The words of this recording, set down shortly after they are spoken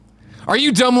Are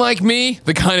you dumb like me?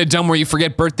 The kind of dumb where you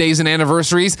forget birthdays and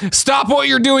anniversaries? Stop what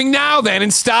you're doing now then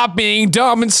and stop being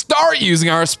dumb and start using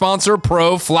our sponsor,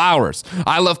 Pro Flowers.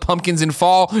 I love pumpkins in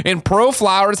fall, and Pro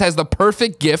Flowers has the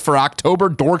perfect gift for October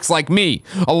dorks like me.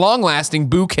 A long-lasting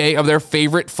bouquet of their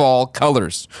favorite fall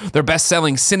colors. Their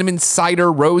best-selling cinnamon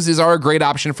cider roses are a great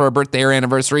option for a birthday or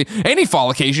anniversary, any fall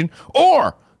occasion,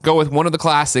 or go with one of the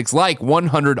classics like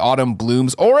 100 Autumn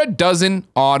Blooms or a dozen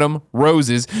Autumn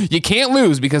Roses. You can't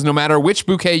lose because no matter which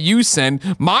bouquet you send,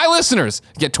 my listeners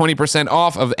get 20%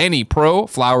 off of any Pro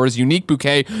Flowers unique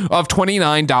bouquet of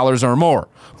 $29 or more.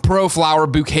 Pro Flower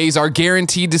bouquets are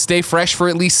guaranteed to stay fresh for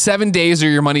at least 7 days or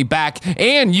your money back,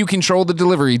 and you control the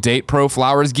delivery date. Pro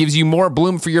Flowers gives you more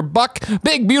bloom for your buck,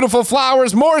 big beautiful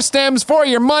flowers, more stems for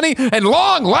your money, and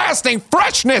long-lasting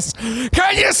freshness.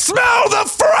 Can you smell the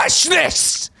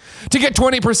freshness? To get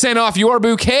 20% off your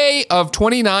bouquet of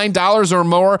 $29 or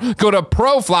more, go to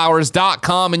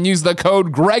proflowers.com and use the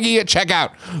code Greggy at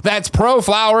checkout. That's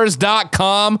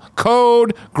proflowers.com,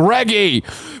 code Greggy.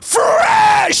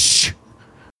 Fresh!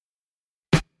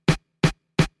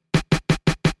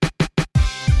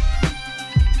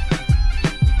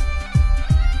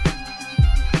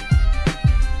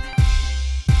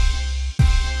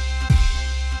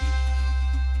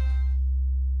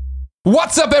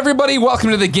 What's up, everybody? Welcome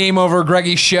to the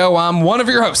GameOverGreggy show. I'm one of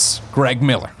your hosts, Greg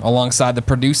Miller, alongside the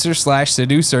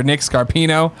producer/seducer, Nick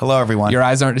Scarpino. Hello, everyone. Your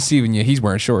eyes aren't deceiving you. He's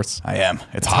wearing shorts. I am.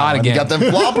 It's hot again. You got them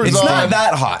floppers It's on. not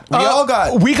that hot. We all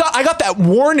got. I got that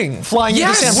warning flying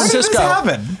into San When did Francisco. this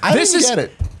happen? I This didn't is- get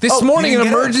it. This morning, you an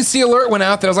didn't get it? emergency alert went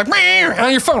out that I was like, "Meow,"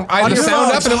 on your phone. I had the your sound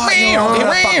phone. up and It's hot. You're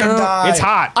gonna fucking die. it's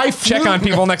hot. I Check flew- on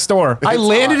people next door. I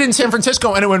landed in San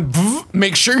Francisco and it went, "Vroom,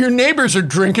 make sure your neighbors are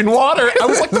drinking water." I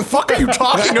was like, the fuck are you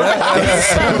talking about?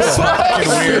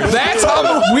 That's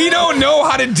how we don't know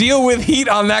how to deal with heat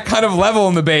on that kind of level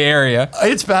in the Bay Area.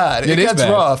 It's bad. It is gets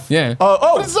bad. rough. Yeah.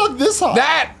 It's not this hot.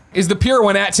 That is the pure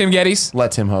one at Tim Geddes.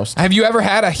 Let Tim host. Have you ever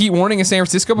had a heat warning in San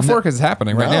Francisco before? Because it's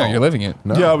happening right now. You're living it.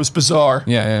 No. Yeah, it was bizarre.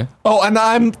 Yeah. Oh, and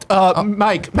I'm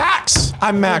Max.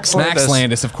 I'm Max Landis. Max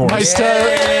Landis, of course. Nice to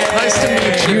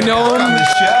meet you. You know him. On the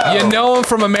show. You know him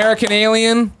from American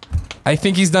Alien. I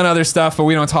think he's done other stuff, but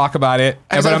we don't talk about it.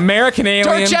 As But a- American Dark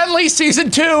Alien. Gently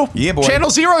season 2. Yeah, boy. Channel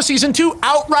Zero season 2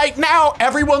 out right now.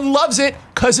 Everyone loves it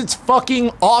because it's fucking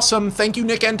awesome. Thank you,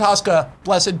 Nick Antosca.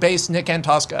 Blessed base Nick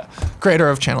Antosca, creator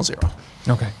of Channel Zero.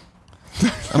 Okay.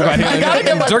 I'm glad I gotta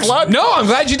get my plug. No, I'm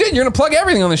glad you did. You're gonna plug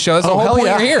everything on the show. That's the Oh, whole hell point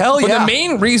yeah. you're here. Hell but yeah. the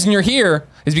main reason you're here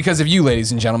is because of you,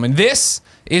 ladies and gentlemen. This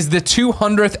is the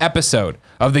 200th episode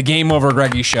of the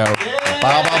GameOverGreggy show.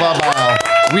 Bow, bow, bow, bow.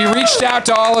 We reached out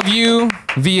to all of you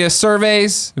via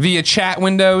surveys, via chat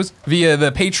windows, via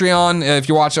the Patreon. If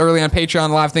you watched early on Patreon,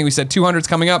 the live thing, we said 200's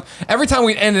coming up. Every time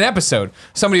we end an episode,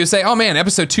 somebody would say, "Oh man,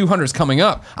 episode 200 is coming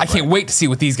up. I can't wait to see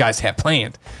what these guys have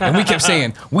planned." And we kept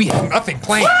saying, "We have nothing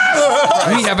planned.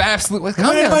 We have absolutely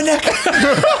calm down. My neck.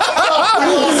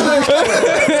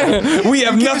 We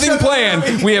have nothing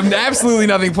planned. We have absolutely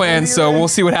nothing planned. So we'll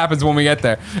see what happens when we get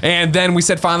there." And then we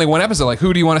said finally one episode, like,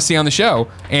 who do you want to see on the show?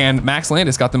 And Max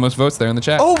Landis got the most votes there in the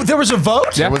chat. Oh, there was a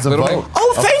vote? Yeah. It was a Little vote. bit.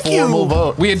 Oh, thank a formal you.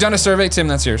 vote. We had done a survey, Tim.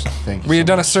 That's yours. Thank you We so had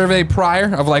done a much. survey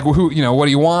prior of like who, what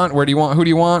do you want? Where do you want? Who do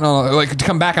you want? Like to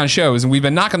come back on shows, and we've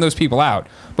been knocking those people out.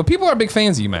 But people are big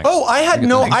fans of you, Max. Oh, I had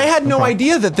no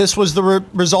idea that this was the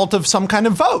result of some kind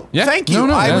of vote. Yeah. Thank you.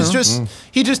 No, I yeah, was no. just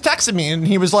he just texted me and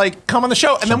he was like, "Come on the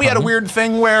show." And then we had a weird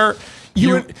thing where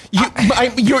your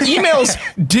emails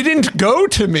didn't go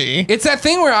to me. It's that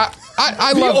thing where I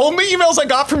The love. only emails I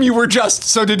got from you were just,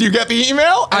 "So did you get the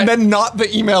email?" And then not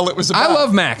the email it was about. I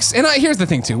love Max, and here's the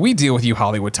thing too. We deal with you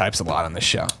Hollywood types a lot on this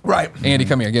show. Right. Andy,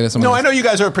 come here, get us some. No, of I this. know you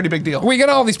guys are a pretty big deal. We get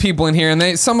all these people in here,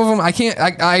 and some of them I can't.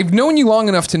 I've known you long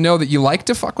enough to know that you like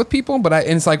to fuck with people, but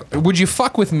and it's like, would you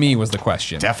fuck with me? Was the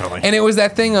question. Definitely. And it was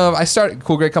that thing of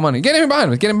cool, great, come on in, get him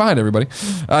behind, everybody.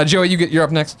 Joey, you're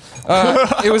up next.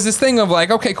 It was this thing of like,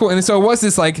 okay, cool, and so it was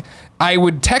this like. I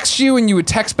would text you and you would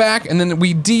text back, and then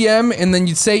we DM, and then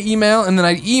you'd say email, and then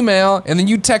I'd email, and then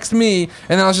you'd text me, and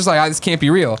then I was just like, this can't be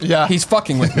real. Yeah. He's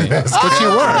fucking with me. But you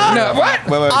weren't. No, what?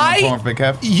 Wait, big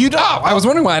cap. You don't. Oh, I was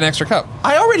wondering why I had an extra cup.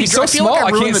 I already He's so drank. I feel small, like I I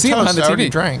ruined can't the see him toast. behind the I already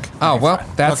TV. drank. Oh, well,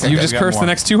 that's Okay, you good, just we got cursed the more.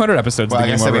 next 200 episodes Well, of I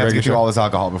the guess Game we have Over to get Show. you all this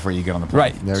alcohol before you get on the plane.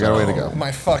 Right. Yeah, we got a way to go. Oh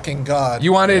my fucking god.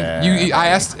 You wanted, I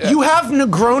asked, You have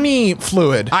Negroni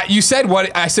fluid. you said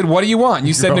what, I said, what do you want?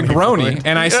 You said Negroni,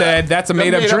 and I said, that's a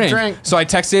made-up drink. So I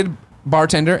texted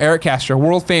bartender Eric Castro,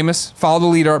 world famous, follow the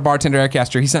leader, bartender Eric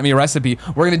Castro. He sent me a recipe.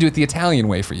 We're going to do it the Italian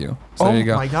way for you. So there you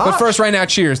go. my gosh. But first, right now,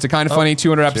 cheers to Kind of Funny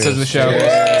 200 episodes of the show.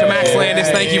 To Max Landis,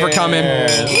 thank you for coming.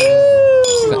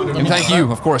 And thank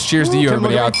you, of course. Cheers to you,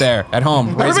 everybody out there at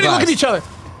home. Raise a Everybody look glass. at each other.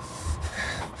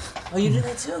 Oh, you did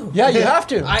that too? Yeah, you have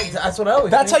to. That's what I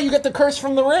always That's how think. you get the curse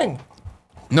from the ring.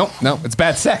 Nope, it's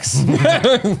bad sex.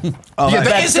 Bad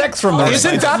sex from the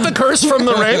Isn't that the curse from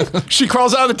the ring? She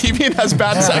crawls out of the TV and has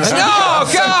bad sex. No,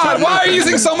 God, why are you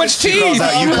using so much teeth? You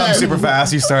come super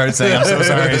fast. You start saying, "I'm so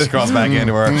sorry." She crawls back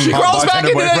into her.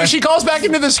 She crawls back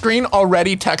into the screen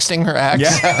already texting her ex,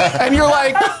 and you're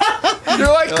like,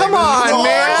 come on,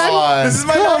 man. This is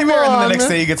my nightmare. And then the next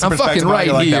day you get some I'm fucking perspective. right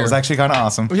You're like, here. that was actually kind of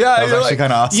awesome. Yeah, that was you're actually like,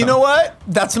 kind of awesome. You know what?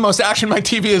 That's the most action my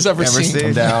TV has ever seen.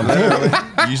 seen. Down.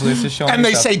 Usually it's just showing. And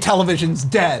they stuff. say television's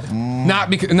dead. Not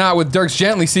with Dirk's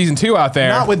Gently season 2 out there.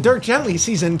 Not with Dirk Gently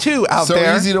season 2 out So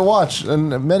there. easy to watch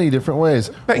in many different ways.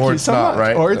 Thank or you it's so not, much.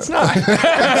 right? Or it's not. It's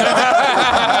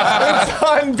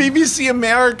on BBC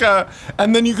America,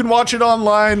 and then you can watch it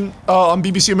online on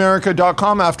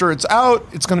bbcamerica.com after it's out.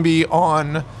 It's going to be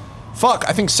on,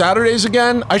 I think Saturdays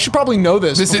again. I should probably know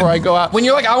this before I go out. When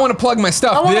you're like, I want to plug my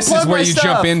stuff, this is where you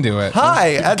jump into it.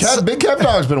 Hi. Big Kev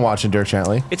Dog's been watching Dirk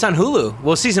Gently. It's on Hulu.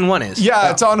 Well, season 1 is.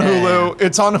 Yeah, it's on Hulu.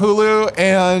 It's on Hulu,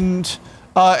 and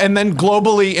then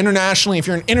globally, internationally, if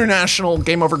you're an international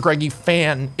GameOverGreggy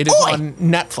fan, it is on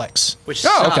Netflix. Which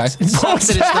Oh, sucks. okay. It sucks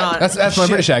that it's not. That's my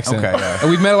British accent. Okay, yeah. And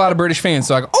we've met a lot of British fans,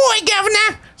 so I go, "Oi,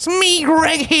 Governor, it's me,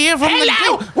 Greg here from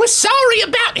Hello, we're sorry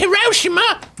about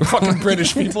Hiroshima. Fucking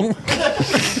British people.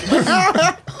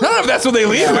 I don't know if that's what they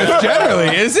lead with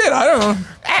generally, is it? I don't know.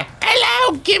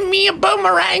 Hello, give me a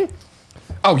boomerang.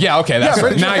 Oh, yeah, okay. That's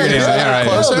British now you're fans, doing it.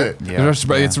 Yeah, right.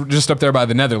 closer. It's just up there by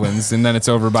the Netherlands, and then it's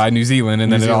over by New Zealand,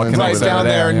 and then it all Zealand's connects Right over down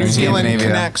there, Yeah. New Zealand Scandinavia.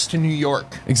 connects to New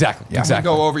York. Exactly. You Exactly.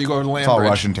 go over, you go to land It's all bridge.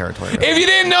 Russian territory. If you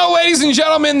didn't know, ladies and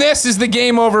gentlemen, this is the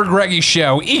Game Over Greggy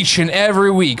Show. Each and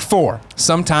every week, 4,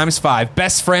 sometimes 5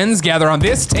 best friends gather on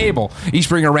this table. Each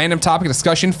bring a random topic of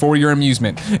discussion for your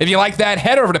amusement. If you like that,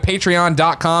 head over to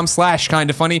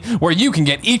patreon.com/kindafunny, where you can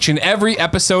get each and every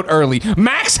episode early.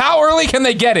 Max, how early can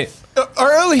they get it?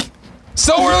 Early.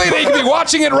 So early they can be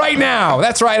watching it right now.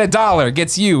 That's right, $1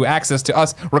 gets you access to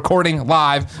us recording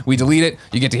live. We delete it.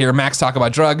 You get to hear Max talk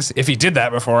about drugs. If he did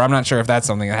that before, I'm not sure if that's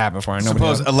something that happened before. Nobody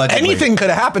knows. Allegedly. Anything could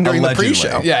have happened during Allegedly. the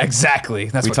pre-show. Yeah, exactly.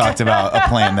 That's We what talked about a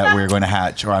plan that we're going to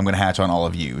hatch, or I'm going to hatch on all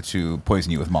of you to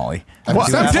poison you with Molly. What?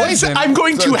 not poison. I'm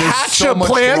going to There's hatch so a much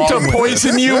plan wrong to with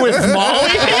poison you with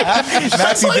Molly.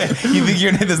 Max, you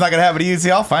think that's not going to happen to you?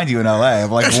 See, I'll find you in LA.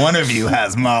 I'm like, one of you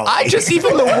has Molly.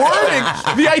 Even the wording,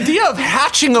 the idea of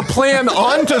hatching a plan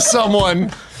onto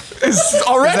someone is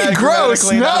already that gross.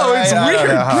 grammatically No, not it's right? I don't weird.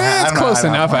 know how- I It's don't know close how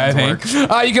enough, I plans think.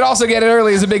 work. You can also get it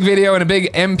early as a big video and a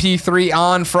big MP3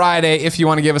 on Friday if you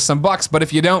want to give us some bucks. But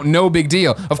if you don't, no big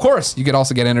deal. Of course, you could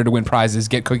also get entered to win prizes,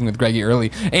 get Cooking with Greggy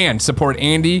early, and support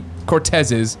Andy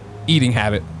Cortez's eating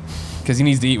habit because he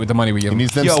needs to eat with the money we give him.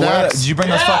 Needs them Yo, snacks. did you bring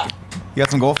those fucking... You got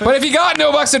some goldfish? But if you got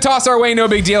no bucks to toss our way, no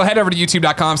big deal. Head over to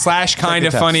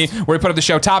youtube.com/kindafunny, where we put up the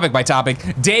show topic by topic,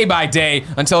 day by day,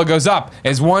 until it goes up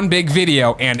as one big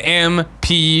video and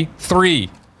MP3.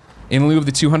 In lieu of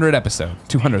the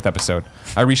 200th episode,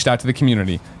 I reached out to the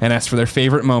community and asked for their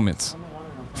favorite moments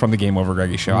from the Game Over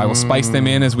Greggy Show. I will spice them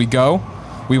in as we go.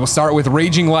 We will start with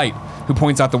Raging Light, who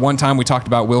points out the one time we talked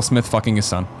about Will Smith fucking his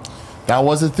son. That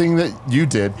was a thing that you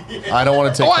did. I don't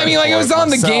want to take Oh, I mean, like, it was on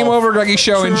the Game Over Greggy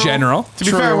Show in general. to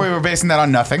be fair, we were basing that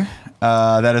on nothing.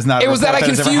 That is not... It was that I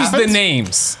has ever confused the happened.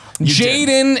 names. You did.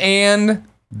 Jaden and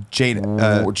Jada.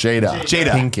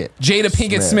 Jada Pinkett. Jada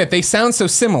Pinkett Smith. They sound so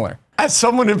similar. As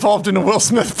someone involved in a Will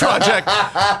Smith project,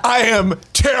 I am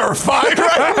terrified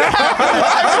right now.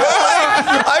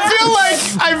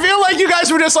 I feel like you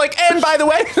guys were just like, and by the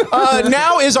way,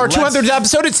 now is our 200th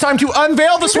episode. It's time to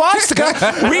unveil the swastika.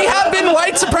 We have been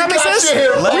white supremacists.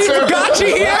 We've got you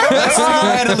here. Let's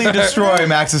single-handedly destroy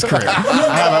Max's career.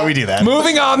 How about we do that?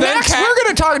 Moving on then. Next, we're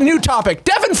going to talk a new topic.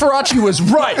 Devin Faraci was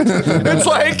right. It's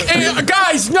like, hey,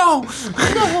 guys, no.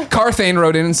 Carthane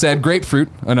wrote in and said, grapefruit.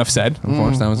 Enough said. Of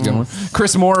course, that was a good one.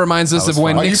 Chris Moore reminds us of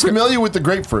when Are you Nixon, familiar with the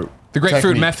grapefruit? the grapefruit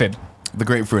technique? method. The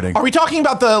grapefruiting. Are we talking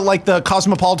about the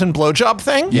cosmopolitan blowjob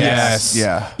thing? Yes.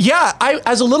 Yeah. Yeah,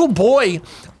 as a little boy,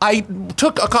 I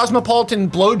took a cosmopolitan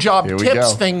blowjob Here we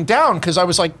tips go. thing down because I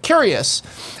was like curious,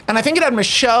 and I think it had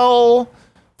Michelle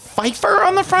Pfeiffer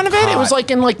on the front of it. It was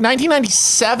like in like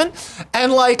 1997,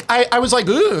 and like I was like,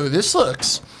 ooh, this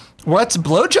looks. What's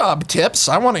blowjob tips?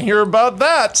 I want to hear about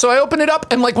that. So I opened it up,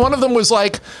 and like one of them was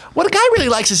like, what a guy really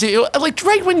likes is like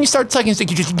right when you start sucking his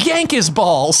dick, you just yank his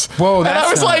balls. Whoa, and I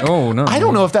that's was not- like, oh, no. I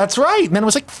don't know if that's right. And then it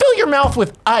was like, fill your mouth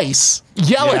with ice.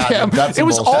 Yell at him. that's It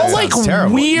was bullshit. all That like sounds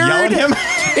terrible. weird. Yell at him?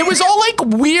 It was all like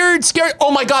weird, scary. Oh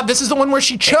my God, this is the one where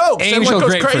she chokes and Angel like goes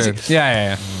grapefruit. crazy.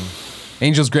 Yeah.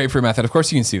 Angel's grapefruit method. Of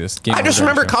course, you can see this. I just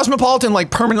remember Cosmopolitan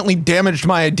like permanently damaged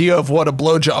my idea of what a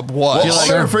blowjob was.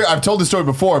 Well, I've told this story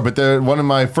before, but one of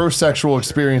my first sexual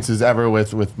experiences ever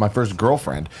with my first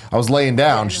girlfriend, I was laying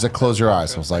down. She's like, "Close your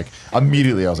eyes." I was like,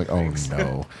 immediately, I was like, "Oh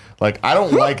no." Like, I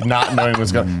don't like not knowing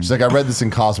what's going on. She's like, I read this in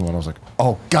Cosmo, and I was like,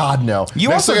 oh, God, no. You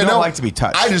Next also thing I don't know, like to be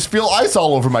touched. I just feel ice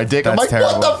all over my dick. I'm That's like,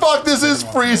 terrible. what the fuck? This is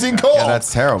freezing cold. Yeah,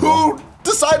 that's terrible. Who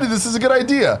decided this is a good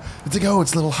idea? It's like, oh,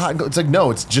 it's a little hot. It's like,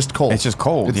 no, it's just cold. It's just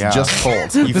cold, It's yeah. just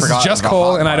cold. You This is forgot just about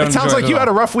cold, hot and I don't. It sounds enjoy like it you at had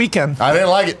a all. rough weekend. I didn't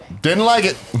like it. Didn't like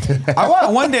it.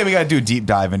 One day we got to do a deep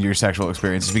dive into your sexual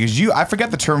experiences because I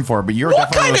forget the term for it, but you're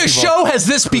What definitely kind one of those people- show has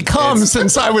this become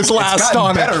since I was last It's gotten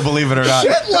on better, it? believe it or not.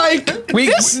 Shit, like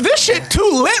this shit too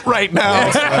lit right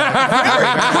now.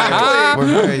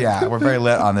 We're very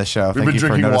lit on this show. We've Thank been you for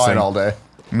drinking noticing. wine all day.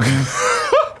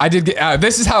 I did get.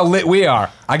 This is how lit we are.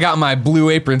 I got my Blue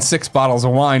Apron 6 bottles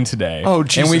of wine today. Oh, And we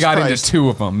Jesus got Christ. into 2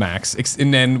 of them, Max.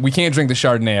 And then we can't drink the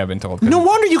Chardonnay. I've been told. No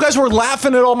wonder you guys were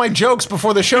laughing at all my jokes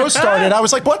before the show started. I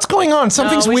was like, what's going on?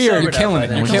 Something's we weird. sobered You're killing up it.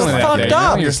 by You're then. killing it. Fucked that day.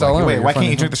 up. No, you're still Wait, why can't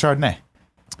you drink the Chardonnay?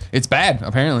 It's bad,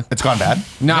 apparently. It's gone bad.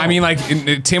 No, I mean, like,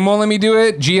 Tim won't let me do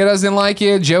it. Gia doesn't like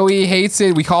it. Joey hates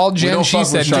it. We called Jen. don't She fuck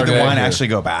said with no. Did the Chardonnay. wine actually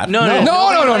go bad? No.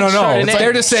 No.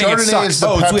 They're just saying it Chardonnay sucks. is the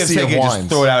Oh, so we have to Pepsi take of it, just wines.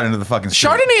 throw it out into the fucking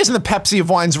street. Chardonnay isn't the Pepsi of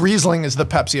wines. Riesling is the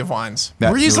Pepsi of wines.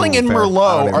 That's Riesling and fair. I don't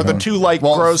Merlot even are the know. two like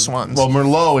gross ones. Well,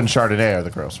 Merlot and Chardonnay are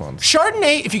the gross ones.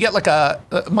 Chardonnay, if you get like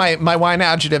my wine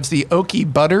adjectives, the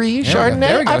oaky buttery Chardonnay.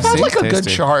 there we go. I've had See? like a good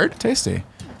Tasty. chard. Tasty.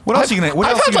 What else are you gonna? What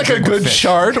I've else had you like gonna a drink with good fish?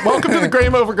 shard. Welcome to the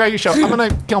GameOverGreggy show. I'm gonna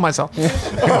kill myself. I've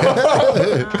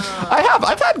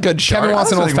had good shard. Kevin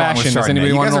wants an There's old nothing wrong with fashioned. Does Chardonnay.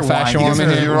 anybody You want an guys old are fashioned wine- you one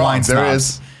guys in are here? wine There snobs.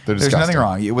 is. They're There's nothing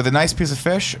disgusting. wrong. With a nice piece of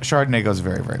fish, Chardonnay goes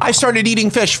very, very well. I started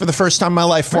eating fish for the first time in my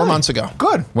life 4 months ago.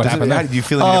 Good. What happened there? Do you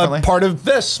feel any differently? Part of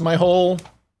this, my whole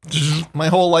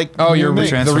like. Oh, you're new me. the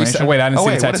Transformation. wait. I didn't Oh, see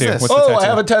wait, the what is tattoo. this? What's the Oh, tattoo? I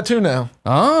have a tattoo now.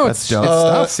 Oh, That's it's dope. it's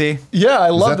Stuff. stuff. See, Yeah, I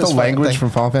Is love that this the fucking language thing. from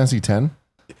Final Fantasy X?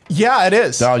 Yeah, it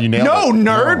is. Oh, you nailed no, it.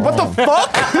 nerd. No. What the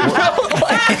fuck?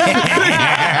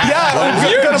 Yeah,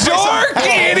 You dork,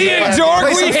 idiot dork.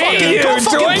 play We some hate fucking, you. go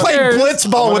fucking play Doinkers.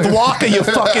 blitzball with Waka, you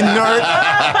fucking nerd.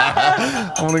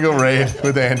 I'm gonna go raid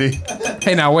with Andy.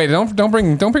 Hey, now wait. Don't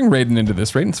bring Raiden into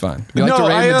this. Raiden's fine. You like to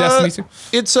Raiden the Destiny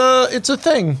 2? It's a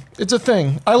thing. It's a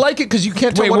thing. I like it because you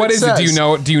can't tell Wait, what what it is says.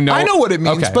 it? Do you know? I know what it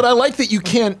means, Okay. but I like that you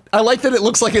can't. I like that it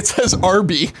looks like it says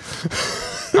Arby.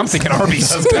 I'm thinking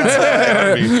Arby's. It's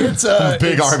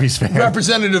Big it's Arby's fan.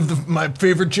 representative of my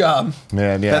favorite job.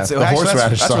 Man, yeah. that's the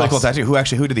horseradish that's really sauce. cool tattoo.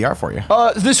 Who did the art for you?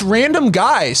 This random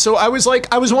guy. So I was one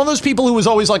of those people who was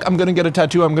always like, I'm gonna get a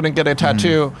tattoo. I'm gonna get a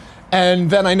tattoo, and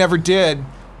then I never did.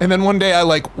 And then one day I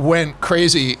went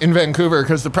crazy in Vancouver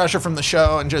because the pressure from the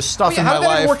show and just stuff in How my did that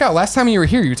life. work out? Last time you were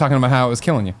here, you were talking about how it was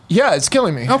killing you. Yeah, it's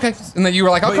killing me. Okay, and then you were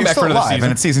like, "I'll But come you're back still for another alive, season."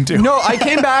 and it's season 2. No, I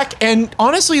came back and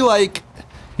honestly, you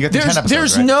got the 10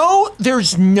 episodes,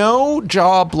 there's no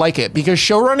job like it because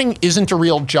showrunning isn't a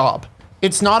real job.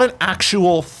 It's not an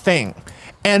actual thing,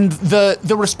 and the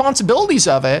responsibilities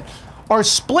of it are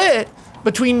split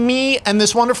between me and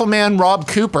this wonderful man Rob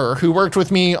Cooper, who worked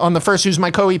with me on the first, who's my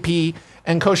co-EP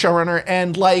and co-showrunner,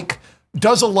 and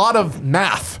does a lot of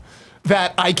math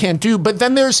that I can't do. But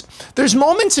then there's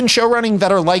moments in showrunning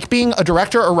that are like being a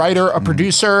director, a writer, a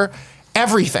producer,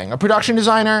 everything, a production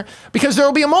designer, because there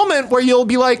will be a moment where you'll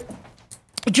be like,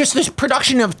 just this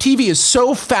production of TV is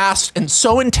so fast and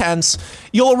so intense.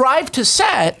 You'll arrive to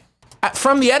set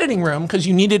from the editing room because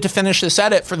you needed to finish this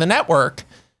edit for the network,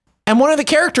 and one of the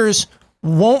characters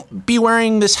won't be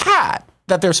wearing this hat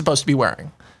that they're supposed to be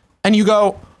wearing. And you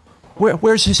go,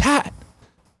 where's his hat?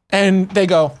 And they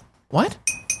go, what?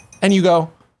 And you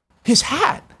go, his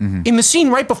hat. In the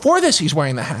scene right before this, he's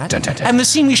wearing the hat. And the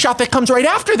scene we shot that comes right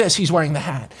after this, he's wearing the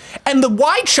hat. And the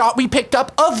wide shot we picked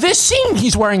up of this scene,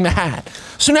 he's wearing the hat.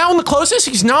 So now in the closest,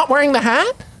 he's not wearing the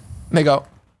hat? And they go,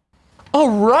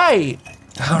 oh, right.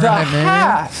 The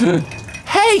hat.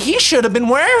 Hey, he should have been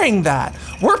wearing that.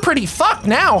 We're pretty fucked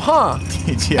now, huh?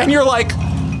 Yeah. And you're like,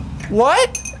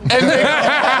 what? And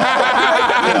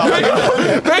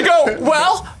they go,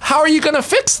 well, how are you going to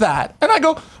fix that? And I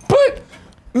go, but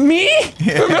me? And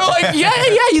they're like, yeah,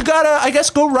 you gotta, I guess,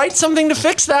 go write something to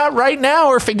fix that right now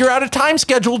or figure out a time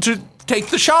schedule to take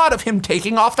the shot of him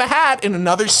taking off the hat in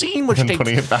another scene, which takes,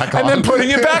 putting it back and on. then putting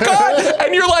it back on.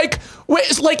 And you're like, wait,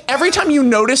 it's like every time you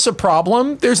notice a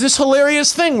problem, there's this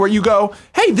hilarious thing where you go,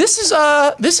 hey, this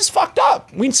is fucked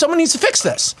up. Someone needs to fix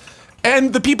this.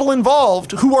 And the people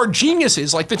involved who are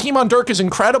geniuses, like the team on Dirk is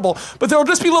incredible, but there'll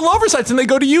just be little oversights and they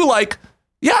go to you like,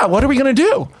 yeah, what are we gonna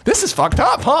do? This is fucked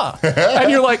up, huh? And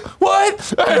you're like,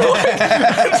 what?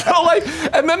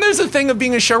 And then there's a thing of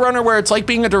being a showrunner where it's like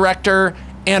being a director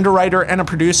and a writer and a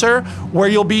producer, where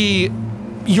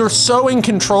you're so in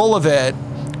control of it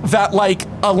that like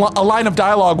a line of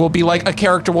dialogue will be like, a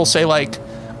character will say like,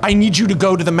 I need you to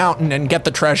go to the mountain and get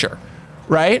the treasure,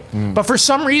 right? But for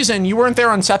some reason, you weren't there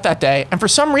on set that day, and for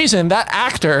some reason, that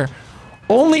actor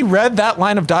only read that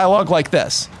line of dialogue like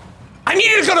this. I need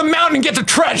you to go to the mountain and get the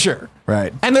treasure.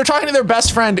 Right. And they're talking to their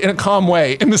best friend in a calm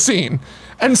way in the scene.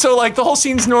 And so like the whole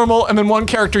scene's normal, and then one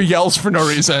character yells for no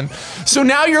reason. So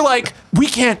now you're like, we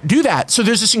can't do that. So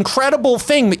there's this incredible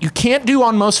thing that you can't do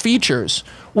on most features,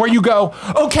 where you go,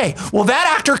 okay, well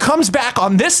that actor comes back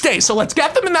on this day, so let's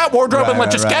get them in that wardrobe and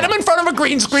let's just get them in front of a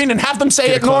green screen and have them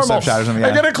say it normal. Shot or something,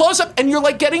 And get a close up, and you're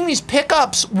like getting these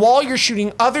pickups while you're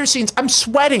shooting other scenes. I'm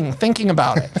sweating thinking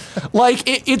about it. Like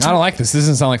it's. I don't like this. This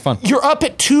doesn't sound like fun. You're up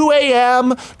at 2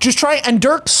 a.m. just trying, and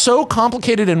Dirk's so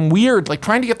complicated and weird. Like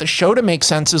trying to get the show to make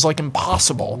sense is like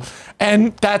impossible.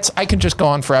 And I can just go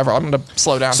on forever. I'm gonna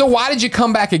slow down. So why did you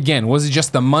come back again? Was it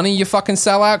just the money you fucking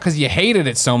sell out because you hated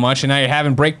it so much, and now you're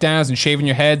having breakdowns and shaving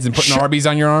your heads and putting Arby's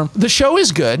on your arm? The show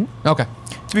is good. Okay.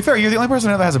 To be fair, you're the only person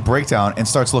I know that has a breakdown and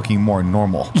starts looking more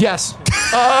normal. Yes.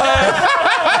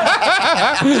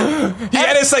 He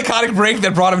had a psychotic break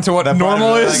that brought him to what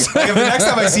normal is. Like if the next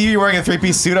time I see you working a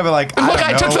 3-piece suit, I'll be like,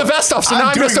 I took the vest off, so now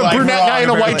I'm just a brunette guy in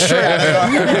a white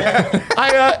shirt.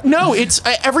 No, it's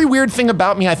every weird thing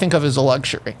about me I think of as a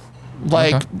luxury.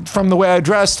 Like from the way I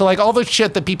dress to like all the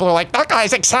shit that people are like, that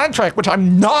guy's eccentric, which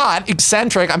I'm not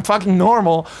eccentric. I'm fucking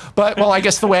normal. But well, I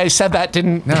guess the way I said that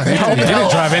didn't help. You didn't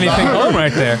drive anything home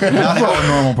right there. Not how a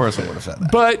normal person would have said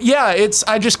that. But yeah,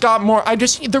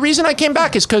 the reason I came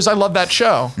back is because I love that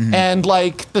show, and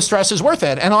like the stress is worth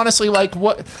it. And honestly, like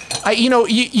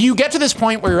you get to this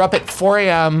point where you're up at 4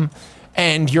 a.m.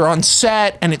 and you're on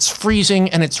set and it's freezing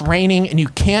and it's raining and you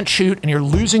can't shoot and you're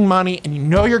losing money and you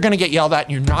know you're going to get yelled at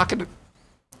and you're not going to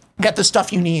get the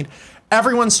stuff you need.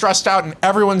 Everyone's stressed out and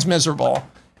everyone's miserable.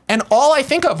 And all I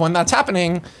think of when that's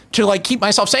happening to like keep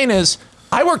myself sane is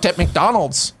I worked at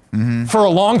McDonald's for a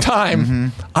long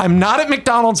time. I'm not at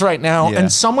McDonald's right now, and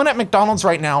someone at McDonald's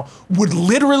right now would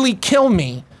literally kill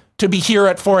me to be here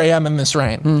at 4 a.m. in this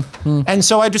rain. And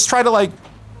so I just try to like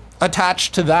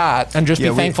attach to that and just be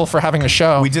thankful for having a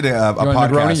show. We did a Negroni?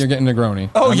 podcast. You're getting Negroni.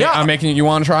 Oh, I'm making you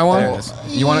want to try one? There it is.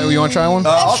 You want to try one?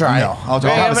 I'll try. No, I'll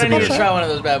try. I'm gonna need to try one of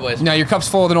those bad boys. No, your cup's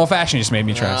full of an old fashioned. You just made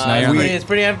me try. So now you're It's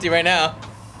pretty empty right now.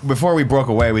 Before we broke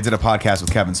away, we did a podcast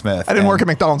with Kevin Smith. I didn't work at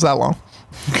McDonald's that long.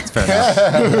 Fair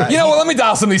enough. You know what? Let me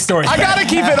dial some of these stories. I gotta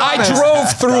keep it I honest.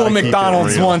 drove through a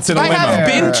McDonald's once in a I limo. have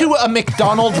been to a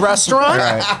McDonald's restaurant,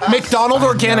 McDonald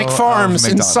Organic Farms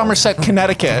in McDonald's. Somerset,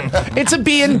 Connecticut. It's a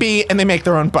B&B, and they make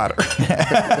their own butter.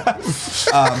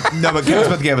 No, but Kevin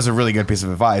Smith gave us a really good piece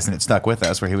of advice, and it stuck with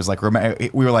us. Where he was like, we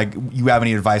were like, you have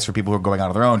any advice for people who are going out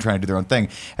on their own, trying to do their own thing?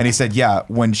 And he said, yeah,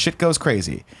 when shit goes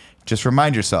crazy, just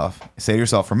remind yourself, say to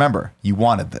yourself, remember, you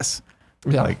wanted this.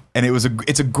 Yeah. Like, and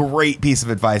it's a great piece of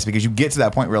advice, because you get to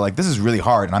that point where like, this is really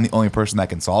hard, and I'm the only person that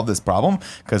can solve this problem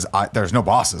because there's no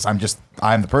bosses. I'm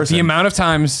the person. The amount of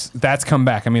times that's come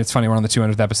back. I mean, it's funny, we're on the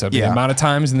 200th episode. But Yeah. The amount of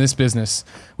times in this business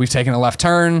we've taken a left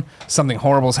turn, something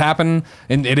horrible's happened,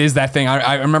 and it is that thing.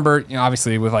 I remember,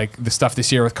 obviously with like the stuff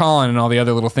this year with Colin and all the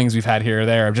other little things we've had here or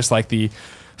there, of just like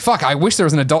fuck, I wish there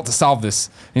was an adult to solve this.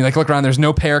 And you like look around, there's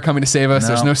no pair coming to save us. No,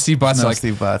 There's no Steve Butts. no Like,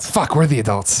 Steve Butts. fuck, we're the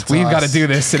adults. We've got to us. do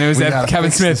this. And it was We that gotta Kevin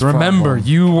fix Smith. this problem. Remember,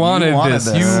 you wanted this.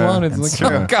 this. You wanted It's this. true.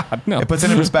 Like, oh God, no. It puts it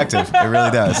in perspective. It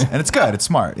really does, and it's good. It's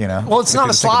smart. Well, it's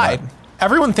not a slide.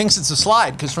 Everyone thinks it's a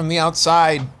slide because from the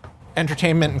outside,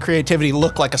 entertainment and creativity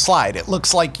look like a slide. It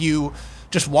looks like you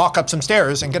just walk up some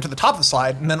stairs and get to the top of the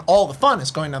slide, and then all the fun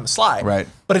is going down the slide. Right.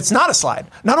 But it's not a slide.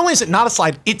 Not only is it not a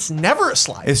slide, it's never a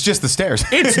slide. It's just the stairs.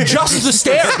 It's just the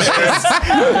stairs.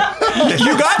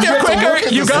 You got there quicker.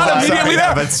 You got immediately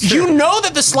Yeah, there. that's true. You know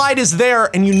that the slide is there,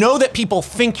 and you know that people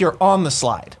think you're on the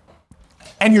slide.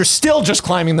 And you're still just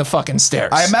climbing the fucking stairs.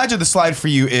 I imagine the slide for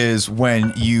you is when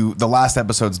the last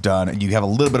episode's done and you have a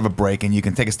little bit of a break and you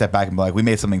can take a step back and be like, we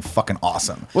made something fucking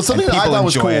awesome. Well, something and that I people thought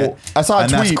was enjoy cool, it, I saw a and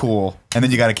that's tweet. cool. And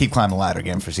then you got to keep climbing the ladder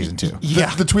again for season 2.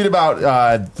 Yeah. The tweet about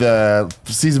the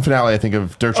season finale, I think,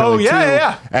 of Dirt Show Oh, League yeah, 2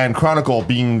 yeah. and Chronicle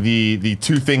being the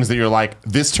two things that you're like,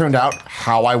 this turned out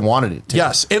how I wanted it to.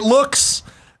 Yes, it looks.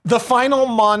 The final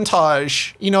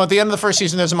montage, at the end of the first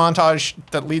season, there's a montage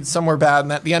that leads somewhere bad,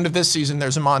 and at the end of this season,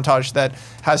 there's a montage that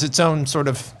has its own sort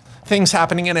of things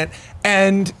happening in it.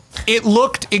 And it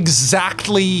looked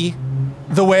exactly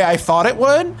the way I thought it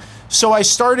would. So I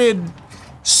started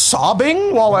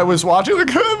sobbing while I was watching. Like,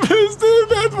 is this?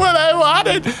 That's what I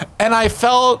wanted. And I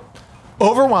felt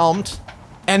overwhelmed.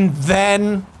 And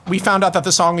then we found out that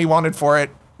the song we wanted for it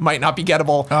might not be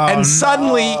gettable. And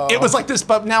suddenly it was like this,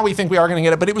 but now we think we are going to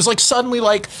get it. But it was like suddenly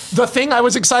like the thing I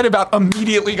was excited about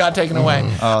immediately got taken away.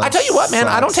 I tell you what, man,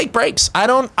 I don't take breaks. You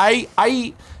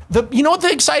know what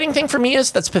the exciting thing for me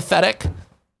is that's pathetic?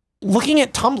 Looking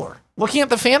at Tumblr, looking at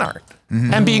the fan art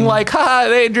and being like, ha,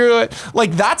 they drew it.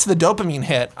 Like that's the dopamine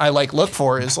hit I like look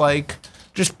for is like,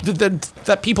 just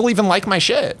that people even like my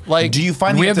shit. Like, do you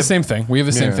find we have the same thing? We have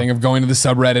the same thing of going to the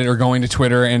subreddit or going to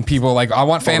Twitter and people like, I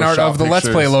want fan art of the Let's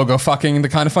Play logo, fucking the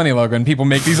Kind of Funny logo, and people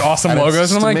make these awesome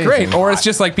logos, and I'm like, amazing. great. Or it's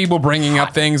just like people bringing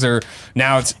up things, or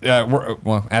now it's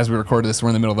well, as we recorded this, we're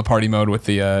in the middle of the party mode with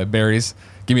the berries.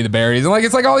 Give me the berries, and like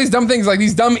it's like all these dumb things, like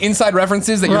these dumb inside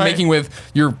references that you're making with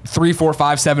your 3, 4,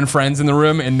 5, 7 friends in the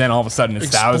room, and then all of a sudden it's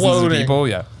thousands of people.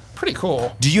 Yeah. Pretty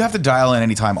cool. Do you have to dial in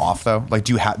any time off though? Like,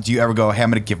 do you ever go, hey,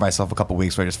 I'm gonna give myself a couple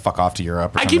weeks where I just fuck off to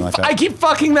Europe or something like that? I keep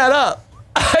fucking that up.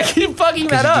 I keep fucking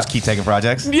that up. Just keep taking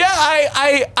projects. Yeah,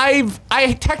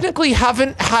 I technically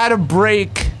haven't had a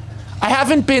break. I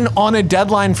haven't been on a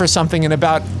deadline for something in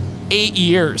about 8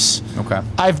 years. Okay.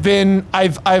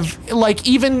 I've like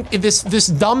even this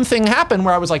dumb thing happened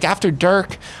where I was like, after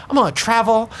Dirk, I'm gonna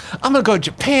travel. I'm gonna go to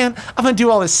Japan. I'm gonna do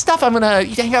all this stuff. I'm gonna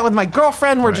hang out with my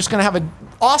girlfriend. We're just gonna have an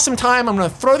awesome time. I'm gonna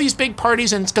throw these big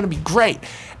parties and it's gonna be great.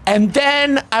 And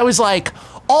then I was like,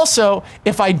 also,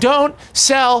 if I don't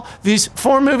sell these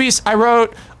 4 movies I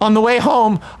wrote on the way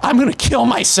home, I'm gonna kill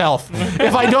myself.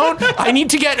 If I don't, I need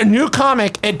to get a new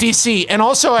comic at DC. And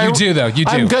also, You do.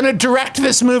 I'm gonna direct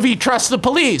this movie, Trust the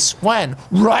Police. When?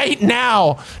 Right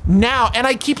now. And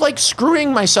I keep like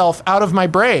screwing myself out of my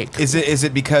break. Is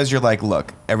it because you're like,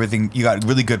 look, everything, you got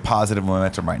really good positive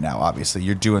momentum right now, obviously.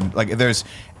 You're doing, like, there's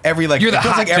every, like, You're the it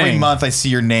feels hot like every thing. month I see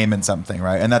your name in something,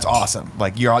 right? And that's awesome.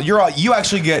 Like, you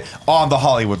actually get on the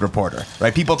Hollywood Reporter,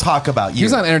 right? People talk about you. He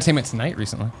was on Entertainment Tonight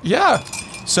recently. Yeah.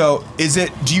 So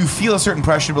do you feel a certain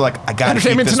pressure to be like, I gotta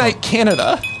Entertainment keep this Tonight, one?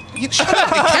 Canada. Shut up,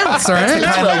 it counts, all right?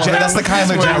 That's the kind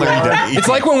of Chandler. It's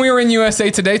like when we were in USA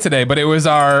today, but it was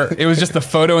just the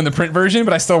photo in the print version,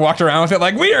 but I still walked around with it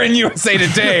like, we are in USA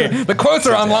Today. The quotes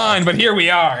are online, but here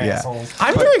we are. Yeah. assholes.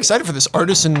 I'm very excited for this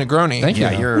Artisan Negroni. Thank you.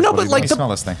 Yeah, you're. No, what but do you like smell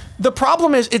this thing. the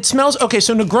problem is it smells okay.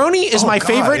 So Negroni is my God,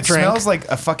 favorite it drink. smells like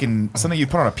a fucking something you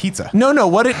put on a pizza. No,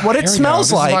 what it Here we go. smells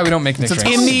This like. is why we don't make Nick drinks.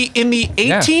 in the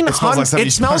 1800s. like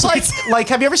It smells like something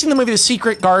have you ever seen the movie The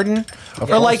Secret Garden?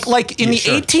 Or like in Yeah, the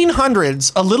sure.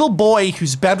 1800s, a little boy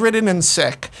who's bedridden and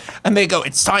sick, and they go,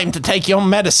 "It's time to take your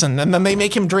medicine," and then they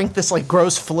make him drink this like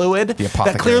gross fluid that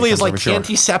apothecary clearly is comes like over shore.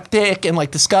 antiseptic and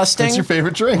like disgusting. What's your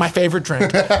favorite drink? My favorite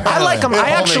drink. I like them. It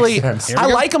I all actually makes sense. I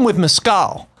like them with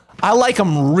mezcal. I like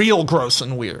them real gross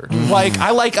and weird. Like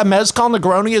I like a mezcal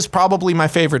Negroni is probably my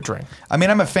favorite drink. I mean,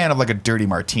 I'm a fan of like a dirty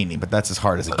martini, but that's as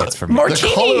hard as it gets for me. The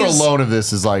Martinis. color alone of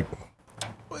this is like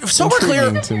So we're clear.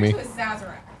 intriguing to me. To a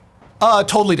Sazerac.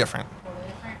 Totally different.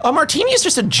 A martini is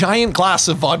just a giant glass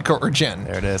of vodka or gin.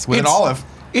 There it is with an It's- olive.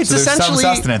 it's so there's essentially-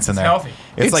 some sustenance in there. healthy.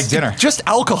 It's like dinner. Just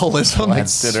alcoholism.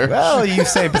 dinner. Well, you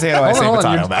say potato, I say Hold on,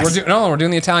 potato. you're- Max. we're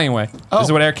doing the Italian way. This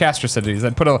is what Eric Castro said. He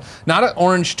said, put not an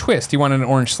orange twist. He wanted an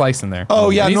orange slice in there. Oh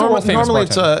yeah, He's a world-famous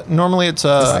bartender. normally it's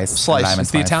a Slice. slice. Diamond.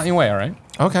 It's the Italian way, all right?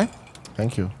 Okay.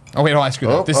 Thank you. Oh wait, hold on, I screwed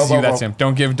Oh, up. This oh, is you. oh, That's oh. him.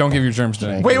 Don't give your germs to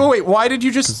me. Wait. Why did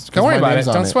you just? Don't worry my about it. name's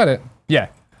on Don't it. sweat it. Yeah,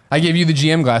 I gave you the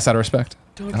GM glass out of respect.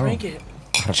 Don't drink it.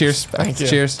 Cheers. Thank you.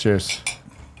 Cheers. Cheers.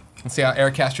 Let's see how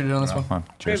Eric Castro did on this one. Come on,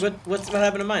 Wait, cheers. what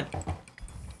happened to mine?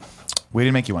 We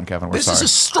didn't make you one, Kevin. We're This sorry. is a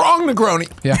strong Negroni.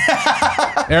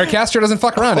 Yeah. Eric Castro doesn't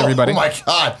fuck around, everybody. Oh my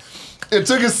god. It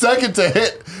took a second to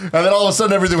hit, and then all of a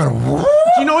sudden everything went. Whoop.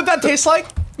 You know what that tastes like?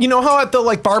 You know how at the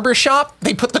like barber shop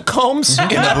they put the combs in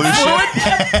the blue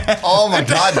fluid? Oh my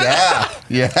god, yeah.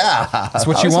 Yeah. That's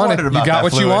what I you was wanted. wondering You about got that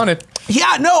what you fluid. wanted.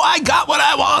 Yeah, no, I got what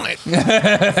I wanted.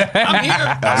 I'm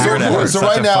here. So Such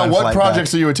right a now, fun what flight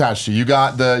projects are you attached to? You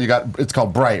got it's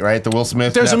called Bright, right? The Will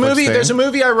Smith. There's a Netflix movie. thing. There's a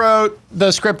movie I wrote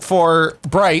the script for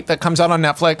Bright that comes out on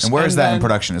Netflix. And where is that in then-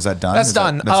 production? Is that done? That's Is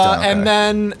done. That, that's done.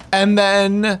 Okay. And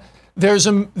then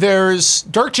there's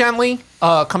Dirk Gently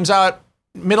comes out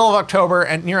middle of October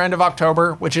and near end of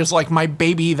October, which is like my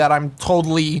baby that I'm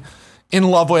totally in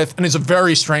love with, and it's a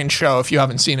very strange show if you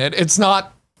haven't seen it. It's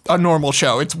not a normal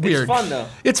show. It's weird. fun, though.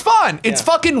 It's fun. It's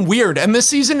fucking weird. And this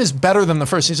season is better than the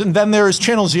first season. Then there's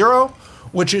Channel Zero,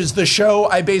 which is the show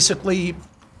I basically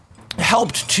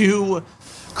helped to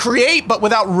create, but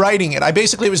without writing it.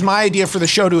 It was my idea for the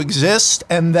show to exist,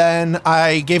 and then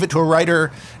I gave it to a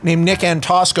writer named Nick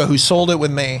Antosca, who sold it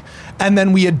with me. And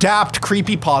then we adapt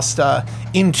creepypasta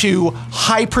into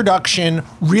high production,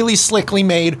 really slickly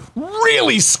made,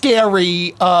 really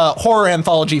scary horror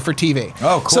anthology for TV.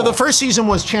 Oh, cool. So the first season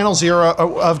was Channel Zero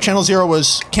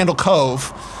was Candle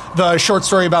Cove, the short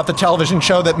story about the television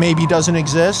show that maybe doesn't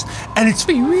exist, and it's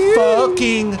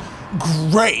fucking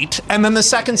great. And then the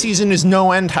second season is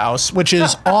No End House, which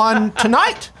is on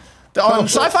tonight on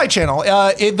Sci-Fi Channel.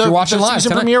 You're watching live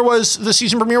season tonight. the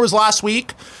season premiere was last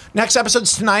week. Next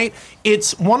episode's tonight.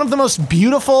 It's one of the most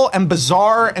beautiful and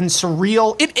bizarre and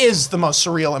surreal. It is the most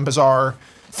surreal and bizarre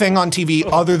thing on TV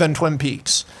other than Twin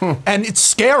Peaks. And it's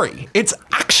scary. It's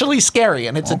actually scary,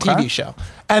 and it's a TV show.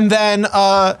 And then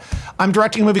I'm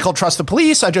directing a movie called Trust the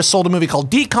Police. I just sold a movie called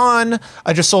Decon.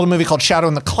 I just sold a movie called Shadow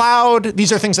in the Cloud.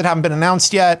 These are things that haven't been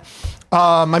announced yet.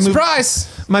 Surprise!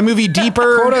 My movie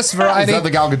Deeper. Quotas Is variety. that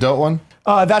the Gal Gadot one?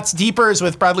 That's Deeper is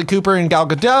with Bradley Cooper and Gal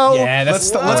Gadot. Yeah,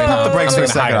 Let's pump the brakes for a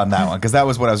second on that one, because that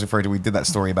was what I was referring to. We did that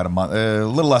story about a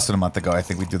little less than a month ago. I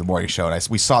think we did the morning show, and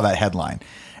we saw that headline,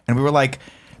 and we were like,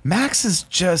 Max is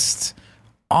just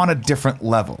on a different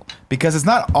level, because it's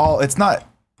not all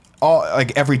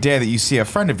like every day that you see a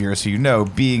friend of yours who you know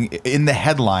being in the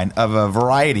headline of a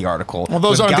Variety article. Well,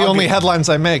 those with aren't the Gal only Gadot. headlines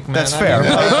I make, man. That's fair.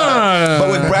 But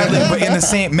with Bradley, but in the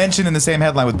same mentioned in the same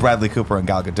headline with Bradley Cooper and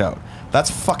Gal Gadot. That's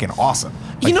fucking awesome.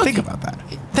 Like, think about that.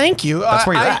 Thank you. That's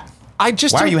where you're at. I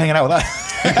just Why are you hanging out with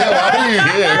us? Why are you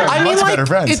here? I mean, much like, better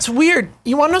friends. it's weird.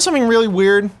 You want to know something really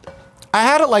weird? I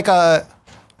had a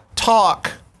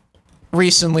talk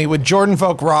recently with Jordan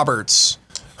Vogt Roberts,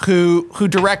 who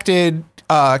directed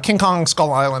King Kong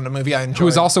Skull Island, a movie I enjoyed. Who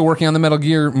is also working on the Metal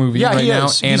Gear movie Yeah, right he now,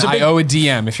 is. and He's a big- I owe a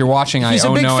DM. If you're watching, He's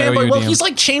a big I owe fanboy. you a Well, DM. he's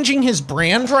like changing his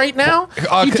brand right now.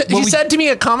 He we- said to me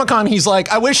at Comic-Con, he's like,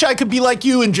 I wish I could be like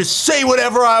you and just say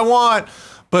whatever I want.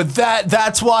 But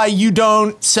that's why you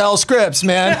don't sell scripts,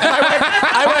 man. And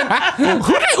I went,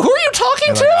 who are you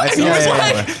talking to? like, I And see- he was yeah,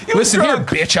 like, yeah. he was Listen here, drunk.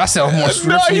 bitch. I sell more No,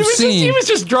 strips than he you've was, seen. he was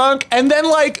just drunk. And then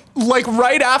like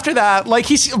right after that, like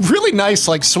he's a really nice,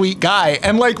 like sweet guy.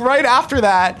 And like right after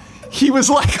that, he was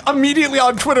like immediately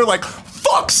on Twitter, like,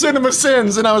 fuck Cinema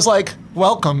Sins. And I was like,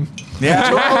 welcome.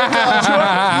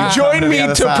 Yeah. Join to the me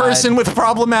other to side. person with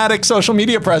problematic social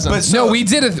media presence. No, we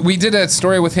did a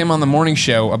story with him on the morning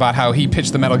show about how he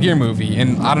pitched the Metal Gear movie,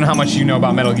 and I don't know how much you know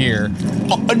about Metal Gear.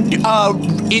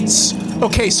 It's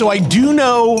okay. So I do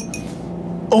know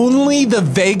only the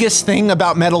vaguest thing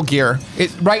about Metal Gear.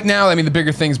 Right now, I mean, the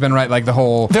bigger thing's been like the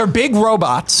whole They're big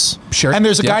robots. Sure. And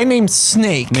there's a Yeah. guy named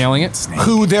Snake. nailing it.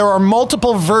 Who there are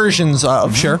multiple versions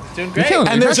of. Sure. Doing You're great. killing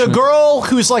it. And You're there's a crushing it. girl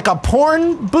who's like a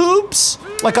porn boobs,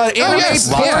 like an anime yes,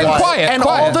 porn, yeah, quiet, and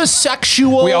quiet. all the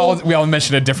sexual. We all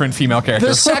mentioned a different female character.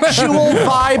 The sexual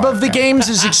vibe of the games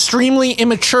is extremely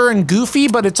immature and goofy,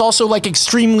 but it's also like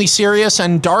extremely serious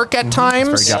and dark at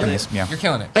times. Very Japanese. Yeah. You're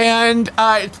killing it. And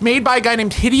it's made by a guy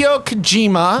named Hideo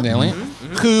Kojima, Nailing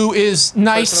it. who is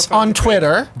nice Personal on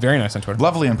Twitter Very nice on Twitter.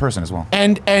 Lovely in person as well.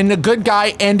 and a good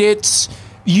guy. And it's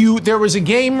you. There was a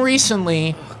game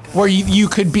recently where you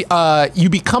could be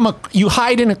you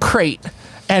hide in a crate.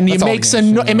 And That's all the games,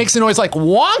 it makes a noise like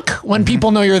wonk when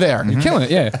people know you're there. You're killing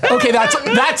it. Yeah. Okay, that's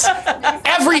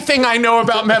everything I know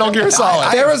about Metal Gear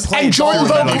Solid. There was and Jordan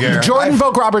Metal Gear.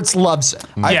 Vogt Roberts loves it.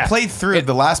 I Yeah. played through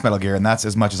the last Metal Gear, and that's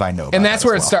as much as I know about And that's that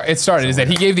where as well. it started. Is that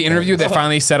he gave the interview that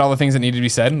finally said all the things that needed to be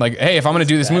said. Like, hey, if I'm going to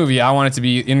do this movie, I want it to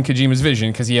be in Kojima's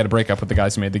vision because he had a breakup with the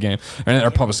guys who made the game or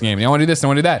published the game. And I want to do this, and I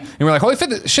want to do that. And we're like, holy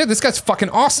shit, this guy's fucking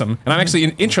awesome. And I'm actually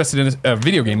interested in a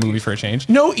video game movie for a change.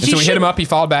 No, and he so we hit should- him up. He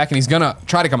followed back, and he's gonna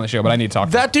try to come on the show. But I need to talk.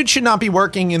 to him. That dude should not be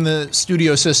working in the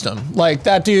studio system. Like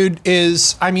that dude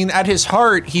is, I mean, at his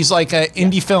heart, he's like an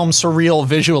indie film surreal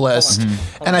visualist,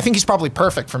 and I think he's probably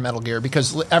perfect for Metal Gear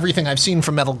because everything I've seen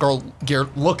from Metal Gear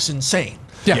looks insane.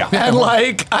 Yeah. And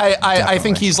like I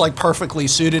think he's like perfectly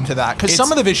suited to that because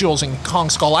some of the visuals in Kong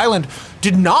Skull Island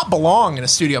did not belong in a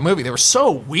studio movie. They were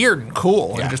so weird and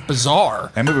cool and just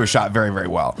bizarre. That movie was shot very, very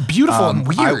well. Beautiful and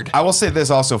weird. I will say this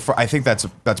also. I think that's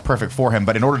perfect for him.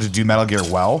 But in order to do Metal Gear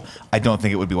well, I don't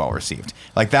think it would be well received.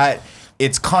 Like that,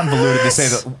 it's convoluted to say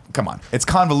the. Come on, it's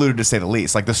convoluted to say the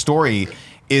least. Like the story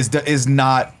is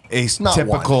not a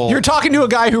typical. You're talking to a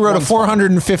guy who wrote a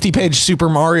 450-page Super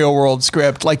Mario World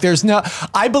script. Like, there's no.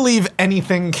 I believe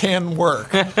anything can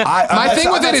work. My thing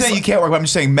with it is- you can't work. But I'm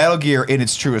just saying Metal Gear in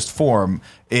its truest form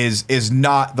is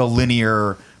not the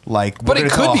linear Like, But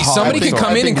it could be somebody could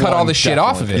come in and cut all the shit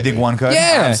off of it. You think one could?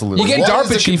 Yeah, Absolutely. You get One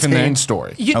is a DARPA chief in there. contained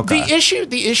story. Okay.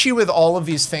 The issue with all of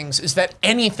these things is that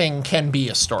anything can be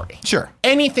a story. Sure.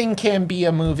 Anything can be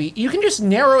a movie. You can just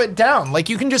narrow it down. Like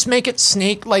you can just make it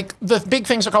Snake. Like the big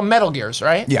things are called Metal Gears,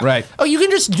 right? Yeah. Right. Oh, you can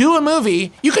just do a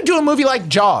movie. You could do a movie like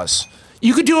Jaws.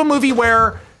 You could do a movie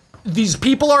where these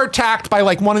people are attacked by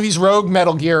like one of these rogue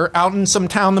Metal Gear out in some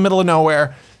town in the middle of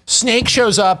nowhere. Snake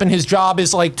shows up and his job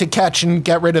is like to catch and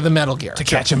get rid of the Metal Gear. To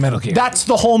catch a Metal Gear. That's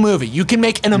the whole movie. You can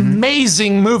make an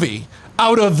amazing movie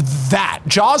out of that.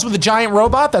 Jaws with a giant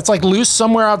robot that's like loose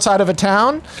somewhere outside of a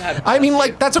town. I mean,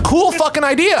 like, that's a cool fucking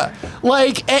idea.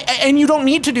 Like, and you don't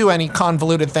need to do any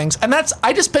convoluted things. And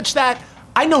I just pitched that.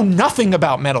 I know nothing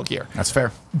about Metal Gear. That's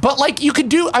fair. But like you could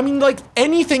do, I mean, like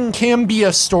anything can be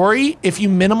a story if you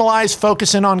minimalize,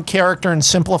 focus in on character, and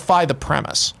simplify the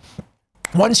premise.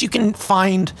 Once you can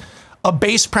find a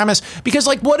base premise, because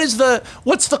like what's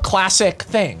the classic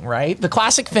thing, right? The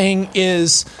classic thing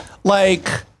is like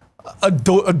a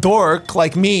dork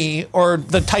like me, or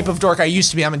the type of dork I used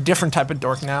to be. I'm a different type of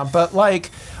dork now, but like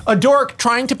a dork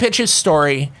trying to pitch his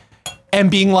story and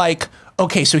being like,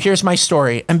 okay, so here's my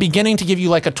story, and beginning to give you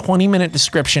like a 20-minute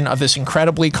description of this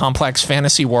incredibly complex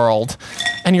fantasy world,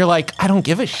 and you're like, I don't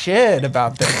give a shit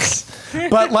about this.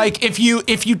 But like, if you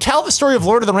tell the story of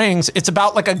Lord of the Rings, it's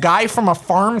about like a guy from a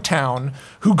farm town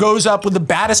who goes up with the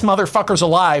baddest motherfuckers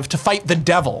alive to fight the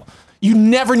devil. You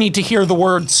never need to hear the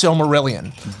word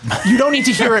Silmarillion. You don't need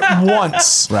to hear it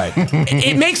once. Right.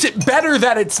 It makes it better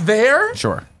that it's there.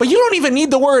 Sure. But you don't even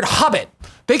need the word hobbit.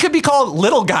 They could be called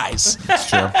little guys. That's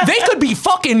true. They could be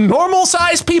fucking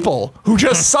normal-sized people who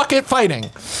just suck at fighting.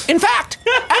 In fact,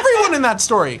 everyone in that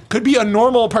story could be a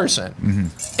normal person,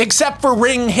 except for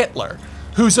Ring Hitler,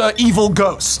 who's an evil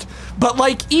ghost. But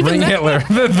like even Ring Hitler,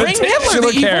 the Ring Hitler, the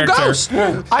evil character. ghost.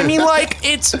 I mean, like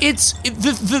it's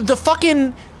the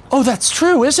fucking. Oh, that's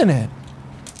true, isn't it?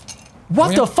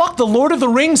 What the fuck? The Lord of the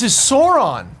Rings is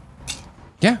Sauron.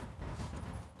 Yeah.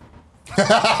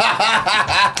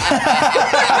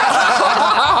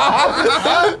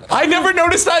 I never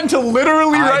noticed that until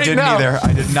literally right now. I didn't either.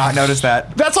 I did not notice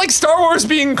that. That's like Star Wars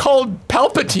being called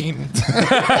Palpatine.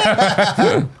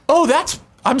 Oh,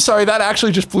 I'm sorry, that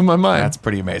actually just blew my mind. That's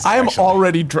pretty amazing. I am actually.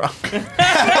 already drunk. Here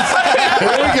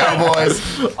we go,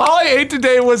 boys. All I ate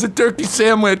today was a turkey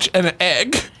sandwich and an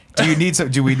egg. Do we need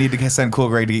to send Cool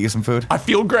Greg to get you some food? I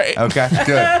feel great. Okay.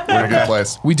 Good. We're in a good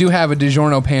place. We do have a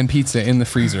DiGiorno pan pizza in the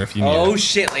freezer if you need Oh it.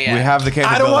 shit, Leanne. We have the I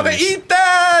capabilities. don't want to eat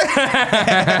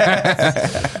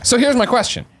that. So here's my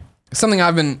question. Something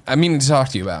I'm meaning to talk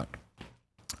to you about.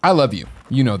 I love you.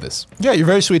 You know this. Yeah, you're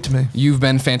very sweet to me. You've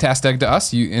been fantastic to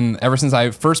us. And ever since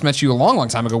I first met you a long, long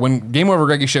time ago, when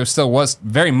GameOverGreggy show still was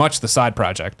very much the side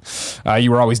project, you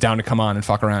were always down to come on and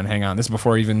fuck around and hang on. This is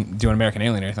before even doing American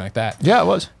Alien or anything like that. Yeah, it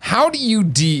was. How do you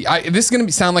this is going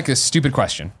to sound like a stupid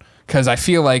question, because I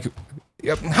feel like,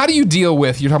 how do you deal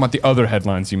with, you're talking about the other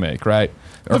headlines you make, right?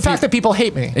 The fact that people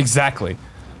hate me. Exactly.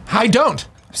 I don't.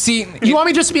 See, You want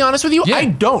me just to be honest with you? Yeah. I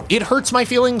don't. It hurts my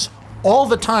feelings all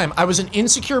the time. I was an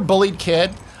insecure, bullied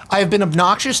kid. I have been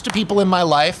obnoxious to people in my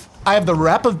life. I have the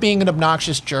rep of being an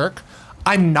obnoxious jerk.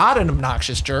 I'm not an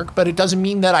obnoxious jerk, but it doesn't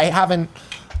mean that I haven't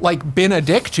like been a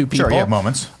dick to people. Sure, you have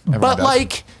moments. Everyone But does.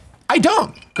 like, I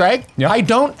don't, Greg. Yeah. I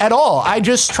don't at all. I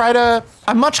just try to.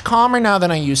 I'm much calmer now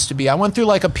than I used to be. I went through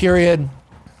like a period.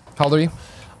 how old are you?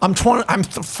 I'm 20. I'm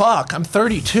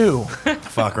 32.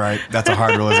 Fuck, right. That's a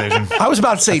hard realization. I was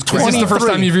about to say 23. This is the first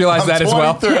time you've realized that as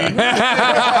well. 23.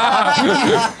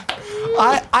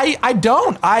 I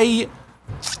don't. I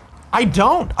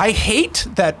don't. I hate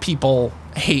that people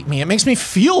hate me. It makes me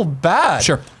feel bad.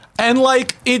 Sure. And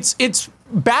like it's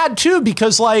bad too,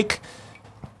 because like,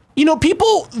 you know,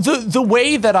 people the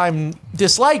way that I'm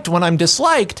disliked when I'm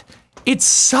disliked, it's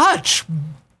such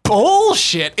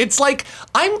bullshit. It's like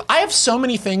I have so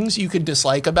many things you could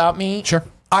dislike about me. Sure.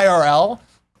 IRL.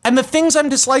 And the things I'm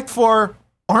disliked for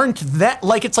aren't that,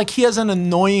 like, it's like he has an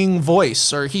annoying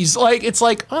voice, or he's like, it's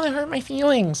like, oh, that hurt my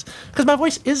feelings. Because my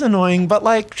voice is annoying, but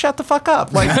like, shut the fuck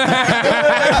up. Like,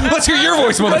 Let's hear your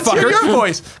voice, let's motherfucker. hear your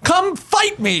voice. Come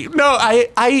fight me. No,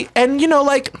 and you know,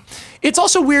 like, it's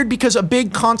also weird because a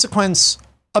big part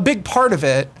of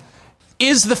it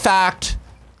is the fact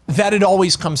that it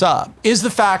always comes up, is the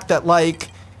fact that like,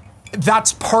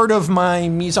 that's part of my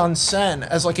mise en scène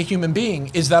as like a human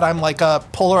being, is that I'm like a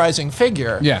polarizing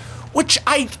figure. Yeah. Which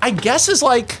I guess is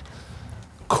like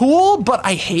cool, but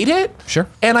I hate it. Sure.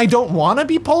 And I don't want to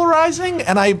be polarizing.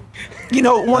 And one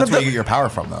That's of where you get your power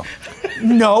from, though.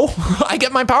 no, I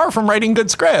get my power from writing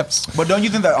good scripts. But don't you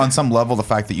think that on some level, the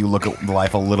fact that you look at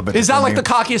life a little bit Is that like the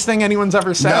differently- cockiest thing anyone's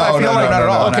ever said? No, I feel no, like Not at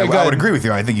all. Okay, And good. I would agree with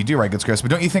you. I think you do write good scripts.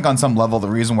 But don't you think on some level the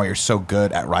reason why you're so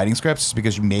good at writing scripts is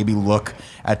because you maybe look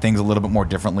at things a little bit more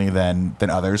differently than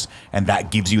others, and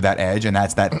that gives you that edge, and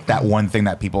that's that one thing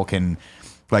that people can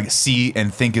like see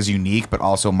and think is unique, but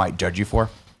also might judge you for?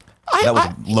 That was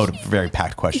a loaded, very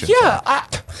packed question. Yeah.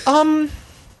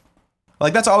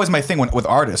 Like that's always my thing with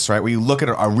artists, right? Where you look at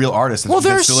a real artist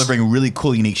that's delivering really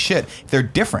cool, unique shit. They're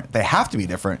different. They have to be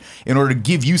different in order to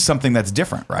give you something that's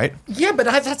different, right? Yeah, but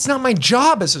that's not my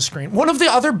job as a screen. One of the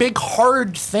other big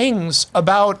hard things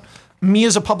about me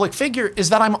as a public figure is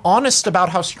that I'm honest about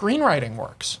how screenwriting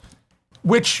works,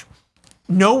 which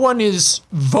no one is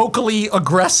vocally,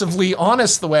 aggressively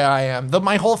honest the way I am.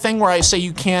 My whole thing where I say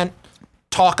you can't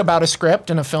talk about a script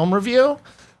in a film review,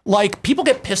 like people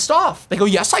get pissed off. They go,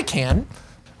 yes, I can.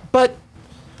 But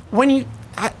when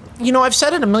I've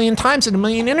said it a million times in a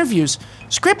million interviews,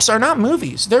 scripts are not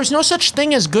movies. There's no such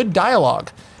thing as good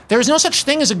dialogue. There's no such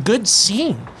thing as a good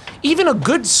scene. Even a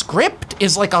good script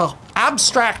is like a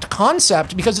abstract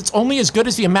concept because it's only as good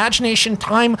as the imagination,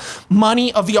 time,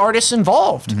 money of the artists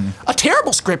involved. A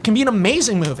terrible script can be an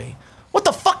amazing movie. What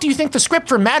the fuck do you think the script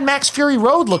for Mad Max Fury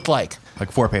Road looked like?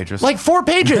 Like 4 pages. Like 4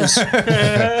 pages.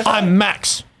 I'm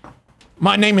Max.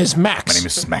 My name is Max. My name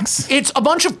is Max. It's a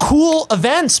bunch of cool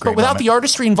events, but without moment. the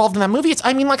artistry involved in that movie,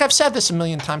 like I've said this a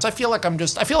million times. I feel like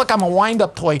I'm a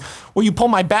wind-up toy where you pull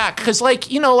my back. Because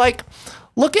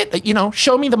look at,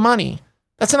 show me the money.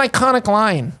 That's an iconic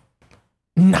line.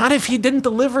 Not if he didn't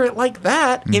deliver it like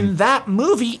that in that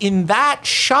movie, in that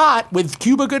shot with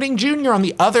Cuba Gooding Jr. on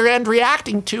the other end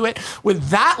reacting to it with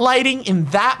that lighting in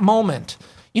that moment.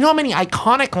 You know how many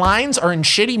iconic lines are in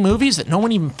shitty movies that no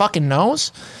one even fucking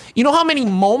knows? You know how many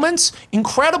moments,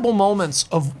 incredible moments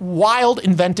of wild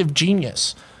inventive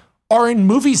genius are in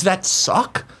movies that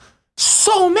suck?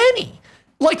 So many.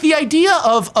 Like the idea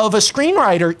of a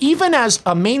screenwriter, even as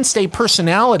a mainstay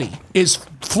personality, is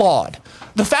flawed.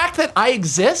 The fact that I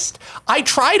exist, I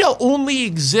try to only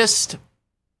exist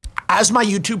as my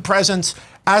YouTube presence,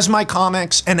 as my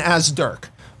comics, and as Dirk.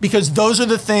 Because those are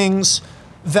the things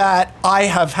that I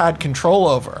have had control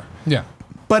over. Yeah.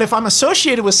 But if I'm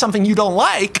associated with something you don't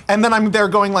like, and then I'm there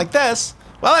going like this,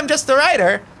 well, I'm just the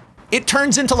writer, it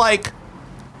turns into like,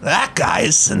 that guy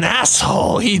is an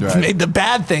asshole. He made the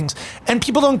bad things. And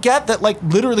people don't get that, like,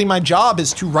 literally my job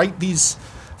is to write these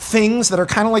things that are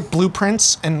kind of like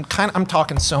blueprints and I'm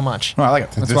talking so much. Oh, I like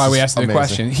it. That's why we asked the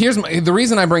question. The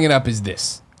reason I bring it up is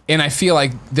this. And I feel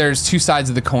like there's two sides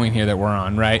of the coin here that we're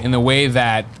on, right? In the way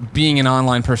that being an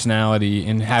online personality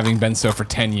and having been so for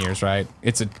 10 years, right?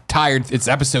 It's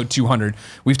episode 200.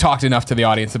 We've talked enough to the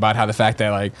audience about how the fact that,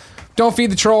 like, don't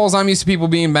feed the trolls. I'm used to people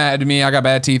being bad to me. I got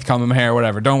bad teeth, comb in my hair,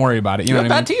 whatever. Don't worry about it. You know have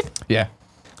what I bad mean? teeth? Yeah.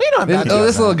 You don't have bad teeth.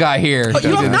 This little guy here. But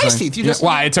you have nice teeth. You just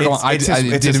Why? It took a long. I it's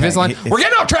did his Invisalign. hang- We're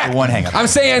getting off track. one hang-up. I'm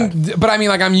saying, but I mean,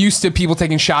 like, I'm used to people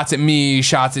taking shots at me,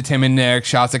 shots at Tim and Nick,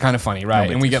 shots at Kind of Funny,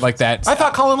 right? And we get like that. I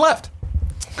thought Colin left.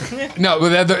 No,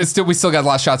 but we still got a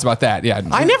lot of shots about that. Yeah.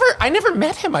 I never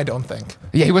met him, I don't think.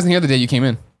 Yeah, he wasn't here the day you came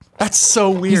in. That's so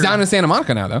weird. He's down in Santa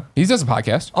Monica now, though. He does a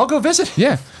podcast. I'll go visit.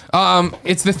 Yeah.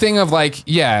 It's the thing of, like,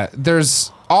 yeah,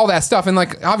 there's all that stuff. And,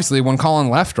 like, obviously when Colin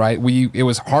left, right, it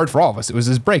was hard for all of us. It was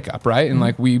his breakup, right? And,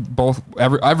 like, we both,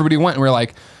 everybody went and we were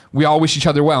like, we all wish each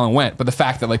other well and went. But the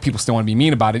fact that, like, people still want to be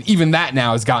mean about it, even that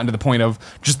now has gotten to the point of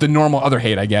just the normal other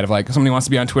hate I get of, like, somebody wants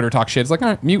to be on Twitter, talk shit. It's like, all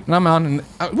right, mute, and I'm on. And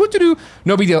what to do?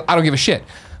 No big deal. I don't give a shit.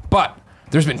 But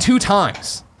there's been 2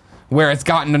 times where it's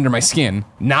gotten under my skin,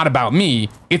 not about me,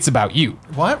 it's about you.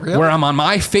 What, really? Where I'm on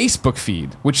my Facebook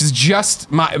feed, which is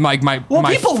just my Well,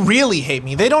 people really hate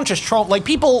me. They don't just troll. Like,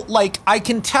 people, like, I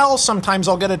can tell sometimes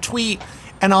I'll get a tweet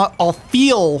and I'll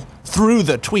feel through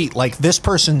the tweet, like, this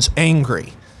person's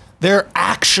angry. They're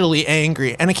actually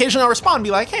angry. And occasionally I'll respond and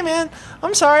be like, hey, man,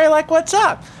 I'm sorry, like, what's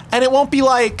up? And it won't be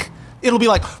like, it'll be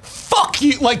like, fuck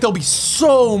you. Like, they'll be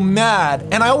so mad.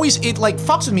 And it, like,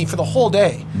 fucks with me for the whole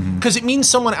day. Because it means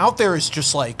someone out there is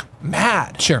just, like,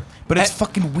 mad. Sure. But it's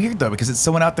fucking weird, though, because it's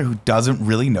someone out there who doesn't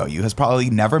really know you, has probably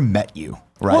never met you.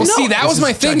 Right. Well, no, See, that This was my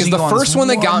is thing. Is judging the on first one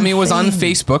that got me was on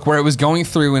thing. Facebook, where it was going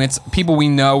through, and it's people we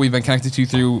know, we've been connected to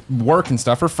through work and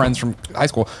stuff, or friends from high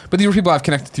school. But these were people I've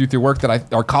connected to through work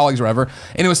that our colleagues or whatever.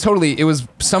 And it was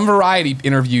some variety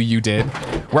interview you did,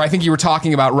 where I think you were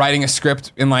talking about writing a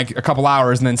script in like a couple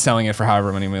hours and then selling it for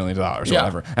however many millions of dollars or Yeah.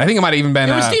 whatever. And I think it might have even been.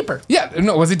 It was deeper. Yeah,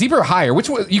 no, was it deeper or higher? Which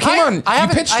one? You came on. I you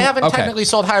haven't, pitched. I haven't okay. technically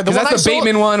sold higher. 'Cause that's the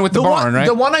Bateman one with the barn, right?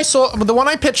 The one I sold, the one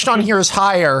I pitched on here is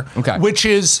higher. Okay. Which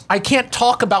is I can't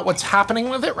talk about what's happening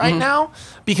with it right now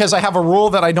because I have a rule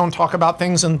that I don't talk about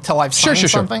things until I've signed Sure.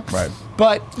 something. Right.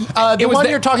 But the was one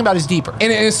the- you're talking about is deeper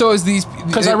And so is these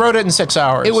because I wrote it in 6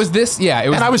 hours. It was this. Yeah, it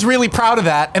was. And I was really proud of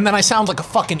that. And then I sound like a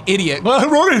fucking idiot. Well, I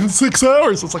wrote it in 6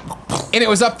 hours. It's like, And it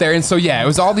was up there, and so yeah, it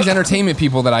was all these entertainment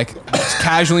people that I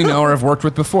casually know or have worked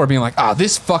with before, being like, "Oh,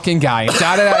 this fucking guy," and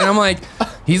and I'm like,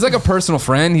 "He's like a personal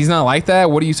friend. He's not like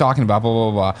that. What are you talking about?" Blah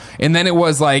blah blah. And then it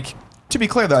was like, To be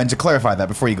clear, though, and to clarify that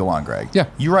before you go on, Greg. Yeah.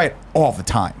 You write all the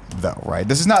time, though, right?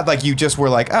 This is not like you just were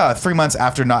like, 3 months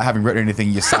after not having written anything,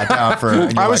 you sat down for.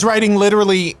 And I you're was like, writing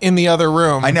literally in the other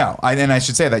room. I know, and I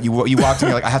should say that you walked in,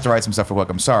 you're like, I have to write some stuff for work.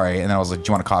 I'm sorry, and then I was like, do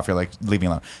you want a coffee? You're like, leave me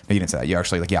alone. No, you didn't say that. You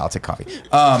actually like, yeah, I'll take coffee.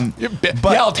 But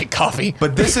yeah, I'll take coffee.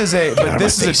 But this is a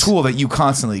tool that you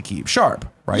constantly keep sharp,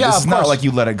 right? Yeah, this of is not course. like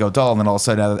you let it go dull and then all of a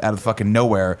sudden out of fucking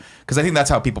nowhere. Because I think that's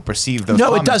how people perceive those. No,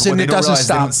 it comments, but doesn't. what they It don't doesn't realize,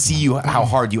 They stop. don't see you how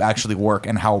hard you actually work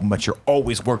and how much you're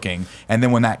always working. And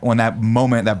then when that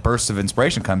moment, that burst of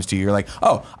inspiration comes to you, you're like,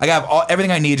 oh, I got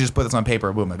everything I need. Just put this on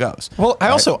paper. Boom, it goes. Well,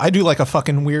 I do like a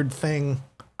fucking weird thing.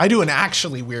 I do an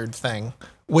actually weird thing,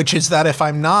 which is that if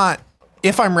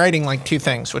I'm writing like two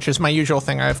things, which is my usual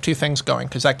thing, I have two things going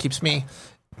because that keeps me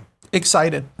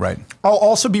excited. Right. I'll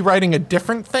also be writing a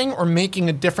different thing or making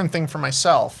a different thing for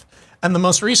myself. And the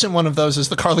most recent one of those is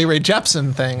the Carly Rae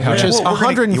Jepsen thing, which yeah. is Well,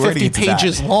 we're gonna 150 get to that.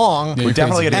 pages long. We're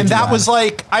definitely gonna And get to that was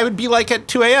like, I would be like at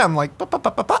 2 a.m. like,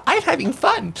 I'm having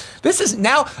fun. This is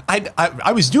now,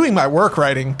 I was doing my work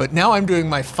writing, but now I'm doing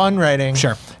my fun writing.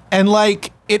 Sure. And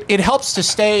like, it helps to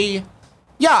stay,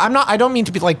 I don't mean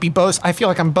to be boast. I feel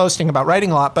like I'm boasting about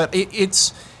writing a lot, but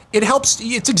it helps.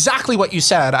 It's exactly what you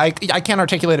said. I can't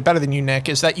articulate it better than you, Nick,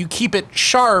 is that you keep it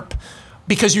sharp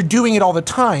because you're doing it all the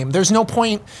time. There's no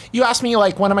point. You ask me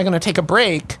like, when am I going to take a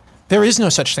break? There is no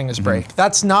such thing as break.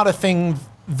 That's not a thing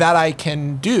that I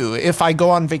can do. If I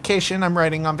go on vacation, I'm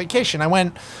writing on vacation. I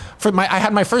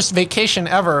had my first vacation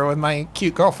ever with my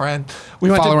cute girlfriend.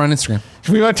 We went follow to, her on Instagram.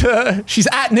 we went to, she's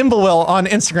at Nimblewell on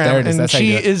Instagram, There it is. and That's how you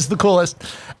she do it. is the coolest.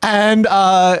 And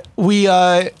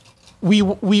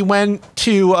we went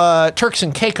to Turks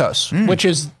and Caicos, which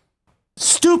is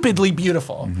stupidly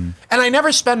beautiful. And I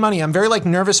never spend money. I'm very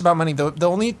nervous about money. The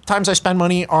only times I spend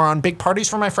money are on big parties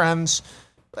for my friends.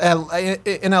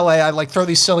 In LA, I throw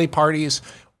these silly parties.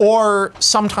 Or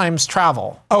sometimes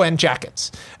travel. Oh, and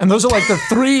jackets. And those are the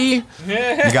three.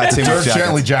 You got too much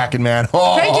Gently jacking, man.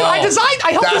 Oh, Thank you. I helped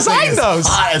that thing design is those.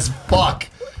 hot as fuck.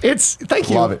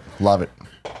 Thank you. Love it.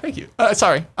 Thank you.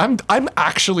 Sorry, I'm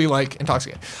actually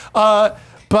intoxicated.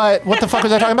 But what the fuck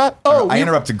was I talking about? Oh, I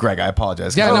interrupted Greg. I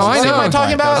apologize. Yeah, no, I what know. am I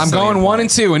talking about? I'm going 1 and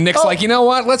 2, and Nick's Oh. like, you know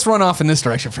what? Let's run off in this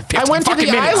direction for 50 I went to fucking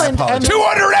the minutes. island and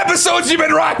 200 episodes you've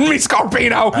been riding me,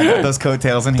 Scarpino. I got those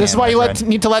coattails in this is why you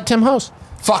need to let Tim host.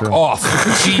 Fuck off.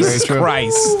 Jesus true.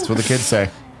 Christ. That's what the kids say.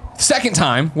 Second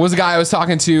time was a guy I was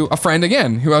talking to, a friend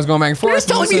again, who I was going back and forth. You're just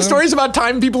telling me stories about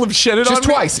time people have shitted Just on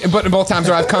me? twice, but both times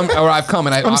where I've come,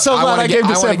 and I'm so glad I came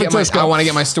to San Francisco. I want to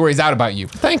get my stories out about you.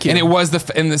 Thank you. And it was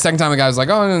and the second time the guy was like,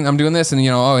 "Oh, I'm doing this," and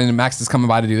and Max is coming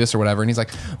by to do this or whatever, and he's like,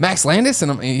 "Max Landis,"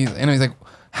 and he's like,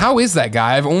 "How is that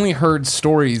guy? I've only heard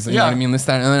stories." And, You know what I mean? This,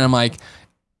 that, and then I'm like,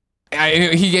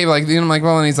 he gave I'm like,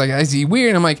 well, and he's like, "Is he weird?"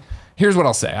 And I'm like, "Here's what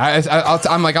I'll say. I'll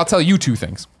tell you two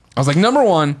things." I was like, number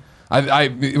one. I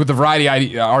with the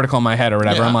Variety article in my head or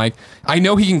whatever, Yeah. I'm like, I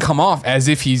know he can come off as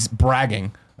if he's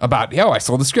bragging about, I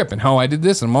sold the script and I did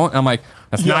this, and I'm like,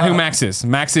 that's not who Max is.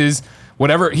 Max is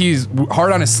whatever, he's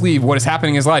hard on his sleeve. What is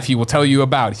happening in his life, he will tell you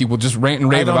about. He will just rant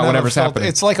and rave about whatever's happening.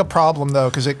 It's like a problem though,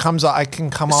 because I can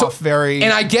come off very.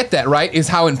 And I get that, right? Is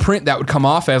how in print that would come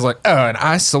off as like, oh, and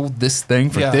I sold this thing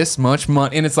for this much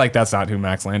money, and it's like, that's not who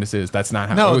Max Landis is. That's not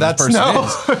how who this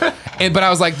person is. But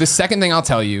I was like, the second thing I'll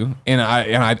tell you,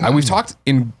 and we've talked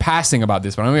in passing about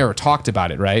this, but I don't think we ever talked about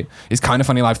it, right? Is Kind of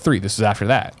Funny Live 3. This was after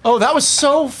that. Oh, that was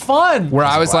so fun. Where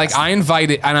I was like, I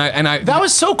invited, and I That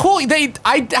was so cool.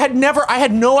 I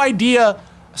had no idea.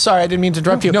 Sorry, I didn't mean to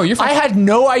interrupt you. No, you're fine. I had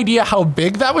no idea how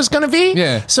big that was going to be.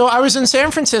 Yeah. So I was in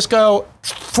San Francisco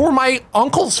for my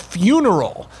uncle's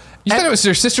funeral. You said it was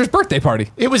your sister's birthday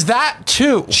party. It was that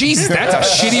too. Jesus, that's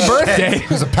a shitty birthday. It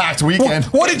was a packed weekend.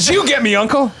 What did you get me,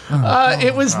 Uncle?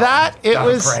 It was that. It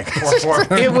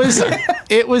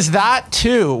was that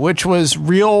too, which was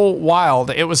real wild.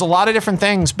 It was a lot of different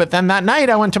things. But then that night,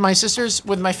 I went to my sister's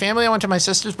with my family. I went to my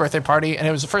sister's birthday party, and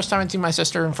it was the first time I'd seen my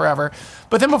sister in forever.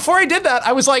 But then before I did that,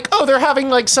 I was like, oh, they're having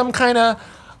like some kind of.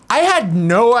 I had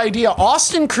no idea.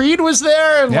 Austin Creed was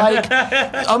there, and like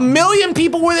a million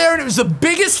people were there, and it was the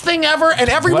biggest thing ever, and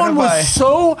everyone was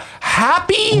so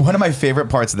happy. One of my favorite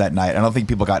parts of that night, I don't think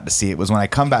people got to see it, was when I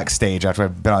come backstage after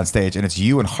I've been on stage, and it's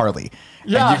you and Harley.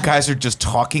 Yeah. And you guys are just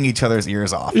talking each other's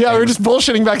ears off. Yeah, And we were just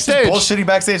bullshitting backstage. bullshitting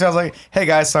backstage. I was like, hey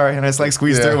guys, sorry. And I just like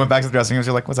squeezed through and went back to the dressing room.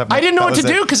 You're like, what's up? I didn't know what to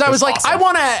do because I was like, I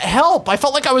want to help. I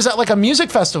felt like I was at like a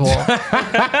music festival.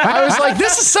 I was like,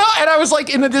 this is so, and I was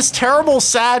like in this terrible,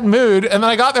 sad mood. And then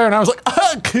I got there and I was like,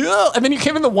 oh, cool. And then you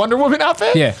came in the Wonder Woman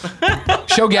outfit? Yeah.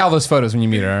 Show Gal those photos when you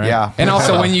meet her. All right? Yeah. And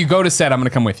also, when you go to set, I'm going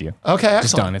to come with you. Okay, excellent.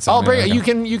 Just done. It's I'll something bring that it. I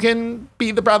You can be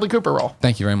the Bradley Cooper role.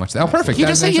 Thank you very much. Oh, perfect. You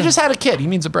just had a kid. He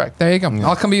needs a break. There you go.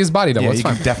 I'll come be his body double. Yeah, It's you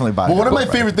fine. can definitely buy it. But one of my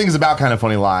favorite things about Kind of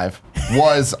Funny Live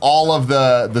was all of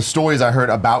the stories I heard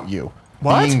about you.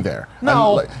 What? Being there.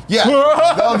 No. And, like, yeah.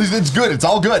 No, it's good. It's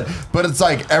all good. But it's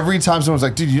like every time someone's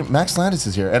like, dude, Max Landis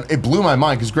is here. And it blew my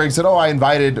mind because Greg said, oh, I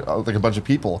invited like a bunch of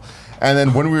people. And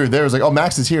then when we were there, it was like, oh,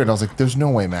 Max is here. And I was like, there's no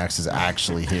way Max is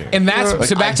actually here. And that's Like,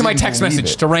 so back I to my didn't text believe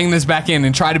message it. to rein this back in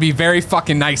and try to be very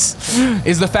fucking nice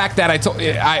is the fact that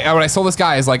what I told this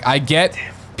guy is like, I get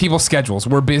people's schedules.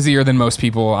 We're busier than most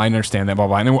people. I understand that, blah,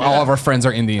 blah. And all of our friends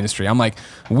are in the industry. I'm like,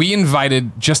 we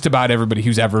invited just about everybody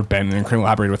who's ever been and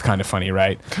collaborated with Kind of Funny,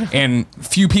 right? And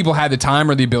few people had the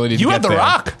time or the ability to You get had The there.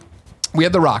 Rock. We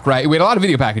had The Rock, right? We had a lot of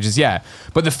video packages, yeah.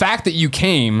 But the fact that you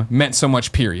came meant so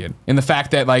much, period. And the fact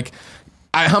that, like,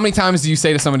 how many times do you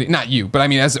say to somebody, not you, but I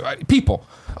mean as people,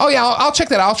 oh yeah, I'll check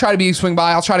that out. I'll try to swing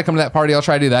by. I'll try to come to that party. I'll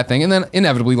try to do that thing. And then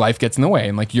inevitably life gets in the way.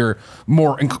 And like your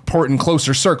more important,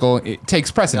 closer circle, it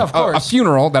takes precedent. Yeah, of course. A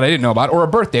funeral that I didn't know about or a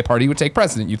birthday party would take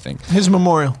precedent, you think. His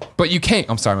memorial. But you came.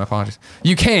 I'm sorry, my apologies.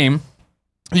 You came,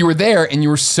 you were there, and you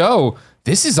were so,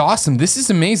 this is awesome. This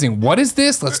is amazing. What is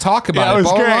this? Let's talk about Yeah, it. it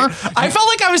was Blah, great. blah, blah. I felt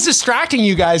like I was distracting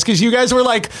you guys because you guys were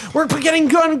like, we're going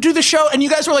to do the show, and you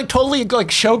guys were like totally like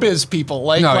showbiz people,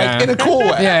 like No, like yeah. in a cool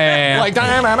way. Yeah. Like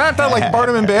like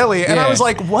Barnum and Bailey, and Yeah. I was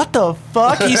like, what the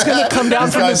fuck? He's gonna come down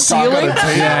from the guy's talking ceiling. on a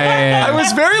table. Yeah. I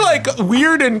was very like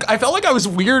weird, and I felt like I was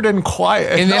weird and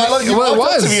quiet. And then, I like, you well, it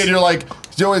walked up was. to me and you're like,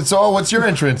 so what's your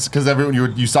entrance? Because everyone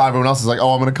you saw everyone else is like, oh,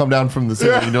 I'm gonna come down from the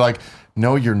ceiling, and you're like,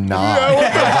 no, you're not.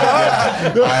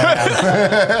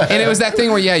 And it was that thing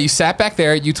where, yeah, you sat back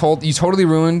there. You totally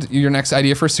ruined your next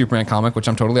idea for a Superman comic, which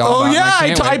I'm totally all Oh about. yeah,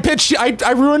 and I pitched.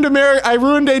 I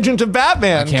ruined Agent of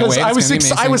Batman can't wait. because I It's was gonna be I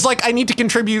amazing. was like, I need to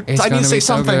contribute. It's I need gonna to say be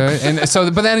so something. good. And so,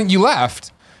 but then you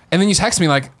left, and then you text me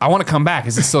like, I want to come back.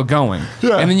 Is it still going?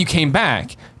 Yeah. And then you came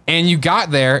back. And you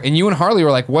got there, and you and Harley were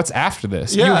like, "What's after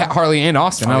this?" Yeah. You, Harley, and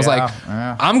Austin. I was yeah, like,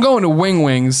 yeah. "I'm going to Wing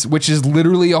Wings, which is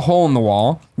literally a hole in the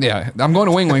wall." Yeah, I'm going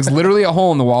to Wing Wings, literally a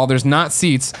hole in the wall. There's not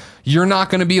seats. You're not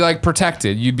going to be like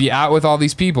protected. You'd be out with all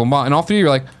these people, and all three of you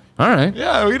were like, "All right."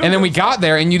 Yeah, we don't And then we give got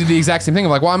there, and you did the exact same thing.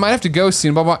 I'm like, "Well, I might have to go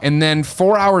soon." Blah blah. And then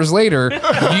 4 hours later,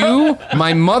 you,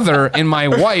 my mother, and my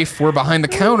wife were behind the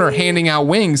counter handing out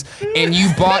wings, and you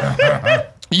bought.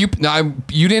 You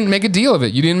didn't make a deal of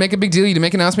it. You didn't make a big deal. You didn't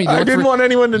make an announcement. You I didn't want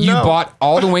anyone to you know. You bought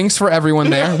all the wings for everyone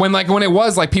there. When it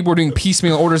was like people were doing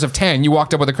piecemeal orders of 10, you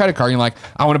walked up with a credit card. And you're like,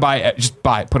 I want to buy it. Just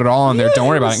buy it. Put it all on there. Yeah, Don't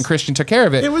worry it about was- it. And Christian took care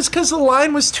of it. It was because the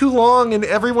line was too long and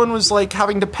everyone was like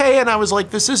having to pay, and I was like,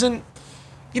 this isn't,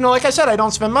 like I said, I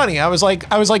don't spend money. I was like,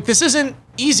 this isn't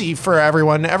easy for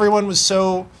everyone. Everyone was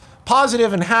so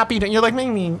positive and happy. You're like,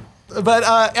 maybe, but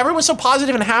everyone was so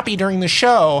positive and happy during the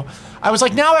show. I was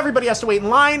like, now everybody has to wait in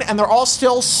line, and they're all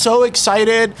still so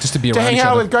excited Just to be around hang each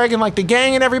out other. with Greg and like the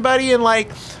gang and everybody, and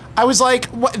like, I was like,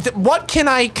 what can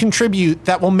I contribute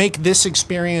that will make this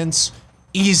experience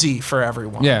easy for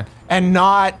everyone? Yeah. And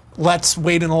not let's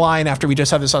wait in a line after we just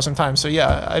had this awesome time. So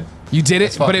yeah, You did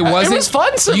it, but it wasn't. It was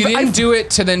fun, so you didn't I- do it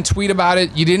to then tweet about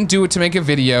it. You didn't do it to make a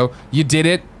video. You did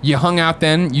it. You hung out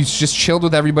then. You just chilled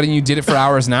with everybody, and you did it for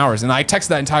hours and hours. And I texted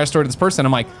that entire story to this person.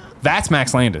 I'm like, that's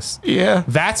Max Landis. yeah.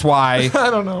 That's why. I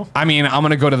don't know. I mean, I'm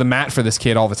gonna go to the mat for this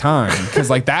kid all the time because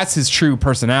like that's his true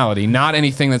personality, not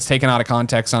anything that's taken out of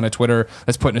context on a Twitter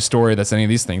that's put in a story that's any of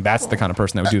these things. That's the kind of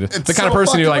person that would do this. It's The kind of so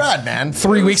person you're like, fucking rad, man.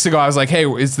 3 weeks ago, I was like, hey,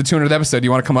 it's the 200th episode. Do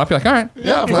you want to come up? You're like, all right.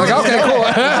 Yeah. I'm like, okay, cool.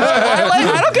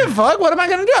 I don't give a fuck. What am I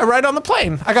gonna do? I ride on the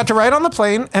plane. I got to ride on the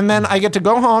plane, and then I get to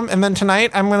go home, and then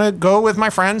tonight I'm gonna go with my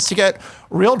friends to get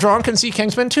real drunk and see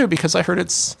Kingsman 2 because I heard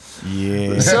it's.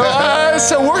 Yeah.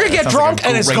 So we're gonna get Sounds drunk like a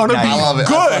and it's great gonna night. be I love it. I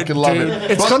good. fucking love dude.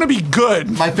 it. It's But- gonna be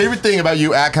good. My favorite thing about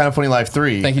you at Kind of Funny Life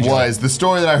 3 Thank you, Joe. was the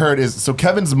story that I heard is so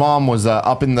Kevin's mom was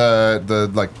up in the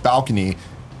like balcony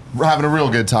having a real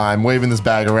good time, waving this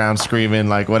bag around, screaming,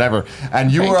 like whatever.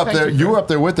 And you were up there, you were up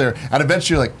there with her, and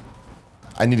eventually you're like,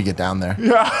 I need to get down there.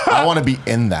 Yeah. I want to be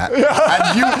in that.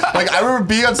 And you, like, I remember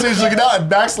being on stage looking out, and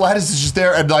Max Landis is just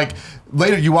there, and like,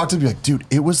 later you walked up and you're like, dude,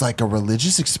 it was like a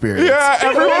religious experience. Yeah,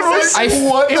 everyone was.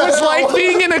 What It the was hell? like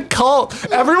being in a cult.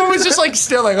 Everyone was just like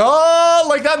still like, oh,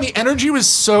 like that. And the energy was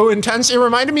so intense. It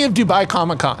reminded me of Dubai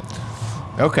Comic Con.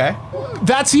 Okay.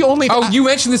 That's the only. Oh, you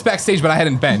mentioned this backstage, but I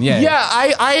hadn't been. Yeah. Yeah,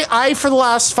 I for the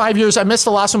last 5 years, I missed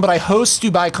the last one, but I host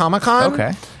Dubai Comic Con.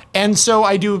 Okay. And so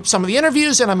I do some of the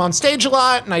interviews and I'm on stage a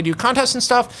lot and I do contests and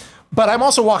stuff, but I'm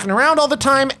also walking around all the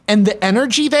time and the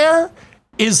energy there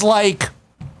is like,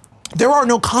 there are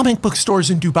no comic book stores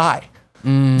in Dubai.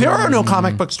 There are no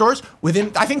comic book stores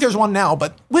within, I think there's one now,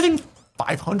 but within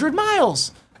 500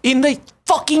 miles in the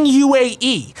fucking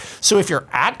UAE. So if you're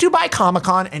at Dubai Comic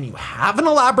Con and you have an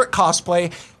elaborate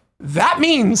cosplay, that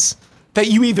means that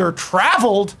you either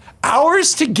traveled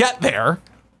hours to get there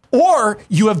or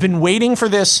you have been waiting for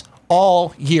this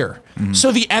all year.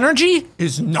 So the energy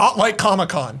is not like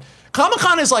Comic-Con.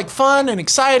 Comic-Con is like fun and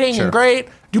exciting and great.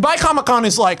 Dubai Comic-Con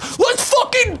is like, let's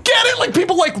fucking get it. Like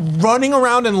people like running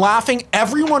around and laughing.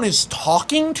 Everyone is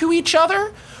talking to each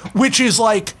other, which is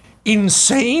like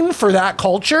insane for that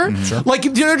culture. Like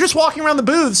they're just walking around the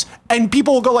booths and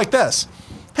people will go like this.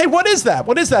 Hey, what is that?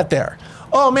 What is that there?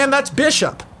 Oh man, that's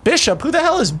Bishop. Bishop? Who the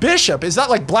hell is Bishop? Is that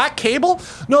like Black Cable?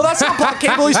 No, that's not Black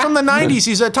Cable. He's from the 90s.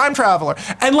 He's a time traveler.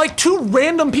 And like two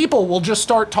random people will just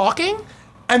start talking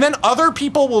and then other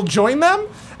people will join them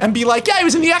and be like, yeah, he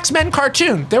was in the X-Men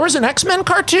cartoon. There was an X-Men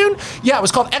cartoon? Yeah, it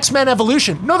was called X-Men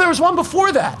Evolution. No, there was one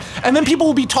before that. And then people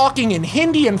will be talking in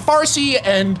Hindi and Farsi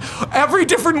and every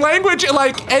different language.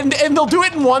 Like, and they'll do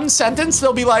it in one sentence.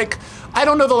 They'll be like, I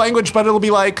don't know the language, but it'll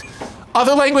be like,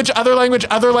 other language, other language,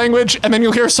 other language. And then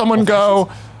you'll hear someone go,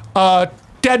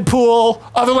 Deadpool,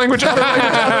 other language, other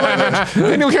language, other language.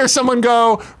 Then you'll hear someone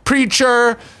go,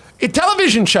 Preacher, a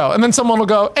television show. And then someone will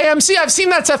go, AMC, I've seen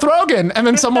that Seth Rogen. And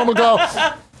then someone will go,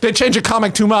 they change a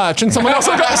comic too much. And someone else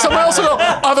will go,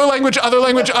 other language, other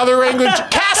language, other language.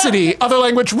 Cassidy, other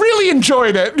language, really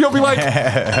enjoyed it. You'll be like,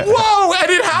 whoa. And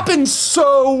it happens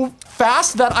so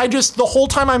fast that the whole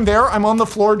time I'm there, I'm on the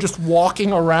floor just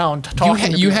walking around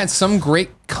talking. You had some great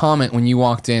comment when you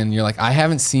walked in. You're like, I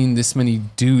haven't seen this many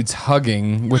dudes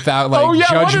hugging without like Oh, yeah, what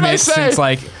did I judgment say? since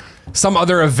like some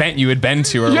other event you had been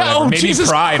to or whatever. Maybe Jesus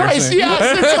Pride Christ. or something.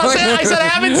 Yeah, I said I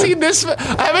haven't seen this.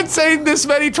 I haven't seen this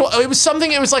many. It was something.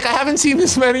 It was like I haven't seen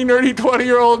this many nerdy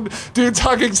 20-year-old dudes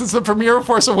hugging since the premiere of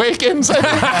Force Awakens. I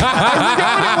forget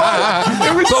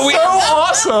what it was. It was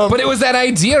so awesome. But it was that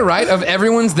idea, right? Of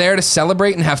everyone's there to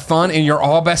celebrate and have fun, and you're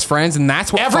all best friends, and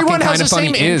that's what Everyone fucking has Kind the of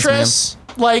Funny same is, man. interests.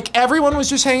 Like everyone was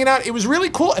just hanging out. It was really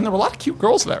cool, and there were a lot of cute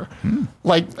girls there.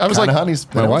 Like I was Kinda like, Honey's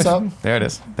My wife. There it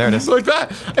is. There it is. like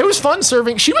that. It was fun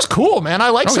serving. She was cool, man. I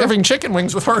like yeah. serving chicken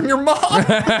wings with her and your mom.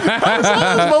 That was one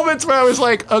of those moments where I was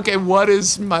like, okay, what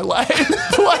is my life?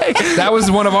 Like, That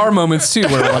was one of our moments too,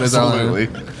 where what is our Absolutely.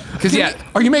 Because yeah,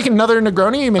 are you making another Negroni? Or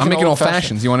are you making I'm making old fashioned?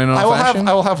 fashions. You want an I old will have. fashioned?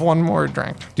 I will have one more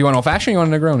drink. Do you want old fashioned? Or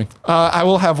you want a Negroni? I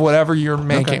will have whatever you're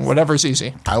making. Whatever's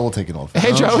easy. I will take an old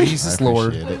Hey, Joey. Jesus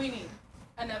Lord. appreciate What it. do we need?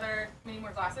 Many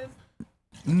more glasses?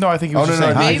 No, I think he was Oh, just no,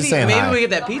 saying no, hi. he's just saying Maybe hi. we get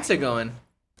that pizza going.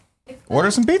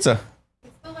 Order some pizza.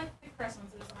 It's still like the crust ones.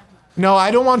 So it doesn't matter. No, I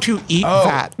don't want to eat Oh.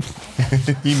 that.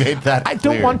 He made that I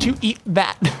don't clear. want to eat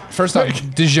that. First off,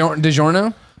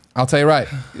 DiGiorno, I'll tell you right.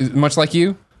 Much like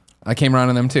you, I came around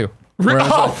on them too. No,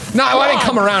 I didn't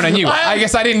come around on you. I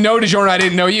guess I didn't know DiGiorno. I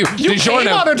didn't know you. You came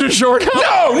on a DiGiorno.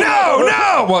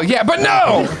 No. Well, yeah, but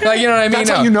no. Like, you know what I mean? That's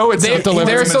no. how you know it's not delivered.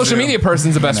 Their social media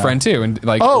person's a best friend too, and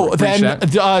like. Oh, reach then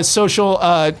out. social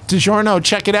DiGiorno,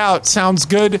 check it out. Sounds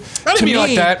good I didn't to mean me.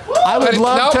 like that. I would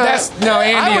love No, to. that's- no,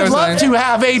 Andy, I I would was love like- to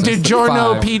have a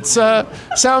DiGiorno 5. pizza.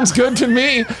 Sounds good to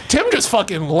me. Tim just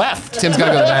fucking left. Tim's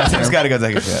gotta go to the bathroom. Tim's got to go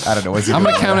take a shit. I don't know. What's he I'm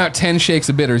doing? gonna count out 10 shakes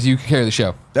of bitters. You can carry the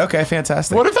show. Okay,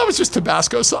 fantastic. What if that was just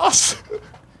Tabasco sauce?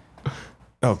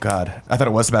 Oh God, I thought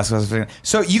it was Tabasco sauce.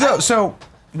 So you go. So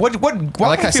what? I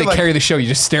like how I say carry the show. You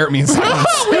just stare at me in silence.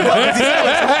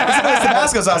 It's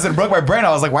Tabasco sauce. And it broke my brain. I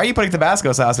was like, why are you putting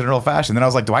Tabasco sauce in an old fashioned? Then I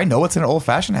was like, do I know what's in an old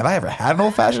fashioned? Have I ever had an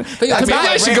old fashioned? Maybe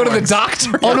I should go to the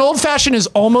doctor. An old fashioned is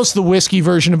almost the whiskey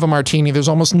version of a martini. There's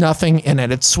almost nothing in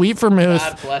it. It's sweet vermouth,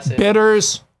 God bless it.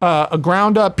 bitters, a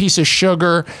ground up piece of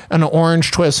sugar, and an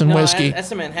orange twist and No, whiskey.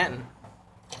 that's a Manhattan.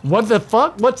 What the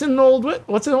fuck? What's an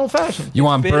old fashioned? You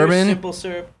want Bitter, bourbon? simple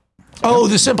syrup. Oh,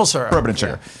 the simple syrup. Bourbon and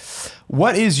sugar.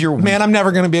 What is your Man, I'm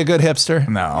never gonna be a good hipster.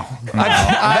 No.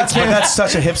 That's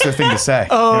such a hipster thing to say. You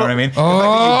know what I mean?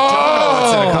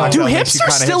 Oh. Do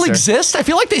hipsters still exist? I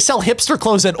feel like they sell hipster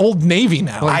clothes at Old Navy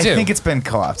now. I do. think it's been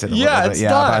co-opted a Yeah, little bit. it's Yeah,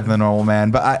 done. by the normal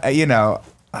man. But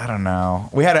I don't know.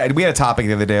 We had a topic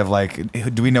the other day of like,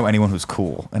 do we know anyone who's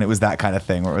cool? And it was that kind of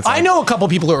thing where it's like, I know a couple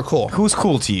people who are cool. who's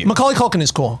cool to you. Macaulay Culkin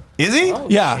is cool. Is he?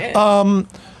 Yeah.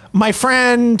 My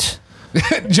friend.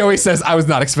 Joey says, I was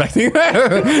not expecting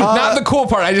that. Not the cool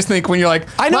part. I just think when you're like,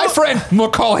 I know- my friend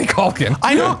Macaulay Culkin.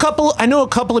 I know a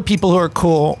couple of people who are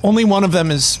cool. Only one of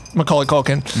them is Macaulay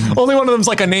Culkin. Only one of them's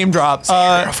like a name drop.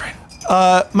 girlfriend.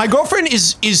 My girlfriend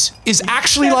is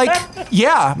actually like,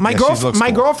 yeah, she looks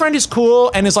my cool. girlfriend is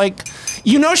cool and is like,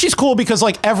 she's cool because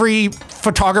like every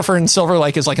photographer in Silver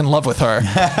Lake is like in love with her.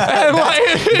 And, like,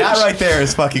 That right there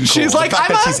is fucking cool. She's like, the fact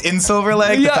that she's in Silver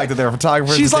Lake, the Yeah. fact that they're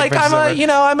photographers. She's that take like, pictures of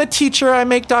her. I'm a teacher. I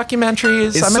make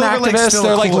documentaries. Is I'm an Silver Lake activist. still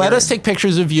They're a like, cool let area? us take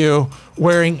pictures of you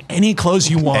wearing any clothes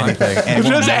you want. Anything.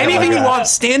 Just anything you Yeah. want.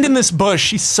 Stand in this bush.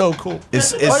 She's so cool.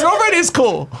 Is- My girlfriend is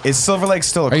cool. Is Silver Lake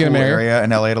still a you cool gonna marry her? area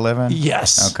in LA to live in?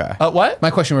 Yes. Okay. What?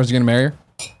 My question was, you going to marry her?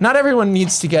 Not everyone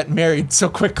needs to get married so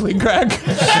quickly, Greg.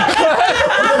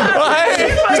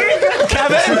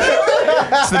 Kevin?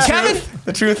 Kevin?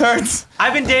 The truth hurts.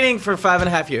 I've been dating for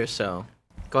 5.5 years, so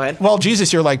go ahead. Well,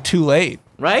 Jesus, you're like too late.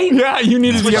 Right? Yeah, you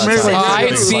needed to get married. Like, I had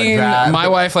Things like seen that. my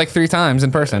wife like 3 times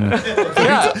in person.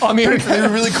 Yeah, I mean, They were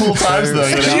really cool times though.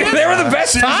 You know? They were the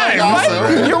best She's like times.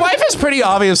 awesome. your wife is pretty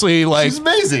obviously like. She's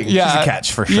amazing. Yeah, She's a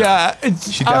catch for sure. Yeah,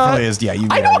 She definitely is. Yeah, you.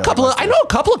 I know a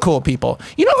couple of cool people.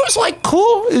 You know who's like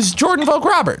cool is Jordan Vogt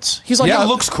Roberts. He's like Yeah, a-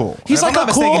 looks cool. He's If like I'm a not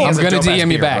mistaken, cool. he has I'm a gonna dope-ass DM you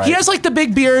beard, back. right? He has like the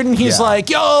big beard and he's Yeah. like,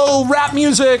 yo, rap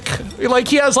music. Like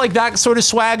he has like that sort of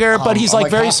swagger, but he's I like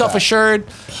like very half that. self-assured.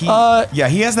 Yeah,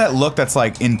 he has that look that's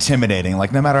like intimidating.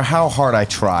 Like no matter how hard I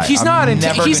try, He's I'm not.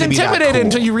 never He's gonna be that intimidated cool.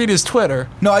 until you read his Twitter.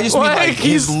 No, I just mean like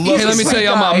his look. Hey, let me He's tell you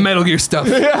all guy. my Metal Gear stuff.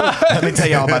 Let me tell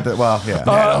you all about the. Well, yeah,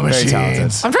 very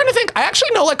talented. I'm trying to think. I actually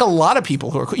know like a lot of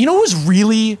people who are cool. You know who's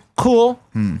really cool?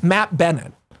 Matt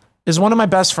Bennett is one of my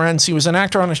best friends. He was an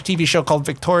actor on a TV show called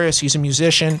Victorious. He's a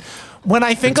musician. When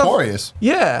I think Victorious?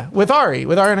 with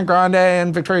Ariana Grande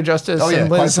and Victoria Justice Oh, yeah,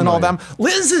 and Liz quite and all them.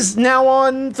 familiar. Liz is now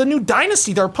on the new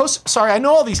Dynasty. Sorry, I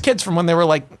know all these kids from when they were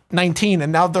like 19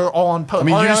 and now they're all on post. I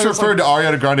mean, you just referred to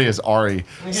Ariana Grande as Ari,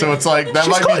 so it's like that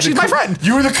She's might cool. be. the She's my friend.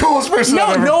 You were the coolest person.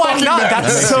 I've ever No, I'm fucking not. met.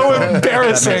 That's so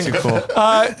embarrassing. That makes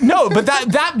you cool. No, but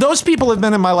that those people have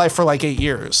been in my life for like 8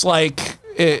 years. Like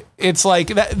it's like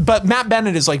that. But Matt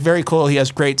Bennett is like very cool. He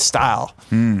has great style.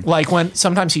 Like when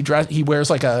sometimes he wears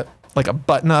like a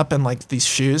button up and like these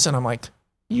shoes, and I'm like,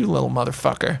 you little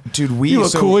motherfucker, Dude, you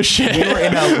look cool as shit.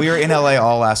 We were in LA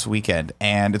all last weekend,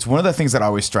 and it's one of the things that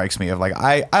always strikes me of like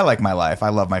I like my life. I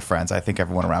love my friends. I think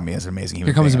everyone around me is an amazing human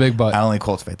Here comes being. a big butt. I only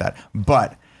cultivate that.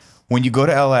 But when you go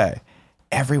to LA,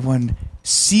 everyone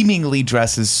seemingly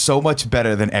dresses so much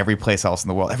better than every place else in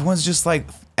the world. Everyone's just like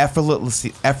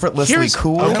effortlessly Here's-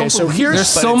 cool. okay, so here's- There's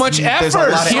so much There's a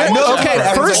effort. lot of- Here- I know okay, that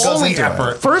effort first- goes into effort.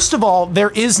 it. First of all, there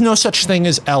is no such thing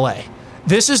as LA.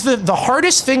 This is the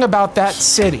hardest thing about that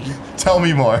city. Tell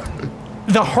me more.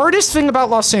 The hardest thing about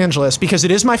Los Angeles, because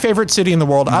it is my favorite city in the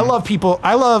world. I love people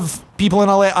in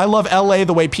LA. I love LA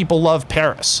the way people love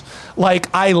Paris. Like,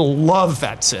 I love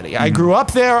that city. I grew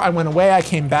up there. I went away. I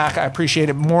came back. I appreciate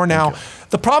it more now.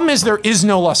 The problem is there is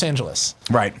no Los Angeles.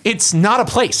 Right. It's not a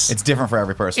place. It's different for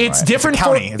every person. It's right? different It's a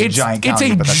county. It's a giant county.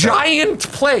 It's but a that's it. giant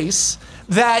place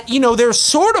that, there's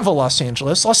sort of a Los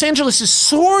Angeles. Los Angeles is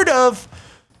sort of,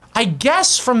 I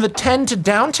guess, from the 10 to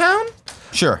downtown.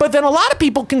 Sure. But then a lot of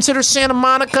people consider Santa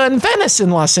Monica and Venice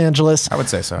in Los Angeles. I would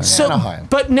say so. So, Anaheim.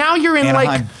 but now you're in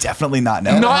Anaheim, definitely not.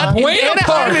 No. not Buena Anaheim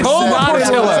Park, is home of not Portillo's.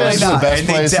 Portillo's. This is the best And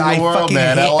they- place in I the world, fucking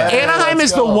man. hate LA. that. Anaheim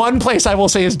Let's is the go. one place I will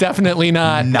say is definitely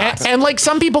not. Not. And like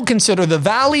some people consider the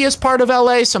Valley as part of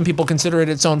LA, some people consider it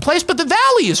its own place, but the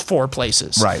Valley is 4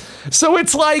 places. Right. So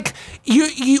it's like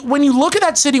you when you look at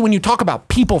that city, when you talk about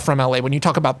people from LA, when you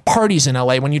talk about parties in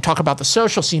LA, when you talk about the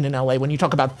social scene in LA, when you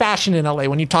talk about fashion in LA,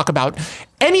 when you talk about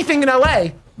anything in LA,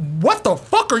 what the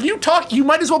fuck are you talking? You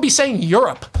might as well be saying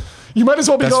Europe. You might as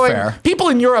well be That's going, fair. people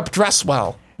in Europe dress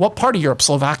well. What part of Europe?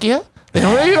 Slovakia?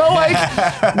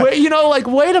 Like,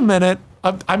 wait a minute.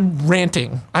 I'm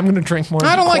ranting. I'm going to drink more.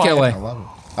 I don't like quiet. LA. I love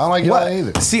it. don't like LA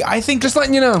either. See, I think Just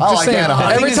letting you know. Just like saying.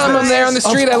 Anaheim. Every time I'm there on the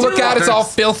street, I look out. It's all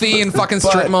filthy and fucking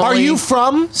strip mall. Are you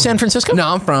from San Francisco? No,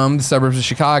 I'm from the suburbs of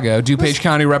Chicago. DuPage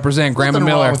County represent. Grandma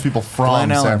Nothing wrong Miller. with people from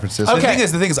Glen Ellen. San Francisco. Okay.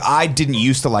 The thing is, I didn't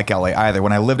used to like LA either.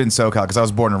 When I lived in SoCal, because I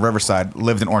was born in Riverside,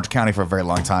 lived in Orange County for a very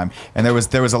long time, and there was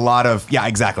a lot of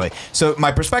exactly. So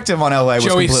my perspective on LA was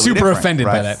Joey's completely super different, offended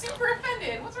by right? that. Super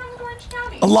offended. What's wrong with Orange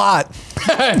County? A lot.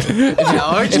 If they didn't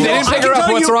I pick can her up,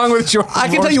 tell what's you- wrong with George? I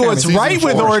can tell you what's County. right Season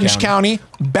with four, Orange Orange County.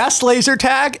 Best laser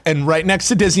tag and right next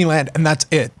to Disneyland, and that's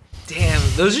it. Damn,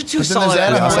 those are two then solid. there's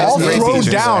Anaheim. answers. All Great thrown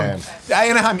features. down.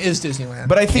 Anaheim is Disneyland.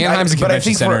 But I think, Anaheim's a but I convention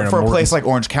think center in for a place Morgan's. like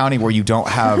Orange County where you don't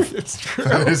have It's true.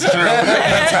 That's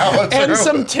and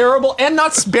some terrible, and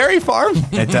Knott's Berry Farm.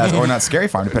 it does, or not Scary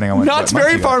Farm, depending on what. Knott's what month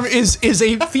Berry you go. Farm is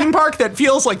a theme park that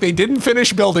feels like they didn't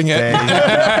finish building it. They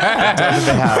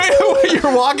have. When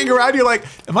you're walking around, you're like,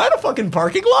 "Am I at a fucking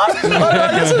parking lot?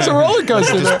 I guess it's a roller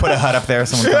coaster." Just put a hut up there.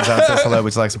 Someone comes out and says hello.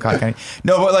 Would you like some cotton candy?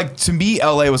 No, but like to me,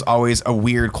 LA was always a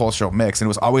weird cultural mix, and it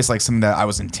was always like something that I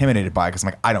was intimidated by because I'm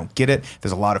like, I don't get it.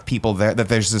 There's a lot of people there. That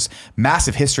there's this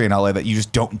massive history in LA that you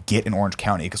just don't get in Orange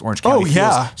County because Orange County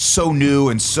feels so new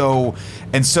and so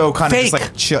kind of just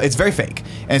like chill. It's very fake,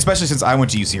 and especially since I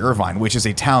went to UC Irvine, which is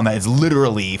a town that is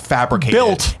literally fabricated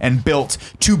built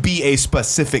to be a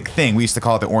specific thing. We used to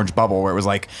call it the Orange Bubble, where it was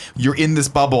like you're in this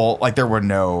bubble. Like there were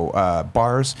no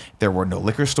bars, there were no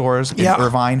liquor stores in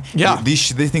Irvine.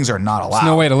 These things are not allowed.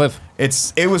 No way to live.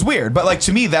 It was weird, but like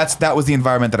to me, that was the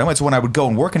environment that I went. So when I would go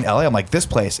and work in LA, I'm like, this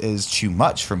place is too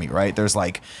much for me, right? You're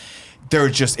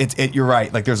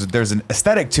right. Like there's an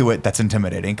aesthetic to it that's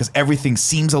intimidating because everything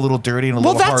seems a little dirty and a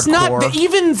little that's hardcore. not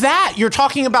even that. You're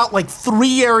talking about like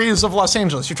 3 areas of Los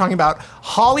Angeles. You're talking about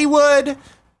Hollywood,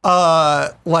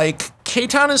 like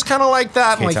K-Town is kind of like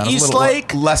that, K-Town like is a East little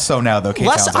Lake. less so now though.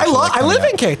 K-Town's I actually, like, live coming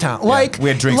in up. K-Town. Yeah, Like we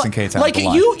had drinks in K-Town. Like a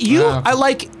lot. I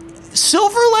like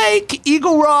Silver Lake,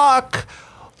 Eagle Rock.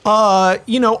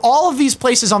 All of these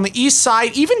places on the east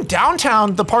side, even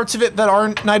downtown, the parts of it that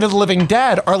aren't Night of the Living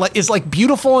Dead is like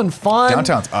beautiful and fun.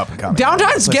 Downtown's up and coming.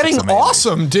 Downtown's That place getting looks amazing.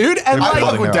 awesome, dude. And They're I like,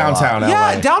 fuck with there a lot. downtown LA.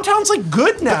 yeah, downtown's like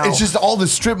good now. It's just all the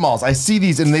strip malls. I see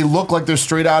these and they look like they're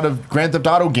straight out of Grand Theft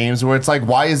Auto games where it's like,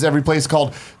 why is every place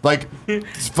called like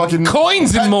fucking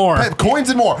Coins and more. Coins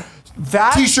and more.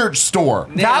 That- T-shirt store.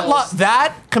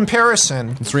 that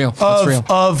comparison It's real. It's of, real.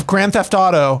 of Grand Theft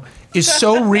Auto is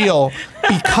so real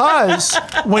because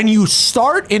when you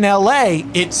start in LA,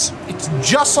 it's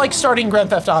just like starting Grand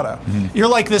Theft Auto. You're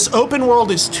like, this open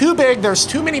world is too big. There's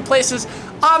too many places.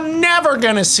 I'm never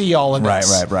gonna see all of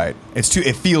this. Right.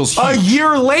 It feels A huge.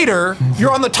 year later,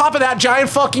 you're on the top of that giant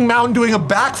fucking mountain doing a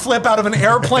backflip out of an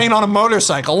airplane on a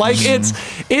motorcycle. Like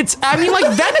I mean,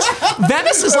 like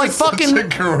Venice is like fucking.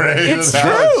 great It's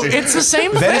analogy. true. It's the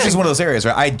same thing. Venice is one of those areas,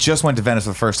 right? I just went to Venice for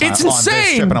the first time It's on this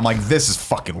insane. trip, and I'm like, this is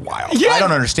fucking wild. Yeah. I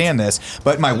don't understand this.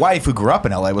 But my wife, who grew up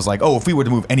in LA, was like, oh, if we were to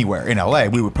move anywhere in LA,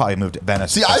 we would probably move to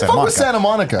Venice. See, or I fuck with Santa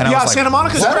Monica. And I Yeah, was like, Santa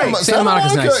Monica's great. Santa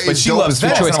Monica's nice. But she dope loves as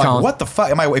Venice. fuck. And I'm Colin. like, what the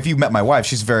fuck? If you met my wife,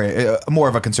 she's very more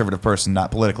of a conservative person,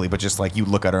 not politically, but just like you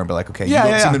look at her and be like, okay, you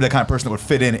don't seem to be the kind of person that would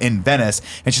fit in Venice.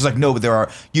 And she's like, no,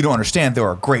 but you don't understand. There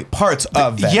are great parts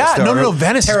of Venice. Yeah, There no, are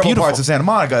Venice is terrible beautiful. parts of Santa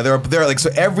Monica. There are like, so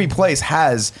every place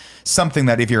has something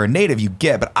that if you're a native, you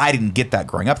get. But I didn't get that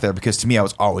growing up there because to me, I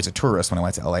was always a tourist when I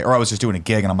went to LA, or I was just doing a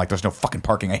gig and I'm like, there's no fucking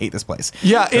parking. I hate this place.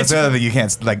 Yeah, that's the other thing you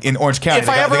can't, like in Orange County, If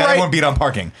I ever they write- won't beat on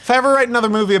parking. If I ever write another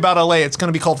movie about LA, it's going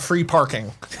to be called Free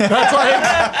Parking. That's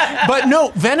like, but no,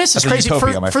 Venice is That's a crazy.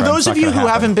 utopia, my For friend. those It's of not you gonna who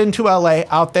happen. haven't been to LA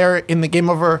out there in the game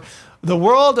over the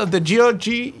world of the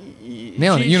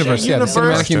Nailing it. Universe. Yeah, the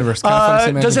cinematic universe. Kind of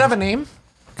funny cinematic does it have a universe. name?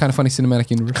 Kind of funny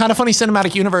cinematic universe. Kind of funny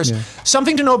cinematic universe.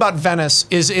 Something to know about Venice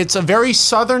is it's a very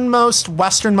southernmost,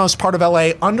 westernmost part of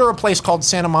LA under a place called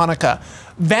Santa Monica.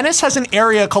 Venice has an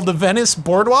area called the Venice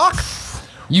Boardwalk.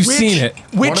 You've seen it.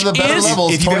 Which One of the better is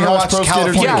levels. If you've Tony ever Hawk's watched Pro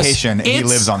Skater California 2. Vacation, he It's-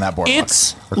 lives on that boardwalk.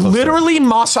 It's Or close to it. literally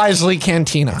Mos Eisley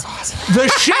Cantina. The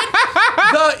shit.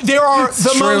 There are the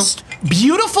true. most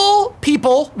beautiful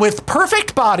people with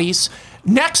perfect bodies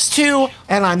next to,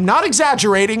 and I'm not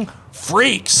exaggerating,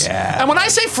 freaks. Yeah. And when I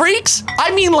say freaks,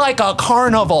 I mean like a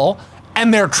carnival,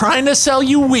 and they're trying to sell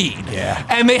you weed. Yeah.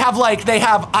 And they have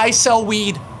I sell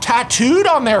weed tattooed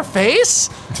on their face.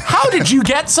 How did you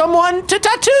get someone to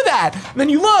tattoo that? And then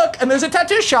you look, and there's a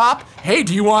tattoo shop, hey,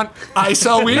 do you want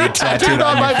ISO weed tattooed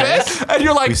on my face? And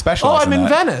you're like, We specialize I'm in in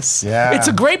that. Venice. Yeah. It's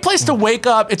a great place to wake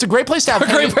up. It's a great place to have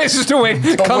Great places to come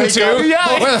wake to. up.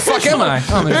 Yeah. Where the fuck am I?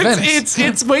 I'm in Venice.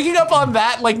 It's waking up on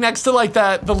that, like next to like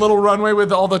the little runway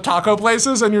with all the taco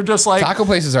places, and you're just like, Taco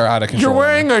places are out of control. you're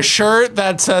wearing a shirt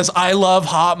that says "I love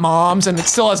hot moms" and it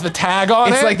still has the tag on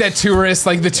it. It's like that tourist,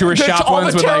 like the tourist There's shop all the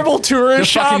ones with terrible like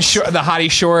tourist the fucking shops. the hottie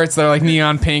shorts. They're like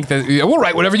neon pink. That we'll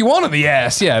write whatever you want on the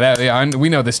ass. Yeah, we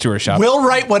know this tourist shop. We'll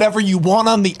write whatever you want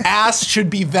on the ass should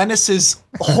be Venice's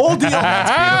whole deal.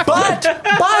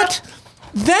 But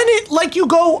then you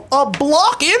go a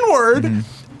block inward.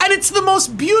 And it's the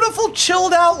most beautiful,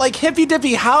 chilled out, like hippy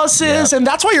dippy houses, and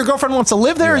that's why your girlfriend wants to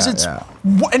live there.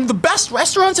 And the best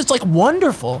restaurants. It's like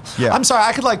wonderful. Yeah. I'm sorry,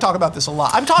 I could like talk about this a lot.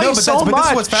 I'm talking so but this is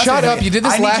much. what's Shut fascinating. up! You did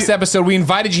this I need last you- episode. We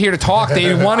invited you here to talk.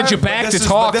 They wanted you back to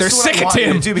talk. They're sick of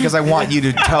Tim. Too, because I want you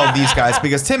to tell these guys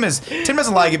because Tim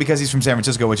doesn't like it because he's from San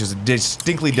Francisco, which is a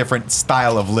distinctly different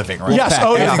style of living, right? Yes,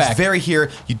 oh, yeah. Everything's very here.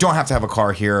 You don't have to have a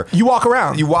car here. You walk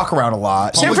around. You walk around a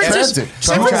lot. San Public Francisco- transit.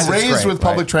 San You were Francisco's raised great, with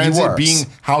public right? He transit works. being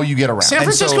how you get around. San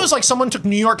Francisco so- is like someone took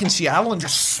New York and Seattle and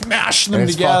just smashed them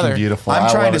it's together. fucking beautiful. I'm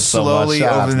I trying love to it so much. slowly,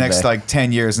 Shout out over the to next Nick. like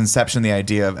 10 years, inception the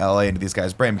idea of LA into these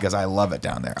guys' brain because I love it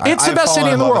down there. It's the best city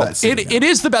in the world. It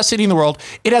is the best city in the world.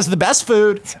 It has the best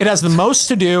food. It has the most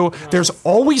to do. There's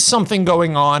always something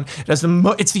going on. It has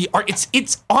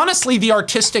it's honestly the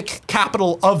artistic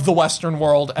capital of the Western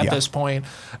world at this point.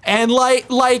 And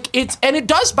it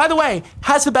does, by the way,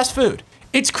 has the best food.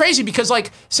 It's crazy because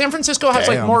like San Francisco has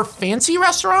like Damn. more fancy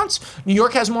restaurants. New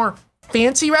York has more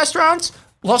fancy restaurants.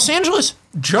 Los Angeles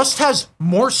just has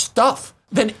more stuff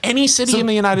than any city in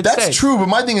the United States. That's true, but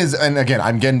my thing is, and again,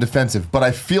 I'm getting defensive, but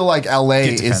I feel like LA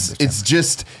Get is, defensive, it's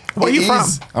just. Where are you from?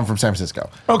 I'm from San Francisco.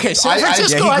 Okay, San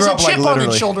Francisco yeah, he has grew a up, like, chip on its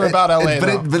literally. shoulder about LA.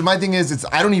 though. But my thing is,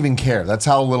 I don't even care. That's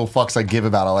how little fucks I give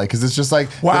about LA because it's just like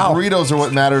Wow. the burritos are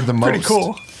what mattered the most. Pretty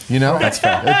cool. You know, that's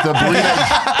fair. It's the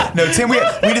burrito. No, Tim,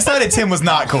 we decided Tim was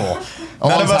not cool. A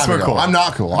None long of us time were ago. cool. I'm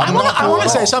not cool. I'm not I cool want to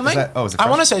at say all. something. Is that- is it I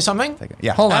want to fresh? say something.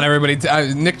 Yeah. Hold on, everybody.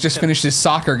 Nick just finished his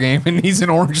soccer game and he's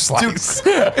an orange slice.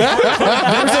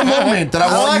 There's a moment that I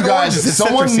want like you guys. oranges. It's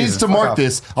Someone citrus needs season. to Fuck mark off.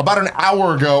 this. About an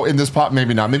hour ago in this pot,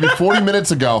 maybe not, maybe 40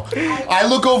 minutes ago, I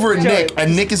look over at Nick,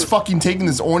 and Nick is fucking taking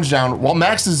this orange down while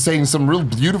Max is saying some real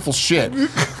beautiful shit.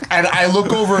 And I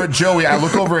look over at Joey. I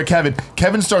look over at Kevin.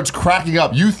 Kevin starts cracking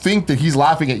up. You think that he's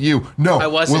laughing at you? No, I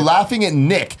wasn't. We're laughing at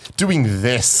Nick doing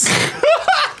this.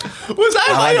 Was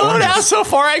I like my own oranges. ass so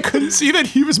far I couldn't see that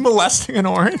he was molesting an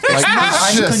orange? Like,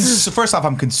 it's just- So first off,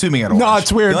 I'm consuming it. Orange. No,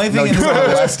 it's weird. The only thing, No, in, his you're office,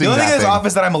 molesting the only thing that in his thing.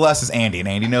 office that I molest is Andy, and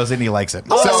Andy knows it and he likes it.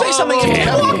 I want to say something. If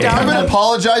you walk down Kevin that-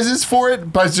 apologizes for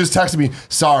it, but just texted me.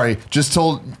 Sorry,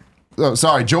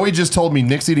 Joey just told me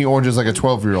Nick's eating oranges like a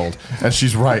 12-year-old, and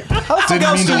she's right. Didn't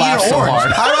else mean do to you laugh eat so orange?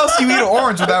 hard. How else do you eat an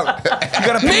orange without? You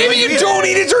gotta Maybe you don't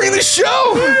eat it during the show.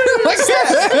 Like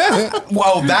that.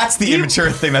 Well, that's the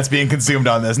immature thing that's being consumed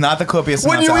on this, not the copious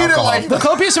When amounts you of eat it alcohol. like the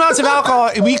copious amounts of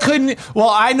alcohol, we couldn't. Well,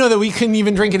 I know that we couldn't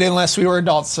even drink it unless we were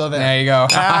adults. So There you go.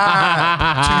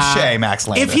 Touche, Max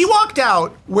Landis. if he walked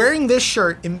out wearing this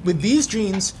shirt with these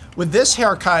jeans, with this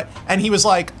haircut, and he was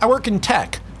like, "I work in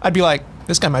tech," I'd be like,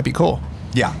 "This guy might be cool."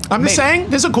 yeah, I'm just saying,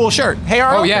 this is a cool shirt. Hey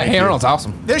Arnold. Oh yeah, Hey Arnold's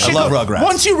awesome. This shit love cool. Rugrats.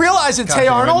 Once you realize it's Hey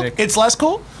damn it, Arnold, Nick. it's less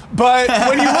cool. But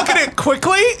when you look at it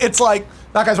quickly, it's like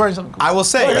that guy's wearing something cool. I will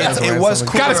say it was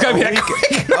cool. God, it's gotta be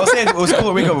that I will say it was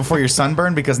cooler a week ago before your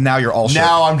sunburn because now you're all shirt.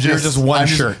 Now You're just one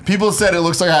shirt. People said it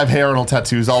looks like I have hair Arnold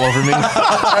tattoos all over me. They're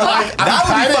like, That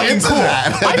would be kinda fucking into cool.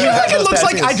 that. I You feel have like it those looks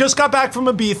like tattoos. I just got back from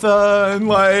Ibiza and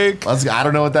like I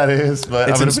don't know what that is, but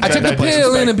It's I'm in- gonna I took pretend a do.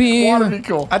 pill in a bean. Wanna be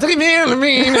cool. I took a meal. I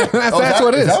mean, That's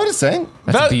what it Is is. that what it's saying?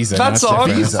 That's Ibiza, that not song.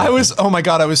 Ibiza. I was, oh my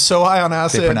god, I was so high on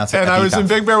acid, pronounce it and I was Ibiza. in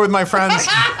Big Bear with my friends,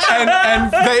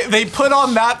 and they put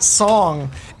on that song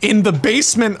in the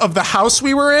basement of the house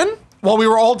we were in while we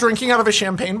were all drinking out of a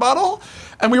champagne bottle,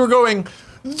 and we were going,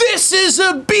 "This is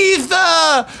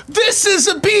Ibiza! This is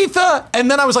Ibiza!" And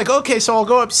then I was like, okay, so I'll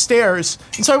go upstairs.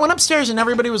 And so I went upstairs, and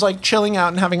everybody was like chilling out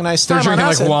and having a nice time. They're drinking, on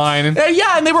like, acid. wine and-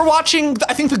 Yeah, and they were watching,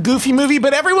 I think, the Goofy movie,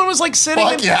 but everyone was like sitting.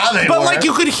 Fuck yeah, they but were. like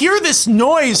you could hear this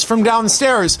noise from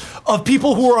downstairs of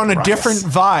people who were on a different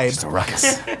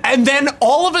vibe. And then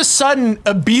all of a sudden,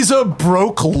 Ibiza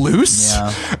broke loose,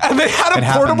 Yeah. and they had a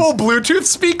It portable Bluetooth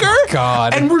speaker.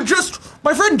 God. And we're just,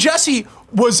 my friend Jesse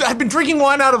had been drinking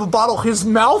wine out of a bottle. His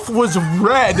mouth was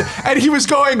red, and he was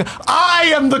going,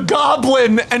 "I am the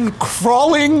goblin," and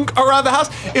crawling around the house.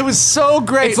 It was so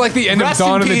great. It's like the end of Rest in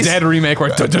Dawn of the peace. Dead remake where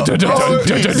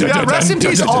Yeah, rest in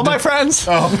peace, all my friends.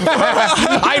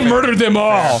 I murdered them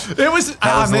all. It was, was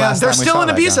ah the man, last they're time we still saw in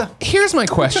that Ibiza. guy. Here's my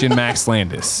question, Max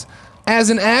Landis. As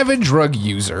an avid drug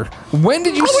user, when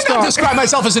did you I would not start? describe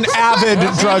myself as an avid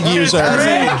drug user.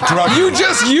 You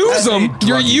just use them.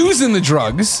 You're using the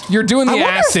drugs. You're doing the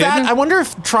acid. I wonder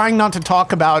if trying not to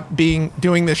talk about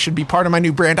doing this should be part of my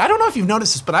new brand. I don't know if you've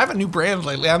noticed this, but I have a new brand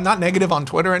lately. I'm not negative on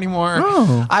Twitter anymore.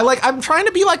 Oh. I'm trying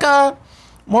to be like a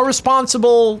more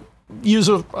responsible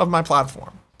user of my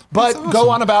platform. But go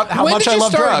on about how when much did I you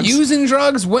love start drugs. using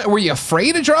drugs? Were you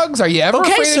afraid of drugs? Are you ever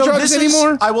afraid of drugs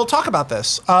anymore? I will talk about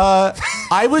this.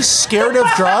 I was scared of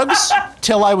drugs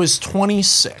till I was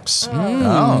 26.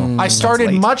 I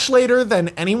started late. much later than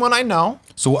anyone I know.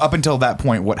 So up until that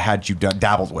point, what had you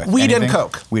dabbled with? Weed and Anything?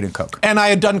 coke. Weed and coke. And I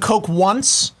had done coke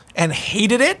once and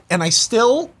hated it, and I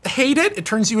still hate it. It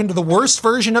turns you into the worst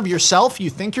version of yourself. You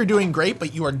think you're doing great,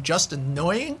 but you are just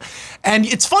annoying. And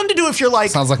it's fun to do if you're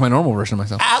like Sounds like my normal version of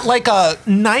myself. at like a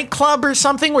nightclub or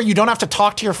something where you don't have to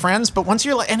talk to your friends, but once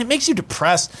you're like, and it makes you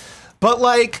depressed. But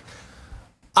like,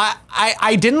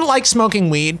 I didn't like smoking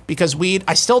weed because weed,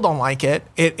 I still don't like it.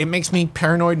 It makes me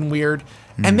paranoid and weird.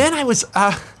 And then I was,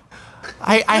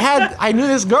 I knew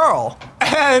this girl,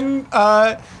 and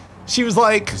she was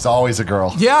like, It's always a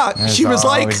girl. yeah, There's she was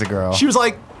like, always a girl. she was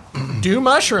like, do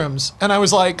mushrooms. And I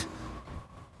was like,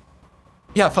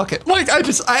 yeah, fuck it. Like,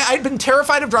 I'd been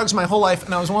terrified of drugs my whole life.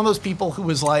 And I was one of those people who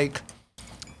was like,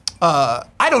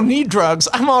 I don't need drugs.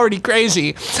 I'm already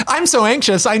crazy. I'm so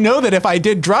anxious. I know that if I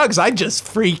did drugs, I'd just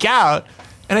freak out.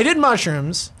 And I did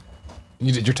mushrooms.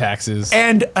 You did your taxes.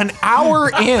 And an hour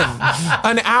in,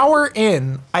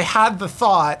 I had the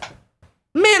thought,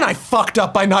 man, I fucked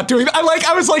up by not doing that.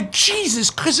 I was like,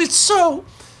 Jesus, because it's so,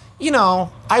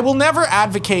 I will never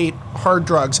advocate hard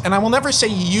drugs, and I will never say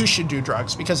you should do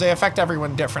drugs because they affect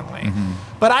everyone differently.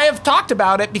 But I have talked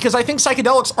about it because I think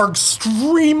psychedelics are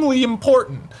extremely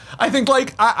important. I think,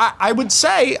 like, I would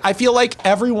say, I feel like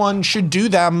everyone should do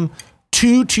them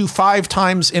 2 to 5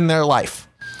 times in their life.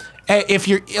 If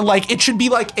you're like, it should be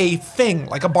like a thing,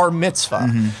 like a bar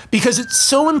mitzvah, because it's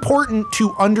so important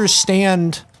to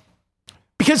understand.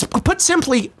 Because put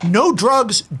simply, no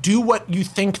drugs do what you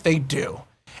think they do.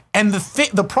 And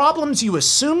the problems you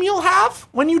assume you'll have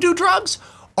when you do drugs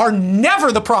are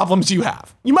never the problems you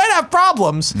have. You might have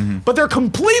problems, but they're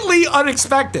completely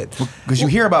unexpected. Because you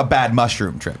hear about bad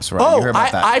mushroom trips, right? You Oh, hear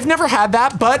about that. I've never had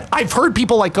that, but I've heard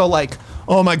people go like,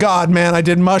 oh my God, man, I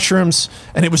did mushrooms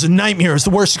and it was a nightmare. It was the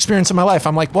worst experience of my life.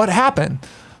 I'm like, what happened? And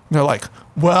they're like,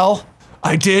 well,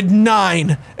 I did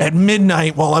 9 at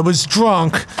midnight while I was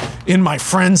drunk in my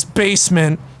friend's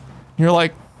basement. And you're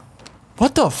like,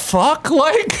 what the fuck?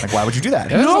 Like why would you do that?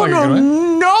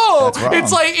 no. That's wrong.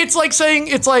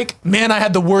 It's like, man, I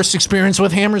had the worst experience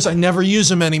with hammers. I never use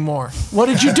them anymore. What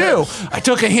did you do? I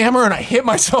took a hammer and I hit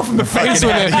myself in the face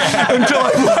with it until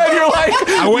I bled. You're like,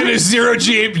 I went to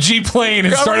 0G plane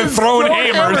and started throwing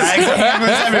hammers.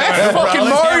 fucking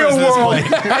Mario World.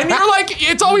 And you're like,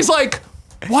 it's always like,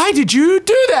 why did you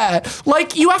do that?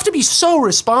 Like, you have to be so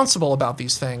responsible about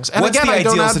these things. And What's again, the I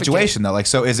don't ideal advocate. situation though? Like,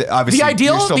 so is it obviously The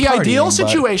ideal, you're still the partying, ideal but-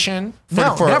 situation.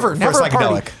 No, for never a psychedelic.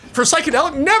 party. For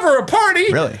psychedelic, never a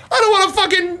party. Really? I don't want to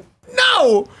fucking.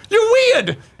 No, you're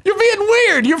weird. You're being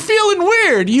weird. You're feeling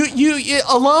weird. You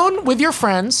alone with your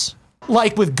friends,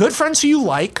 like with good friends who you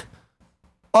like.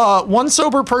 One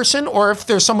sober person, or if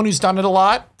there's someone who's done it a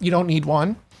lot, you don't need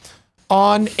one.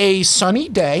 On a sunny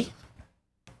day,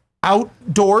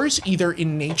 outdoors, either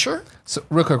in nature. So,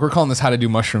 real quick, we're calling this "How to Do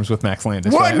Mushrooms" with Max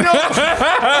Landis. What? right? No.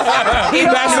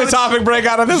 That's the topic break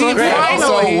out of this one.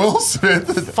 Finally. Also, Will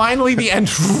Smith. Finally, the end.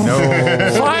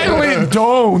 No. Finally,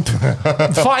 don't.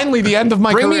 Finally, the end of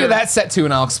my Bring career. me to that set too,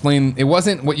 and I'll explain. It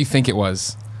wasn't what you think it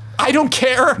was. I don't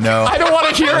care. No. I don't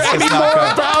want to hear any more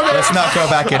about it. Let's not go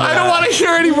back into I don't want to hear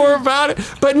any more about it.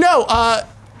 But no,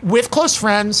 with close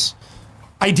friends,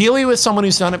 ideally with someone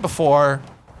who's done it before,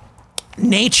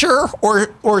 nature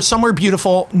or somewhere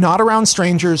beautiful, not around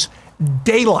strangers,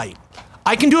 daylight.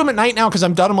 I can do them at night now because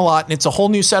I've done them a lot and it's a whole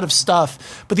new set of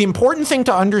stuff. But the important thing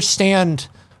to understand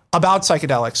about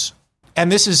psychedelics,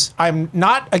 and this is, I'm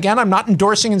not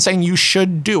endorsing and saying you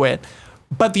should do it,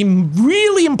 but the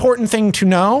really important thing to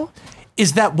know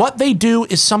is that what they do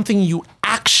is something you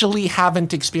actually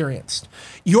haven't experienced.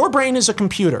 Your brain is a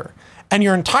computer, and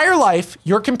your entire life,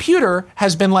 your computer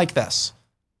has been like this.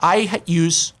 I'm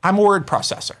a word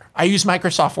processor. I use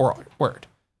Microsoft Word.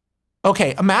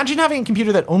 Okay, imagine having a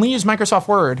computer that only uses Microsoft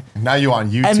Word. Now you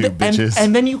on YouTube, bitches.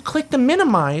 And then you click the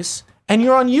minimize, and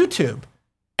you're on YouTube.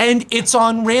 And it's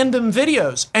on random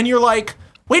videos. And you're like,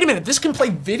 wait a minute, this can play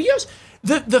videos?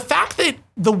 The fact that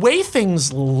the way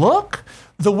things look,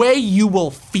 the way you will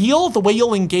feel, the way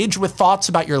you'll engage with thoughts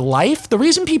about your life, the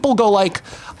reason people go like,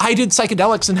 I did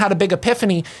psychedelics and had a big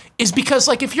epiphany is because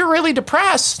like if you're really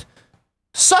depressed,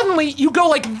 suddenly you go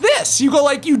like this. You go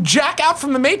like you jack out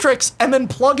from the Matrix and then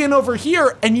plug in over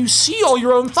here and you see all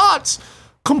your own thoughts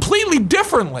completely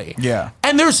differently. Yeah.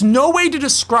 And there's no way to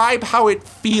describe how it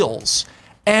feels.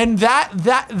 And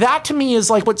that to me is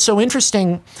like what's so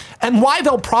interesting and why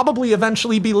they'll probably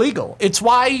eventually be legal. It's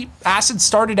why acid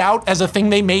started out as a thing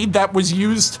they made that was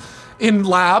used in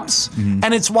labs,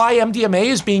 and it's why MDMA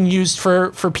is being used for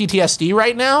PTSD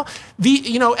right now.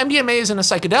 MDMA isn't a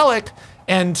psychedelic,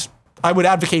 and I would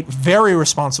advocate very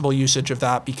responsible usage of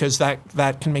that because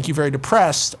that can make you very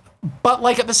depressed. But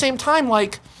like at the same time,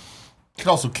 like It can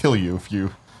also kill you if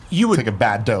you would take a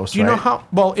bad dose, you right? know how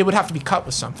well it would have to be cut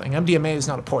with something. MDMA is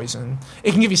not a poison.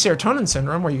 It can give you serotonin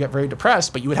syndrome where you get very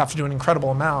depressed, but you would have to do an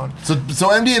incredible amount. So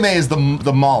MDMA is the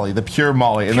Molly, the pure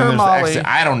Molly, and Pure then there's Molly. ecstasy.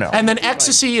 I don't know. And then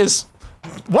ecstasy is.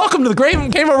 Welcome to the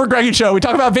Game Over Greggy show. We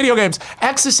talk about video games.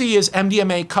 Ecstasy is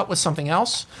MDMA cut with something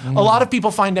else. A lot of people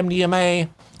find MDMA,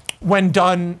 when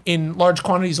done in large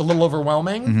quantities, a little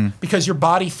overwhelming because your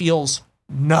body feels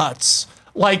nuts.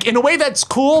 Like in a way that's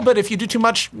cool, but if you do too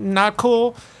much, not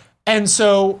cool. And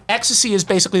so ecstasy is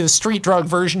basically the street drug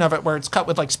version of it where it's cut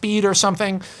with like speed or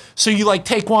something. So you like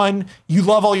take one, you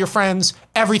love all your friends,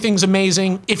 everything's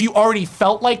amazing. If you already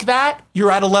felt like that,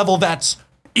 you're at a level that's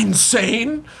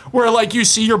insane where like you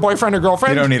see your boyfriend or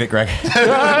girlfriend. You don't need it, Greg.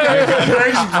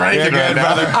 Greg's breaking right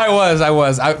now.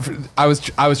 I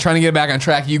was trying to get back on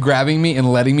track. You grabbing me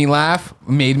and letting me laugh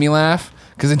made me laugh.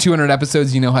 Because in 200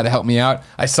 episodes, you know how to help me out.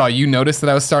 I saw you notice that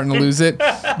I was starting to lose it.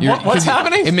 What's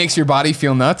happening? It makes your body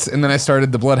feel nuts. And then I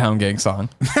started the Bloodhound Gang song.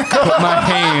 Put my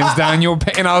hands down your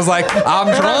and I was like, I'm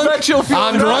drunk.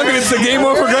 I'm drunk, and it's the Game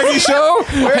Over Greggy show.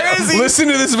 Where is he? Listen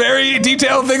to this very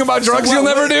detailed thing about drugs you'll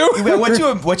never do.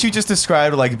 What you just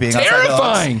described, like being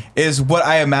Terrifying. outside the is what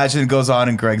I imagine goes on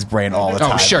in Greg's brain all the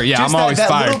time. Oh, sure, yeah, Just I'm always that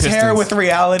firing little tear pistons. with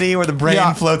reality, where the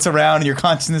brain floats around and your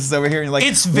consciousness is over here, and you're like,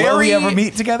 It's will very. we ever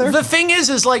meet together? The thing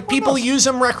is like people use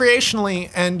them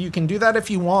recreationally, and you can do that if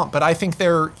you want. But I think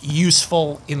they're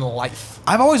useful in life.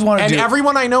 I've always wanted And to.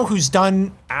 everyone I know who's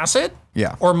done acid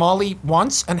Yeah. or Molly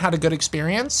once and had a good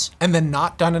experience, and then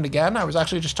not done it again. I was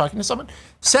actually just talking to someone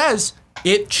says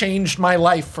it changed my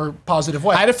life for positive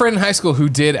way. I had a friend in high school who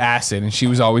did acid, and she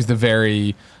was always the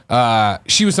very.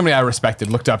 She was somebody I respected,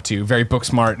 looked up to, very book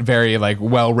smart, very like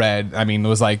well read. I mean, it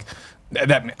was like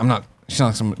that. I'm not. She's not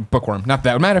like some bookworm. Not that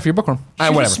it would matter if you're a bookworm. She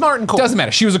was Whatever. smart and cool. Doesn't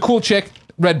matter. She was a cool chick.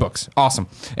 Read books. Awesome.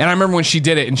 And I remember when she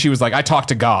did it, and she was like, "I talked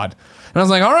to God." And I was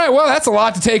like, "All right, well, that's a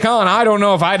lot to take on. I don't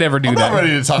know if I'd ever do that." not ready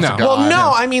to talk to God. well,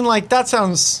 no, I mean like that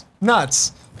sounds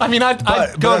nuts. I mean, I'd go But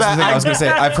that's the back. thing I was going to say.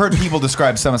 I've heard people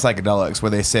describe some psychedelics where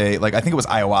they say, like, I think it was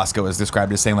ayahuasca was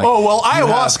described as saying, like, Oh, well, you have-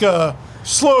 ayahuasca,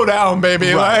 slow down,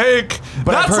 baby. Right. Like,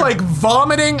 But I've that's heard- like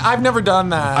vomiting. I've never done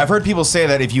that. I've heard people say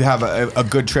that if you have a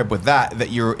good trip with that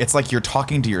it's like you're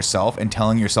talking to yourself and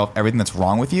telling yourself everything that's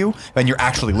wrong with you, and you're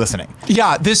actually listening.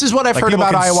 yeah, this is what I've Like, heard people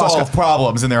about can ayahuasca. solve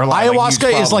problems in their life. huge Ayahuasca is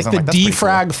problems. like I'm the that's pretty cool.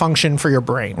 defrag function for your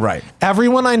brain. Right.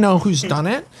 Everyone I know who's done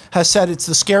it has said it's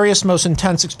the scariest, most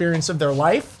intense experience of their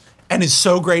life and is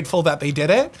so grateful that they did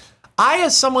it. I,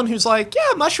 as someone who's like,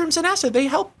 yeah, mushrooms and acid, they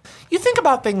help you think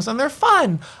about things and they're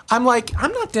fun. I'm like,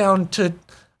 I'm not down to,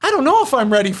 I don't know if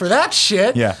I'm ready for that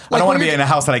shit. Yeah. I Like, don't want to when be you're- in a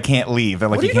house that I can't leave. That,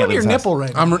 like, What are you doing can't to your leave this house. nipple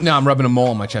right now? I'm rubbing a mole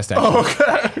on my chest. Actually.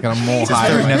 Okay. Got a mole Just high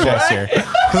through on my nipple. chest here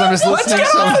because I'm just listening.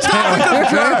 Get off the topic of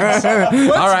drugs.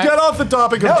 Let's All right. get off the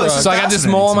topic of No, drugs. this So I got this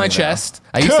fascinating mole on to my me, though. chest.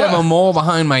 I used to have a mole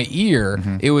behind my ear.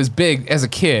 It was big as a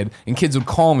kid, and kids would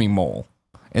call me mole.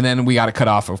 And then we got it cut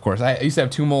off, of course. I used to have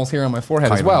 2 moles here on my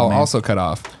forehead as Tight well, little man. also cut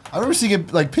off. I remember seeing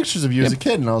like pictures of you as a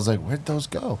kid, and I was like, "Where'd those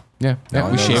go?" Yeah, Now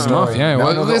I we know shaved the them off. story. Yeah, Now I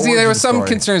well, know the see, there origin was some story.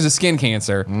 concerns of skin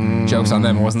cancer. Jokes on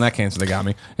them. It wasn't that cancer that got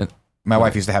me. And- My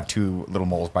wife used to have 2 little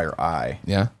moles by her eye.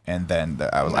 Yeah. And then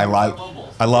I loved them.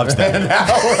 I loved them.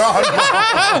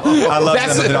 but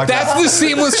the doctor- That's the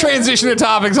seamless transition to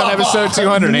topics on episode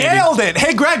 200. Andy. Nailed it.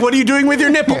 Hey, Greg, what are you doing with your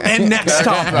nipple? And next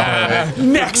topic.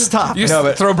 Next topic. You No, just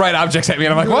but- throw bright objects at me,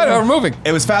 and I'm like, what? We're moving.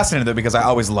 It was fascinating though because I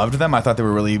always loved them. I thought they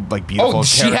were really like beautiful. Oh,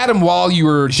 she had him while you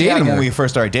were She had dating them her. when we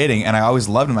first started dating, and I always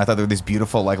loved them. I thought there were these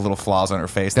beautiful like little flaws on her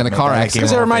face. Then that a made car that, like, accident. gave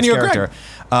Does her that a remind you of Greg? character.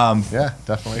 Yeah,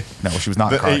 definitely. No, she was not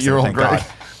The a car accident, 8-year-old thank Greg. God.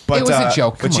 But, It was a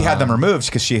joke, But come she had them on. removed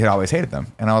because she had always hated them,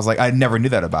 and I was like, I never knew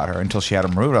that about her until she had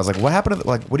them removed. I was like, what happened to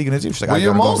like? What are you gonna do? She's like, Where I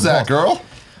your gotta go moles over the at, mole. girl?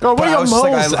 Girl, But where I your was just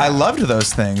moles like, I at? loved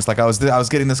those things. Like I was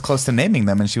getting this close to naming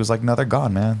them, and she was like, no, they're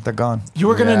gone, man. They're gone. You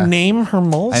were going to Yeah. name her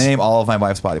moles? I name all of my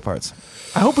wife's body parts.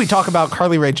 I hope we talk about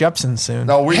Carly Rae Jepsen soon.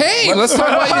 No, we. Hey, let's talk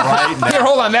about your. Here,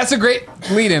 hold on. That's a great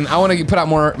lead-in. I want to put out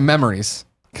more memories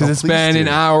because Oh, it's please been do. an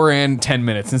hour and 10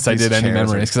 minutes since I These did any chairs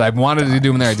memories are- because I wanted to do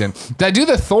them there. I didn't. Did I do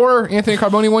the Thor Anthony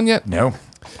Carboni one yet? No.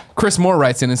 Chris Moore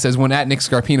writes in and says, when at Nick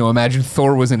Scarpino, imagine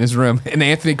Thor was in his room. And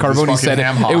Anthony Carboni fucking said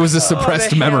ham hock. it was a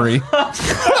suppressed memory.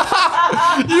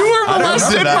 You were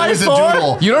molested That by was a Thor?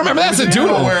 doodle. You don't remember? That's a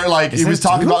doodle. Where like he was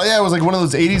talking about, it was like one of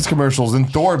those 80s commercials,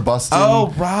 and Thor busts in.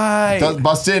 Oh, right.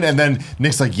 Busts in, and then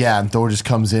Nick's like, yeah, and Thor just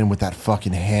comes in with that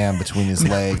fucking ham between his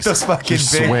legs. Those fucking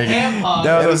Just big swinging.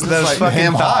 No, those like fucking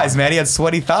ham hock. thighs, man. He had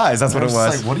sweaty thighs. That's what it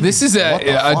was. This is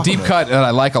a deep cut that I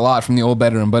like a lot from the old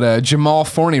bedroom. But Jamal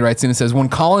Forney writes in and says, when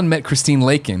Colin met Christine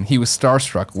Lakin, he was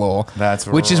starstruck, lol. That's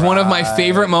Which is one of my right.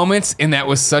 favorite moments, and that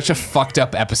was such a fucked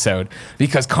up episode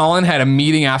because Colin had a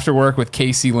meeting after work with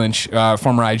Casey Lynch,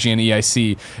 former IGN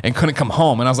EIC, and couldn't come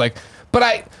home. And I was like,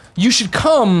 you should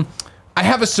come. I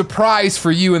have a surprise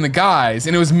for you and the guys.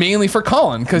 And it was mainly for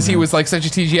Colin because he was like such a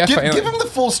TGF fan. Give him the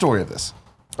full story of this.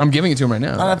 I'm giving it to him right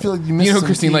now. I feel like you missed know who some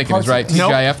Christine key Lakin is, parts of right? this.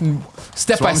 TGIF.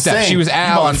 Step That's what by I'm step. saying. She was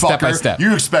Al on Step by Motherfucker. Step.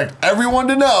 You expect everyone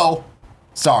to know.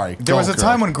 Sorry. There was a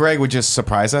time when Greg would just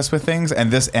surprise us with things,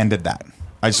 and this ended that.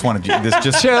 I just wanted you. This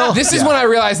just Chill. This is when I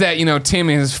realized that Tim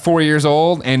is 4 years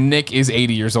old and Nick is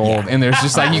 80 years old, and there's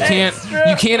just like you can't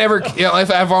ever.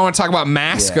 If I want to talk about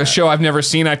Mask, a show I've never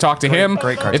seen, I talk to him.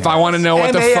 great cartoon. If I want to know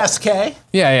what the fuck, MASK.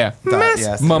 yeah,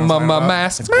 Yes,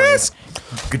 Mask, it's great. Mask.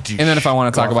 And then if I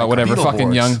want to talk about whatever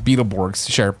fucking young Beetleborgs,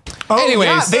 sure. Oh, Anyways,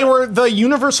 yeah, they were the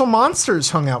Universal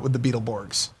Monsters hung out with the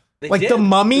Beetleborgs. Like did? the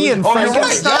Mummy and you're right.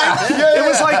 Frankenstein.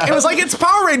 Yeah. It was like it's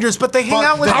Power Rangers, but they hang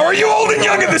out with. how are you old and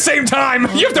young at the same time?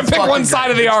 You have to pick one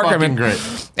side of the argument.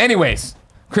 Great. Anyways,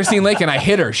 Christine Lakin, I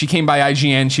hit her. She came by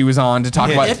IGN. She was on to talk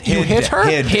about. You hit her?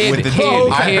 Hid with the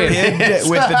hid. D.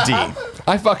 With the D.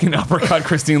 I fucking uppercut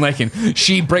Christine Lakin.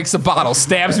 She breaks a bottle,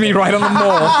 stabs me right on the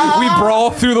mole. We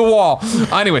brawl through the wall.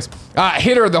 Anyways,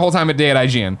 hit her the whole time at day at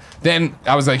IGN. Then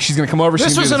I was like, she's gonna come over.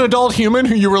 This was an adult human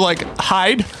who you were like,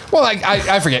 hide. Well, like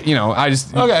I forget. I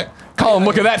just Okay. Colin,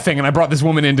 look at that thing, and I brought this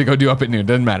woman in to go do Up at Noon.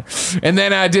 Doesn't matter. And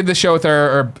then I did the show with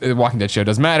her, or Walking Dead show,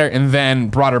 doesn't matter. And then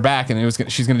brought her back, and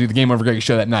she's gonna do the GameOverGreggy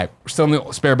show that night. We're still in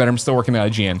the spare bedroom, still working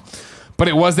at IGN. But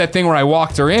it was that thing where I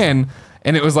walked her in.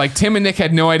 And it was like Tim and Nick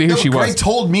had no idea who she Greg was.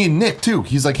 told me and Nick too.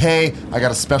 He's like, "Hey, I got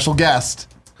a special guest.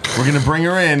 We're gonna bring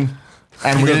her in,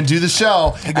 and we're gonna do the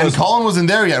show." And Colin wasn't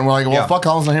there yet, and we're like, "Well, Yeah. fuck,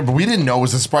 Colin's not here." But we didn't know it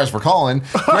was a surprise for Colin.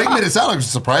 Greg made it sound like it was a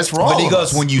surprise for all. But he of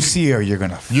goes, us. when you see her, you're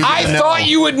gonna. I thought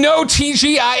you would know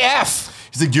TGIF.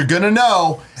 He's like, "You're gonna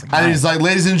know," and he's like,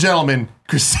 "Ladies and gentlemen,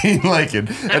 Christine Lakin,"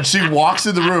 and she walks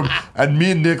in the room, and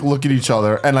me and Nick look at each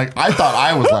other, and like I thought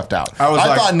I was left out. I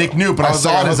like- thought Nick knew, but I was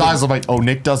saw like, in his I hope eyes, I'm like, "Oh,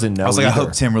 Nick doesn't know." I was like, I either.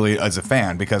 hope Tim really is a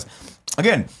fan because,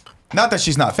 again, not that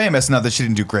she's not famous, not that she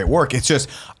didn't do great work. It's just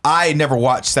I never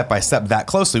watched Step by Step that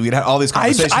closely. We'd had all these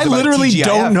conversations. I about literally TGIF.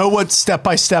 don't know what Step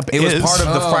by Step It is. was part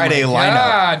of the Friday lineup.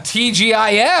 Yeah,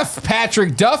 TGIF,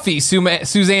 Patrick Duffy,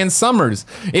 Suzanne Summers.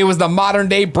 It was the modern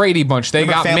day Brady Bunch. They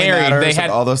got Family married. Matters, They had.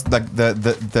 all those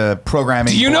the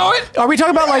programming. Do you know it? Are we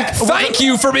talking about like? Thank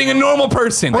you for being a normal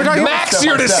person. We're talking about Max, Step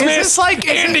you're by Step. dismissed. Is this like-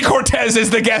 Andy Cortez is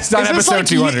the guest on Is this episode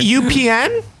like 200?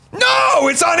 UPN? No,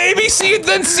 it's on ABC,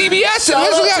 then CBS. Shout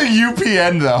and out to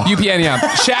UPN though. UPN, yeah.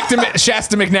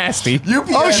 Shasta McNasty. UPN.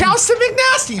 Oh, shouts to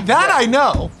McNasty. That I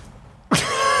know.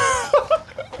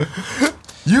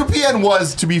 UPN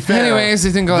was, to be fair. Anyways, it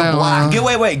didn't go that black-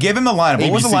 well. Wait. Give him the lineup.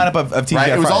 What was the ABC. lineup of TGIF? Right?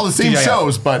 It was all the same TGIF?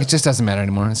 shows, but It just doesn't matter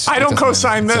anymore. I don't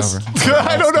co-sign this.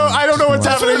 I don't know. I don't know what's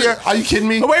happening here. Are you kidding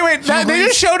me? Oh, wait. They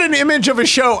just showed an image of a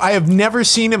show I have never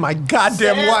seen in my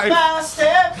goddamn life.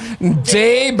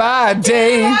 Day by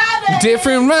day,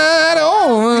 different ride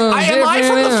on. Am I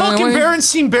from the fucking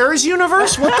Berenstein Bears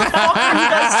universe? What the fuck are you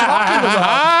guys talking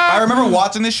about? I remember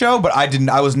watching this show, but I didn't.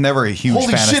 I was never a huge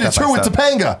Holy fan shit, of it's Step her by with Step.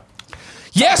 Topanga.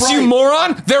 Yes, you right.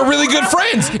 moron. They're really good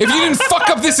friends. If you didn't fuck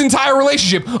up this entire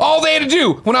relationship, all they had to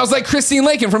do, when I was like Christine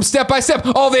Lakin from Step by Step,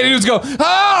 all they had to do was go,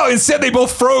 oh, instead they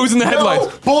both froze in the headlights.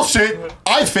 No, bullshit.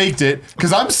 I faked it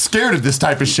because I'm scared of this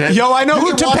type of shit. Yo, I know You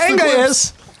who can watch the Topanga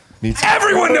clips. is.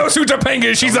 Everyone knows who Topanga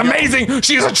is. She's amazing.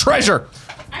 She's a treasure.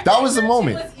 That was the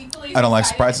moment. I don't like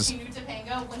surprises. She knew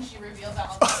Topanga when she revealed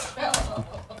that on the show.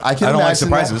 I can I don't like imagine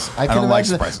surprises. that. I can don't like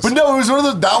imagine that. surprises. But no, it was one of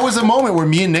those. That was a moment where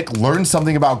me and Nick learned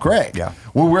something about Greg. Yeah.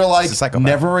 Where we're like, He's a psychopath.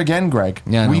 never again, Greg.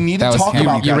 Yeah, I we know. need That to was- talk you-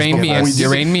 about you guys reined me before in. we You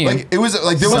do- reined me in. Like, it was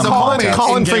like there was a Some moment. context.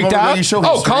 Colin in Game freaked Over out? Reggie show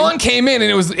Oh, history. Colin came in and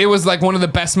it was like one of the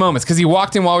best moments because he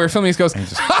walked in while we were filming. He goes,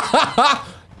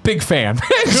 big fan.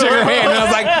 Shook her hand and I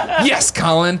was like, yes,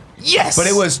 Colin, yes. But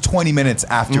it was 20 minutes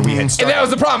after we had and started. that was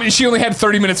the problem. And she only had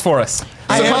 30 minutes for us. So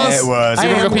Colin's- it was. You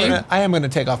wanna go pee? I am going to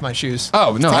take off my shoes.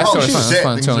 Oh no, that's Oh, totally fine. shit. That's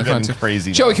fine. Things Totally are fine. getting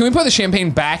crazy Joey, now. can we put the champagne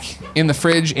back in the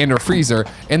fridge and or freezer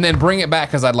and then bring it back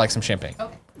because I'd like some champagne?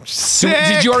 Sick.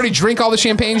 Did you already drink all the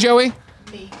champagne, Joey?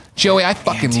 Me. Joey, I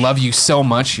fucking love you so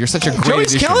much. You're such a great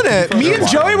Joey's addition. killing it. Me and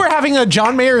Joey were having a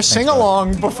John Mayer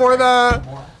sing-along before the...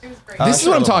 It was great. This is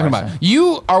what I'm talking about.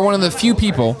 You are one of the few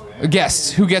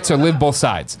guests who get to live both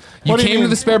sides. You What do you came to mean?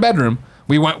 the spare bedroom.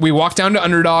 We walked down to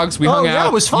Underdogs. We hung yeah, out.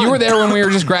 it was fun. You were there when we were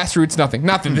just grassroots nothing.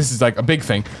 Not that this is like a big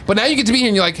thing, but now you get to be here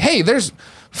and you're like, hey, there's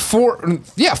four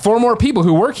more people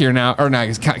who work here now. Or not,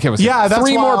 Yeah, that's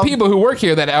three wild. more people who work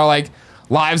here that are like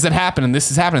lives that happen and this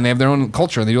is happening. They have their own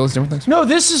culture and they do all these different things. No,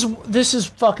 this is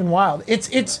fucking wild.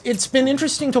 It's been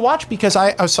interesting to watch because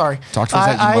sorry. Talk to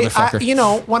us, you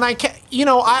motherfucker. When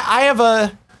I have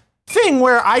a thing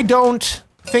where I don't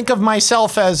think of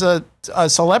myself as a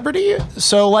celebrity.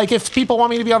 So like if people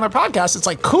want me to be on their podcast, it's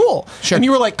like cool. Sure. And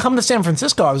you were like, come to San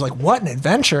Francisco. I was like, what an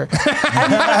adventure.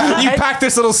 You packed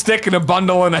this little stick in a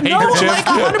bundle and a No, handkerchief. like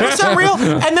 100% real.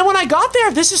 And then when I got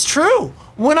there, this is true.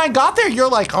 When I got there, you're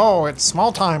like, oh, it's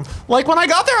small time. Like when I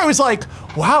got there, I was like,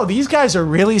 wow, these guys are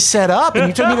really set up. And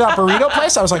you took me to that burrito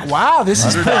place. I was like, wow, this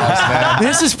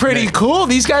is pretty cool.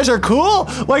 These guys are cool.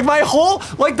 Like my whole,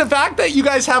 like the fact that you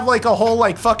guys have like a whole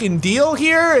like fucking deal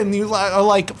here, and you are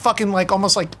like fucking like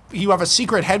almost like you have a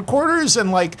secret headquarters,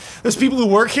 and like there's people who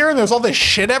work here, and there's all this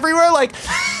shit everywhere. Like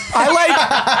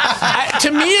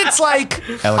to me, it's like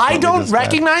I don't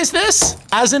recognize this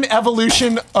as an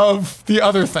evolution of the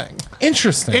other thing.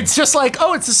 Interesting. It's just like,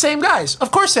 oh, it's the same guys.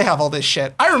 Of course they have all this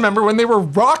shit. I remember when they were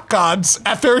rock gods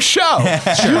at their show.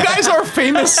 You guys are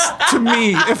famous to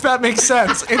me, if that makes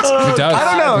sense. It does. I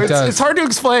don't know. It does. It's hard to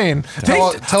explain.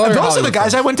 Tell her those are Hollywood the guys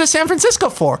friends. I went to San Francisco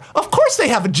for. Of course they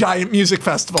have a giant music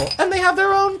festival and they have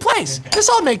their own place. This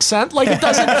all makes sense. Like it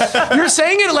doesn't. You're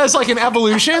saying it as like an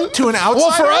evolution to an outsider.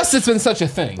 well, for us, it's been such a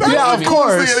thing. Yeah, of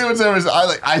course.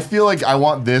 I feel like I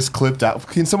want this clipped out.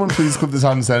 Can someone please clip this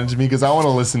out and send it to me? Because I want to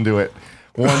listen to it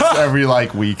once every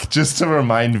like week, just to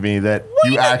remind me that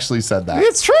you actually said that.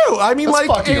 It's true. I mean, That's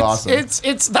like, fucking awesome.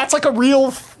 it's that's like a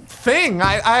real thing.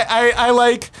 I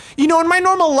like, in my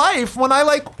normal life, when I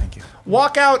like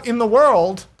walk out in the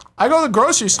world, I go to the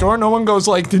grocery store. No one goes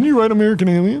like, "Didn't you write American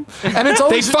Alien?" And it's They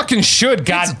always fucking should.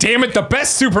 God damn it, the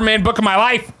best Superman book of my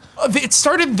life. it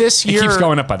started this year. keeps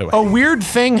going up, by the way. A weird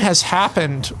thing has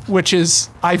happened, which is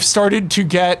I've started to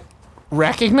get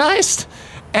recognized,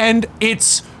 and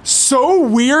it's so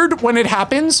weird when it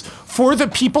happens for the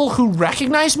people who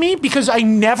recognize me because I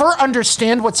never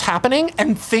understand what's happening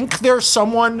and think there's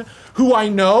someone who I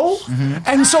know.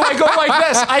 And so I go like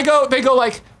this. They go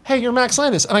like, "Hey, you're Max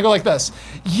Landis." And I go like this.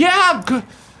 "Yeah,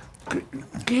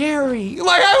 Gary."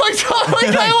 Like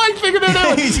I figured it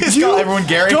out. You just call everyone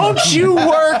Gary? Don't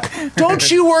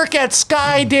you work at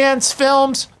Skydance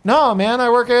Films? "No, man, I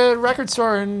work at a record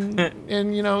store in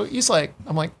Eastlake."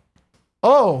 I'm like,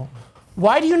 "Oh,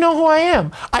 why do you know who I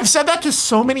am?" I've said that to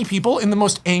so many people in the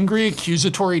most angry,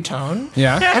 accusatory tone.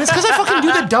 Yeah. And it's because I fucking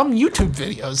do the dumb YouTube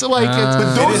videos. Like,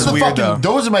 It is weird, though.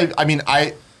 Those are my. I mean,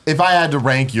 if I had to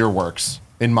rank your works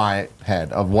in my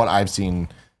head of what I've seen,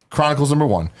 Chronicles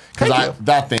 #1, because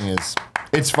that thing is.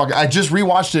 It's fucking. I just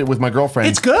rewatched it with my girlfriend.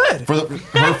 It's good. For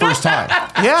her first time.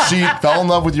 Yeah. She fell in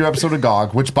love with your episode of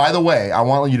GOG, which, by the way, I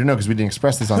want you to know because we didn't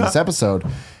express this on this episode.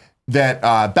 That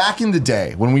back in the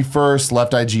day when we first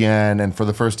left IGN, and for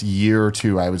the first year or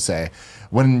two, I would say,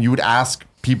 when you would ask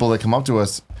people that come up to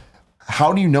us,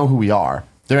 "How do you know who we are?"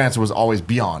 Their answer was always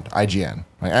Beyond IGN.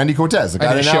 Like Andy Cortez, the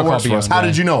guy did a that show now called works for us. Beyond, How yeah.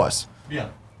 did you know us?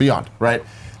 Beyond, right?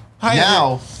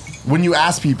 Now, when you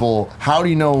ask people, "How do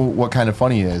you know what kind of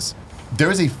funny is?" there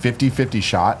is a 50-50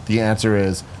 shot. The answer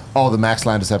is, "Oh, the Max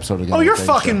Landis episode again." oh, you're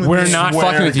fucking with We're me. not Swear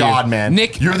fucking to with you. God, man.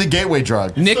 Nick- you're the gateway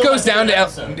drug. Nick goes down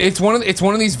to it's one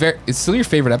of these it's still your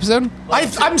favorite episode?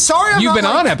 I'm sorry. You've been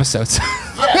on episodes.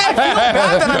 I feel bad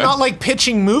that I'm not like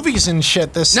pitching movies and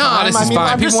shit this No, time. this is fine. I'm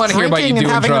People just wanna hear about you drinking and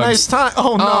doing having drugs. a nice time.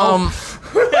 Oh no.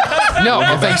 No,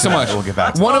 well, thanks so much. We'll get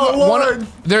back to Lord.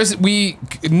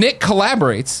 Nick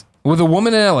collaborates with a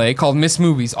woman in LA called Miss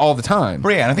Movies all the time.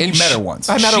 Brianne, I think And you met she- her once.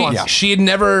 I met her she, once. She had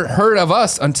never heard of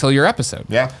us until your episode.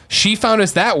 Yeah. She found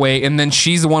us that way, and then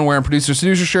she's the one wearing producer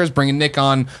shirts, bringing Nick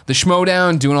on the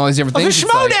Schmodown, doing all these different The things.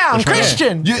 It's like- Schmodown,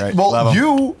 Christian. You, Love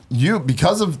 'em. you,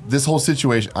 because of this whole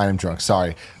situation, I am drunk.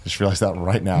 Sorry, I just realized that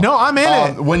right now. No, I'm in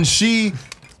it. When she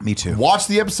Me too. watched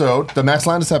the episode, the Max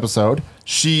Landis episode,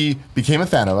 she became a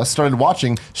fan of us, started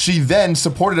watching. She then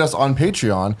supported us on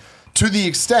Patreon to the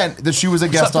extent that she was a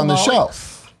guest on the show.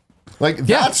 Like,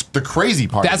 that's the crazy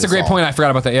part. That's a of this great all. point. I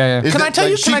forgot about that. Yeah. Is Can that, I tell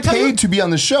you- She can I tell you- paid to be on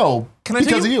the show Can I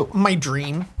because tell of you. my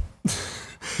dream?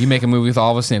 You make a movie with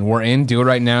all of us in. We're in. Do it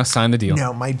right now. Sign the deal.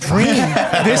 No, my dream.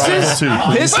 This is You got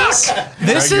my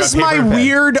paper and pen.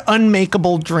 weird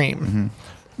unmakeable dream.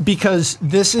 Because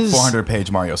this is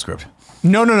 400-page Mario script.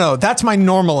 No. That's my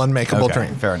normal unmakeable Okay,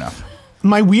 dream. fair enough.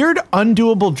 My weird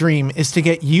undoable dream is to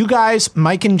get you guys,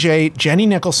 Mike and Jay, Jenny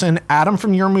Nicholson, Adam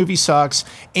from Your Movie Sucks,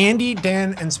 Andy,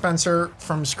 Dan, and Spencer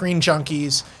from Screen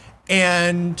Junkies,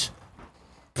 and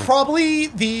probably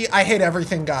the I Hate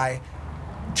Everything guy.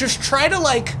 Just try to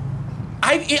like,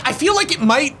 I feel like it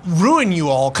might ruin you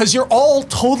all because you're all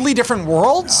totally different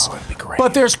worlds. Oh, it'd be great.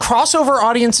 But there's crossover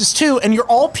audiences too, and you're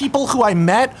all people who I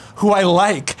met, who I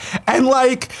like, and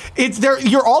like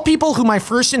you're all people who my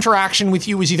first interaction with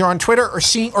you was either on Twitter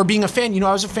or being a fan. You know,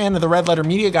 I was a fan of the Red Letter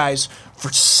Media guys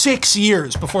for 6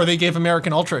 years before they gave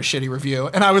American Ultra a shitty review,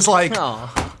 and I was like.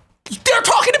 Aw. They're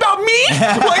talking about me?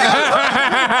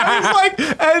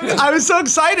 I was so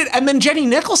excited. And then Jenny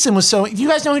Nicholson was so. Do you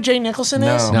guys know who Jenny Nicholson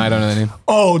is? No, I don't know the name.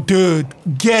 Oh, dude,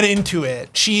 get into it.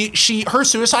 Her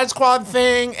Suicide Squad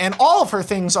thing and all of her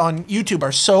things on YouTube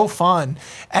are so fun.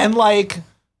 And like,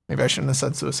 maybe I shouldn't have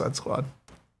said Suicide Squad.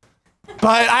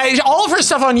 But all of her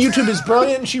stuff on YouTube is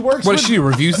brilliant. She works. What does she do?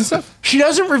 Reviews and stuff? She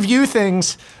doesn't review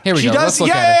things. Here we She go. does- Let's look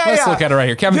yeah, at it. yeah, Let's yeah. look at it right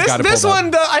here. Kevin's got it. This pulled up.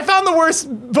 one, I found the worst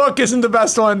book isn't the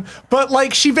best one, but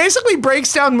like she basically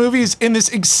breaks down movies in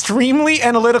this extremely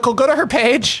analytical. Go to her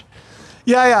page.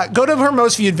 Yeah. Go to her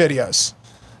most viewed videos.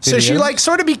 So she Videos? like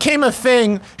sort of became a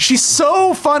thing. She's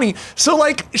so funny. So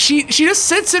like she just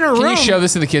sits in her Can room you show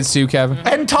this to the kids too, Kevin?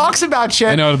 and talks about shit.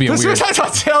 I know it'll be the weird. Suicide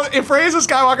Squad, if Ray is a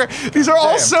Skywalker, these are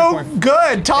all so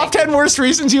good. Top 10 worst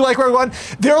reasons you like Rogue One.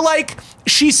 They're like,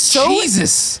 she's so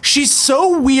Jesus. She's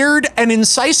so weird and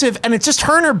incisive, and it's just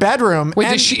her in her bedroom. Wait,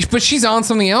 and but she's on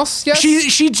something else? Yes?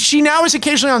 she now is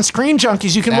occasionally on Screen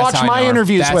Junkies. You can That's watch how I my know her.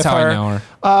 interviews That's with how her. I know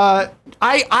her.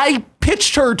 I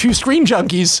pitched her to Screen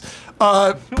Junkies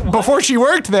before she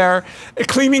worked there,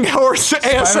 cleaning horse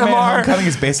Spider-Man ASMR. Homecoming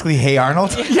is basically Hey Arnold.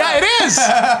 Yeah, it is.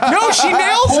 No, she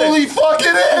nails it. Holy fuck,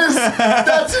 it is!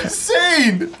 That's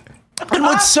insane! And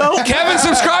what's so Kevin,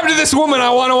 subscribe to this woman. I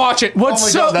want to watch it.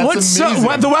 What's Oh my God, that's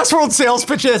amazing. the Westworld sales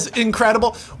pitch is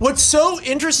incredible. What's so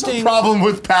interesting? Problem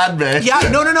with Padme. Yeah,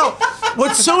 no.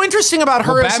 What's so interesting about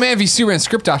her is Batman v Superman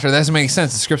script doctor. That doesn't make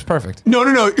sense. The script's perfect.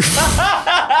 no.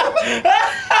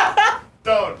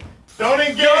 Don't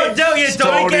engage. Don't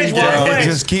engage. Walk away.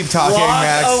 Just keep talking, Walk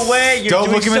Max. away. You're Don't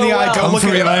doing look him in so the eye. well. Don't look at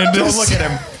Humphrey him. Landis. Don't look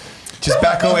at him. Just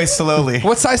back away slowly.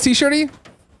 What size t-shirt are you?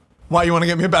 Why you want to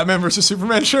get me a Batman versus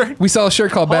Superman shirt? We sell a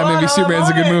shirt called Batman v Superman. It's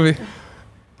a good movie.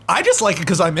 I just like it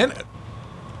because I'm in it.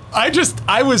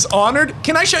 I was honored.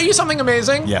 Can I show you something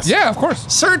amazing? Yes. Yeah, of course.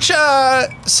 Search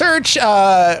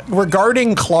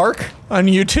regarding Clark on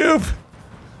YouTube.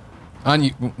 On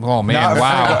you. Oh man! Not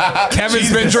Wow.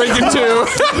 Kevin's been drinking too.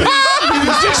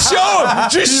 Just show him.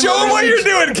 Just show him what you're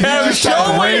doing, Kevin. Show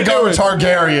him what you're Rhaegar doing.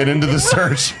 Targaryen into the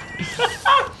search.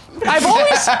 I've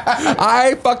always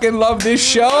I fucking love this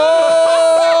show.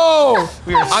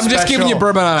 I'm just giving you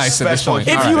bourbon on ice at this Special point.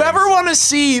 if All you right. ever want to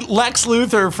see Lex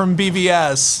Luthor from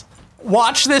BVS,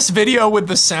 watch this video with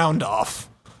the sound off.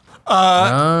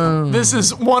 This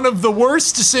is one of the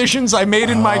worst decisions I made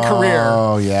in my career.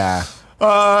 Oh, yeah.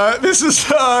 This is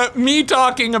me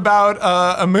talking about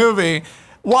a movie.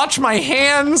 Watch my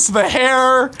hands, the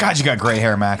hair. God, you got great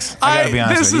hair, Max. I gotta be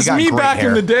honest This with you. is You got me great back hair.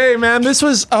 in the day, man. This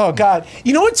was, oh God.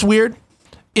 You know what's weird?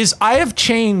 Is I have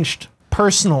changed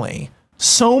personally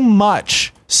so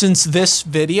much since this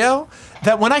video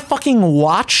that when I fucking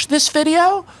watch this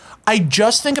video, I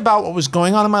just think about what was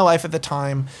going on in my life at the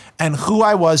time and who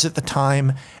I was at the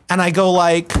time. And I go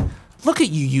like, look at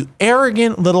you, you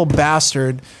arrogant little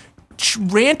bastard,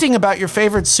 ranting about your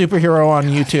favorite superhero on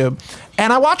YouTube.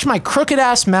 And I watch my crooked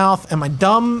ass mouth and my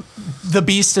dumb The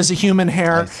Beast as a human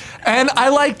hair. And I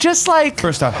like, just like,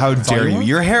 First off, how dare you?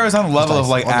 Your hair is on the level of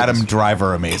like Adam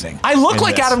Driver amazing. I look in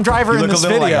like this. Adam Driver You in look this a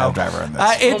little video. like Adam Driver in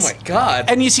this. It's, Oh my God.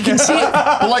 And you can see,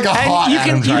 Like a hot and you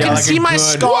Adam can Driver. like see a my good-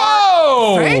 scar.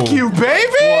 Whoa! Thank you,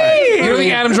 baby. You don't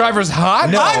think Adam Driver's hot?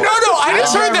 No. I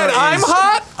just heard that Driver I'm is-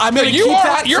 hot. I'm gonna You keep are.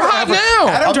 that. You're hot forever. now.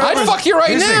 Adam I'd Driver's- fuck you right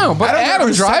here's the now. thing. But Adam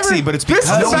Driver's Driver. sexy, but it's This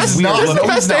because is the he's best. weird. This is the No,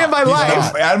 best he's day of my not. He's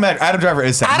life. not. Adam Driver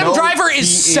is sexy. Adam Driver is he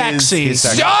sexy. he's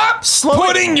sexy. Stop Slow it-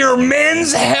 putting your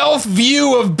men's health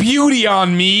view of beauty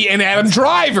on me and Adam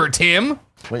Driver, Tim.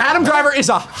 Adam Driver is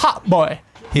a hot boy.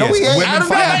 He No, is. he ain't. Women Adam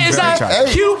find Driver him is very a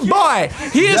attractive. cute boy.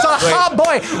 He is a hot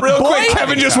boy. Real Boy- quick,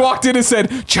 Kevin just walked in and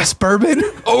said, "Just bourbon?"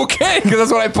 Okay, because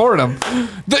that's what I poured him.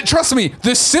 Trust me,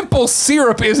 the simple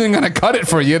syrup isn't going to cut it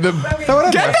for you. Get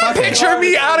that picture of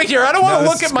me out of here. I don't want to No,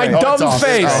 look this at my is great. dumb Oh, it's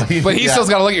face. awesome. But he Yeah. still's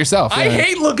got to look at yourself. I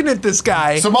hate looking at this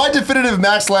guy. So my definitive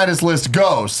Max Landis list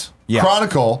goes Yeah.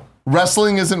 Chronicle,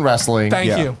 Wrestling Isn't Wrestling. Thank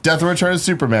Yeah. you. Death and Return of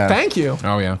Superman. Thank you.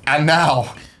 Oh yeah. And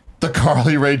now, the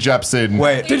Carly Rae Jepsen.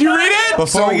 Wait, Did you read it?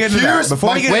 before we get into that,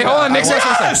 Wait, hold on, Nick.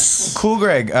 Cool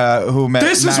Greg, who met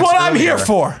This is Max what I'm earlier, here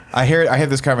for. I had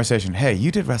this conversation. Hey,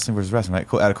 you did wrestling versus wrestling, right?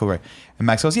 Cool, out of Cool Greg. And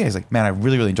Max goes, yeah. He's like, man, I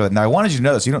really, really enjoyed it. Now, I wanted you to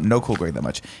know this. You don't know Cool Greg that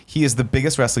much. He is the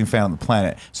biggest wrestling fan on the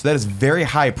planet. So that is very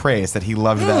high praise that he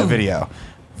loved that video.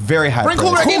 Very high Bring praise.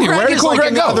 Cool Greg in here. Where did Cool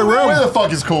Greg go? Where the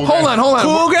fuck is Cool Greg? Hold on.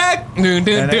 Cool Greg.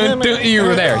 You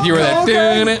were there.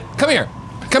 Come here.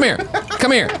 Come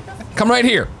right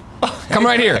here. Come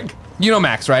right here. You know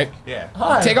Max, right?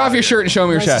 Yeah. Take off your shirt and show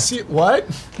me your chest. What?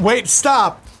 Wait,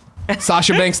 stop.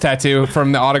 Sasha Banks tattoo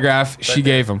from the autograph she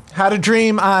gave him. Had a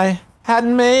dream I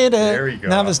hadn't made it. There you go.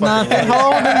 Now there's nothing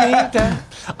holding me down.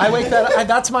 I wake that.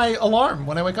 That's my alarm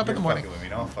when I wake up in the morning.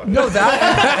 No, that.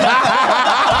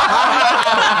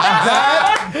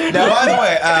 Now, by the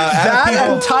way, That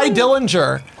and Ty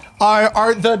Dillinger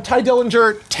are the Ty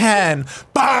Dillinger 10.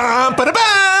 Bam,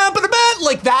 ba-da-bam, ba-da-bam.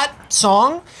 Like that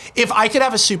song, if I could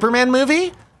have a Superman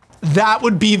movie, that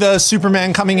would be the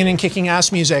Superman coming in and kicking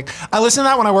ass music. I listen to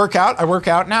that when I work out. I work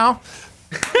out now.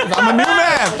 I'm a new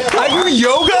man. I do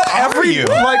yoga often.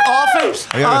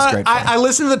 Yoga's great fun. I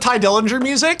listen to the Ty Dillinger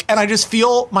music and I just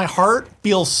feel my heart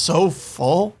feels so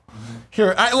full.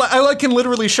 Here, I can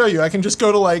literally show you. I can just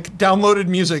go to like downloaded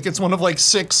music. It's one of like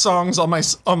 6 songs on my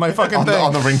fucking thing.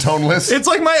 On the ringtone list? It's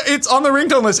on the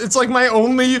ringtone list. It's like my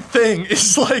only thing.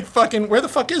 It's like fucking, where the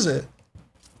fuck is it?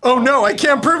 Oh no, I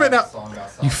can't prove it now.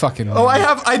 You fucking. Oh,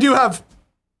 I do have.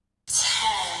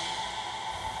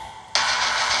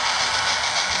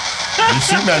 You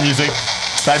Superman music.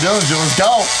 Ty Dillinger, let's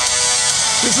go.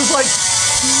 This is like,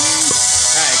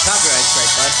 Alright, copyright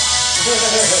strike, bud.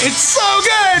 it's so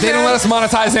good. They didn't let us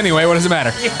monetize anyway. What does it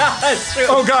matter? That's true.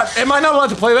 Oh god, am I not allowed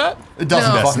to play that? It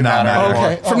doesn't No. fucking Does not matter.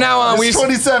 matter. Okay. From now on, we. It's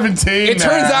 2017. It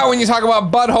turns out when you talk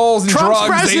about buttholes and Trump's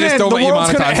drugs, they president. just don't The let you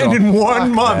world's gonna monetize end them. in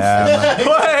 1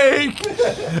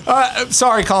 month.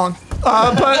 Sorry, Colin.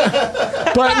 But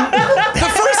The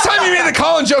first time you made the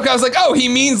Colin joke, I was like, oh, he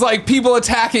means like people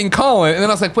attacking Colin. And then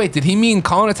I was like, wait, did he mean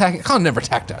Colin attacking? Colin never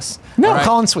attacked us. no, All right.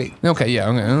 Colin's sweet. Okay, yeah.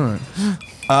 Okay, all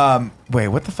right. wait,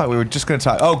 what the fuck? We were just going to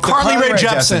talk. Oh, Carly Rae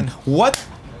Jepsen. What?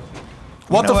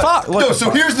 What the fuck? No, so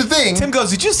here's the thing. Tim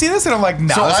goes, did you see this? And I'm like,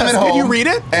 no. So I'm at home. Did you read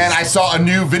it? And I saw a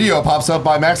new video pops up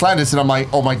by Max Landis, and I'm like,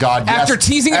 oh my god, yes. After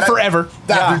teasing it And forever.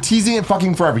 After teasing it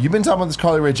fucking forever. You've been talking about this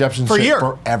Carly Rae Jepsen For a shit year.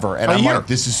 forever. And A I'm year. like,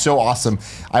 this is so awesome.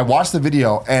 I watched the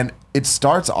video, and it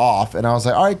starts off, and I was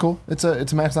like, all right, cool. It's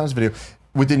a Max Landis video.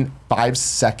 Within 5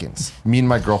 seconds, me and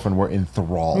my girlfriend were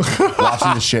enthralled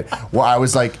watching this shit, where I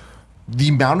was like, the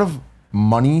amount of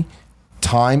money,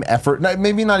 time, effort,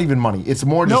 maybe not even money. It's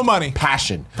more just No money.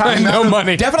 passion. No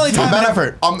money. Definitely time and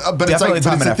effort. But it's Definitely like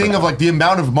time it's and a thing effort. of like the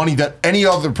amount of money that any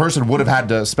other person would have had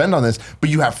to spend on this, but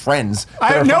you have friends that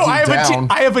are fucking down.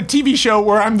 I have a TV show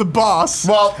where I'm the boss.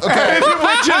 Well, okay.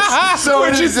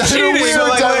 which is cheating. cheating. So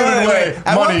like, wait.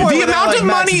 At one Money. point, The were they amount of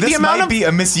Max, money- this the amount might of- be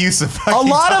a misuse of a fucking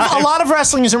lot of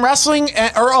wrestling isn't wrestling,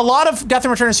 or a lot of Death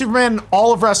and Return of Superman.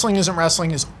 All of wrestling isn't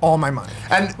wrestling is all my money.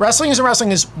 And- wrestling isn't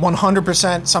wrestling is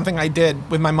 100% something I did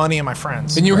with my money and my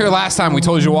friends. And you were here last time. We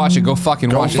told you to watch it. Go fucking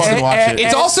watch fucking it. watch it.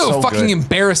 It's also so fucking good.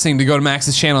 embarrassing to go to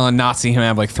Max's channel and not see him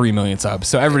have like 3 million subs.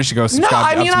 So everybody should go No,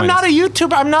 subscribe. I mean I'm not a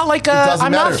YouTuber. I'm not like a. Doesn't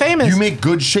I'm matter. not famous. You make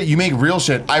good shit. You make real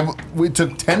shit. It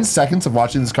took 10 seconds of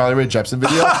watching this Carly Rae Jepsen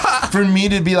video for me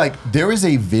to be like, there is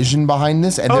a vision behind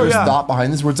this, and there is yeah. thought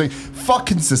behind this. Where it's like, fuck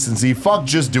consistency, fuck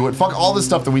just do it, fuck all the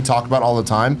stuff that we talk about all the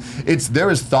time. There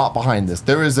is thought behind this.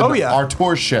 There is an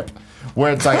authorship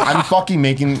where it's like I'm fucking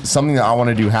making something that I want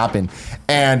to do happen.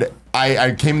 And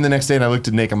I came in the next day and I looked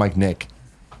at Nick. I'm like, Nick,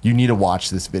 you need to watch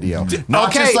this video.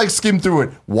 Not just like skim through it.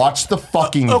 Watch the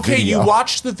fucking video. Okay, you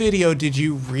watched the video. Did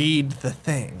you read the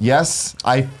thing? Yes,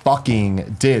 I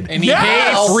fucking did. And he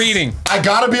Yes! hates reading. I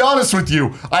gotta be honest with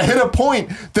you. I hit a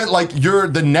point that like you're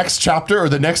the next chapter or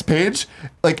the next page,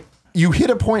 like you hit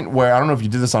a point where I don't know if you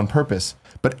did this on purpose,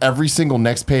 but every single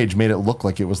next page made it look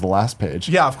like it was the last page.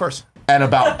 Yeah, of course. And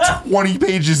about 20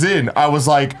 pages in, I was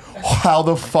like, how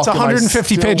the fuck It's am I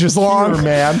 150 still pages long, here,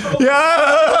 man.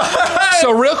 Yeah.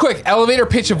 So real quick, elevator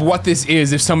pitch of what this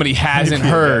is if somebody hasn't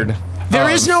heard. There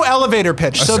is no elevator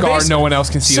pitch. A scar no one else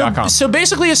can see.com. So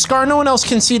basically, a scar no one else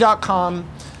can see.com.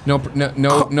 No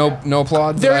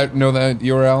applaud. There- I know the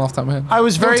URL off the top of my head. I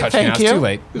was very Don't touch me thank now, you. It's too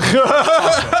late.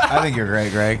 I think you're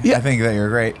great, Greg. I think that you're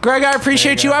great. Greg, I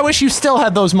appreciate you. I wish you still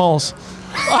had those moles.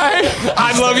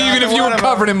 I'd love you even if you were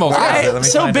covered in mold. Let me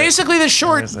So find it. basically, the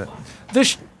short, Where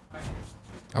is it?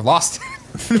 I've lost it.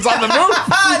 It's on the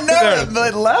move. No,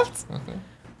 it left.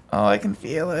 Oh, I can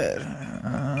feel it.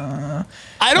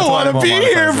 I don't want to be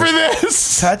here for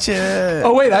this. Touch it.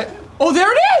 Oh wait,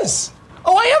 there it is.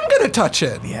 Oh, I am gonna touch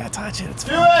it. Yeah, touch it. It's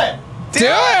Do it. Do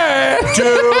it. do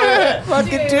it.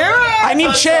 Fucking do it. I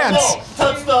need chance.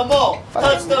 Touch the mole.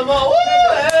 Touch the mole.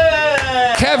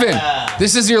 Kevin,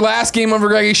 this is your last Game Over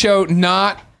Greggy show,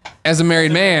 not as a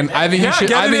married man. I think you should.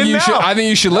 get I it think in you should. now. I think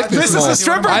you should lick this. This is mole. the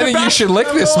stripper in I the think you back. should lick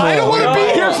this mole. I don't want to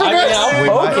be here for this.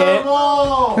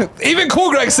 I'll poke it. Even Cool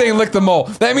Greg's saying lick the mole.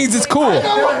 That means it's cool.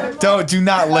 Do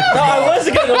not lick the I mole.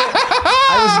 wasn't gonna.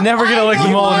 I was never gonna lick the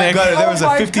mole, Nick. There was a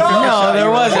 50-50 No, shot. there you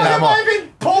were wasn't. licking that mole. being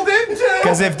pulled into?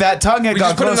 Because if that tongue had We gone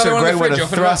just put another closer, one in Greg the would fridge, have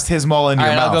open it thrust his mole into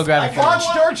your I'll go mouth. grab it. Watch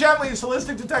George Henley,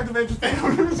 Holistic Detective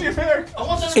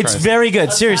Agency. It's very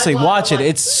good. Seriously, watch it.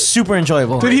 It's super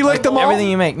enjoyable. Did he lick the mole? Everything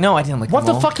you make. No, I didn't lick What the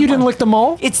the mole. fuck? You didn't lick the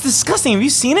mole? It's disgusting. Have you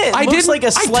seen it? It I looks didn't. like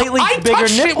a slightly I bigger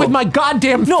touched nipple. it with my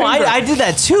goddamn No, finger. I did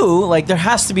that too. Like there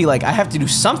has to be like I have to do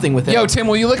something with it. Yo, Tim,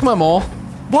 will you lick my mole?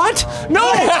 What?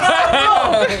 No!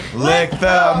 Lick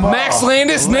the mole. Max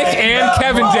Landis, Nick, and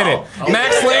Kevin did it.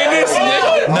 Max Landis,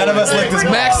 Nick. None of us licked this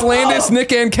mole. Max Landis,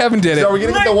 Nick, and Kevin did So are we it.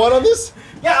 gonna get the one on this?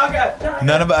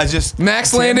 None of us just.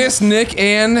 Max Landis, Nick,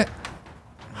 and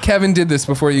Kevin did this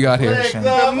before you got here.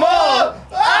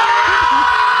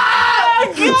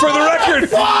 For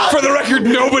the record,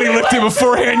 nobody licked it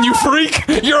beforehand. You freak!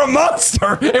 You're a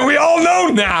monster, and we all know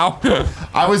now.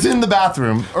 I was in the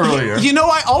bathroom earlier. You know,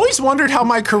 I always wondered how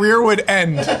my career would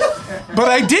end, but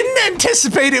I didn't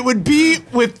anticipate it would be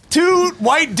with two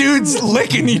white dudes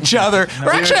licking each other.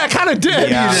 Or actually, I kind of did.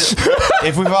 Yeah.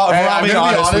 If we're all I'm being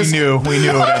gonna be honest, honest. we knew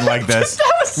it would end like this.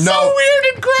 So No.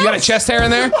 weird and gross. You got a chest hair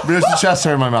in there? There's a chest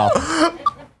hair in my mouth.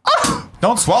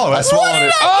 Don't swallow it. I swallowed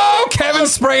it. Oh,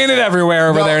 Kevin's spraying it everywhere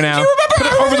over there now. Do you remember Put it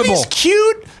how over the these bowl.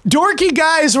 cute, dorky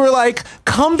guys were like,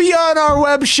 come be on our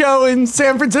web show in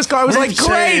San Francisco? I was We've like,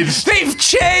 great, changed. they've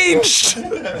changed.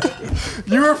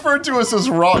 You referred to us as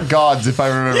rock gods, if I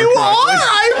remember You correctly. are.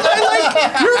 I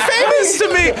like. You're famous to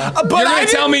me. But You're I gonna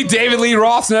tell me David Lee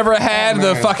Roth's never had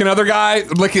the fucking other guy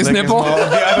lick his nipple?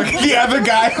 The other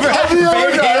guy from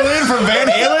Van Halen from Van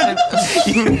Halen.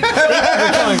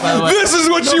 This is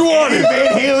what you wanted. Van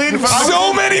Halen from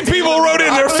So many people wrote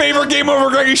in their favorite Game Over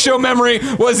Greggy show memory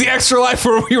was the extra life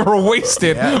where we were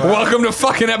wasted. Welcome to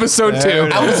fucking episode 2.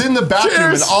 I was in the bathroom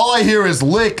Cheers. and all I hear is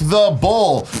lick the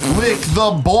bowl, lick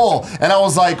the bowl. And I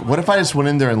was like, what if I just went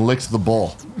in there and licked the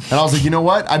bowl? And I was like, you know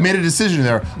what? I made a decision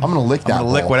there. I'm gonna lick that gonna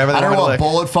bowl. lick whatever they I don't know want what to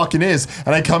lick. bowl it fucking is.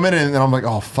 And I come in and I'm like,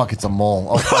 oh fuck, it's a mole.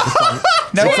 Oh fuck,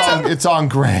 Now, it's on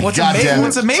Greg. What's God damn it.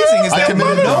 What's amazing is I that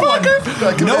committed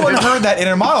no one heard that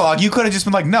inner monologue. You could have just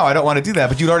been like, no, I don't want to do that.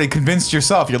 But you'd already convinced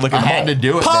yourself you're looking I had to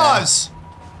do it. Pause.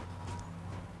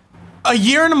 A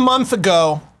year and a month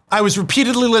ago, I was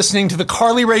repeatedly listening to the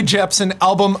Carly Rae Jepsen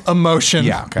album Emotion.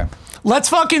 Yeah, okay.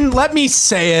 Let me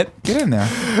say it. Get in there.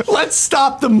 Let's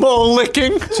stop the mole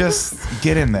licking, Just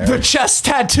get in there. the chest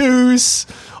tattoos,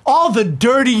 all the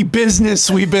dirty business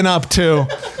we've been up to.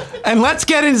 And let's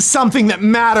get into something that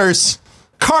matters.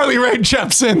 Carly Rae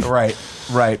Jepsen.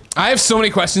 Right. I have so many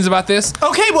questions about this.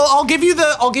 Okay, well, I'll give you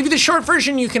the short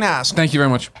version you can ask. Thank you very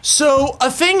much. So a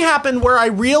thing happened where I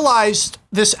realized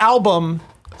this album,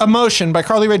 Emotion by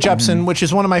Carly Rae Jepsen, which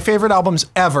is one of my favorite albums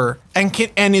ever,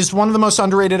 and is one of the most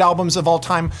underrated albums of all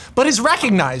time, but is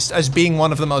recognized as being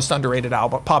one of the most underrated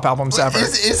pop albums ever.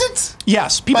 Is it?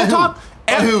 Yes, people By who? talk.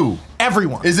 By who?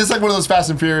 Everyone. Is this like one of those Fast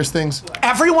and Furious things?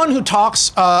 Everyone who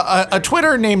talks. A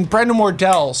Twitter named Brendan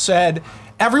Wardell said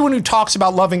everyone who talks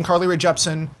about loving Carly Rae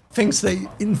Jepsen thinks they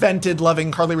invented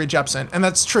loving Carly Rae Jepsen, and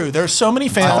that's true. There's so many I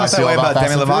thought fans. that way about Fast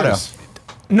Demi and Lovato. Furious.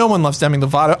 No one loves Demi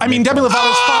Lovato. I mean, Demi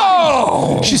Lovato's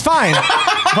fine. She's fine.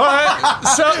 But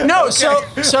so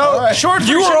short. You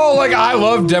version- were all like, I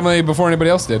loved Demi before anybody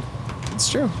else did. It's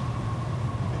true.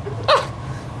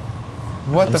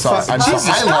 What the Sorry, fuck?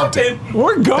 I loved it.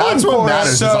 We're going That's what for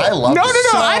matters. it. Is I loved No,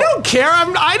 it. I don't care.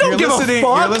 I don't You're give listening- a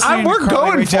you're fuck. listening to We're Carly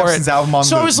going Rae for Jepsen's it. album on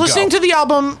So I loop. was listening Go. to the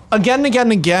album again and again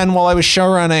and again while I was show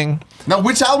running. Now,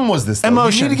 which album was this? Though?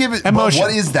 Emotion. You need to give it. Emotion.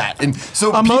 What is that? And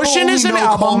so Emotion people is only an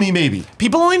know album. Call Me Maybe.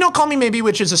 People only know "Call Me Maybe,"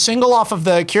 which is a single off of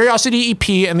the Curiosity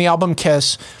EP and the album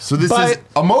Kiss. So this But is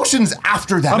Emotions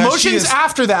after that. Emotions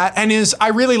after that, and is "I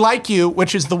Really Like You,"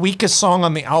 which is the weakest song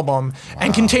on the album,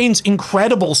 and contains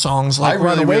incredible songs like I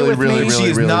 "Run really, Away really, with really, Me." really, She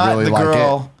is really, not really the like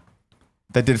girl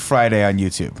that did Friday on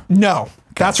YouTube. No,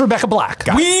 that's Rebecca Black.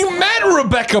 We met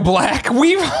Rebecca Black.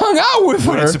 We've hung out with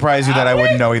Would her. it surprise you that I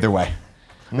wouldn't know either way?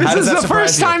 This How does is that the surprise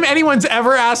first you? time anyone's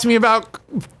ever asked me about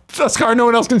a scar no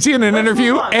one else can see in an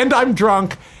interview, and I'm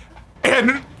drunk,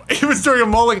 and it was during a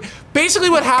mulling. Basically,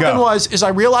 what happened Go. is I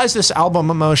realized this album,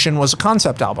 Emotion, was a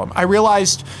concept album. I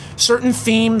realized certain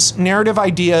themes, narrative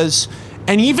ideas,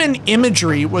 and even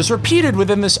imagery was repeated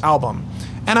within this album.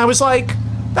 And I was like,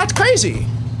 that's crazy.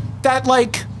 That,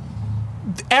 like,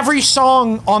 every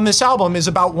song on this album is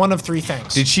about one of three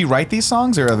things. Did she write these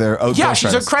songs, or are there? Yeah,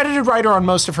 she's a credited writer on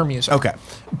most of her music. Okay.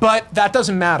 But that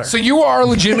doesn't matter. So you are a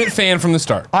legitimate fan from the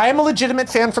start. I am a legitimate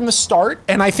fan from the start,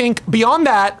 and I think beyond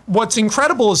that, what's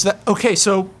incredible is that, okay,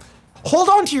 so hold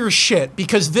on to your shit,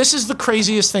 because this is the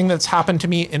craziest thing that's happened to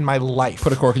me in my life.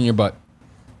 Put a cork in your butt.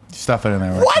 Stuff it in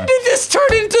there. When did this turn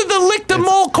into the lick the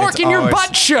mole cork in your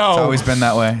butt show? It's always been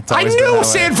that way. I knew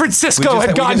San Francisco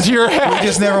had gotten to your head. We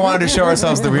just never wanted to show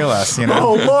ourselves the real us, you know?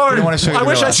 Oh, Lord. We didn't want to show you I the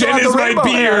wish real I us. saw the rainbow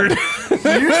hair.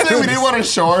 Did you say we didn't want to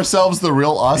show ourselves the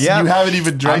real us? Yeah. You haven't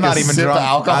even drank a sip of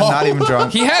alcohol. I'm not even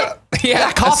drunk. He had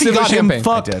That coffee a sip of got him champagne.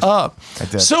 fucked I did. up. I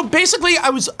did. So basically, I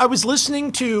was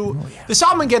listening to this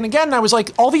album again and again, and I was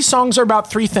like, all these songs are about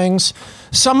three things.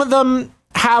 Some of them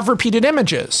have repeated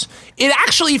images. It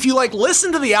actually, if you like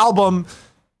listen to the album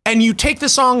and you take the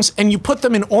songs and you put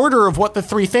them in order of what the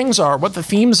three things are, what the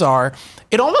themes are,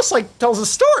 it almost like tells a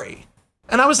story.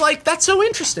 And I was like, that's so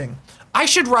interesting. I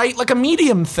should write like a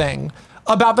Medium thing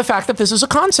about the fact that this is a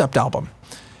concept album.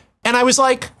 And I was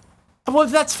like, well,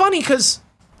 that's funny, because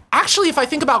actually, if I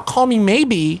think about Call Me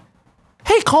Maybe,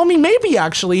 hey, Call Me Maybe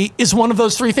actually is one of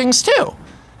those three things too.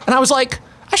 And I was like,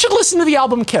 I should listen to the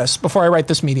album Kiss before I write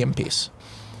this Medium piece.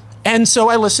 And so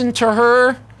I listened to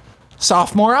her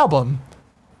sophomore album,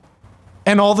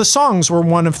 and all the songs were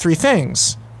one of three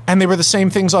things. And they were the same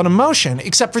things on Emotion,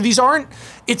 except for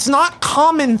it's not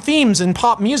common themes in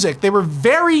pop music. They were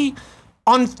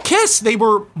on Kiss, they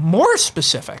were more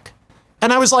specific.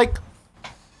 And I was like,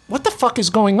 what the fuck is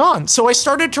going on? So I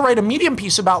started to write a Medium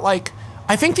piece about like,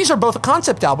 I think these are both a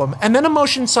concept album. And then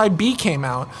Emotion Side B came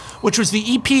out, which was the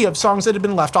EP of songs that had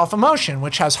been left off Emotion,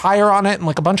 which has Higher on it and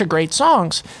like a bunch of great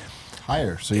songs.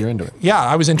 Higher, so you're into it. Yeah,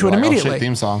 I was into it Like, oh, immediately. shit,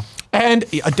 theme song. And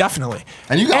definitely.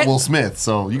 And you got Will Smith,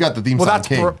 so you got the theme song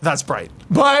king. That's bright.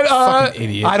 But Fucking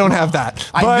idiot. I don't have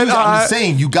that. I But, knew that. I'm just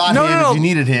saying, you got him if you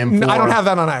needed him. I don't have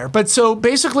that on Higher. But so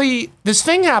basically, this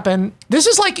thing happened. This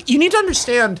is like, you need to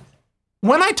understand,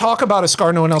 when I talk about a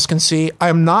scar no one else can see, I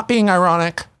am not being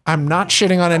ironic. I'm not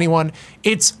shitting on anyone.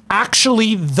 It's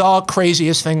actually the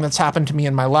craziest thing that's happened to me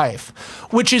in my life,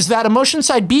 which is that Emotion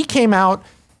Side B came out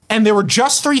and there were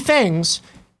just three things,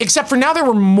 except for now there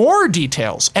were more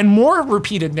details and more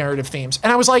repeated narrative themes.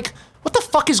 And I was like, what the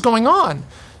fuck is going on?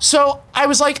 So I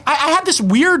was like, I had this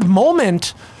weird moment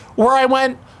where I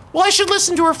went, well, I should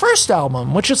listen to her first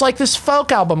album, which is like this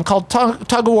folk album called Tug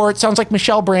of War. It sounds like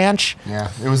Michelle Branch.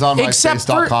 Yeah, it was on Except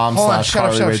for-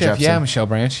 MySpace.com/Carly Rae Yeah, Michelle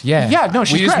Branch. Yeah. Yeah, no,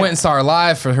 she's We just great. went and saw her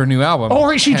live for her new album.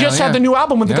 Oh, she Hell just yeah. had the new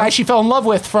album with the guy she fell in love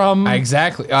with from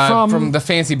Exactly. From the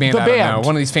fancy band. the I don't know. band.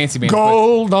 One of these fancy bands.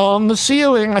 Gold on the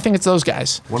Ceiling. I think it's those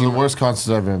guys. One of the worst concerts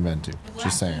I've ever been to.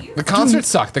 Just saying. The concert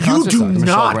sucked. The You concert do sucked.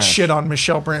 not Branch. shit on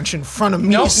Michelle Branch in front of me,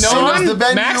 No, son. the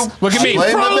venue. Max, look at me.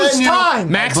 Blame the Froze venue.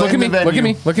 time. Max, Blame look at me. the venue. Look at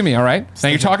me. Look at me. All right. Now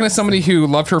you're talking to somebody who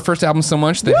loved her first album so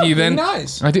much that Yeah, he then. Green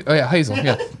Eyes. I do. Oh yeah, Hazel.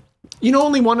 Yeah. You know,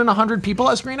 only 1 in 100 people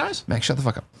has green eyes. Max, shut the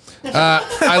fuck up.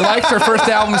 I liked her first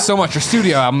album so much, her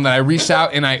studio album, that I reached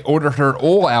out and I ordered her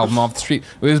old album off the street.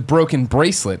 It was Broken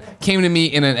Bracelet. Came to me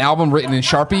in an album written in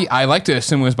Sharpie. I like to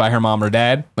assume it was by her mom or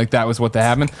dad. Like that was what that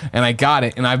happened. And I got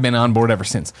it, and I've been on board ever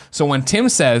since. So when Tim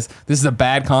says this is a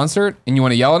bad concert and you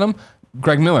want to yell at him,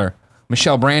 Greg Miller,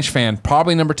 Michelle Branch fan,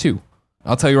 probably number 2.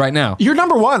 I'll tell you right now. You're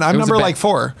number 1. I'm It was number a bad- like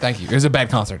 4. Thank you. It was a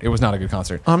bad concert. It was not a good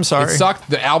concert. I'm sorry. It sucked.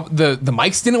 The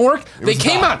mics didn't work. They was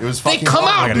came bad. out. It was They fucking come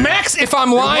hard. out. Max, if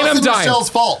I'm lying, I'm wasn't dying. Michelle's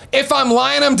fault. If I'm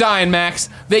lying, I'm dying, Max.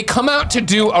 They come out to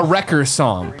do a Wreckers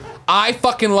song. I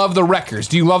fucking love the Wreckers.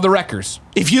 Do you love the Wreckers?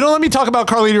 If you don't let me talk about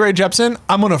Carly Rae Jepsen,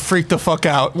 I'm gonna freak the fuck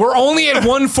out. We're only at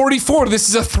 1:44. This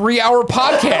is a 3-hour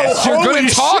podcast. You're Holy going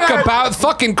to talk shit. about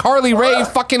fucking Carly Rae,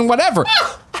 fucking whatever.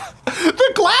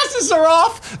 The glasses are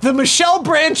off. The Michelle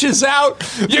Branch is out.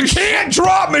 You can't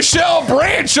drop Michelle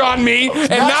Branch on me and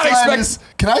not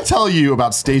expect. Can I tell you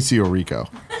about Stacey Orico?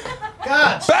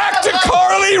 Back to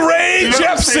Carly Rae You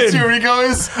know who Stacey Jepsen. Orico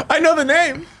is? I know the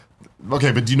name.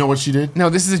 Okay, but do you know what she did? No,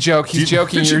 this is a joke. He's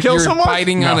joking. Did she You're kill someone?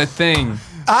 biting on a thing.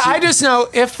 I just know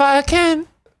if I can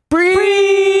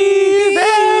breathe,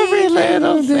 every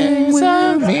little thing's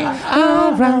of me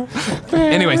around.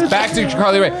 Anyways, back to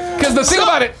Carly Rae. Because the thing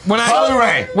about it, Carly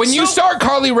Rae. when you start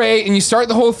Carly Rae and you start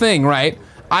the whole thing, right?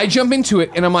 I jump into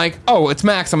it and I'm like, oh, it's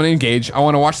Max. I'm gonna engage. I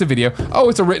want to watch the video. Oh,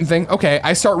 it's a written thing. Okay,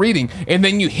 I start reading, and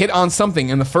then you hit on something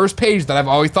in the first page that I've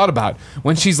always thought about.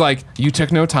 When she's like, "You took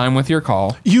no time with your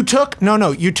call." You took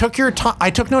you took your time. I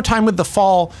took no time with the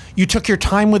fall. You took your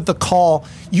time with the call.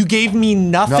 You gave me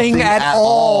nothing at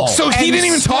all. So he And didn't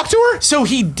even talk to her. So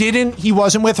he didn't. He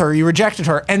wasn't with her. He rejected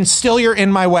her, and still you're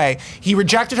in my way. He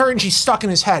rejected her, and she's stuck in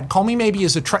his head. "Call Me Maybe"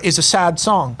 is a sad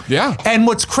song. Yeah. And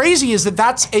what's crazy is that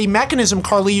that's a mechanism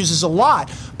Carly Carly uses a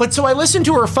lot. But so I listened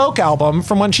to her folk album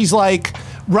from when she's like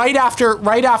right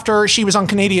after she was on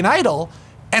Canadian Idol,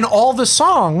 and all the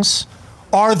songs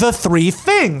are the three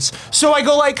things. So I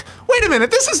go like, wait a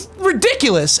minute, this is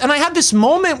ridiculous. And I had this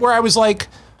moment where I was like,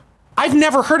 I've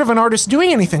never heard of an artist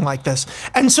doing anything like this.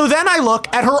 And so then I look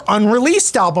at her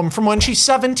unreleased album from when she's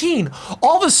 17.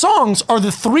 All the songs are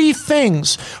the three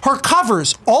things. Her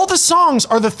covers, all the songs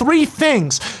are the three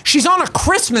things. She's on a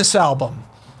Christmas album.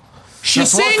 She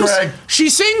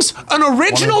sings an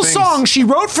original song she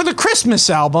wrote for the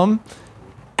Christmas album,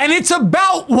 and it's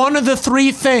about one of the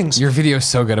three things. Your video is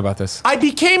so good about this.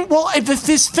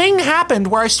 This thing happened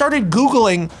where I started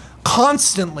Googling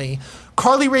constantly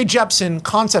Carly Rae Jepsen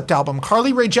concept album,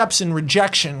 Carly Rae Jepsen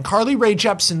rejection, Carly Rae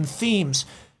Jepsen themes.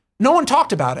 No one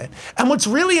talked about it. And what's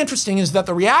really interesting is that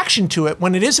the reaction to it,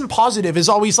 when it isn't positive, is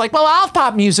always like, well, all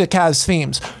pop music has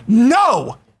themes.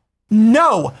 No,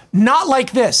 not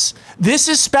like this. This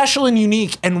is special and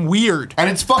unique and weird. And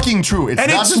it's fucking true. It's and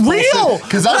not it's just real.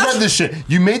 Because I read this shit.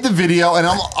 You made the video, and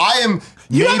I am.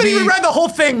 You haven't even read the whole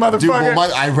thing, motherfucker. Dude,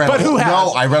 I read. But who has?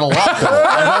 No, I read a lot. Though.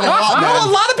 I read a lot. No,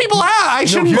 a lot of people have. I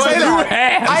shouldn't say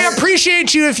that. I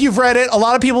appreciate you if you've read it. A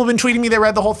lot of people have been tweeting me they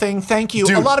read the whole thing. Thank you.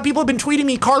 Dude. A lot of people have been tweeting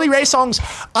me Carly Rae songs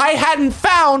I hadn't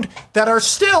found that are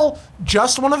still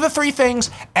just one of the three things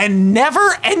and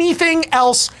never anything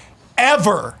else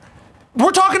ever.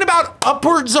 We're talking about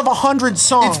upwards of 100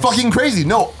 songs. It's fucking crazy.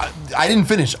 No, I didn't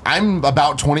finish. I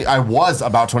was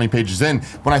about 20 pages in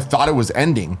when I thought it was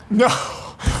ending.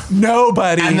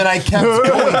 Nobody. And then I kept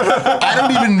going. I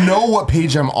don't even know what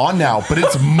page I'm on now, but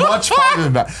it's much farther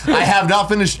than that. I have not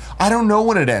finished. I don't know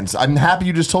when it ends. I'm happy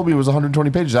you just told me it was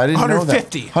 120 pages. I didn't know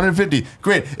that. 150.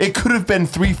 Great. It could have been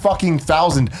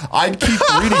 3,000. I'd keep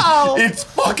reading. It's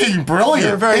fucking brilliant.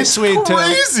 You're very sweet, too.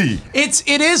 Crazy.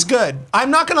 It is good.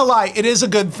 I'm not gonna lie. It is a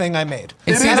good thing I made.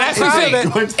 And see, that's the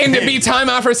thing. And to be time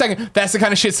out for a second, that's the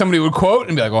kind of shit somebody would quote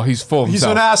and be like, "Well, he's full of himself."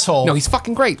 He's an asshole. No, he's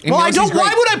fucking great. And Well, he I knows don't. he's great.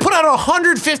 Why would I put out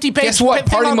 150 pages? Guess what?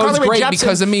 Party mode's great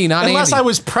because of me, not unless Andy. I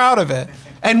was proud of it.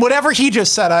 And whatever he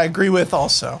just said, I agree with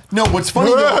also. No, what's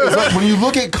funny though is like when you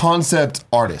look at concept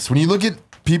artists, when you look at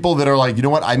people that are like, you know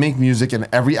what, I make music and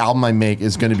every album I make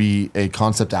is going to be a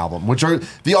concept album, which are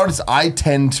the artists I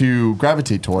tend to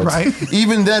gravitate towards. Right.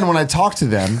 Even then, when I talk to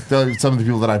them, some of the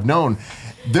people that I've known,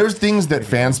 there's things that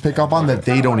fans pick up on that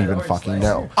they don't even fucking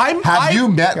know. Have you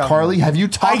met Carly? Have you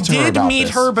talked to her about this? I did meet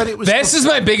her, but it was... This is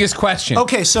my biggest question.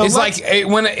 Okay, so it's like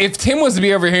if Tim was to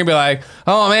be over here and be like,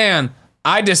 "Oh man,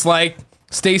 I dislike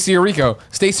Stacey Orico.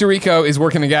 Stacey Orico is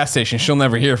working a gas station. She'll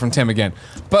never hear from Tim again."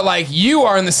 But like you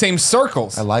are in the same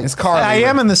circles. As Carly. I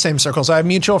am in the same circles. I have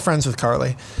mutual friends with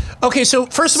Carly. Okay, so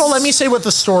first of all, let me say what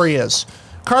the story is.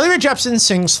 Carly Rae Jepsen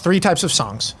sings three types of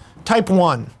songs. Type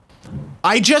 1.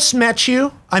 I just met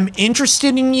you. I'm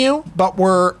interested in you, but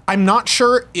I'm not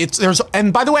sure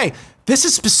and by the way, this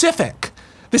is specific.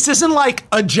 This isn't like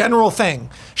a general thing.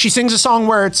 She sings a song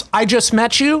where it's, I just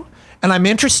met you and I'm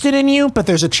interested in you, but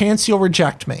there's a chance you'll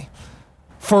reject me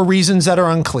for reasons that are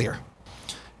unclear.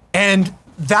 And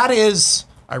that is,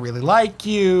 I really like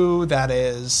you. That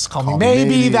is, Call Me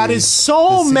Maybe. That is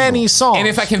so many songs. And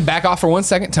if I can back off for 1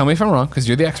 second, tell me if I'm wrong, because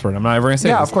you're the expert. I'm not ever going to say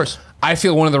this. Yeah, of course. I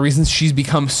feel one of the reasons she's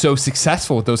become so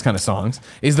successful with those kind of songs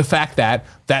is the fact that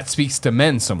that speaks to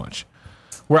men so much.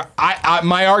 Where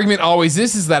my argument always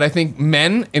is that I think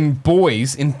men and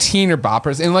boys and teener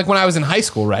boppers, and like when I was in high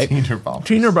school, right? Teener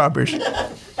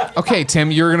boppers. Okay,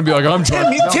 Tim, you're gonna be like, I'm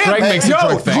drunk. Tim, Greg makes a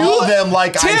drunk thing. Call them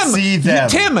like I see them.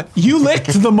 Tim, you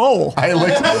licked the mole. I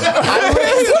licked them.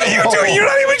 What are you doing? You're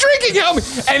not even drinking. Help me.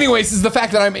 Anyways, is the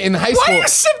fact that I'm in high school. Why are you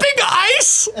sipping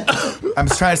ice? I'm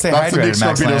just trying to stay That's the big hydrated,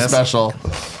 Max Scorpio Landis. special.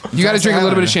 You got to drink a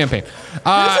little bit of champagne.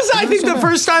 This is, I think, the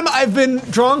first time I've been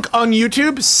drunk on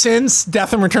YouTube since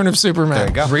Death and Return of Superman. There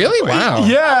you go. Really? Wow.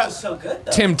 Yeah. So good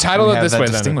though. Tim, title We it have this that way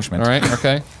then. distinguishment. All right.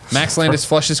 Okay. Max Landis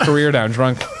flushed his career down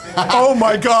drunk. Oh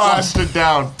my God. Sit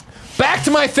down. Back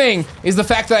to my thing is the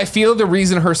fact that I feel the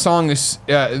reason her song is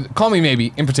Call Me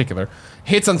Maybe in particular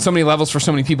hits on so many levels for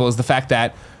so many people is the fact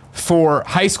that for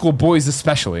high school boys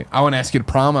especially, I want to ask you to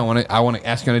prom, I want to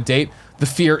ask you on a date. The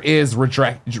fear is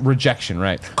rejection,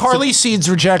 right? Carly seeds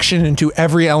rejection into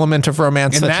every element of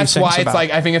romance And that she that's sings why it's about. like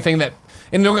I think a thing that,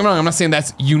 and don't get me wrong, I'm not saying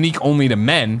that's unique only to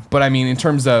men, but I mean in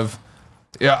terms of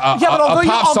yeah, but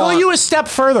I'll go you a step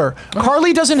further.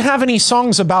 Carly doesn't have any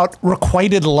songs about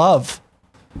requited love.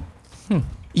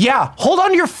 Yeah, hold on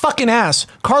to your fucking ass.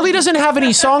 Carly doesn't have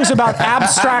any songs about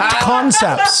abstract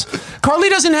concepts. Carly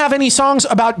doesn't have any songs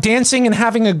about dancing and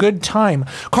having a good time.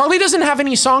 Carly doesn't have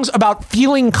any songs about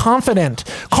feeling confident.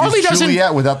 Carly doesn't.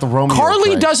 Juliet without the Romeo.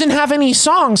 Carly Craig. doesn't have any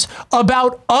songs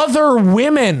about other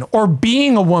women or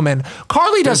being a woman.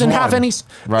 Carly doesn't have one, any.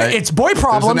 right? It's Boy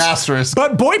Problems. asterisk.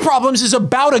 But Boy Problems is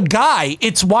about a guy.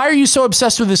 It's why are you so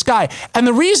obsessed with this guy? And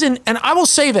the reason, and I will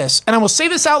say this, and I will say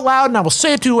this out loud, and I will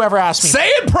say it to whoever asks me. Say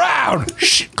it proud.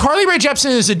 Carly Rae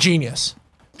Jepsen is a genius.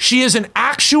 She is an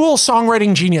actual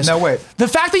songwriting genius. No, wait. The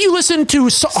fact that you listen to her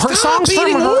songs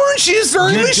from her. oranges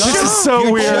during the This is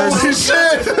so weird. Holy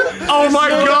shit! Oh my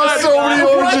God. So many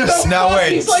oranges. No,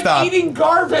 wait, He's like stop. eating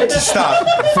garbage. Stop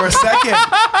for a second.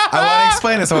 I want to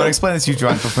explain this. I want to explain this, you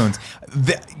drunk buffoons.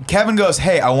 Kevin goes,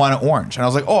 "Hey, I want an orange," and I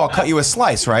was like, "Oh, I'll cut you a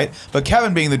slice, right?" But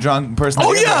Kevin, being the drunk person,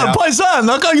 Oh yeah, paisan,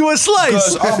 I'll cut you a slice.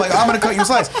 goes, "Oh my, I'm gonna cut you a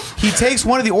slice." He takes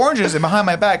one of the oranges and behind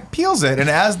my back peels it, and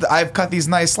as I've cut these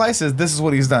nice slices, this is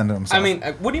what he's done to himself. I mean,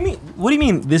 what do you mean? What do you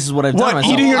mean? This is what I've done. What,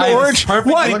 myself? eating an I- orange?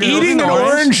 perfectly What, good. eating an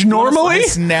orange normally?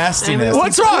 This nastiness.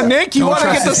 What's wrong, Nick? You Don't want to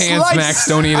trust get the his hands, slice? Max.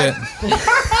 Don't eat it.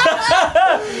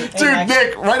 Dude,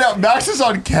 Nick, right now, Max is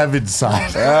on Kevin's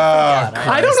side.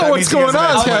 I don't know That what's means he going doesn't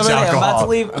have on, too much Kevin. I'm about alcohol. to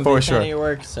leave. I'm For a big sure. fan of your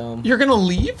work, so You're gonna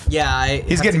leave? yeah.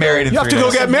 He's getting married in You have 3 to go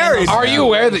days. get married. Are you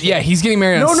aware that? Yeah, he's getting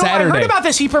married No, on no, I Saturday. heard about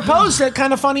this. He proposed at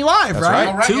Kind of Funny Live,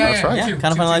 right? right. two. Yeah, yeah, Yeah, two, kind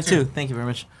of two, fun life two. too. Thank you very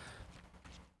much.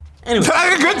 Anyway,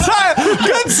 Good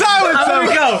silence. there we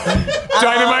go.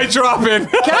 Dynamite dropping.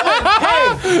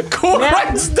 Hey,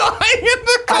 Correct dying in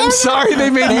the corner. I'm sorry they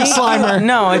made you Slimer.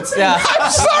 No, it's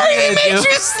I'm sorry they made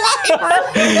you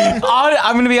Slimer.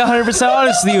 I'm gonna be 100%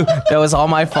 honest with you. That was all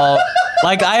my fault.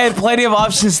 Like I had plenty of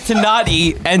options to not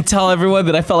eat and tell everyone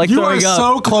that I felt like You are throwing up.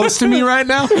 so close to me right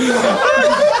now.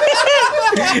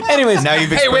 Anyways, Now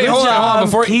you've Hey, wait, Good hold on, job. hold on.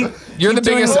 Before Keep- you're the keep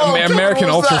doing biggest well. American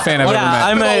What was Ultra that? fan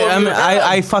I've ever met.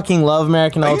 I fucking love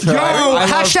American Ultra. Yo, I love-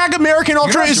 hashtag American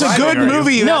Ultra not is a driving, good are you?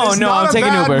 movie. No, That is no, not I'm a taking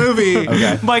bad Uber. movie.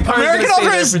 My car's American gonna stay Ultra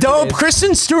there is for dope. 2 days.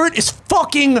 Kristen Stewart is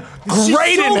fucking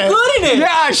great so in it. good in it.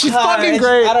 Yeah, she's fucking I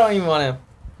great. don't even want to.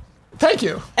 Thank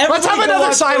you. Let's have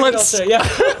another silence. Yeah.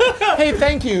 Hey,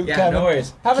 thank you, Yeah, Kevin. no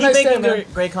worries. Have a Keep nice day, making man.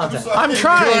 great content. I'm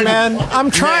trying, man.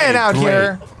 I'm trying out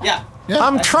here. Yeah.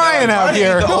 I'm trying out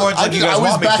here. The orange like you I guys was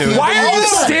want me backing to. up. Why are you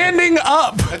standing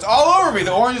up? It's all over me.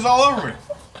 The orange is all over me.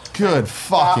 Good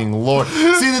fucking lord!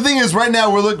 See, the thing is, right now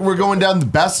we're going down the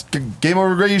best Game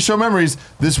Over Greggy show memories.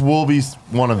 This will be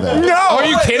one of them. No. Are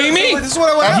you kidding me? This is what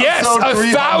I want. Yes,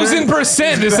 Episode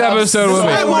 1,000% this episode will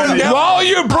I will be. never- While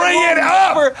you bring it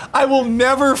up. I will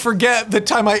never forget the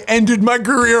time I ended my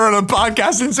career on a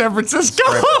podcast in San Francisco.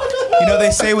 You know,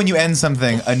 they say when you end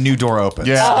something, a new door opens.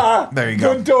 Yeah. There you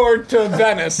go. The door to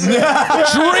Venice.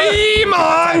 Dream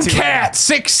on Cat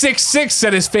 666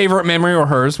 said his favorite memory or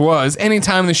hers was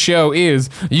anytime the show is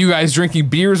you guys drinking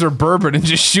beers or bourbon and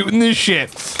just shooting the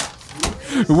shit.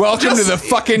 Welcome to the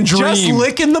fucking dream. Just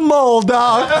licking the mole,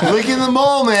 dog. Licking the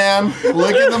mole, man.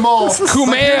 Licking the mole.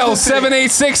 Kumail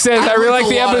 786 says I really like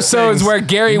the episodes where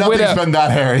Gary Nothing's Whitta. been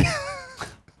that hairy.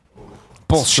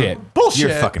 Bullshit. Bullshit.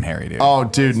 You're fucking hairy, dude. Oh,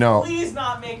 dude, no. Please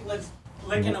not make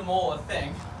licking a mole a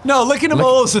thing. No, licking a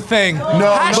mole is a thing. No,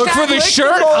 Hashtag Look for the lick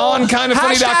shirt mole. on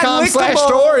kindoffunny.com Hashtag lick the mole.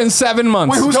 /store in 7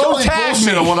 months. Wait, who's Don't calling tash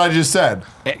bullshit me. on what I just said?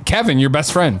 Kevin, your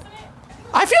best friend.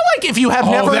 I feel like if you have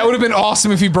Oh, never. that would have been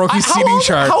awesome if he broke his How seating old-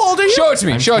 chart. how old are you? Show it to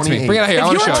me. Show it to me. 28. Bring it out here. I If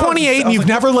want to you're show it. 28 and you've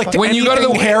never licked When you go to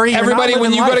the hairy, you're not everybody,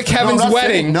 when living you go to life. Kevin's No, that's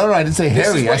wedding, saying- No, I didn't say This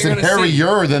is hairy. what I said you're gonna see.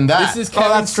 hairier than that. this is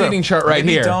Kevin's true. seating chart right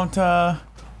Maybe here. don't.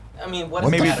 I mean, what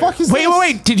Maybe is fuck is Wait, this?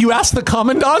 wait. Did you ask the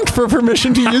commandant for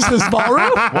permission to use this ballroom?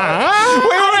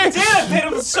 wait.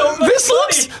 This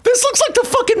looks like the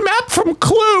fucking map from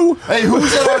Clue. Hey,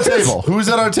 who's at our table? Who's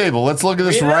at our table? Let's look at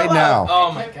this right now.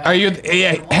 Oh my god. Are you?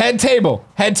 Yeah. Head table.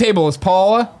 Head table is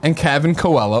Paula and Kevin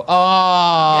Coelho.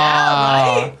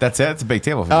 Ah. Right? That's it. It's a big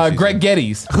table. For you. Greg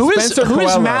Geddes. Who is Spencer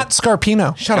Coelho. Matt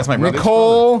Scarpino? Shut up, my brother.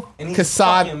 Nicole And he's Casad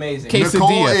fucking amazing. Nicole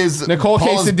Quesadilla. is Nicole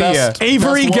Paula's Quesadilla. best-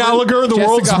 Avery Best woman? Gallagher, the Jessica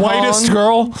world's Hahn. whitest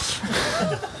girl.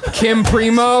 Kim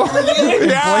Primo.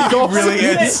 Yeah. Really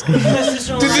is. Did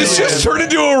this just turn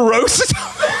into a roast?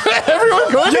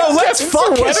 Everyone going Yo, to let's Kevin's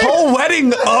fuck his wedding? whole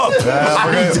wedding up.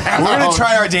 We're gonna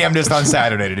try our damnedest on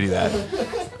Saturday to do that.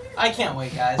 I can't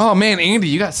wait, guys. Oh man, Andy,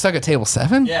 you got stuck at table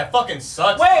 7? Yeah, it fucking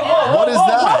sucks. Wait, whoa, What is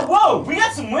that? Whoa, we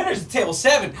got some winners at table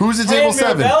 7. Who's at table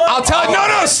 7? I'll tell you.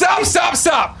 No,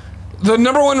 stop. The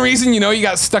number one reason you know you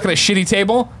got stuck at a shitty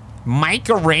table, Mike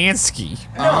Aransky.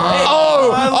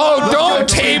 Don't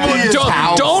TP his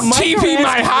house. TP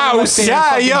my house. house.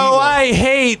 Yeah, yo, I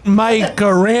hate Mike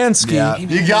Garansky. Yeah.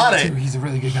 You got it. He's a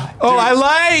really good guy. Oh, I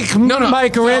like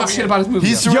Mike Talk shit Garansky. about his movie.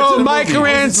 He's though. Yo, the Mike movie.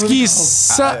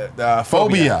 Garansky's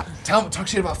Phobia. Talk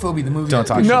shit about Phobia, the movie. Don't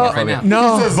talk shit No, about Phobia.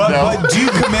 no. But do you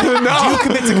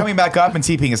commit to coming back up and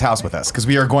TPing his house with us? Because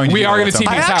we are going to. We do are that gonna at some TP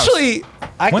point. I his house.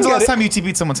 actually, When's the last time you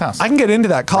TP'd someone's house? I can get into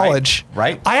that college.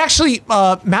 Right. I actually,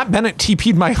 Matt Bennett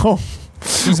TP'd my home.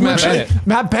 Who's Matt Bennett?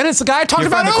 Matt Bennett's the guy I talked Your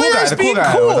about friend, the cool earlier guy, as the cool being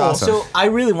guy. cool. That was awesome. So I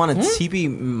really want to TP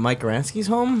Mike Garansky's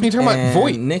home. You talking about and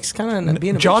Voight? Nick's kind of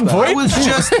being a John bitch about Voight?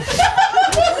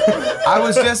 I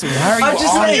was just. Why are you? I'm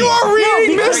just on saying. it? You are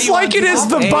reading No, this you like it is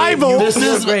the Hey, Bible. This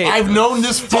is. Great. I've known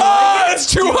this for. It's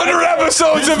 200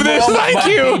 episodes of this. Thank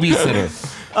you. Babysitter.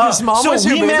 His mom So was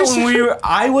your we met babysitter? when we were.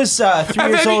 I was 3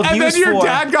 And years old. then, He and was then your 4.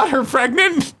 dad got her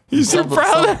pregnant. You so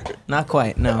proud. Not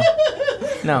quite. No.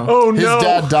 No. Oh His no.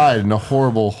 dad died in a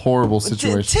horrible, horrible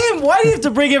situation. Tim, why do you have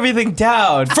to bring everything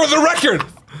down? For the record.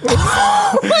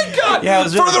 Oh my God. Yeah, it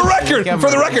was For really- the record. Yeah, For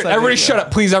the it's record. like- Everybody shut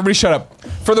up. Please, everybody shut up.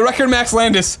 For the record, Max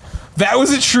Landis, that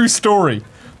was a true story.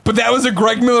 But that was a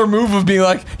Greg Miller move of being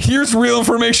like, here's real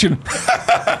information.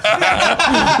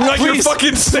 Like you're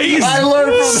fucking Satan. I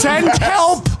learned from Send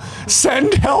help.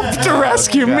 Send help to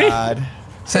rescue me. God.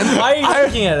 Why are you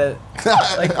looking at it?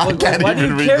 Like, can't why do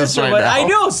even you read care this so right much? now. I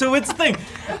know. So it's the thing.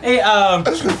 Hey,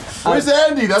 Where's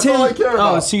Andy? That's all I care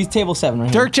about. Oh, so he's table 7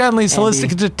 right Dirk Gently's Andy.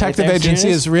 Holistic Detective Right there, Agency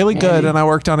serious? is really good, Andy. and I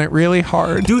worked on it really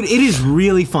hard. Dude, it is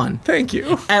really fun. Thank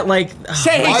you. At like,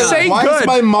 Say, Why, say why good. is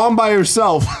my mom by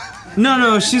herself?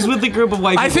 no, she's with a group of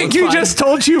white people. I think It's you fine. just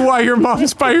told you why your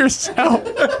mom's by herself.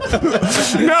 No,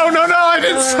 I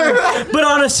didn't say that. But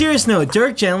on a serious note,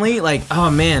 Dirk Gently, like, oh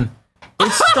man,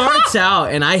 it starts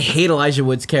out, and I hate Elijah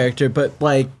Wood's character, but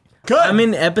like, Good. I'm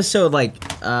in episode like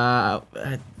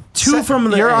 2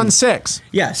 from the You're end. on 6.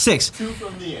 Yeah, 6. 2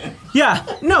 from the end. Yeah,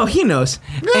 no, he knows.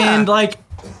 And like,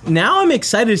 now I'm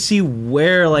excited to see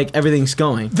where like everything's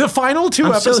going. The final 2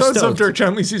 I'm so episodes of stoked. Dirk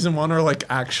Gently season 1 are like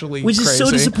actually Which is crazy.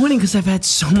 so disappointing because I've had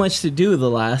so much to do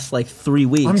the last like 3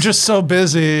 weeks. I'm just so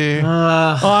busy.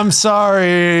 I'm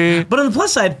sorry. But on the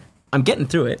plus side, I'm getting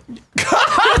through it.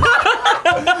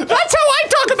 That's how I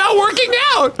talk about working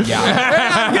out.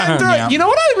 Yeah. I'm getting through it. You know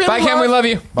what I really Bye, Ken. We love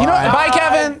you. You know, bye,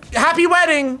 Kevin. Happy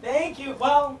wedding. Thank you.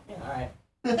 Well, yeah, all right.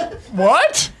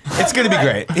 What? It's gonna be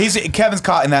great. Kevin's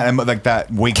caught in that like that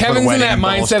week. before the Kevin's in wedding that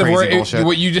mindset of crazy where bullshit.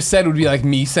 what you just said would be like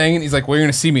me saying it. He's like, well, you're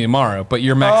going to see me tomorrow, but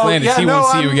you're Max Landis. He won't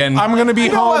see you again. I'm going to be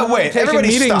know home what? Wait, taking everybody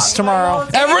meetings stop. tomorrow.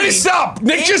 Everybody stop.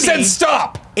 Nick just said Andy-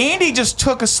 stop. Andy just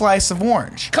took a slice of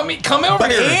orange. Come over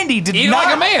But here. Andy did Eat not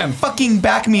like a man. fucking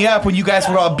back me up when you guys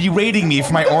were all berating me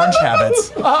for my orange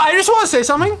habits. I just want to say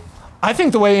something. I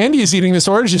think the way Andy is eating this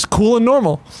orange is cool and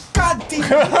normal. God damn it.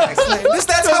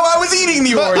 That's how I was eating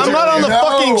the orange. I'm not on the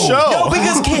fucking show. No,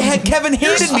 because Kevin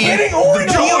handed me Eating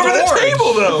orange all over the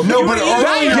table, though. No, but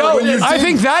earlier when you I did-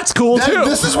 think that's cool too.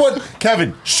 This is what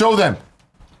Kevin. Show them.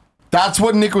 That's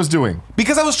what Nick was doing.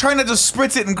 Because I was trying to just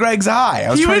spritz it in Greg's eye. I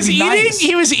was He trying was to be eating. nice.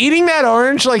 He was eating that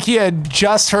orange like he had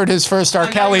just heard his first R.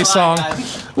 Kelly song.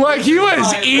 Like he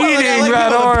was eating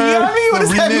that orange. What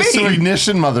does that Remix to mean?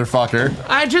 ignition, motherfucker.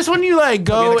 I just when you like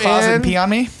Go go in the closet in. and pee on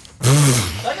me?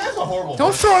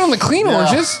 Don't throw it on the clean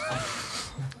oranges.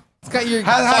 It's got your.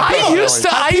 I used to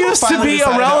finally be a decided to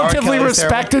R. relatively Kelly's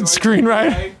respected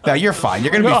screenwriter. No, you're fine.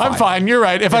 You're gonna be No, fine. I'm fine. You're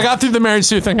right. If I got through the Mary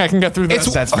Sue thing, I can get through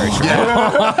this. That's very true.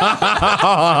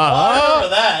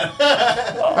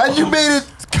 And you made it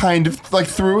kind of like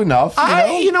through enough.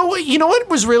 You know what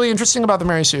was really interesting about the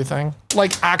Mary Sue thing?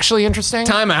 Like actually interesting.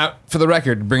 Time out for the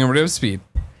record. Bring everybody up to speed.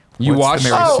 You What's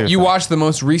the watched. Mary Sue You thing? watched the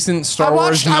most recent Star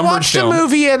Wars I numbered watched film. a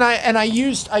movie and I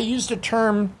used a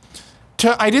term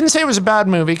to I didn't say it was a bad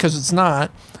movie because it's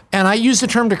not, and I used a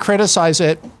term to criticize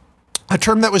it, a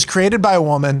term that was created by a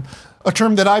woman, a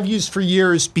term that I've used for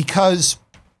years because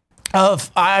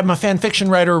I'm a fan fiction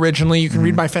writer originally. You can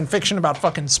read my fan fiction about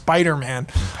fucking Spider-Man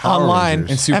online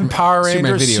Rangers. And and Power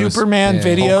Superman Rangers, videos. Superman Yeah.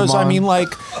 videos. I Pokemon. mean, like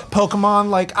Pokemon.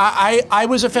 Like I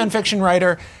was a fan fiction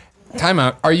writer. Time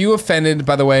out. Are you offended?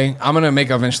 By the way, I'm gonna make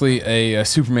eventually a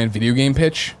Superman video game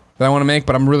pitch that I want to make,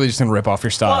 but I'm really just gonna rip off your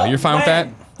style. You're fine with that?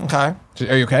 Okay.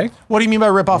 Are you okay? What do you mean by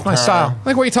rip off my style?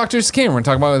 Like what you talked to this camera and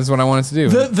talk about is what I wanted to do.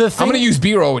 The I'm thing- gonna use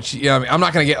B-roll, which I'm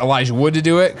not gonna get Elijah Wood to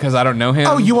do it because I don't know him.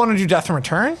 Oh, you want to do Death and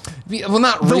Return? Well,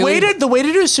 not The really. way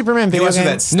to do a Superman video What's with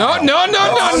game. that style?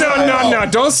 No!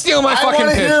 Don't steal my I fucking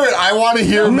want to pitch. hear it. I want to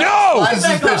hear No!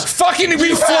 Landis' pitch. Fucking be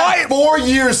You've fly. had 4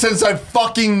 years since I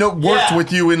fucking worked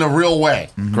with you in a real way,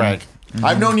 Greg.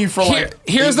 I've known you for like.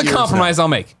 Here's 8 the years compromise I'll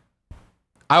make.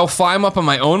 I'll fly him up on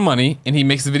my own money, and he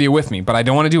makes the video with me. But I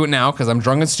don't want to do it now because I'm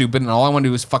drunk and stupid, and all I want to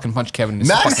do is fucking punch Kevin in his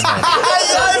now. fucking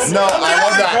head. No, I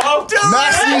love that.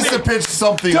 Max needs to pitch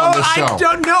something on the show. I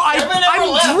don't know.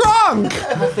 I'm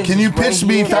drunk. Can you pitch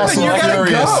me Fast and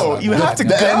Furious? Go. You have to The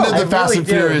go. end of the Fast really and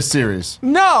do. Furious series.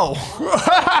 No.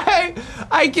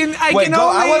 I can Wait, only.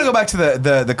 I want to go back to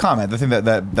the comment, the thing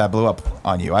that blew up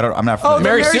on you. I'm not familiar.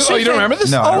 Mary Mary Sue? Sue Oh, you don't thing. remember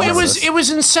this? No, I Oh, don't it remember was this. it was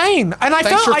insane, and I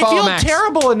Thanks for feel following Max.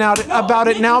 terrible about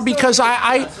it now because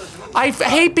I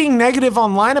hate being negative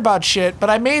online about shit. But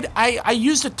I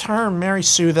used a term, Mary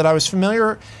Sue, that I was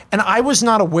familiar and I was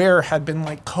not aware had been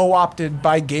like co-opted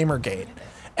by Gamergate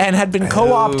and had been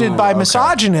co-opted by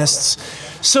misogynists.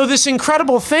 So this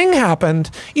incredible thing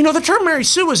happened. You know, the term Mary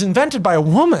Sue was invented by a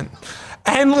woman.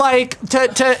 And like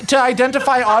to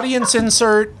identify audience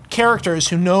insert characters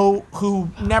who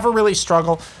never really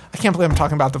struggle. I can't believe I'm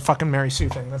talking about the fucking Mary Sue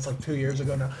thing. That's like 2 years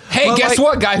ago now. Hey, But, guess like,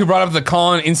 what? Guy who brought up the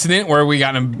Colin incident where we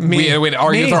got him, we had to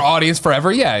argue with our audience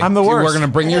forever. Yeah, I'm the worst. We're gonna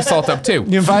bring your salt up too.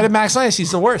 You invited Max Landis.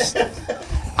 He's the worst.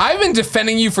 I've been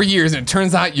defending you for years, and it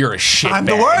turns out you're a shit. I'm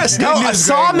the worst. No, I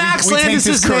saw Max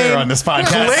Landis' name. on this podcast.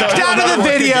 Clicked out of the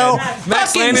video.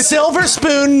 Max Fucking Landis- silver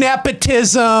spoon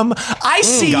nepotism. I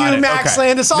see got you, it. Max Okay.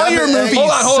 Landis. All your movies.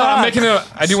 Hold on. suck. I'm making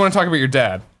I do want to talk about your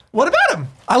dad. What about him?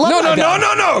 I love my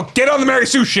dad. No. Get on the Mary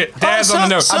Sue shit. Dad's so- on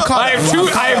the notes. so- I have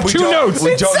two notes.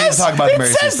 We don't need to talk about the It Mary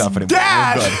Sue says stuff anymore.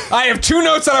 Dad. We're good. I have two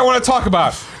notes that I want to talk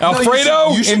about.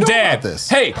 Alfredo you should and know Dad. about this.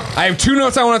 Hey, I have two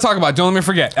notes I want to talk about. Don't let me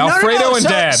forget. No, no, Alfredo no. and so,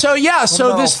 Dad. So yeah, so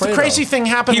about this Alfredo? crazy thing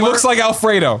happened. He where- looks like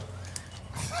Alfredo.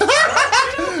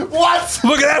 What?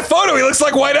 Look at that photo. He looks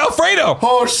like white Alfredo.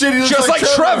 Oh shit! He looks Just like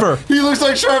Trevor. He looks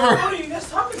like Trevor.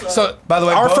 So, By the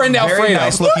way, our both friend very Alfredo.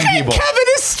 nice Look looking at people. Kevin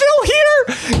is still here.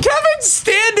 Kevin's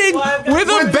standing with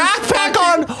a backpack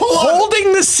on,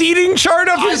 holding the seating chart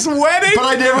of his wedding. But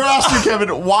I never asked you,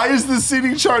 Kevin. Why is the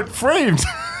seating chart framed?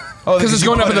 Oh, Because it's you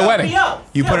going up put in it the wedding.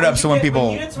 You put it up so when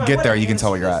people get there, you can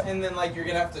tell where you're at. And then like you're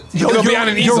gonna have to. It'll be on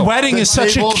an Your easel. wedding is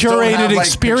such a Tables don't curated have, like,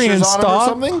 experience, pictures on 'em or dog.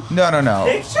 something? No.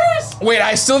 Pictures? Wait,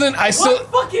 I still didn't.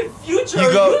 What fucking future You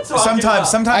are go you talking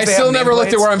sometimes. about? I They still have never looked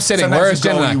at nameplates. where I'm sitting. Sometimes Where is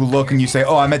you go, Jen and I? You look and you say,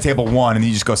 "Oh, I'm at table 1," and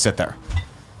you just go sit there.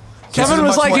 This is Kevin a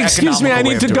was much like, more "Excuse me, I economical way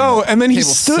need of to doing go," it. and then he Table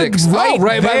stood 6. right,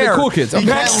 right by the there cool kids. Okay.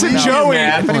 next to Can't leave you, Joey.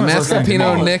 man. If anyone's Masca, listening to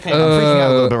Pino, me, Nick. I'm freaking out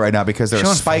a little bit right now because there's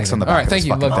Sean spikes on the Finnegan. back All right, of this thank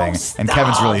you. fucking Look. thing, and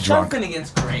Kevin's really Sean drunk.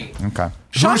 Finnegan's great. Okay.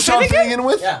 Who's Sean Finnegan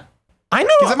with? Yeah. I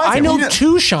at my know table.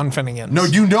 two Sean Finnegans. No,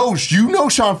 you know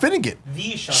Sean Finnegan.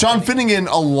 The Sean Finnegan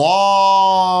a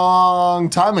long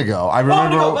time ago. I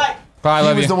remember. Bye. Bye, I He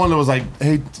love was you. the one that was like,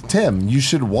 "Hey Tim, you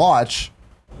should watch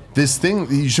this thing.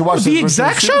 You should watch The this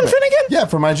exact version Sean of Superman." Finnegan? Yeah,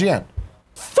 from IGN.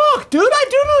 Fuck, dude, I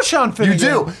do know Sean You Finnegan.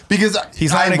 do because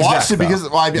He's not I an watched exec, it because though.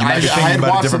 well, I You might be thinking had about a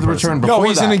watched different The Return person. before No,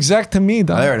 he's that. an exec to me,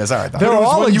 though. Oh, there it is. All right. They're It was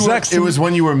all when you were- execs. It was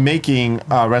when you were making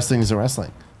Wrestling Isn't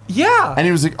Wrestling. Yeah. And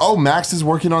he was like, "Oh, Max is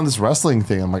working on this wrestling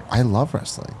thing." I'm like, "I love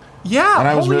wrestling," Yeah. and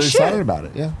I was holy really shit. excited about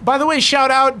it. Yeah. By the way, shout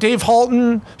out Dave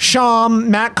Halton, Sham,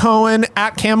 Matt Cohen,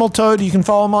 at Cameltoad. You can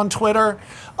follow him on Twitter.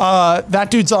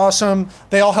 That dude's awesome.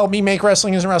 They all help me make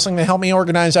Wrestling Isn't Wrestling. They help me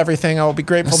organize everything. I will be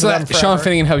grateful So to them that forever. Sean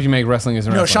Finnegan helped you make Wrestling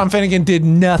Isn't No, Wrestling. Sean Finnegan did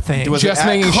nothing. Was Just it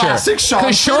making sure. Classic Sean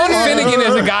Because Sean Finnegan. Finnegan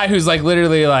is a guy who's like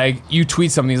literally like you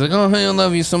tweet something, he's like, "Oh, hey, I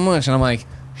love you so much," and I'm like,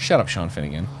 "Shut up, Sean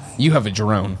Finnegan. You have a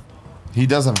drone." He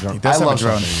does have a drone. does I have love a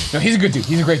drone. Sean Finnegan. No, he's a good dude.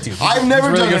 He's a great dude. I've He's never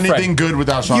a really done good anything good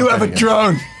without Sean You have a Finnegan.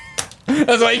 drone. friend.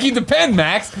 That's why you keep the pen,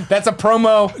 Max. That's a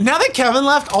promo. Now that Kevin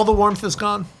left, all the warmth is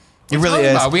gone. It really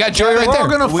is. We got Joey right We're there. all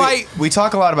gonna fight. We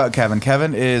talk a lot about Kevin.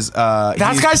 Kevin is That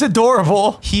guy's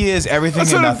adorable. he is everything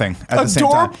That's and what nothing at the same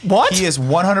time. What? He is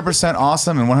 100%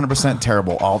 awesome and 100%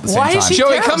 terrible all at the same Why time. is he Joey,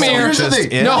 terrible? come here. Here's the Just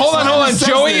thing. is. No, hold on. Says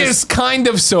Joey this. is kind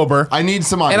of sober, I need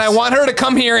some ice. and I want her to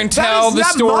come here and tell the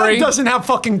that story. mug doesn't have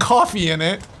fucking coffee in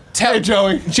it. Tell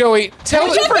Joey. Joey, tell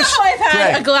You know how I've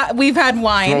had Greg, we've had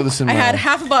wine. throw this in I my had eye.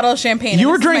 half a bottle of champagne. You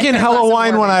and were this is my drinking third hella glass of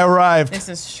wine when bourbon. I arrived. This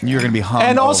is true. You're going to be hung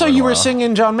And also, over you were tomorrow.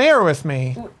 singing John Mayer with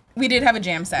me. We did have a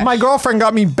jam session. My girlfriend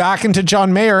got me back into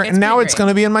John Mayer, and now been it's great. going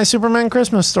to be in my Superman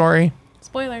Christmas story.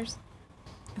 Spoilers.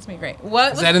 It's been great.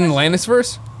 What Is that in the Landis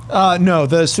verse? No,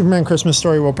 the Superman Christmas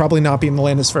story will probably not be in the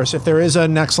Landis verse. If there is a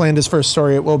next Landis verse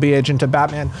story, it will be Agent of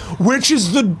Batman, which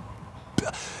is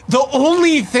the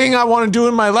only thing I want to do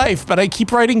in my life. But I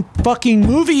keep writing fucking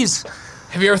movies.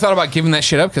 Have you ever thought about giving that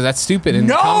shit up? Because that's stupid. And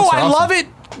No, comics are I awesome. love it.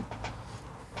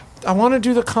 I want to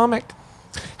do the comic.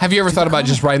 Have you ever thought about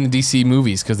just writing the DC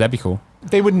movies? Because that'd be cool.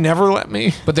 They would never let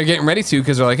me. But they're getting ready to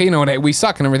because they're like, hey, you know what? We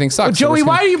suck and everything sucks. So Joey, we're just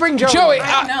why gonna- do you bring Joey? Joey,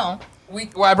 I don't know.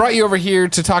 well, I brought you over here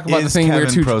to talk about the Is thing we were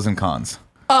Kevin too. pros and cons?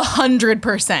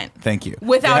 100%. Thank you.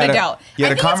 Without You had a doubt. You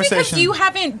had I a think it's conversation. because you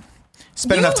haven't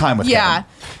spend enough time with Kevin.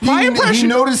 He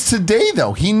noticed today,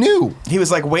 though. He knew. He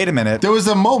was like, wait a minute. There was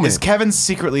a moment. Is Kevin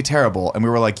secretly terrible? And we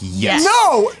were like, yes.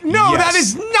 No, Yes. that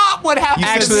is not what happened.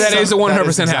 Actually, that is a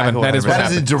 100% happened. That is what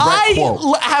That is a happened. direct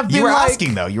quote. have been You were like,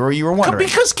 asking, though. You were wondering.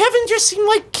 because Kevin just seemed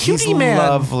like cutie He's man.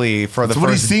 lovely for the That's what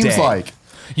he first seems day. like.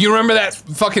 You remember that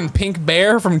fucking pink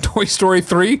bear from Toy Story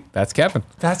 3? That's Kevin.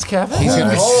 That's Kevin.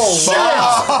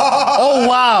 Oh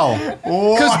wow.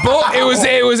 Because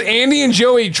it was Andy and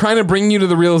Joey trying to bring you to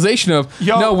the realization of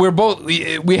no,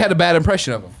 we had a bad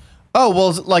impression of him. Oh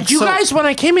well, like You guys, when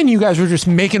I came in, you guys were just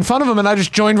making fun of him, and I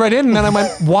just joined right in, and then I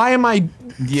went, "Why am I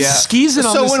skeezing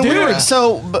on So this when dude?" we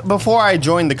were before I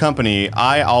joined the company,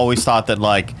 I always thought that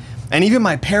like, and even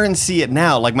my parents see it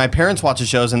now. Like my parents watch the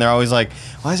shows and they're always like,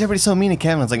 "Why is everybody so mean to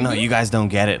Kevin?" It's like, no, you guys don't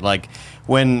get it. Like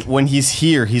when he's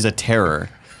here, he's a terror,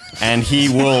 and he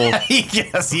will.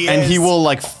 Yes, he And is. he will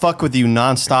like fuck with you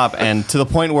nonstop, and to the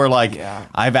point where like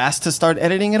I've asked to start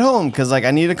editing at home because like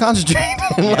I need to concentrate.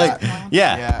 And,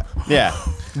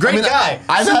 Great guy.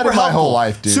 I've had it my whole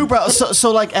life, dude. Super.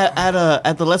 So like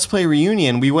at the Let's Play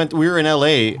reunion, we were in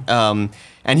LA,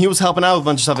 and he was helping out with a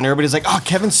bunch of stuff, and everybody's like, "Oh,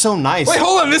 Kevin's so nice." Wait,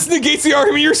 hold on. This negates the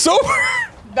argument. You're sober.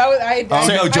 That was I. Oh,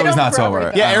 no, Joey's not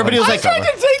sober. Yeah, everybody was like, I tried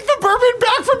to take the bourbon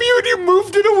back from you, and you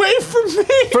moved it away from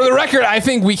me. For the record, I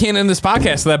think we can't end this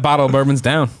podcast so that bottle of bourbon's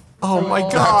down. Oh my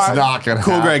That's god! not gonna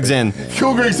 "Cool happen. Greg's in."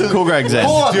 Cool Greg's in. Cool Greg's in.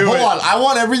 Hold on. I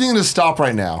want everything to stop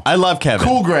right now. I love Kevin.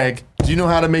 Cool Greg, do you know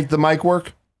how to make the mic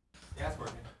work? Yeah, it's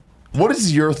working. What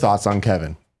is your thoughts on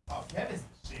Kevin?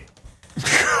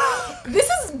 This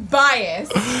is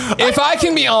biased. If I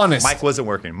can be honest, Mike wasn't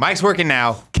working. Mike's working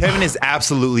now. Kevin is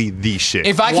absolutely the shit.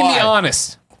 if I can be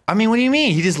honest, I mean, what do you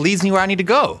mean? He just leads me where I need to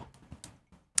go.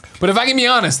 but if I can be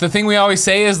honest, the thing we always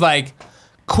say is like,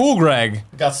 Cool Greg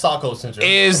Got Stockholm syndrome.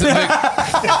 is the What's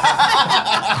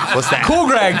that? Cool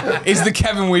Greg is the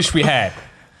Kevin wish we had.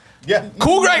 Yeah.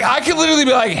 Cool Greg, I could literally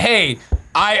be like, hey,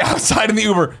 I outside in the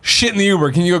Uber, shit in the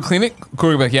Uber. Can you go clean it? Cool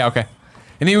Greg would be like, yeah, okay.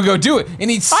 And he would go do it. And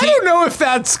he'd see. I don't know if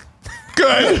that's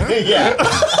good. Yeah.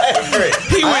 I agree.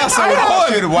 He went,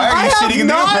 Also, dude, why are you shitting in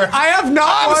the Uber? I have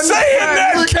not. I'm saying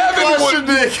that Kevin would.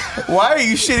 Why are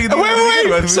you shitting in the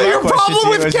Uber? Wait. So your problem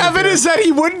with Kevin is that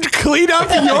he wouldn't clean up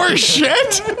your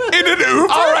shit in an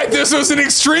Uber? All right, this was an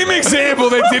extreme example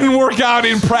that didn't work out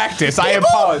in practice. I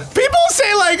apologize. People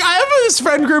say, like, I have this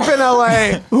friend group in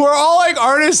LA who are all like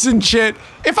artists and shit.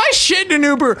 If I shit in an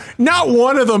Uber, not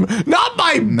one of them, not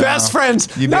my best friends,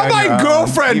 You'd be not on my your own.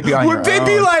 girlfriend, You'd be on would your they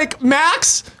be own. like,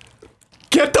 Max,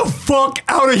 get the fuck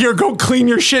out of here, go clean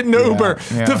your shit in the Uber.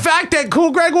 yeah. The fact that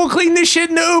Cool Greg will clean this shit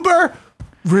in the Uber,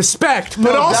 respect.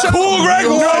 But also, that's Cool Greg,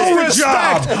 no no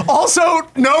respect. job. Also,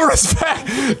 no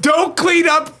respect. Don't clean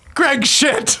up Greg's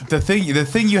shit. The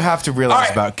thing you have to realize All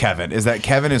right. about Kevin is that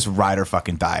Kevin is ride or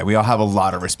fucking die. We all have a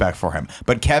lot of respect for him.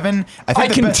 But Kevin, I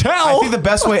think the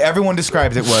best way everyone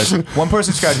described it was, one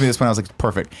person described me this when I was like,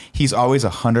 perfect. He's always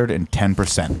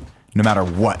 110%. No matter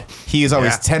what. He is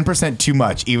always 10% too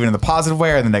much, even in the positive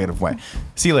way or in the negative way.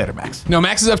 See you later, Max. No,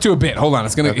 Max is up to a bit. Hold on,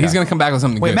 he's gonna come back with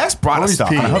something Wait, good. Max brought us stuff.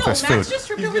 And I hope there's Max food. just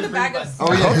tripped over the bag of.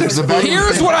 Oh yeah, there's a big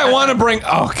Here's what I want to bring.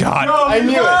 Oh God. I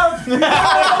knew it.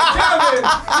 Kevin,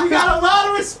 we got a lot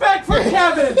of respect for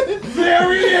Kevin.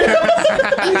 There he is.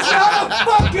 He's not a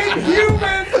fucking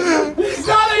human. He's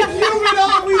not a human.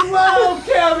 All we love,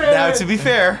 Kevin. Now, to be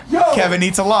fair, Kevin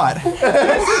eats a lot. And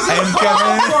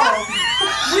Kevin,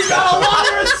 We got a lot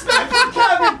of respect for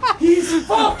Kevin. He's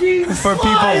fucking for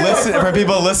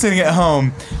people listening at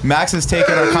home, Max has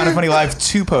taken our Kind of Funny Live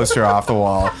 2 poster off the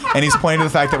wall, and he's pointing to the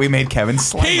fact that we made Kevin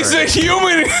slumber. He's a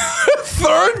human.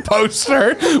 Third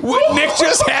poster. Nick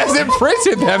just hasn't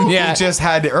printed them He yet. just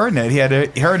had to earn it. He had to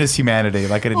earn his humanity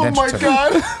like an Oh indenture. my token.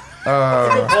 god.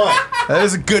 That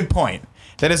is a good point.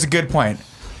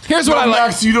 Here's what I like.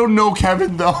 Max, you don't know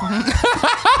Kevin though.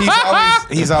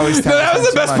 He's always. No, that was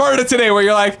the best part of today, where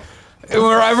you're like,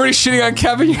 where everybody's shitting on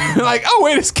Kevin. You're like, oh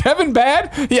wait, is Kevin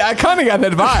bad? Yeah, I kind of got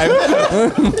that vibe.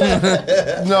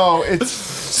 No, it's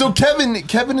so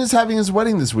Kevin is having his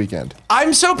wedding this weekend.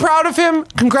 I'm so proud of him.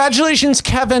 Congratulations,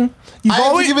 Kevin. You've I have to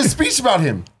always give a speech about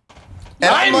him. And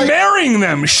I'm like, marrying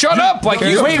them. Shut up, like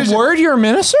you. wait. Word, you're a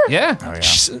minister? Yeah.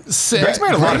 Greg's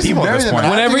married a lot of people at this point.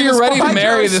 Whenever you're ready to Behind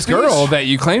marry your this speech. girl that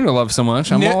you claim to love so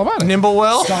much, I'm all about it. Nimble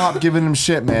will. Stop giving him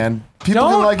shit, man. People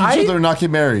No, can like each I- other and not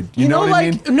get married. You know what I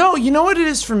mean? No, you know what it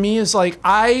is for me is like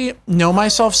I know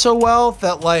myself so well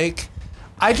that like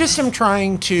I just am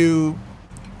trying to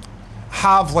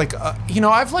have like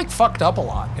I've like fucked up a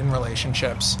lot in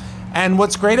relationships. And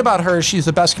what's great about her is she's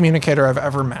the best communicator I've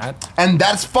ever met. And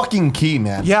that's fucking key,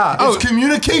 man. Yeah. It's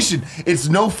communication. It's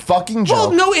no fucking joke.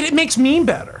 Well, no, it makes me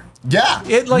better. Yeah.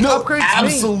 It, like, upgrades me.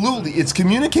 absolutely. It's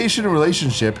communication and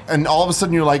relationship, and all of a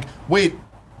sudden you're like, wait,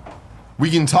 we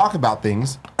can talk about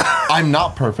things. I'm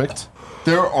not perfect.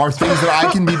 There are things that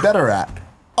I can be better at.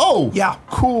 Oh, Yeah.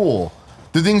 cool.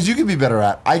 The things you can be better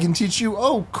at, I can teach you.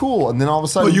 Oh, cool. And then all of a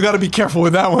sudden, Well, you got to be careful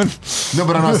with that one. no,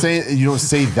 but I'm not saying you don't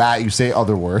say that. You say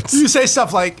other words. You say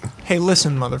stuff like, "Hey,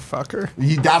 listen, motherfucker.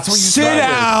 That's what you Sit say.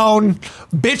 down.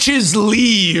 Bitches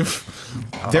leave."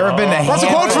 There have been a That's a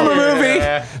quote from a movie.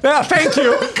 Yeah, thank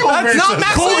you. That's not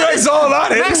Max Landis. all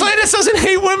about it. Max Landis doesn't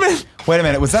hate women. Wait a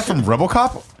minute, was that from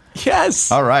RoboCop?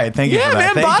 Yes. All right, thank you Yeah, for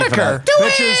that. man, Thank you for Boddicker. that.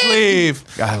 Bitches leave.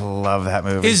 I love that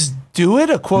movie. Is "Do It"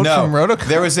 a quote no, from Rotocop?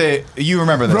 there was you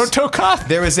remember this? Rotocop?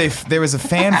 There was a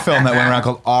fan film that went around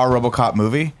called Our RoboCop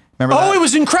Movie. Remember that? Oh, it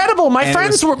was incredible. My And it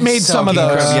friends was made so some of those.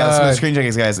 incredible. Yeah, some of the Screen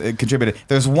Junkies guys contributed.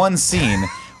 There's one scene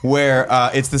where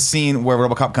it's the scene where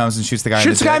RoboCop comes and shoots the guy in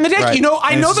the dick. Shoots the guy in the dick. Right. You know,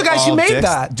 I And know it's the guys just who all made dicks.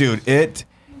 that. Dude,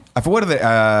 I forgot what are they?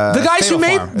 The guys who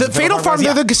made the Fatal Farm,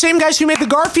 yeah. they're the same guys who made the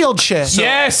Garfield shit.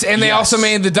 Yes, and they Yes. also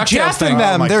made the DuckTales Jeff thing. and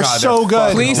them, my they're God, so they're good.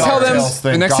 fucking Please tell them DuckTales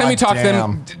thing, the next time you talk to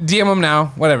them, goddamn. DM them now.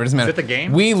 Whatever, doesn't matter. it the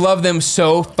game? We love them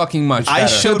so fucking much. I To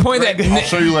showed the point that Greg- I'll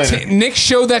show you later. Nick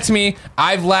showed that to me.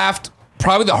 I've laughed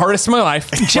probably the hardest of my life.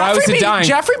 Where I was dying.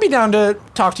 Jeffrey be down to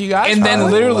talk to you guys. And then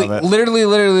probably.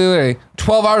 literally,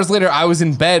 12 hours later, I was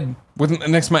in bed with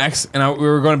next to my ex, and we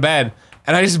were going to bed,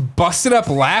 and I just busted up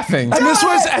laughing.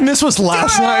 And this was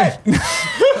last night.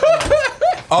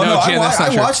 Oh No, no, Jen, that's not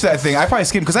I true. watched that thing. I probably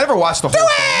skimmed because I never watched the whole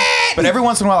thing. But every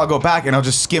once in a while, I'll go back and I'll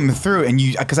just skim through, and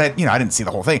because I didn't see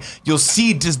the whole thing. You'll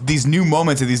see just these new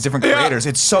moments of these different creators.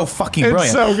 It's so fucking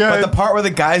brilliant. so good. But the part where the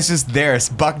guy's just there, it's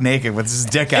buck naked with his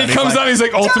dick out. He comes out, he's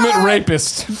like ultimate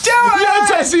rapist. Yeah,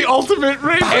 that's the ultimate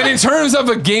rape. And in terms of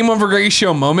a Game Over Greggy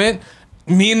show moment,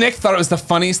 me and Nick thought it was the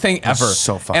funniest thing ever.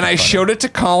 so fucking and I funny. showed it to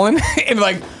Colin, and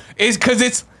it's because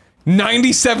it's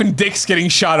 97 dicks getting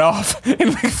shot off,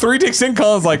 and 3 dicks in.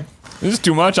 Colin's like, this is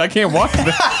too much. I can't watch this.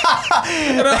 and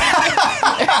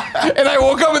I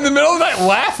woke up in the middle of the night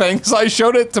laughing, so I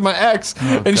showed it to my ex,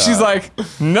 and she's like,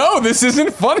 "No, this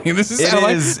isn't funny. This is." It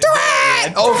I'm is.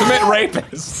 like, ultimate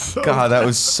rapist. God, that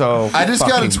was so. I just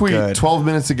got a fucking tweet good. 12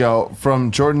 minutes ago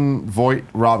from Jordan Voight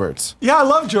Roberts Yeah, I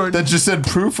love Jordan. that just said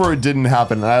proof or it didn't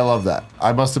happen, and I love that.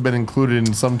 I must have been included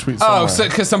in some tweet somewhere. Oh, so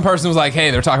because some person was like,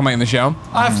 "Hey, they're talking about you in the show."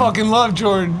 I fucking love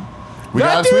Jordan. we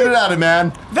that gotta tweet dude- it at it,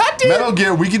 man. that dude- Metal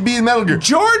Gear, we could be in Metal Gear.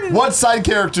 Jordan- What side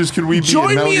characters could we be in Join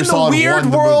Metal me Gear in the Solid weird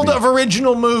 1, the world movie? of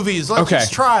original movies. Let's Okay.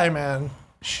 just try, man.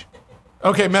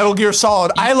 Okay, Metal Gear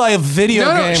Solid. I love video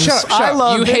No, games. shut up, I shut up.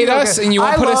 love You hate video us games. and you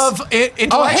won't I put us- love Oh, hey,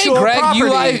 intellectual Greg, property.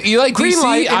 you like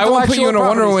Greenlight DC. I won't put you in a intellectual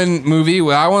Wonder properties. Woman movie.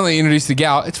 Well, I want to let you introduce the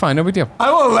gal. It's fine, no big deal.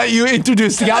 I won't let you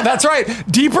introduce the guy. That's right.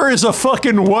 Deeper is a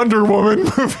fucking Wonder Woman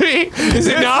movie. Is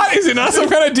it not? Is it not some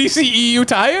kind of DCEU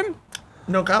tie-in?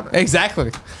 No comment.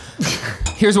 Exactly.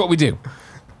 Here's what we do.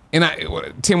 And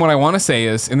Tim, what I want to say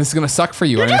is, and this is gonna suck for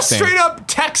you. You're I just understand. straight up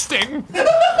texting.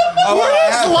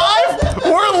 We're live.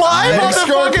 We're live on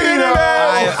the fucking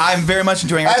internet. I'm very much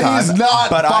enjoying our And time. he's not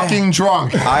but fucking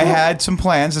drunk. I had some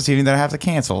plans this evening that I have to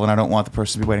cancel, and I don't want the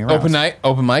person to be waiting around. Open night,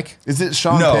 open mic. Is it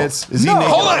Sean No. Pitts? Is he No. naked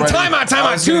Hold on, already? time out.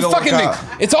 I was Too gonna go fucking look big. up.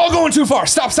 It's all going too far.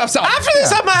 Stop. After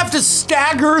this, I'm gonna have to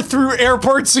stagger through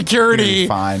airport security.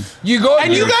 Fine. You go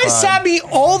And you guys sat me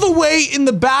all the way in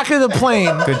the back of the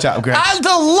plane. Good job, Greg. At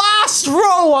the last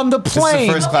row on the This is plane.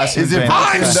 the first class. Is it-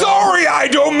 I'm sorry, I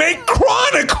don't make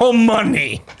Chronicle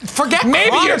money. Forget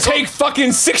Maybe you Chronicle. take fucking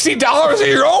 $60 of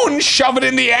your own and shove it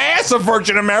in the ass of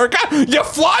Virgin America. You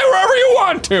fly wherever you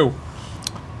want to.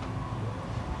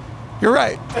 You're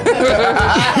right.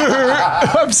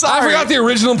 I'm sorry. I forgot the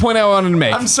original point I wanted to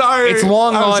make. I'm sorry. It's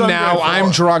long I'm gone so now. grateful.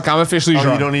 I'm drunk. I'm officially Oh,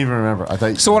 drunk. you don't even remember. I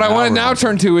thought. So what I want to now remember.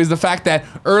 turn to is the fact that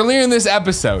earlier in this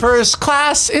episode, First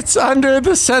class, it's under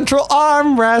the central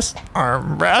armrest.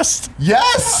 Armrest?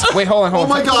 Yes. wait, hold on. Oh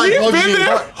my God! We've Hug been me.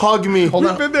 there. Hug me. Hold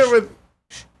on. Been there with.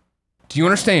 Do you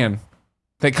understand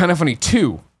that Kind of Funny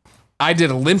 2, I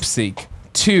did a lip sync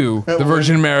to the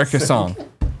Virgin America song.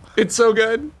 It's so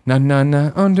good. Na na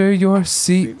na, under your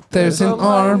seat, there's an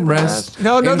armrest.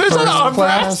 No, In there's an first armrest.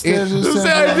 class,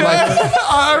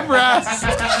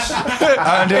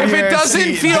 Armrest. Under If it your doesn't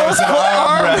seat, feel there's an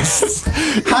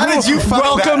armrest. How did you fuck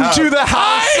Welcome that up? to the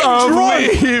house I'm of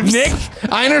drunk. leaves. Nick,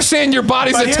 I understand your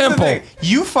body's But a here's the temple. thing.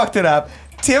 You fucked it up.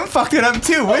 Tim fucked it up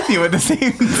too with you at the same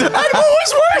time. And what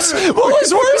was worse? What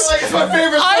was worse? Like, my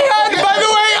favorite By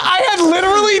the way, I had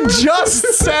literally just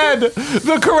said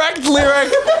the correct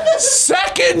lyric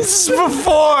seconds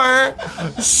before.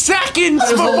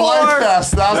 There's a life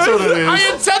vest. That's what it is. I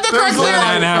had said the correct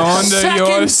lyric. Now under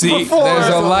your seconds seat, before. there's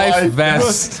a life life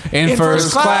vest. In In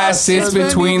first class, it's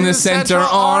between the center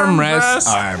armrests.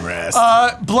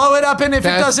 Armrest. Blow it up, and if it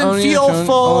doesn't feel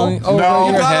full, you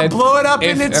gotta blow it up,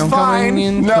 and it's fine.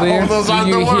 No, those aren't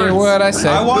Do you the hear words. what I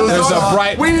said? I want There's those. a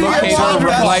bright We need locator Todd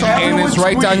Rap. light, and it's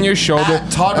right down your shoulder.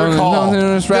 Todd Rap.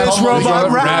 This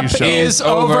robot rap is is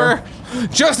over.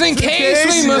 Just in case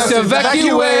we must must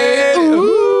evacuate.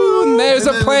 Ooh, there's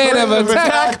a plan of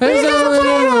attack. There's a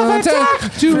plan of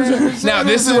attack. Now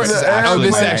this is where. Oh,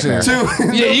 this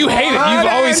actually. Yeah, you hate it.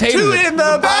 You've always hated Two it. in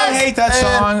the back. I hate that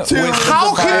song.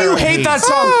 How can you hate that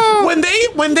song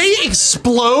when they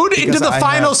explode into the I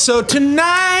final? have- So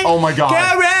tonight, Oh my God.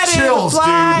 get ready Chills, to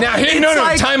fly. dude. Now here, It's no,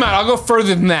 like- time out. I'll go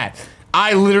further than that.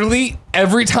 I literally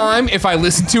every time if I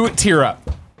listen to it, tear up.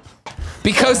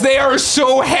 Because they are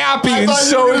so happy and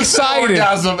so excited.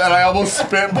 Orgasm, and I almost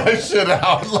spit my shit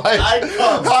out. Like,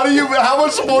 how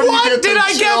much more do you What get did than I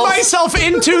get chills? myself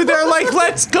into? They're like,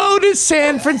 let's go to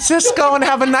San Francisco and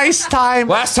have a nice time.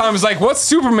 Last time was like, what's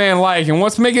Superman like and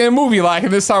what's making a movie like?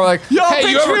 And this time we're like, Yo, hey,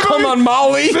 you bitch, ever we come movie- on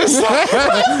Molly?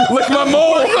 Lick my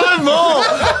mole.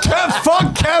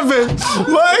 Fuck Kevin.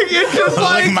 Like, it's just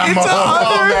like, my it's mom. a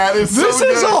other, man, it's so this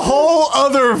is good. a whole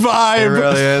other vibe. It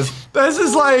really is. This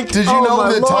is like, Did you oh know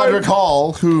my that Lord. Todd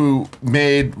Hall, who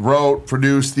made, wrote,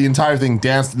 produced the entire thing,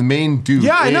 danced, the main dude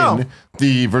Yeah, I in know.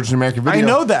 the Virgin America video,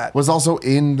 know that. was also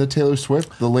in the Taylor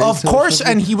Swift, the latest Of Taylor course, Swift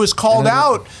and video. he was called And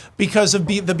out because of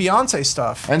the Beyonce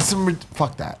stuff. And some,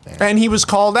 fuck that, man. And he was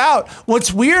called out.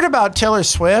 What's weird about Taylor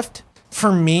Swift,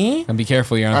 for me, And be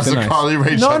careful, you're on As thin a ice. Carly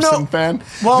Rae No, Jepsen no. fan,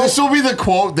 Well- this will be the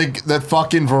quote that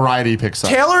fucking Variety picks up.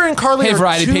 Taylor and Carly Hey, are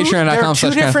Variety, two, patreon.com/kindafunny. they're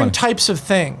two different types of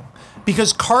thing.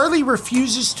 Because Carly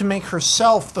refuses to make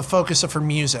herself the focus of her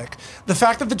music. The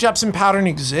fact that the Jepsen pattern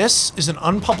exists is an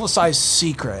unpublicized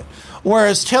secret.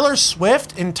 Whereas Taylor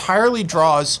Swift entirely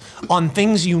draws on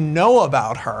things you know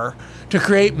about her to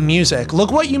create music.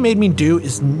 Look What You Made Me Do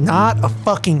is not a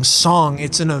fucking song.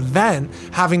 It's an event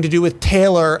having to do with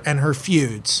Taylor and her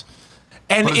feuds.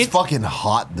 And But it's fucking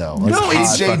hot though. Like, No,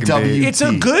 it's- HJWT. it's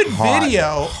a good Hot,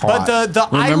 video, hot. but the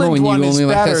Remember island when you one is only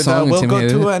liked that better. song and We'll Tim go hated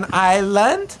to it? an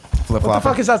island. What the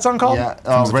fuck is that song called? Yeah,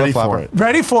 Comes a ready flip-flopper. for it.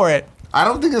 Ready for it. I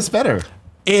don't think it's better.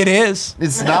 It is.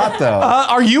 It's not though.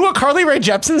 Are you a Carly Rae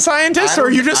Jepsen scientist, or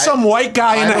are you just some white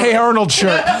guy in a Hey Arnold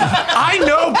shirt? I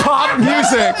know pop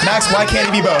music. Max, why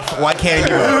can't he be both? Why can't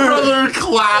he be both? Brother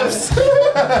claps.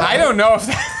 I don't know if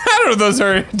I don't know if those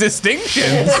are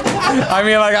distinctions. I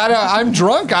mean, like I'm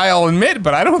drunk, I'll admit,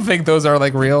 but I don't think those are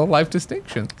like real life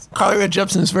distinctions. Carly Rae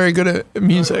Jepsen is very good at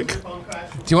music. Do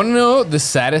you want to know the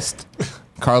saddest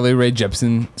Carly Rae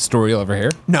Jepsen story you'll ever hear?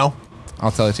 No.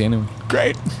 I'll tell it to you anyway.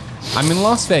 Great. I'm in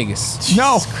Las Vegas.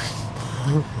 No.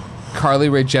 Carly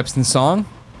Rae Jepsen song,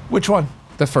 Which one?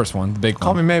 the first one, the big one.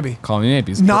 Call Me Maybe. Call Me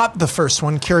Maybe. Not the first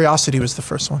one. Curiosity was the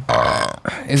first one.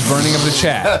 Is burning up the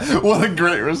chat. What a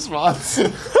great response.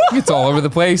 It's all over the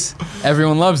place.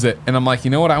 Everyone loves it. And I'm like, you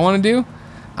know what I want to do?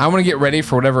 I want to get ready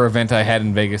for whatever event I had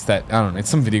in Vegas that, I don't know, it's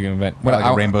some video game event. What Like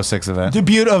a Rainbow Six event.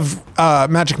 Debut of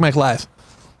Magic Mike Live.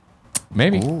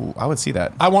 Maybe. Ooh, I would see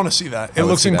that. I want to see that. It would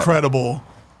looks see that. incredible.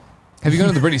 Have you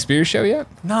gone to the Britney Spears show yet?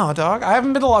 No, dog. I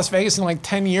haven't been to Las Vegas in like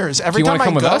 10 years. Every Do you time wanna I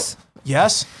come with go, us?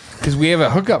 Yes. Because we have a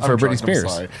hookup for Britney I'm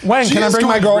Spears. sorry. When? She Can I is bring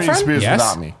my going to Britney girlfriend? Spears Yes.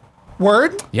 without me.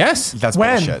 Word? Yes. That's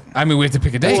When? bullshit. I mean, we have to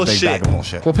pick a date. Big bag of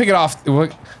bullshit. We'll pick it off.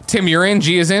 Tim, you're in.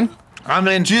 G is in. I'm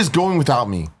in. She is going without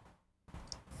me.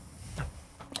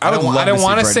 I don't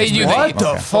want to say you. What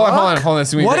the Hold on.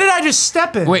 What did I just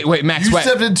step in? Wait, Max. You wait.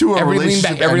 stepped into a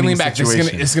relationship Every lean ending back. This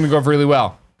situation. is gonna go really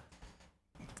well.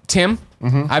 Tim,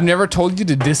 I've never told you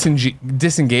to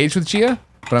disengage with Gia,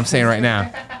 but I'm saying right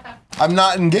now I'm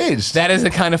not engaged. that is a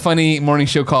kind of funny morning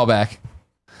show callback.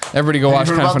 Everybody go watch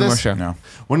heard Kind of about Funny Morning this? Show. No.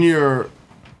 When you're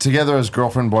together as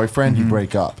girlfriend, boyfriend, you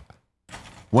break up.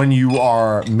 When you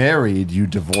are married, you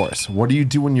divorce. What do you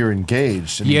do when you're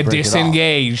engaged? And You break it off?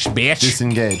 disengaged, bitch.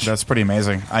 Disengage. That's pretty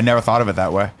amazing. I never thought of it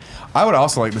that way. I would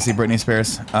also like to see Britney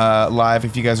Spears live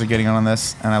if you guys are getting on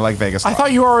this, and I like Vegas. I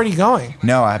thought you were already going.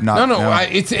 No, I have not. No.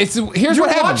 It's here's You're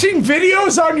what happened. watching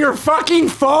videos on your fucking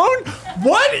phone?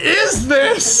 What is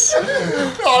this?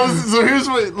 Oh, so here's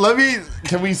what.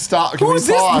 Can we stop? Can Who's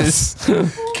we pause?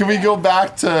 this? Can we go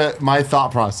back to my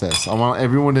thought process? I want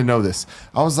everyone to know this.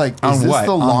 I was like, On is this what?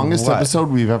 the On longest what? episode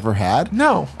we've ever had?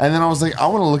 No. And then I was like, I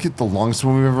want to look at the longest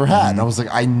one we've ever had. And I was like,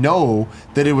 I know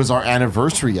that it was our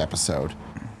anniversary episode.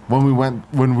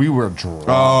 when we were drunk.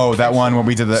 Oh, that one when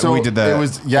we did the So it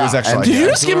was actually. and- Did you yeah.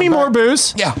 just give me more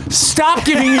booze? Yeah. Stop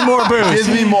giving me more booze.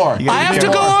 Give me more. I have to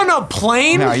go on a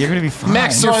plane. No, you're gonna be fine.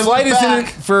 Max, So your I flight look isn't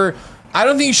back. for. I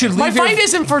don't think you should leave. My flight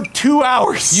isn't for 2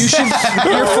 hours. You should.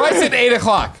 Your flight's at 8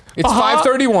 o'clock. It's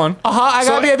 5:31. I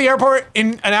gotta be at the airport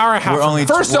in an hour and a half. We're only-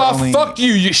 First we're off, only- fuck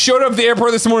you. You showed up at the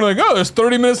airport this morning like, oh, there's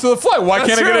 30 minutes to the flight. Why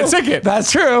can't I get a ticket?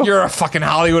 That's true. You're a fucking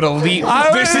Hollywood elite.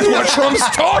 This is what Trump's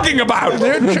talking about.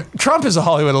 Trump is a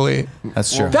Hollywood elite.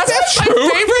 That's true. That's my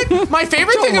favorite. My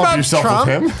favorite thing lump about yourself with Trump.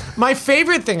 him. My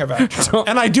favorite thing about Trump,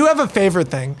 and I do have a favorite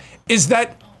thing, is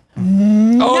that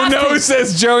Oh no,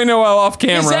 says Joey Noel off is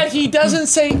camera. that he doesn't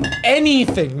say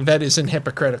anything that isn't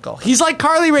hypocritical. He's like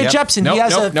Carly Rae Yep. Jepsen. Nope, he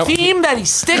has nope, a nope. theme that he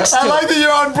sticks to. I like that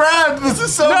you're on brand. This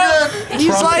is so good. He's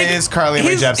Trump like is Carly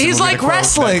Rae he's, Jepsen He's will be the like quote that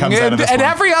wrestling comes out of this and one.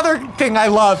 every other thing I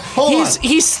love. on.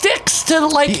 He sticks to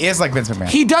like He is like Vince McMahon.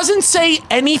 He doesn't say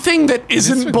anything that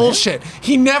isn't McMahon? bullshit.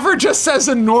 He never just says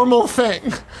a normal thing.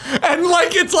 And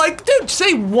like it's like, dude,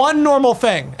 say one normal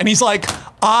thing. And he's like,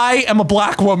 I am a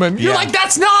black woman. You're Yeah. like,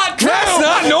 that's not true. That's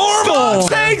not normal.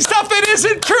 Stop saying stuff that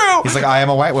isn't true. He's like, I am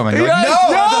a white woman. You're Yeah, like, no,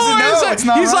 that doesn't, it no, isn't. it's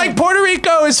not He's right. like, Puerto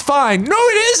Rico is fine. No,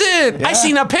 it isn't. I Yeah.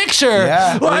 seen a picture.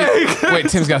 Yeah. Like, Wait,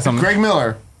 Tim's got something. Greg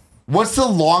Miller, what's the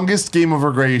longest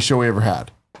GameOverGreggy show we ever had?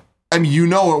 And you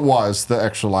know it was the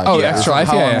Extra Life. Oh, show. Extra Life,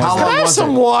 How yeah, long yeah. was can that? I have Was some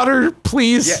it? water,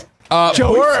 please?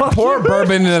 Joey, fuck Pour you.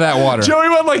 bourbon into that water. Joey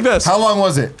went like this. How long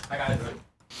was it?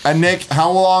 And Nick,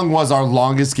 how long was our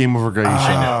longest GameOverGreggy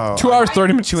show? 2 hours,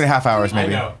 30 minutes. 2.5 hours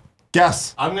maybe.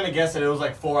 Guess. I'm gonna guess that it was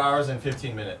like 4 hours and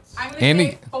 15 minutes. I'm gonna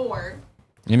Andy- say 4.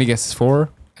 Any guesses? 4 hours.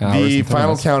 The and 10 final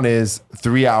minutes. count is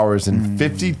 3 hours and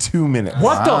 52 minutes.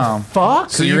 What Wow. the fuck?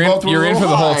 So you you're both in, were you're a in for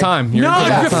little the whole high. time. You're in for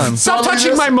the whole time. Stop Well,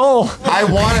 touching this- my mole. I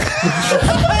want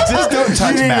Just don't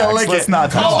touch You need to Max. lick Let's it.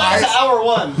 not touch Oh, Max. I- Hour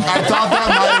 1. I thought that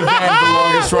might have been the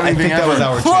longest running I thing think that ever. was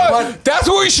our two. But that's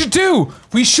what we should do.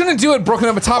 We shouldn't do it broken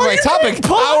up a topic by topic,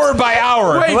 hour by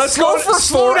hour. Wait, Let's go for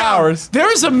slow 4 down. hours.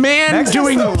 There's a man Max has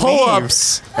doing to leave.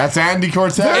 pull-ups. That's Andy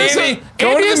Cortez. Andy,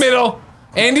 go to the middle.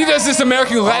 Andy does this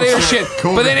American Gladiator shit. shit.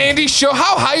 Cool. But then Andy, show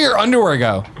how high your underwear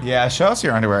go. Yeah, show us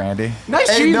your underwear, Andy. Nice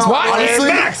Hey, jeans. no, What? honestly-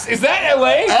 Max, is that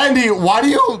LA? Andy, why do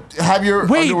you have your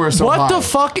Wait, underwear so what high? the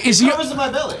fuck is you? Covers my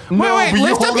belly. Wait, but you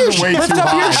lift up hold your it way lift too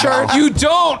up your high. shirt. You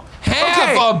don't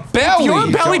have a belly. If your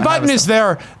belly don't have button a- is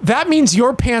there, that means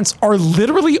your pants are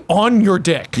literally on your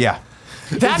dick. Yeah.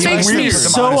 That He makes likes to me put them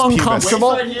on so his pubis. uncomfortable.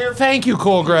 Waist right here. Thank you,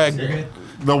 cool Greg.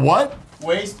 The what?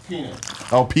 Waist, penis.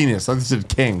 Oh, penis. I just said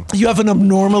king. You have an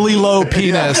abnormally low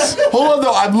penis. Hold on,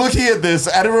 though. I'm looking at this,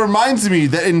 and it reminds me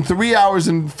that in 3 hours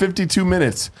and 52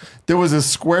 minutes, there was a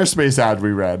Squarespace ad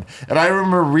we read, and I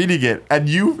remember reading it, and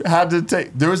you had to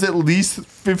take. There was at least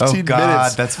 15 Oh, God,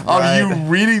 minutes that's of right. you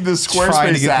reading the Trying to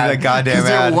Squarespace get through ad that goddamn because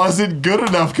ad. it wasn't good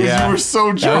enough because Yeah. you were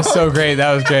so That drunk. was so great.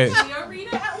 That was great. You read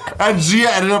it at once. And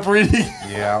Gia ended up reading.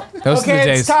 Yeah. Those are the Okay,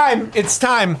 days. it's time. It's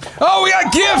time. Oh, we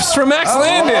got gifts from Max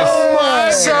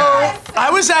Landis. So I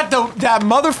was at that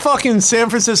motherfucking San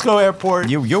Francisco airport,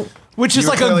 Yo. which is You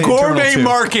were like a clearly in Terminal gourmet 2.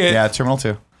 market. Yeah, Terminal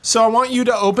 2. So I want you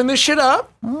to open this shit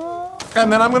up,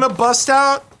 and then I'm gonna bust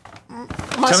out my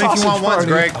Tell me if sausage you want ones, party.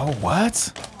 Greg. Oh,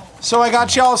 what? So I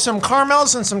got y'all some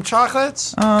caramels and some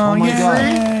chocolates. Oh, my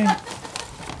yeah.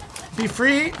 Be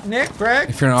free, Nick, Greg.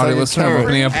 If you're an audio listener, I'm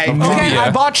opening up Hey, a okay, Okay, media. I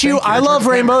bought you. Thank you. I You're in love charge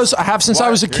of rainbows. I have since I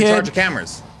was a You're in charge kid. of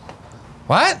cameras.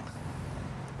 What?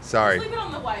 Sorry. Leave it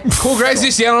on the white. Cool Greg's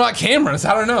just yelling about cameras.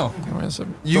 I don't know.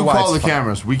 You call the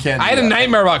cameras. We can't. I had a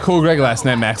nightmare about Cool Greg last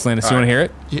night, Max Landis. You want to hear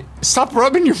it? Stop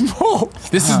rubbing your mole.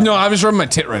 This is no, I'm just rubbing my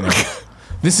tit right now.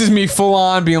 This is me full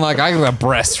on being like, I got a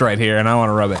breast right here and I want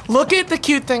to rub it. Look at the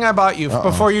cute thing I bought you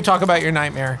before you talk about your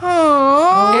nightmare.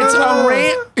 It's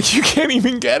a You can't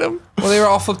even get them. Well, they were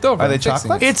all flipped over. Are they I'm fixing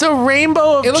chocolate? it. It's a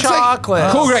rainbow of It looks chocolate.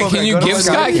 like Cool Greg. Cool Can Greg, you go to give the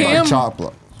Sky Cam?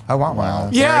 Chocolate. I want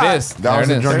one. Yeah. There it is. That There was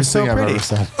it the is. drunkest They're thing so I've ever pretty.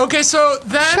 said. Okay, so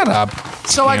then. Shut up.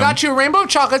 So I got you rainbow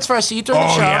chocolates for us to eat during the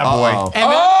show. boy.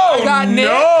 And then I got Nick.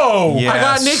 no! Yes. I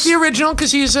got Nick the original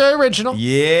because he's the original.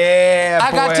 Yeah,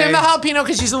 I got boy. Tim the jalapeno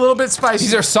because he's a little bit spicy.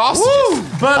 These are sausages.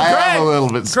 But I Greg, am a little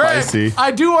bit Greg, spicy.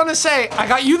 I do want to say I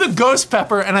got you the ghost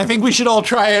pepper, and I think we should all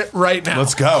try it right now.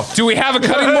 Let's go. Do we have a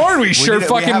cutting board? We sure We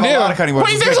fucking have do. a lot of cutting boards.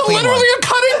 Wait, Let's there's get a clean literally one. a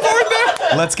cutting board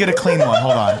there. Let's get a clean one.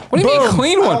 Hold on. What do you mean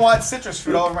clean I don't one? want citrus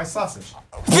fruit all over my sausage.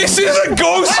 This is a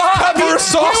ghost pepper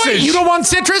sausage. Wait, you don't want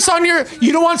citrus on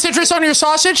your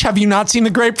sausage? Have you not seen the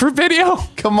grapefruit video?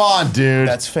 Come on, dude.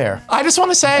 That's fair. I just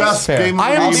want to say Best fair. game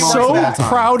I am of the so of all time.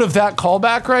 proud of that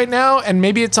callback right now, and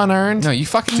maybe it's unearned. No, you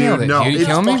fucking nailed Dude, it. no. You it's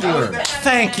kill me? fucking weird.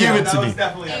 Thank you. Give it to me.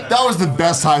 That was the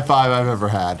best high five I've ever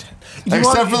had.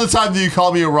 Except for the time that you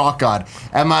called me a rock god.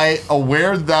 Am I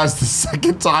aware that's the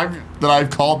second time that I've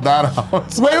called that out?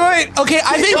 Wait. Okay,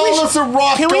 I think we called us a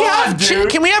rock god, dude.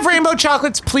 Can we have rainbow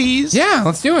chocolates, please? Yeah,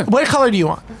 let's do it. What color do you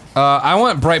want? I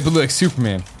want bright blue like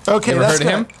Superman. Okay, You ever that's heard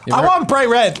of him? good. You I ever want bright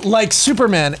red, like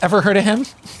Superman. Ever heard of him?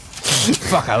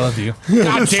 Fuck, I love you.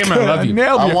 God damn it, I love you.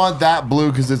 Nailed I you. want that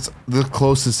blue because it's the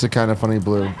closest to kind of funny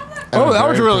blue. Oh, that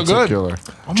was really good. good.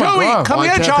 Joey, come Why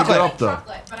get a can't I pick it chocolate. up, though?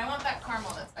 Chocolate, but I want that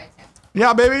caramel that's by 10.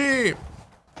 Yeah, baby.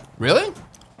 Really?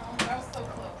 Oh, that was so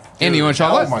close. Andy, you want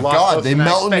chocolate? Oh my god, they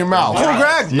melt in your mouth. Cool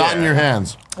Greg. Not in your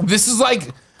hands. This is like,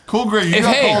 Cool Greg, you If,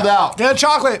 got hey, called out. Get a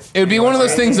chocolate. it would be one of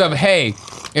those things of, hey,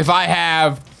 if I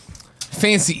have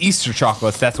fancy Easter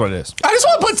chocolates, that's what it is. I just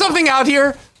want to put something out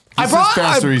here. This is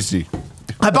fast or easy.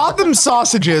 I bought them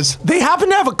sausages. They happen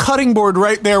to have a cutting board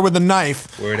right there with a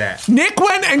knife. Where that? Nick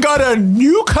went and got a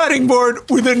new cutting board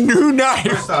with a new knife.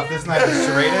 First off, this knife is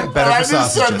serrated. Better I for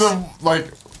just said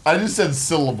sausages. I just said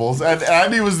syllables, and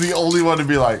Andy was the only one to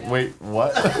be like, wait,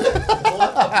 what?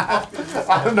 I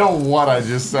don't know what I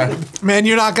just said. Man,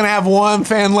 you're not gonna have one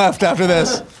fan left after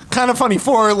this. Kind of funny.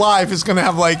 4 Live is gonna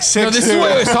have like 6. No, this is what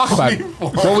we always talk about.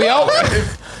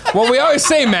 What we always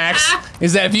say, Max,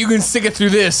 is that if you can stick it through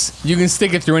this, you can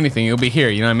stick it through anything. You'll be here.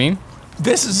 You know what I mean?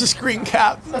 This is a screen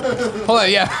cap. Hold on,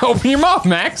 yeah. Open your mouth,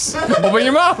 Max. Open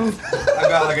your mouth. I've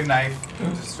got like a knife.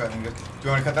 Just threatening it. Do you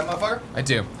want to cut that motherfucker? I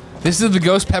do. This is the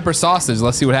ghost pepper sausage.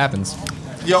 Let's see what happens.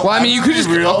 Yo, Well, I mean, you could just.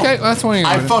 real. Okay, well, that's one of your.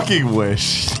 I fucking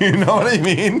wish. You know what I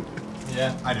mean?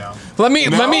 Yeah, I know. Let me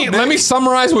Nick?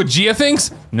 summarize what Gia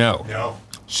thinks. No. No.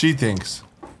 She thinks.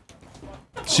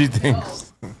 She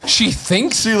thinks. She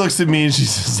thinks. She looks at me and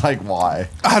she's just like, why?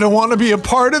 I don't want to be a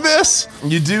part of this.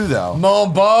 You do though.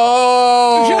 Mon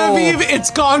beau. Genevieve,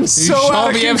 it's gone so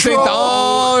out of Genevieve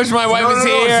control. Saint-Ange, my wife is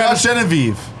here. It's not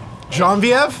Genevieve.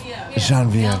 Genevieve,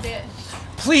 Genevieve.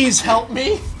 please help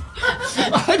me.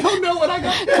 I don't know what I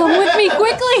got. Come with me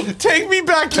quickly. Take me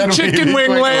back to Genevieve, chicken wing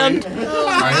quickly. land.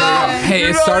 Hey,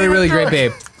 it started really great,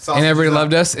 babe. And everybody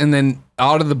loved us, and then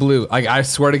out of the blue, I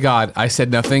swear to God, I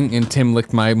said nothing, and Tim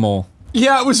licked my mole.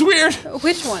 Yeah, it was weird.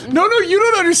 Which one? No, you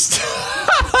don't understand.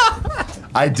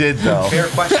 I did though. Fair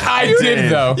question. I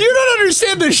did though. You don't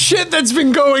understand the shit that's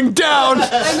been going down.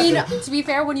 I mean, to be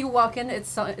fair, when you walk in, it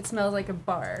smells like a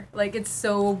bar. Like, it's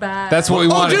so bad. That's what we Oh,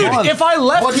 wanted. dude, if I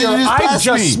left What did here, you just I'd pass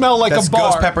just me? smell like That's a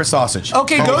bar. ghost pepper sausage.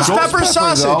 Okay, ghost ghost pepper pepper,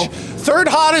 sausage. though. Third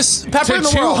hottest pepper in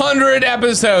the world. 200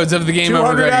 episodes of the Game 200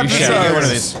 Over Greggy show. episodes. Get one of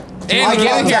these. And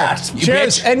get in here. You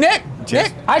Cheers. bitch. And Nick,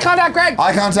 eye contact, Greg.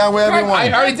 Eye contact with everyone.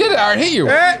 I already did it. I already hit you.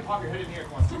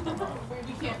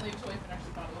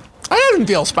 I didn't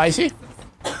feel spicy.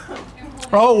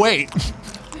 Oh, wait.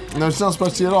 No, it's not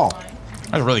spicy at all.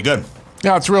 That's really good.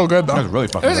 Yeah, it's real good, That was though. really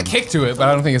fucking There's a good. kick to it, but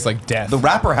I don't think it's like death. The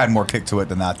wrapper had more kick to it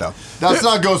than that, though. That's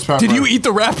not ghost pepper. Did you eat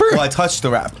the wrapper? Well, I touched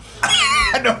the wrap.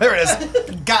 No, there it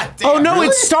is. God damn. Oh, no, really?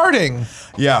 it's starting.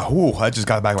 Yeah. Ooh, I just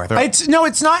got back my throat. It's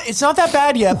not that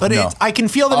bad yet, but No. I can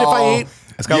feel that if I ate.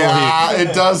 It's got a little heat.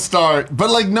 Yeah, it does start. But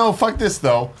like, no, fuck this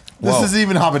though. This Whoa. is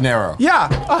even habanero.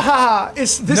 Yeah,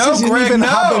 this No, isn't Greg, even no.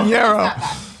 habanero.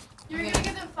 You're gonna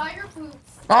get them fire poops.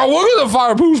 Oh, look at the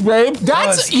fire poops, babe.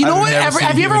 That's I've you know what? never seen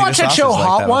Have you ever you eat a watched that show sausage like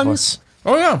Hot that before. Ones?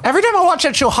 Oh, yeah. Every time I watch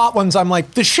that show Hot Ones, I'm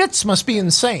like, the shits must be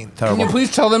insane. Can you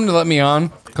please tell them to let me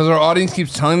on? Because our audience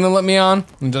keeps telling them to let me on,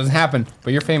 and it doesn't happen.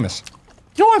 But you're famous.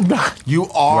 No, I'm not. You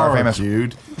are famous.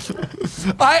 dude.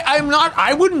 I'm not.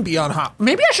 I wouldn't be on Hot.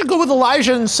 Maybe I should go with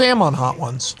Elijah and Sam on Hot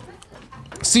Ones.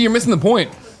 See, you're missing the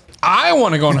point. I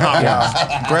want to go on Hot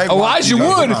Ones. Greg Elijah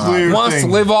Wood Clear wants to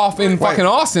thing. live off in fucking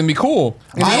Austin, be cool.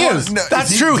 And he is.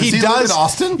 That's true. He live does. in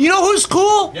Austin. You know who's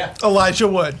cool? Yeah. Elijah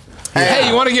Wood. Hey,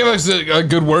 you want to give us a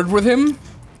good word with him?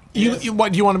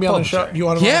 What do you want to be on the show? You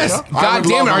want to be Yes. on the show? God would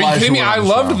damn it. love Are you Elijah kidding me? Wood I on the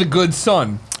loved show. The Good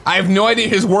Son. I have no idea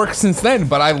his work since then,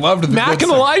 but I loved The Mac Good and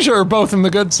Son. Elijah are both in The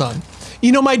Good Son.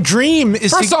 You know, my dream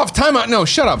is First to. off, time out. No,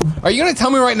 shut up. Are you going to tell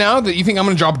me right now that you think I'm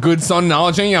going to drop Good Son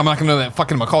knowledge on you? I'm not going to know that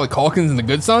fucking Macaulay Culkin's in The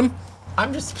Good Son?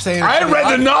 I'm just saying. I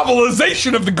read the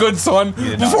novelization of The Good Son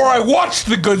before I watched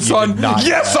The Good Son. not do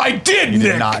Yes, that. I did, You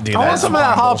Nick. did not do that. I want some of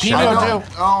that Bullshit. jalapeno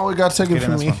too. Oh, we got taken Get in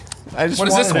from this me. one. I just What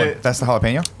is this wanted one? it. That's the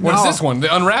jalapeno? What is No. this one?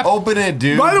 The unwrap? Open it,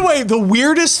 dude. By the way, the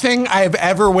weirdest thing I have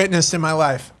ever witnessed in my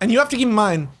life, and you have to keep in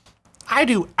mind, I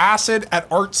do acid at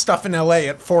art stuff in LA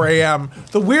at 4 a.m.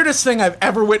 The weirdest thing I've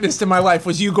ever witnessed in my life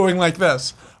was you going like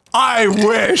this. I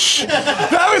wish.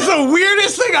 That was the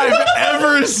weirdest thing I've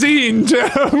ever seen,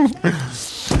 Tim.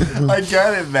 I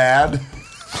get it, man.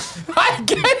 I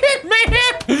get it,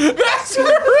 man. That's your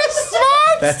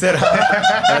response. That's it,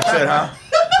 huh? That's it, huh?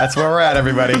 That's where we're at,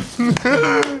 everybody.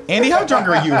 Andy, how drunk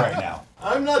are you right now?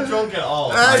 I'm not drunk at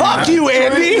all. Fuck you,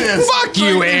 Andy. Fuck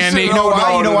you, Andy. You know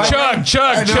why? You know why? Chug,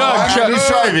 chug, chug, He's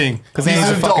chug. driving. Because Andy's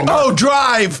a fucking. Oh,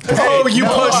 drive. Oh, you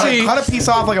pussy. Cut a piece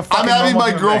off like a fucking. I'm having normal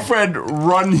my human being. girlfriend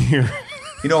run here.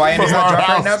 You know why Andy's From not our drunk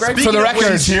right house. now, Greg? For the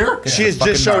record, She's here. She has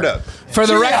fucking just showed dark. up. for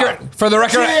the record,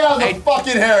 The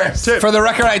fucking Harris. for the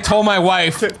record, I told my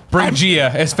wife, bring Gia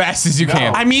as fast as you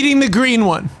can. I'm eating the green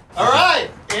one. All right.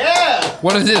 Yeah.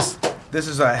 What is this? This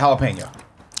is a jalapeno.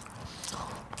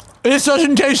 This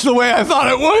doesn't taste the way I thought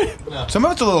it would. Some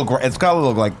of it's a little. It's got a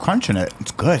little like crunch in it.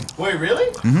 It's good. Wait, really?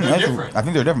 They're That's- different. I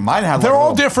think they're different. Mine has. They're like, a all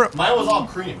little- different. Mine was all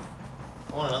cream.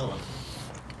 I want another one.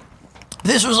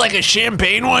 This was like a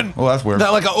champagne one Oh, that's weird.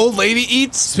 that like an old lady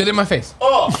eats. Spit in my face.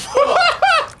 Oh.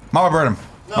 Mama burned him.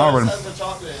 Mama burned No, him. it says the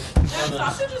chocolate.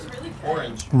 Sausage is really good.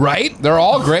 Orange. Right? They're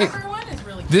all great. Pepper one is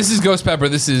really good. This is ghost pepper.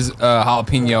 This is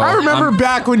jalapeno. I remember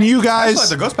back when you I like guys.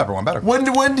 the ghost pepper one better. When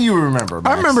do you remember? I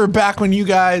Max? remember back when you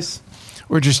guys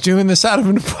were just doing this out of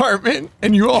an apartment,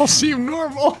 and you all seemed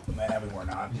normal. Man, we were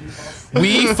not.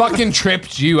 We fucking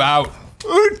tripped you out.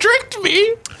 Who tricked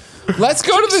me? Let's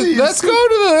go to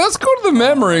the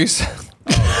memories.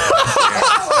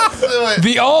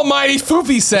 The almighty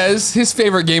Foofy says his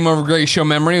favorite Game Over Greggy show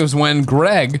memory was when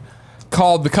Greg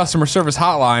called the customer service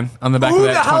hotline on the back Ooh, of the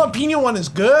that. jalapeno one is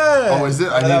good. Oh, is it?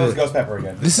 I That was need it. ghost pepper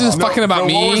again. This is fucking about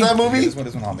What was me. that movie? This one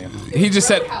jalapeno. He just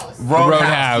said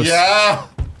Roadhouse. Yeah,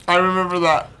 I remember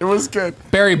that. It was good.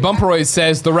 Barry Bumperoid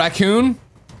says the raccoon,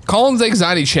 Colin's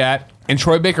anxiety chat, and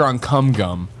Troy Baker on Cum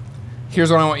Gum. Here's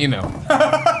what I want you to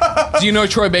know. Do you know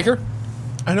Troy Baker?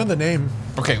 I know the name.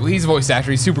 Okay, well, he's a voice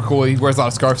actor. He's super cool. He wears a lot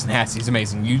of scarves and hats. He's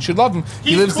amazing. You should love him.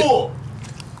 He's cool.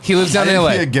 He lives down in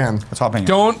LA. Again. That's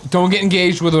jalapeno. Don't get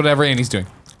engaged with whatever Andy's doing.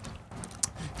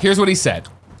 Here's what he said.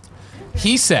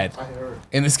 He said,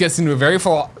 and this gets into a very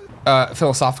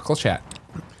philosophical chat.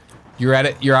 You're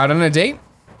out on a date.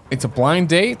 It's a blind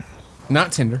date,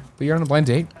 not Tinder, but you're on a blind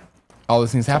date. All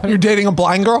those things happen. You're dating a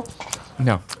blind girl?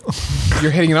 No.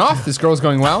 You're hitting it off. This girl's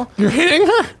going well. You're hitting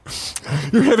her?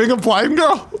 You're hitting a blind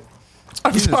girl?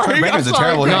 I'm Jesus, sorry. Troy Baker's I'm a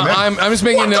terrible sorry. No, human being. I'm just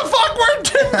making What the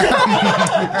fuck?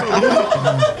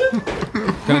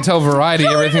 We're gonna tell Variety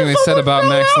everything they said about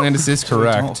Max Landis is Don't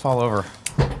correct. fall over.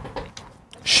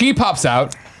 She pops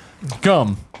out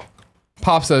gum,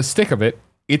 pops a stick of it.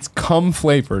 It's cum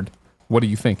flavored. What do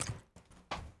you think?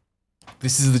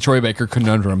 This is the Troy Baker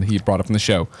conundrum he brought up in the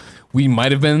show. We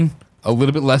might have been a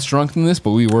little bit less drunk than this,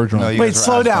 but we were drunk. No, you Wait, guys were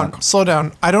slow ass down. drunk. Slow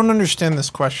down. I don't understand this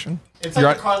question. It's You're like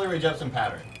right. the Carly Rae Jepsen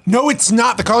pattern. No, it's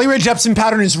not. The Carly Rae Jepsen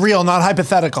pattern is real, not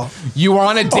hypothetical. You were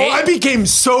on a Oh, date. I became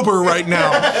sober right now.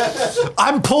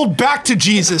 I'm pulled back to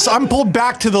Jesus. I'm pulled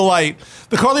back to the light.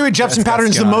 The Carly Rae Jepsen got pattern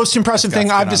is the skin on it. most impressive It's got thing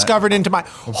skin I've on it. discovered into my.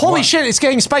 Holy shit! It's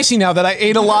getting spicy now that I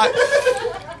ate a lot.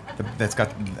 That's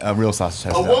got a real sausage.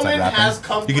 Has A the outside woman wrapping. has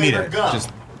cum You can eat flavored it. gum. Just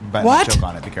What? choke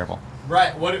on it. Be careful.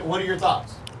 Right. What are your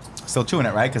thoughts? Still chewing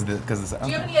it, right? Because Do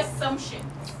you have any assumptions?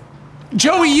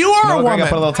 Joey, you are no, a Greg, I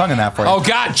put a woman. little tongue in that for you. Oh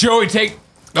God, Joey, take.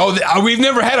 Oh, we've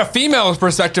never had a female's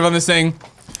perspective on this thing.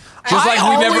 Just like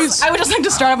we never. always- I would just like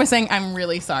to start off by saying I'm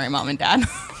really sorry, Mom and Dad.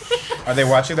 Are they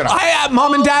watching? They're not.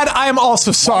 Mom and Dad, I am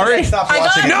also sorry. Stop I got-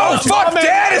 watching it. No, fuck,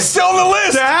 Dad is still on the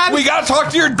list. Dad? We gotta talk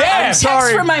to your dad. sorry.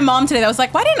 Text from my mom today that was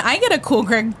like, why didn't I get a cool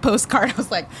Greg postcard? I was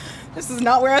like, this is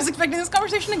not where I was expecting this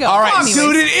conversation to go. All right, Anyways.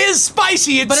 Dude, it is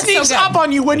spicy. It But it's so sneaks good. up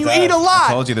on you when you eat a I lot.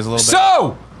 told you there's a little bit.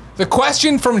 So, the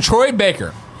question from Troy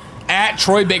Baker at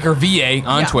Troy Baker VA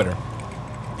on Yeah. Twitter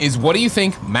is, what do you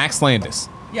think, Max Landis?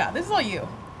 Yeah, this is all you.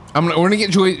 We're gonna get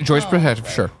Joy's perspective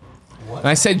for sure. And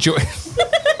I said Joy.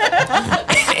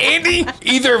 Andy,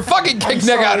 either fucking kick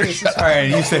neck out or shut All right,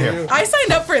 you sit here. I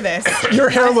signed up for this. Your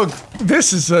hair look.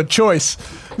 This is a choice.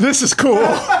 This is cool.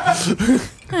 It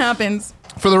happens.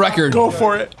 For the record, Go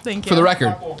for it. Thank you. for the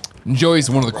record, Joey's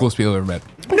one of the coolest people I've ever met.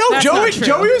 No, That's Joey. not true.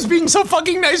 Joey was being so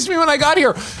fucking nice to me when I got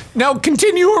here. Now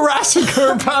continue harassing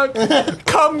her about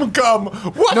cum.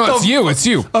 What No, the? it's you. It's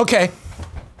you. Okay.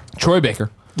 Troy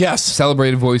Baker, Yes.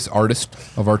 celebrated voice artist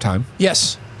of our time.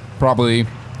 Yes. Probably.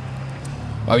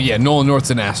 Oh yeah, Nolan North's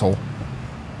an asshole.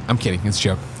 I'm kidding. It's a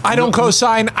joke. I don't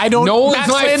co-sign. I don't. Nolan's Max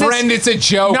my Landis, friend. It's a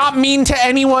joke. Not mean to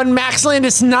anyone. Max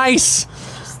Landis nice.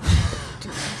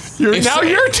 You're If- now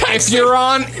you're texting. If you're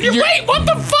on, Wait, what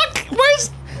the fuck?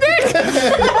 Where's Nick?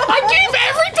 I keep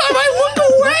every time I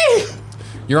look away.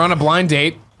 you're on a blind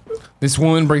date. This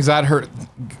woman brings out her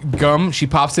gum. She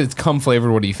pops it. It's cum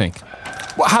flavored. What do you think?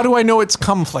 Well, how do I know it's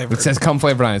cum flavored? It says cum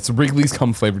flavored on it. It's Wrigley's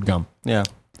cum flavored gum. Yeah.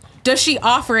 Does she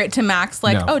offer it to Max?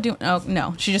 Like, No.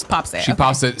 no. She just pops it. She Okay.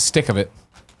 pops a stick of it.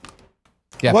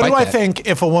 Yeah. What bite do I that. think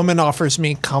if a woman offers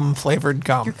me cum flavored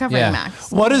gum? You're covering Yeah.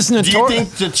 Max. What is Do you notorious?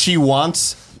 think that she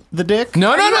wants the dick?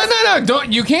 No.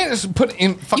 Don't. You can't just put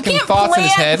in fucking can't thoughts in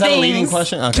his plant head. Is that a leading things.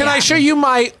 question? Okay. Can I show you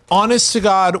my honest to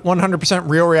God 100%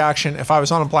 real reaction if I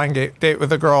was on a blind date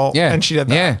with a girl Yeah. and she did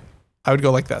that? Yeah. I would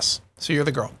go like this. So you're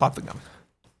the girl. Pop the gum.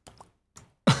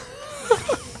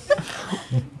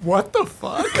 What the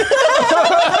fuck?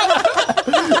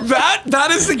 that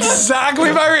is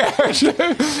exactly my reaction.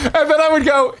 And then I would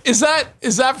go, is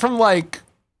that from like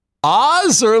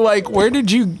Oz or like where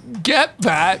did you get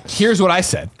that? Here's what I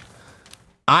said.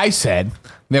 I said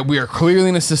that we are clearly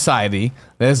in a society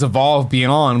that has evolved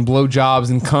beyond blowjobs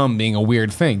and cum being a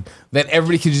weird thing. That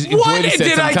everybody could just enjoy What this at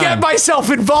did some I time. get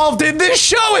myself involved in? This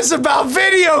show is about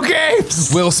video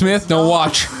games. Will Smith, don't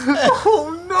watch.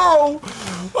 Oh no!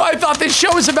 I thought this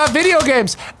show was about video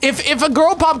games. If a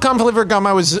girl popped cum flavored gum,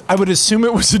 I would assume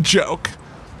it was a joke.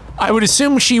 I would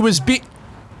assume she was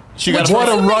She got What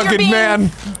a Assume that you're rugged being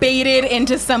man. Baited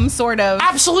into some sort of.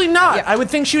 Absolutely not. I would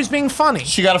think she was being funny.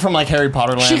 She got it from like Harry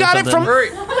Potter land. She or got it something.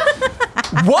 from.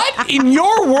 What in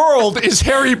your world is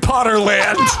Harry Potter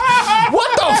land?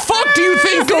 What the fuck do you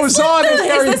think goes on in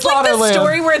Harry Is this Potter like the land?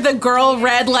 story where the girl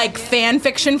read like fan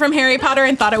fiction from Harry Potter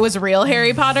and thought it was real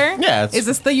Harry Potter? Yeah, it's- Is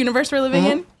this the universe we're living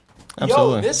in?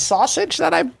 Absolutely. Yo, this sausage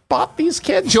that I bought these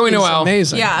kids Joey is Noel.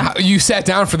 amazing. Yeah. You sat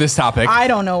down for this topic. I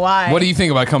don't know why. What do you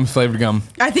think about cum flavored gum?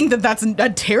 I think that that's a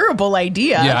terrible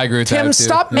idea. Yeah, I agree with that. Tim, too.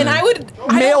 stop And I would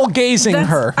male gazing that's-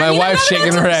 her. My I mean, wife's I'm not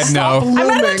shaking about her to head. stop No. I'm not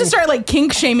about blooming. to start like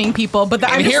kink shaming people, but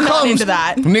I'm And just here not comes into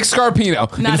that. Nick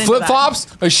Scarpino in into flip flops,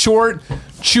 a short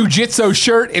jujitsu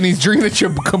shirt, and he's drinking the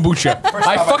kombucha.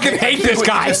 I fucking hate this What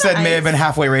you guy. just said may have been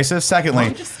halfway racist.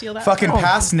 Secondly, just steal that? fucking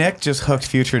past Nick just hooked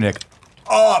future Nick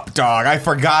up, dog. I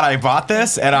forgot I bought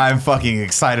this, and I'm fucking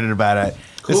excited about it.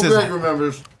 This Cool Greg is,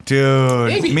 remembers.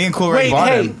 dude. Me and Cool Greg Wait, bought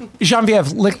hey, it.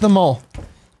 Genevieve, lick the mole.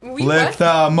 Lick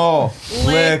the mole.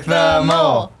 Lick the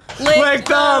mole. Lick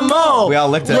the mole. We all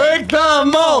licked it. Lick the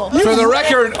mole. For the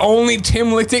record, only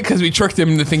Tim licked it because we tricked him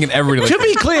into thinking everybody To licked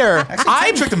it. be clear,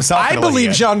 I tricked himself I into licking believe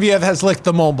it. Genevieve has licked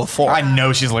the mole before. I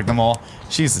know she's licked them all.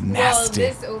 She's Well, nasty.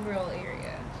 this overall area.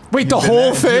 Wait, the Been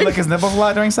whole there? Do you thing? lick his nipples a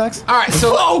lot during sex? All right,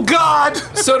 so Oh God!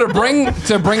 so to bring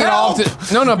it all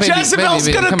to no baby, Jezebel's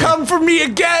baby, gonna come come for me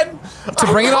again. here. To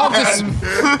bring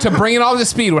it all to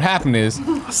speed. What happened is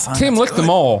Tim licked the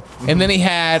mole, and then he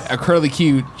had a curly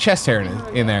Q chest hair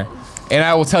in there. And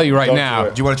I will tell you right Don't now, do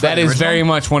it. Do you wanna try that the is original? very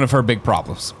much one of her big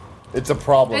problems. It's a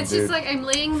problem, It's dude. just like I'm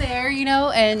laying there,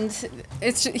 and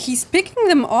he's picking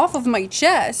them off of my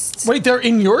chest Wait, they're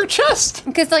in your chest?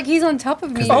 because like he's on top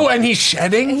of me. Oh, and he's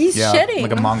shedding? he's shedding.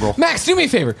 like a mongrel. Max, do me a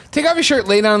favor. Take off your shirt,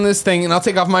 lay down this thing, and I'll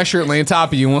take off my shirt and lay on top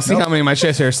of you, and we'll see how many of my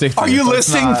chest hairs stick to Are you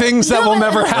listing not- things that will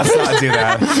never happen? Let's not do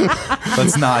that.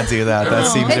 Let's not do that. That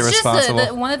seems It's just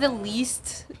irresponsible. one of the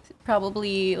least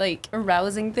probably like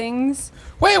arousing things.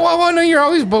 Wait, well,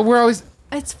 no, we're always.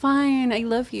 It's fine. I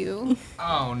love you.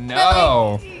 Oh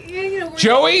no. You know, we're-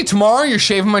 Joey, tomorrow you're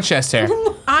shaving my chest hair.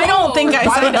 I don't think I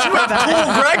signed up for that.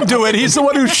 Cool Greg do it. He's the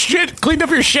one who cleaned up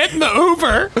your shit in the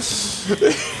Uber.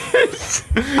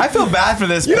 I feel bad for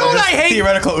this. You know what this I hate?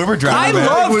 Theoretical Uber driver. I man.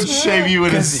 love- would shave you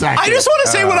in a second. I just want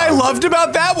to say what I loved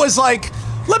about that was like,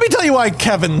 let me tell you why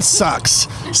Kevin sucks.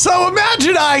 So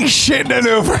imagine I shit in an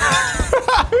Uber.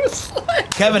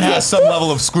 Kevin has some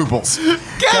level of scruples.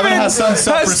 Kevin has some too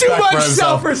self-respect much for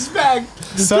himself. self-respect.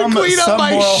 Some to clean up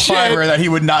my moral shit. fiber that he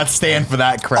would not stand for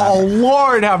that crap. Oh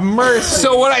Lord, have mercy.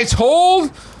 So what I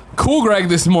told Cool Greg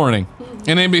this morning,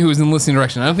 and anybody who was in the listening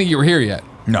direction, I don't think you were here yet.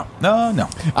 No.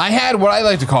 I had what I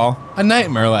like to call a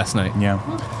nightmare last night. Yeah.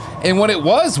 And what it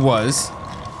was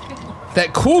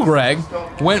that Cool Greg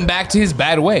went back to his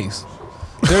bad ways.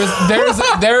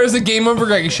 There is a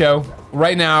GameOverGreggy show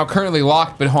right now, currently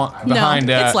locked behind.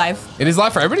 it's live. It is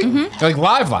live for everybody. Like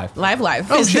live.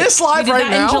 Live. Is this live we did right that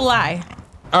now? in July.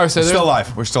 All right, so Still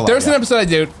live. We're still live. There's an yeah. episode I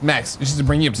did, Max. Just to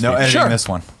bring you up to No speed. editing Sure. this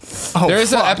one. Oh,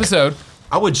 There's an fuck. episode.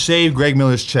 I would shave Greg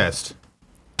Miller's chest.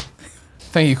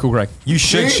 Thank you, Cool Greg. You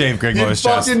should shave Greg Miller's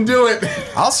chest. Fucking do it.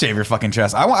 I'll shave your fucking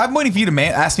chest. I'm waiting for you to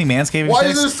ask me manscaping Why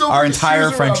tips is there so our many entire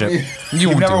shoes around friendship. me? You've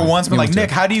won't never do it. once been You like, won't do Nick,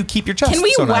 it. how do you keep your chest Can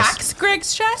we so nice? wax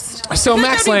Greg's chest? So I feel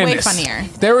Max that'd be Landis. way funnier.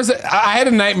 There was I had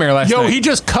a nightmare last Yo, night. he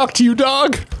just cucked you,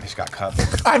 dog. I just got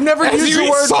cut. I've never As used you the eat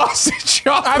word sausage.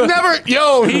 off I've the- never.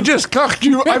 Yo, he just cucked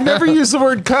you. I've never used the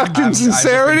word cucked in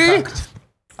sincerity.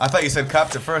 I thought you said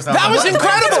cupped at first. That was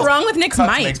incredible. What's wrong with Nick's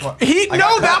mic?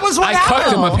 That was what I cucked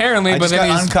happened. him apparently, I but just then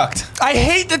got he's. uncucked. I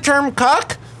hate the term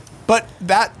cuck, but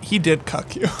he did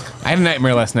cuck you. I had a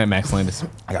nightmare last night, Max Landis.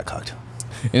 I got cucked.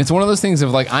 And it's one of those things of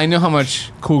like, I know how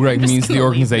much Cool Greg means to the gonna leave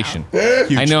organization.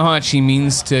 I know how much he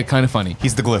means to Kind of Funny.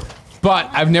 He's the glue. But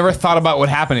I've never thought about what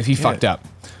happened if he fucked up.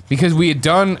 because we had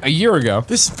done a year ago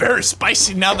This is very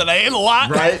spicy now that I ate a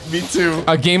lot. Right? Me too.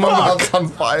 a game over. Mouth's on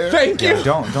fire. Thank you. Yeah,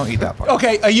 don't eat that part.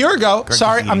 Okay, a year ago.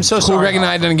 Sorry, I'm so Cool sorry. Greg and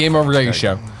I had done a Game Over Greggy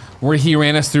show where he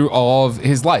ran us through all of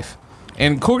his life.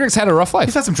 And Cool Greg's had a rough life.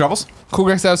 He's had some troubles. Cool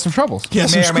Greg's had some troubles. He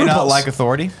has May some or may not scruples. like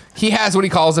authority. He has what he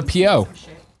calls a PO.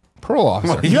 Parole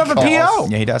officer. You have a PO.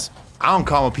 Yeah, he does. I don't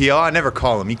call him a PO. I never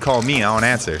call him. He call me. I don't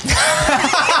answer.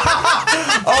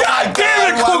 God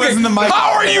damn it, Cool Greg.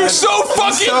 How are you so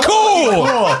fucking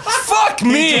cool? Fuck He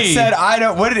me. just said, I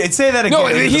don't. What did it say that again? No,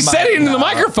 he said it into the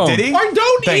microphone. Did he? I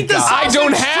don't Thank eat the God. I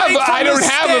don't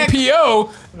have a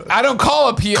PO. I don't call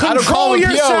a PO. I don't call him a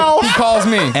PO. yourself. He calls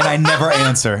me. And I never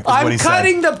answer. Is what I'm he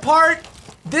cutting said. the part.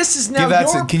 This is now Give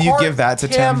that your to, can you part, give that to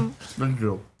Tim? Put it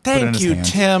in Thank his you,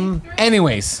 hands. Tim.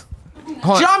 Anyways,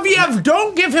 hold on. Genevieve,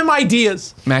 don't give him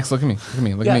ideas. Max, look at me. Look at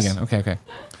me. Look Yes. at me again. Okay.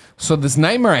 So this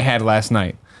nightmare I had last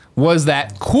night was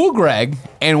that Cool Greg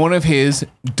and one of his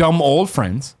dumb old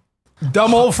friends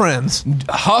Dumb old friends.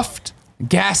 huffed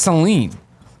gasoline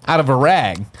out of a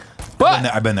rag, but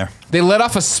I've been there. they let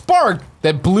off a spark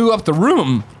that blew up the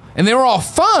room, and they were all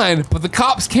fine. But the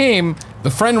cops came. The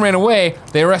friend ran away.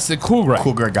 They arrested Cool Greg.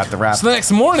 Cool Greg got the rap. So the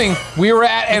next morning, we were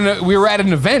at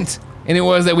an event, and it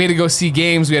was that we had to go see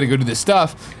games. We had to go do this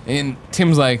stuff, and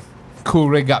Tim's like, Cool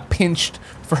Greg got pinched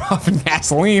for huffing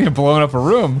gasoline and blowing up a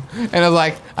room. And I was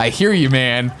like, I hear you,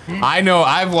 man. I know.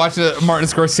 I've watched a Martin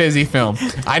Scorsese film.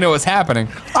 I know what's happening.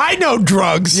 I know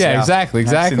drugs. Yeah, exactly.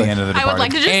 I've seen the end of the I would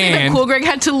like to just say that And- Cool Greg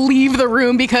had to leave the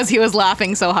room because he was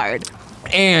laughing so hard.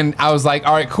 And I was like,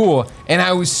 all right, cool. And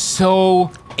I was so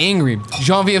angry.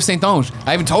 Genevieve Saint-Onge,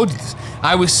 I haven't told you this.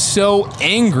 I was so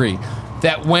angry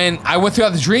that when I went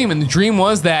throughout the dream, and the dream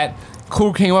was that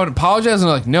Cool came up and apologized, and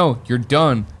they're like, no, you're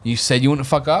done. You said you wouldn't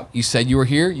fuck up. You said you were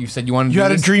here. You said you wanted to You do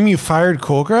had a this. dream you fired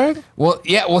Cool Greg? Well,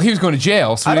 yeah, well, he was going to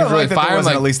jail, so I we don't didn't really like that fire there him.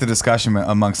 wasn't Like, at least a discussion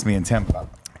amongst me and Tim.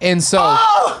 and so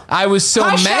I was so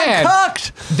mad.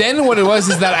 Cucked. Then what it was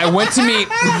is that I went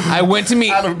to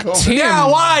meet Adam Cole. Tim.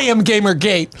 Now I am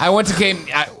Gamergate. I went to game.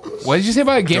 what did you say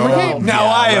about Gamergate? Now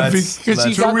I am let's- because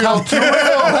you let's- got Too real.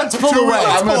 caught. Let's pull away.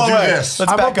 I'm gonna do this. Let's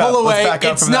I'm gonna back up. pull Let's away. back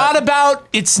up It's from not that. about.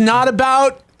 It's not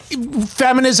about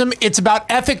feminism. It's about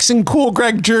ethics and Cool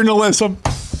Greg journalism.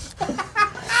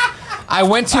 I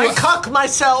went to. I cuck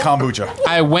myself. Kombucha.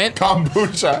 I went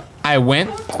Kombucha.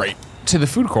 Great. to the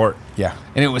food court. Yeah.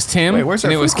 And it was Tim. Wait, where's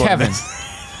and our it was food court in Kevin.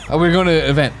 this? We were going to an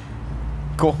event.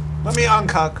 Cool. Let me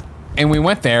uncuck. And we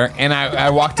went there, and I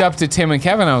walked up to Tim and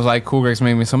Kevin. I was like, Cool Greg's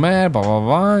made me so mad, blah, blah,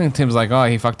 blah. And Tim's like, oh,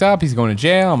 he fucked up. He's going to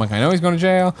jail. I'm like, I know he's going to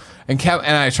jail. And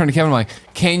I turned to Kevin, I'm like,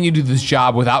 can you do this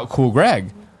job without Cool Greg?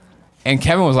 And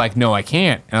Kevin was like, no, I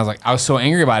can't. And I was like, I was so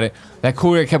angry about it that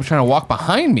Cool Greg kept trying to walk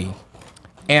behind me.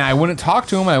 And I wouldn't talk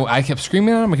to him. I kept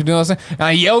screaming at him. I kept doing all this stuff. And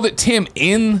I yelled at Tim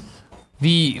in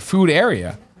the food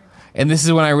area. And this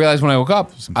is when I realized when I woke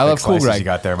up, I love thick Cool slices Greg. you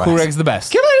got there, Cool Mike. Greg's the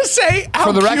best. Can I just say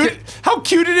For the record- how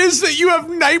cute it is that you have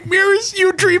nightmares?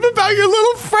 You dream about your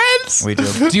little friends. We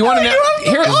do. Do you want to know?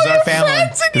 Here, This is our family.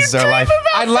 This is our life.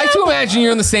 I'd like to imagine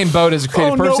you're in the same boat as a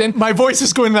creative person. My voice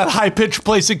is going that high pitched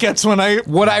place it gets when I.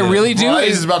 What I really do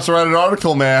He's is about to write an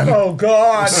article, man. Oh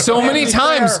God! so many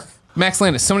times, Max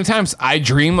Landis, so many times I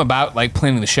dream about like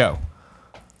planning the show.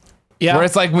 Yeah. Where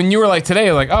it's like when you were like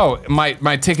today, like, oh, my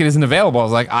ticket isn't available. I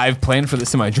was like, I've planned for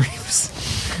this in my dreams.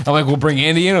 I'm like, we'll bring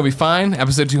Andy in, it'll be fine.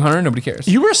 Episode 200, nobody cares.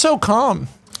 You were so calm.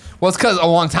 Well, it's because a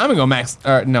long time ago,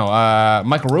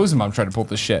 Michael Rosenbaum tried to pull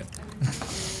this shit.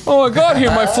 Oh, I got here,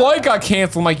 my flight got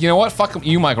canceled. I'm like, you know what? Fuck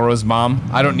you, Michael Rosenbaum.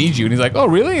 I don't need you. And he's like, oh,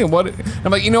 really? And what? And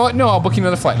I'm like, you know what? No, I'll book you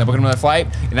another flight. And I booked him another flight.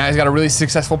 And now he's got a really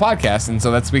successful podcast. And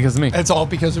so that's because of me. It's all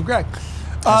because of Greg.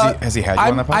 Has he had you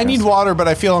on that podcast? I need water, but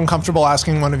I feel uncomfortable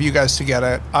asking one of you guys to get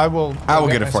it. I will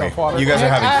get it for you. myself water. You guys are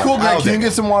having fun. Cool Greg, I'll can take you it.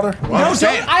 get some water? No,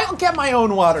 don't. I'll get my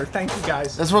own water. Thank you,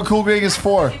 guys. That's what Cool Greg is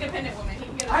for.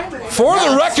 For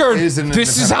the record, Is an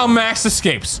this is how Max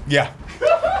escapes. Yeah.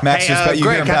 Max, Hey, just you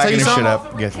Greg, get him can I tell packing you his shit something?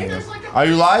 up. Get to Are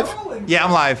you live? Yeah,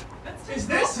 I'm live. Is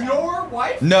this your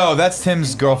wife? No, that's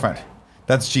Tim's girlfriend.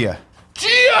 That's Gia.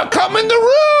 Gia, come in the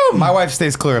room. My wife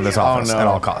stays clear of this office no. at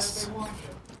all costs.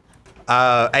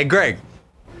 Hey, Greg.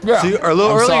 Yeah. So you are a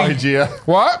little I'm early. sorry, Gia.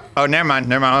 What? Oh, never mind.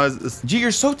 Gia,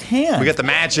 you're so tan. We got the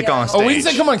magic on stage. Oh, we didn't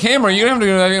say come on camera. You don't have to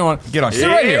do that. You don't want. Get on. Sit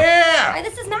right here. Yeah. Hi,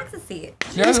 this is Max's seat.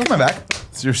 Yeah, he's coming back.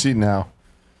 It's your seat now.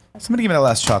 Somebody give me that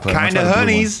last chocolate. I'm Kind gonna of try the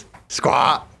blue honeys.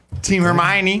 Squat. Team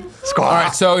Hermione. Squat. All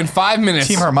right, so in 5 minutes,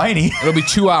 one. Team Hermione. it'll be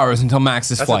 2 hours until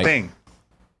Max's That's flight. the thing.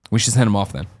 We should send him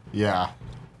off then. Yeah.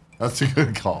 That's a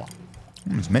good call.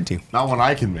 It's meant to. Not one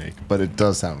I can make, but it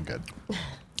does sound good.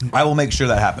 I will make sure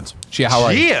that happens. Gia, how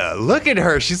are you? Yeah, look at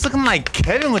her. She's looking like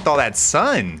Kevin with all that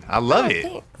sun. I love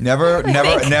it. Never.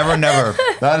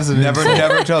 That is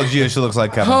Never tell Gia she looks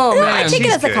like Kevin. Oh I man. take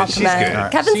it as a good. She's compliment.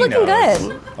 good. Kevin's She looking knows.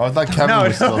 good. Oh, I thought Kevin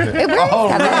was still here. It works,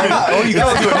 Kevin. Oh, you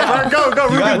gotta do it now. Go,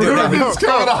 You gotta do it now. What's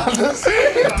going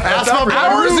on?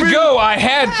 Hours ago, I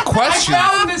had questions.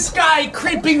 Found this guy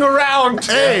creeping around.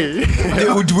 Hey,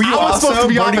 Dude, were you I was supposed also to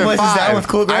be on burning at places 5. down with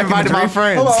Cool Greg? I invited my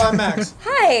friends. Hello, I'm Max.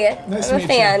 Hi. Nice I'm to a meet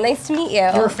fan. Nice to meet you.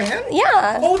 You're a fan?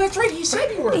 Yeah. Oh, that's right. You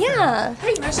said you were. Yeah.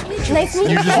 Hey, nice to meet you. Nice to meet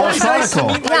you. You just watched Nice to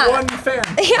Chronicle. meet my Yeah. one fan.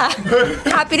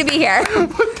 Yeah. Happy to be here.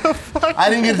 I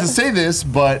didn't get to say this,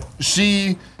 but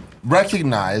she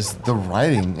recognized the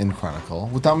writing in Chronicle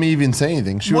without me even saying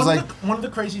anything. She was like, one of the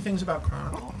crazy things about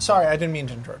Chronicle. Sorry, I didn't mean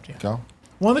to interrupt you. go.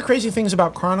 One of the crazy things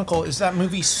about Chronicle is that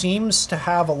movie seems to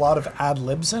have a lot of ad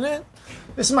libs in it.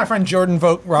 This is my friend Jordan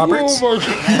Vogt Roberts.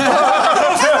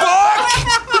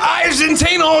 I just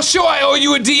entertain the whole show. I owe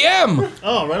you a DM.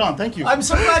 Oh, right on. Thank you. I'm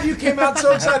so glad you came out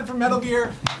so excited for Metal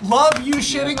Gear. Love you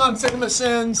shitting on Cinema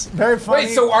Sins. Very funny.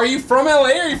 Wait, so are you from LA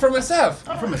or are you from SF?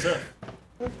 I'm from SF.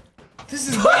 This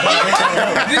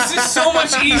is so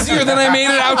much easier than I made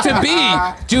it out to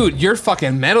be. Dude, your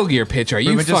fucking Metal Gear pitch. Are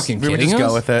you fucking kidding just us?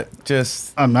 go with it.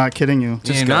 Just I'm not kidding you.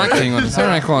 You're not kidding with us. All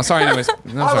right, cool. Sorry, anyways.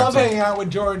 No, I sorry, love sorry. hanging out with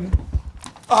Jordan.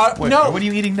 wait, No, what are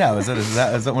you eating now? Is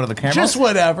that one of the caramels? just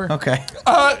whatever. Okay.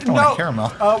 No, caramel.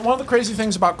 one of the crazy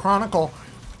things about Chronicle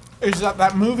is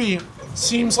that movie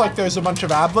seems like there's a bunch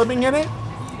of ad-libbing in it,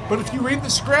 but if you read the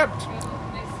script,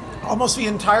 almost the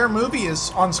entire movie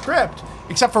is on script,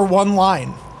 except for one line.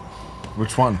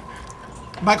 Which one?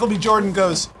 Michael B. Jordan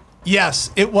goes,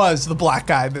 "Yes, it was the black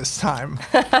guy this time,"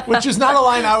 which is not a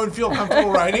line I would feel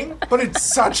comfortable writing, but it's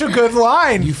such a good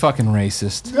line. You fucking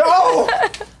racist. No!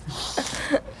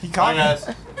 He caught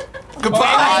me.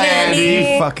 Goodbye,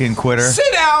 Andy. You fucking quitter.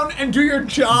 Sit down and do your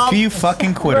job. You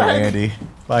fucking quitter, Andy.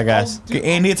 Bye, guys. Okay,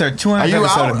 Andy, it's our 200th Are you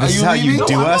episode, out? and Are this is you how you leaving?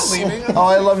 do No, I'm not us. leaving. Oh,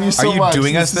 I love you so you much.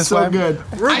 doing us is this so way? good.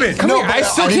 Ruben, Come here. I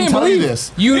still I didn't can't tell you believe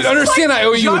this. you understand. I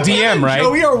owe you a Johnny DM, and right?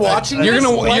 Joey are watching. You're this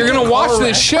gonna like you're a gonna car watch wreck.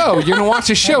 this show. You're gonna watch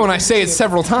this show, and I say it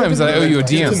several times that I owe you a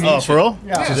DM. Oh, for real?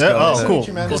 Yeah. Oh,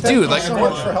 cool. Man, Dude, thank you like- so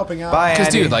much for helping out. Bye, Because,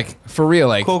 Andy. dude, like for real,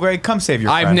 like Cool, Greg, come save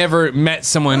your I've friend. never met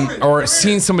someone or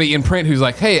seen somebody in print who's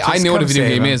like, "Hey, I know what a come video save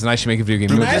game him. is, and I should make a video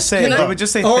game movie." Just say, we would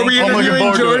just say Oh, are thank we you.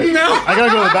 interviewing Jordan now? I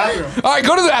gotta go to the bathroom. All right,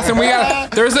 go to the bathroom. We got.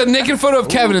 There's a naked photo of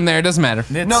Kevin in there. It doesn't matter.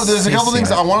 No, there's a couple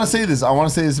things I want to say this. I want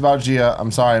to say this about Gia.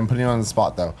 I'm sorry, I'm putting you on the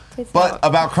spot though. But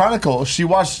about Chronicle, she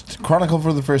watched Chronicle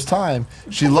for the first time.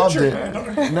 She loved it.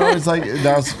 No, it's like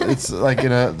it's like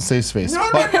in a safe space.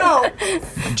 But No.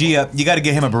 Gia, you got to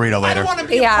get him a burrito I later. don't want to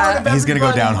be a Yeah. part of He's gonna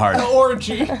go down hard. The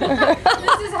orgy. This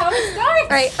is how it starts.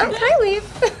 Right. Can I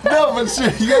leave? no, but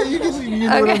she, yeah, you can do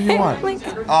whatever you want. Like,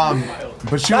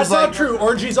 But she That's was like, not true.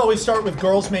 Orgies always start with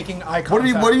girls making eye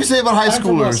contact. what do you say about high I'm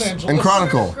from Los schoolers Angeles. and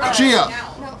Chronicle? Gia,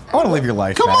 I want to live your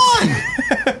life. come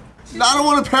Max. on. I don't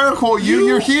want to paraquote you.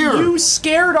 You're here. You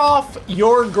scared off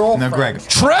your girlfriend. No, Greg.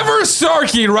 Trevor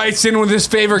Starkey writes in with his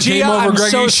favorite Gia, Game Over I'm Greggy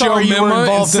so show sorry you were memo and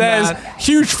involved in says, that.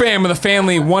 huge fan of the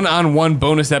family one-on-one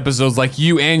bonus episodes like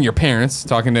you and your parents,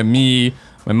 talking to me,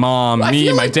 my mom, I me,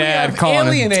 feel my like we dad, have Colin.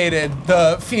 alienated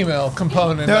the female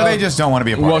component. No, of- they just don't want to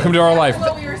be a part Welcome of to our life.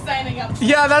 What we were signing up for.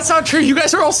 Yeah, that's not true. You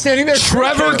guys are all standing there.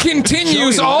 Trevor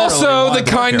continues Joey also literally the wanted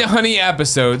to Kinda work here. Honey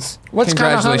episodes. What's Kinda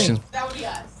Congratulations. Honey? That would be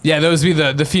us. Yeah, those would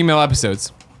be the female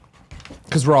episodes.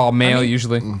 Because we're all male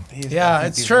usually. Yeah,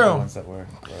 it's true. Don't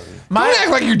My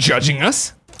act like you're judging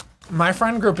us. my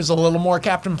friend group is a little more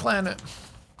Captain Planet.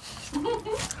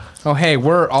 Oh, hey,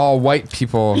 we're all white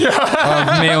people of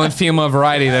male and female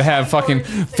variety that have fucking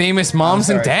famous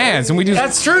moms and dads, and we do.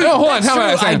 That's true. No, hold on. That's How true.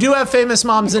 about I do have famous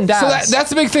moms and So dads.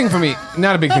 that's a big thing for me.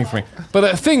 Not a big thing for me, but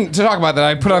a thing to talk about that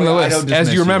I put on the I don't list, dismiss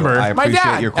as you remember. I My appreciate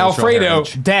dad. your cultural Alfredo,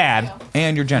 heritage. dad.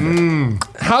 And your gender.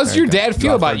 How's your dad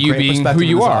feel You about offer you great being who perspective in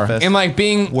you this are, office. and like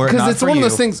being Were it because not it's for one of you,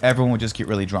 those things. everyone would just get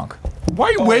really drunk. Why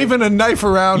are you waving a knife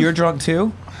around? You're drunk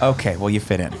too? Okay, well, you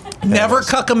fit in. Never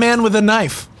cuck a man with a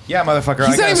knife. Yeah, motherfucker.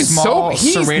 He's I got not a even small, sober.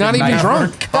 He's serrated not even knife.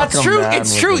 drunk. That's true.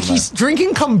 It's true. He's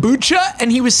drinking kombucha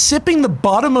and he was sipping the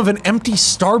bottom of an empty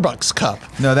Starbucks cup.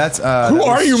 No, that's. Who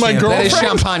are you, my That is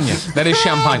girlfriend? champagne. That is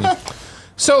champagne.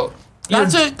 So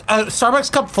That's a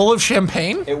Starbucks cup full of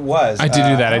champagne. It was. I did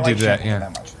do that. I don't did do that, champagne yeah.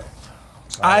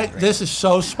 much. This is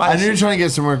so I spicy. knew you're trying to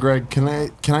get somewhere, Greg. Can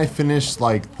I finish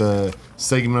like the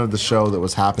segment of the show that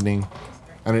was happening,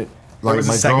 and it like was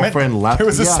a my segment? girlfriend left. There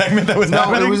was a segment that was no,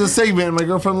 happening? it was a segment, and my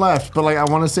girlfriend left. But like, I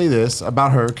want to say this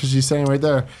about her because she's standing right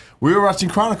there. We were watching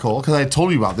Chronicle because I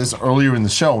told you about this earlier in the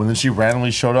show, and then she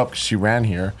randomly showed up because she ran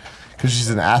here because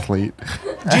she's an athlete.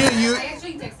 Gia, you, I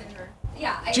actually texted her.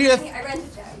 Yeah, I Gia-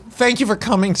 rented that. Thank you for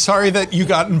coming. Sorry that you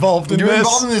got involved in You're this.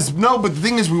 involved in this. No, but the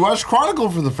thing is, we watched Chronicle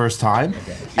for the first time,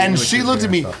 and she looked at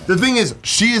me. The thing is,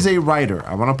 she is a writer.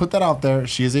 I want to put that out there.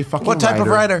 She is a fucking What type of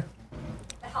writer?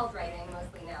 Health writing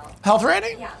mostly now. Health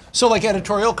writing? Yeah. So like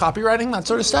editorial, copywriting, that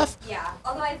sort of stuff? Yeah.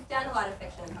 Although I've done a lot of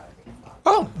fiction and poetry as well.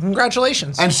 Oh,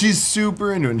 congratulations. And she's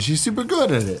super into it, and she's super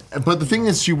good at it. But the thing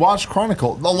is, she watched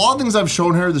Chronicle. A lot of things I've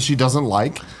shown her that she doesn't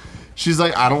like. She's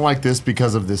like, I don't like this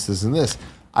because of this, this, and this.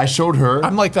 I showed her.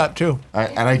 I'm like that too.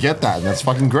 And I get that, and that's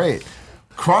fucking great.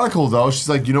 Chronicle, though, she's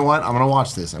like, you know what? I'm going to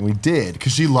watch this. And we did,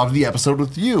 because she loved the episode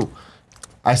with you.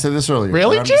 I said this earlier.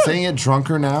 Really, I'm Jim? saying it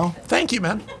drunker now. Thank you,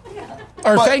 man.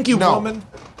 Or But thank you, no. woman.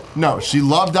 No, she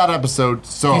loved that episode,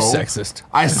 so He's sexist.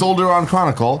 I sold her on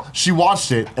Chronicle. She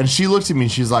watched it, and she looked at me,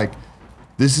 and she's like,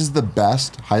 this is the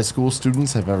best high school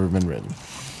students have ever been written.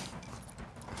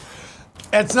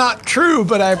 It's not true,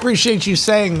 but I appreciate you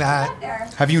saying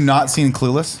that. Have you not seen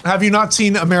Clueless? Have you not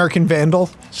seen American Vandal?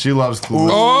 She loves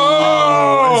Clueless.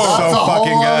 Oh! That's so a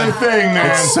fucking whole good. other thing,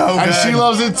 man. It's so And good. she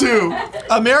loves it too.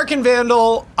 American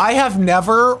Vandal, I have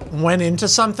never went into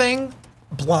something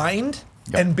blind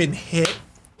and been hit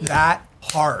that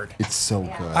hard. It's so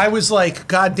good. I was like,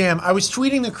 God damn. I was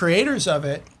tweeting the creators of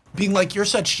it, being like, you're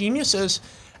such geniuses.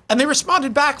 And they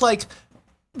responded back like,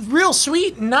 real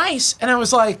sweet and nice. And I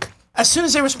was like, as soon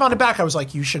as they responded back, I was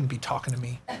like, you shouldn't be talking to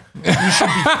me. You should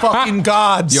be fucking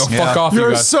gods. Yo, fuck off, You're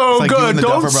you guys. so It's like you good. and the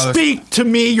Don't Duffer Brothers. speak to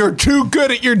me. You're too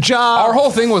good at your job. Our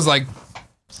whole thing was like,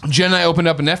 Jen and I opened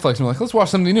up a Netflix and we're like, let's watch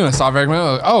something new. And I saw very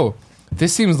like, oh,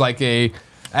 this seems like a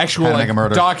actual Kinda like, make a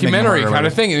murder. documentary Make a murder, kind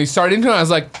of whatever. thing. And he started into it. And I was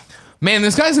like, man,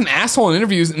 this guy's an asshole in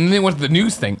interviews. And then they went to the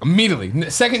news thing immediately.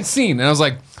 Second scene. And I was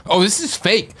like, oh, this is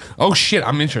fake. Oh shit,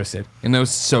 I'm interested. And it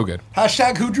was so good.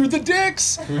 Hashtag who drew the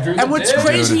dicks. drew the And what's dicks?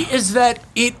 crazy is that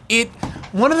it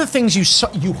one of the things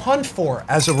you hunt for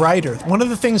as a writer, one of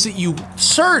the things that you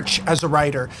search as a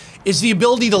writer is the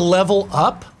ability to level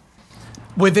up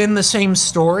within the same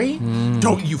story.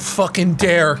 Don't you fucking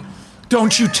dare.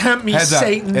 Don't you tempt me, Heads up.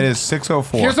 Satan. It is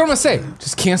 6:04. Here's what I'm gonna say.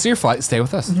 Just cancel your flight. Stay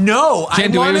with us. No, Jen, I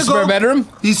do we have want a to spare go. bedroom?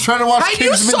 He's trying to watch I you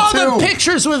Kingsman saw 2. the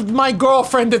pictures with my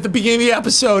girlfriend at the beginning of the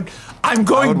episode. I'm I would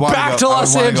going wanna back go- to I would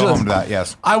Los wanna Angeles. Go home to that,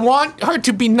 yes. I want her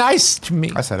to be nice to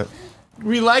me. I said it.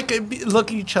 We like it,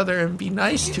 look at each other and be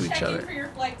nice to each Check in other. for your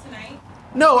flight tonight.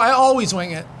 No, I always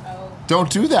wing it. Don't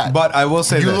do that. But I will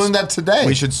say You this. learned that today.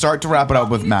 We should start to wrap it up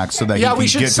with Max so that he Yeah, can we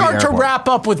should get start to, to the airport. wrap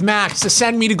up with Max to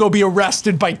send me to go be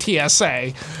arrested by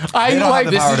TSA. I They don't like have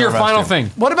the This power is to your arrest final you.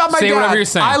 thing. What about my Say dad? whatever you're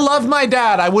saying. I love my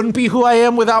dad. I wouldn't be who I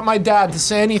am without my dad. To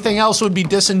say anything else would be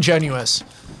disingenuous.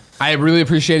 I really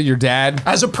appreciated your dad.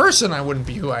 As a person, I wouldn't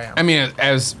be who I am. I mean,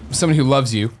 as somebody who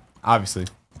loves you, obviously,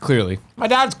 clearly. My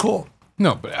dad's cool.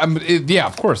 No, but yeah,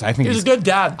 of course. I think He's a good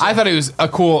dad. I thought he was a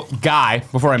cool guy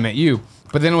before I met you.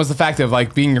 But then it was the fact of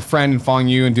like being your friend and following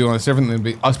you and doing all this different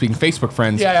than us being Facebook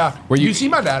friends. Yeah. Where you see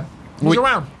my dad. He's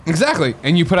around. Exactly.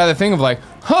 And you put out the thing of like,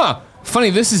 huh, funny,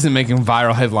 this isn't making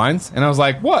viral headlines. And I was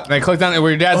like, what? And I clicked on it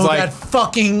where your dad's Oh, like,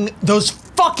 those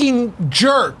fucking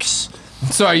jerks.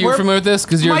 so are you Where- familiar with this?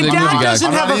 Because you're My the dad movie guy. doesn't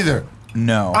I'm have not a- either.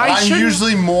 No. I I'm shouldn't-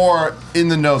 usually more in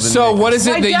the know than So Nick what is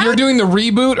it My that dad- you're doing the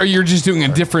reboot or you're just doing a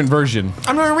different version?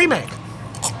 I'm doing a remake.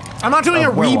 I'm not doing a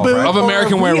Werewolf, reboot right? Of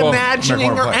American or Werewolf. reimagining American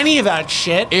or Werewolf. any of that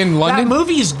shit. In London? That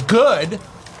movie's good.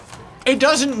 It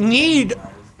doesn't need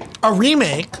a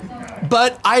remake,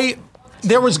 but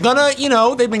there was gonna,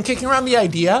 they've been kicking around the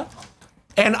idea,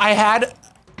 and I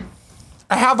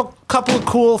have a couple of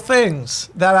cool things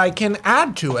that I can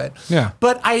add to it. Yeah.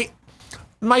 But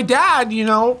my dad,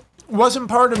 wasn't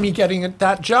part of me getting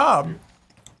that job.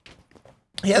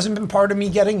 He hasn't been part of me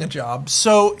getting a job.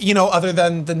 So, other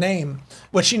than the name,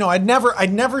 which, I'd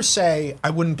never say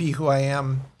I wouldn't be who I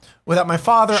am without my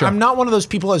father. Sure. I'm not one of those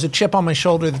people who has a chip on my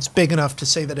shoulder that's big enough to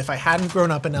say that if I hadn't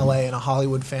grown up in LA in a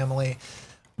Hollywood family.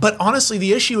 But honestly,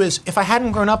 the issue is if I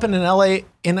hadn't grown up in LA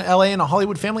in a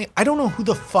Hollywood family, I don't know who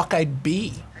the fuck I'd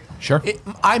be. Sure.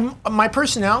 My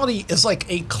personality is like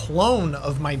a clone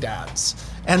of my dad's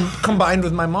and combined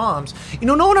with my mom's.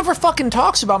 No one ever fucking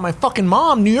talks about my fucking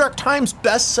mom. New York Times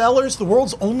bestsellers, the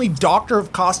world's only doctor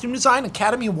of costume design,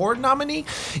 Academy Award nominee.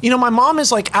 My mom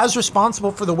is like as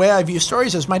responsible for the way I view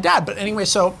stories as my dad. But anyway,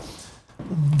 so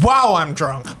wow, I'm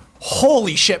drunk.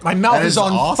 Holy shit, my mouth That is is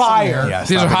on awesome, fire. man. Yeah, These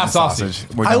stop are eating hot the sausage.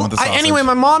 We're done with the sausage. Anyway,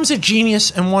 my mom's a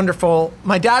genius and wonderful.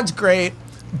 My dad's great.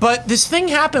 But this thing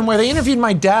happened where they interviewed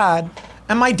my dad,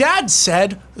 and my dad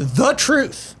said the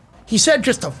truth. He said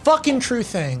just a fucking true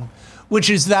thing, which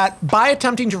is that by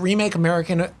attempting to remake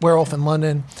American Werewolf in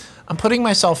London, I'm putting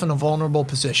myself in a vulnerable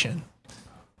position.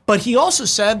 But he also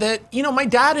said that, my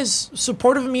dad is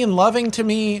supportive of me and loving to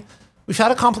me. we've had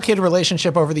a complicated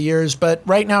relationship over the years, but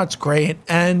right now it's great.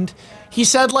 And he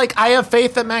said, like, I have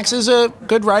faith that Max is a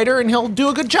good writer and he'll do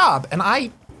a good job. And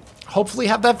I hopefully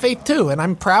have that faith too. And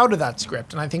I'm proud of that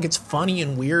script. And I think it's funny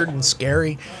and weird and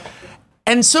scary.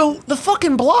 And so the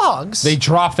fucking blogs, They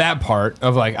dropped that part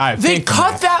of like, I have they faith in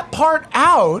cut that part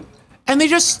out and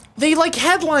they like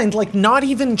headlined, like, not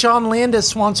even John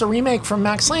Landis wants a remake from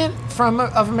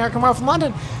of American Werewolf in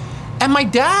London. And my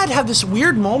dad had this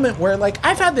weird moment where, like,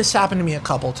 I've had this happen to me a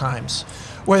couple times,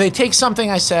 where they take something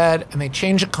I said and they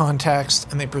change the context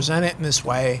and they present it in this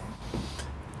way.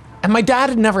 And my dad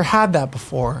had never had that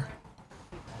before.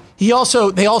 They also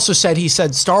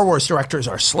said Star Wars directors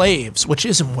are slaves, which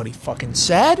isn't what he fucking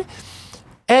said.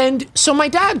 And so my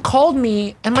dad called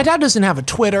me, and my dad doesn't have a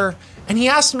Twitter, and he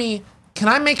asked me, can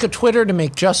I make a Twitter to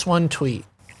make just one tweet?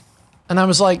 And I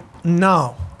was like,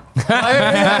 no.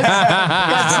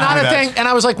 That's not a thing. And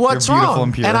I was like, what's You're beautiful wrong?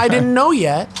 and pure. And I didn't know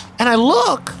yet. And I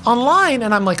look online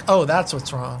and I'm like, oh, that's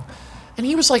what's wrong. And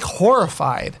he was like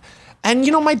horrified. And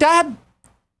you know, my dad,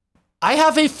 I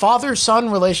have a father-son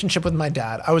relationship with my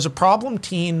dad. I was a problem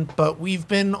teen, but we've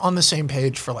been on the same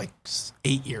page for like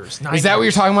 8 years, 9 Is that what you're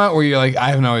years. talking about? Where you're like, I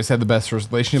haven't always had the best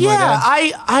relationship with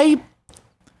my Yeah, dad?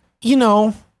 you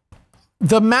know,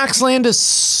 the Max Landis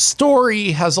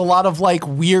story has a lot of like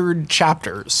weird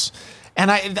chapters. And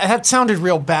that sounded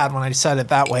real bad when I said it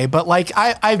that way, but like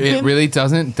I've It been really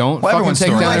doesn't. Don't Well, fucking everyone's take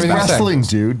story down is everything I said. Wrestling,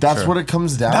 dude. That's what it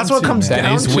comes down to. That's what comes That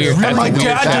down is to. weird. And That's my a weird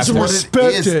dad chapter. doesn't What it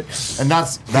respect is. it. And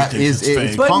that is it.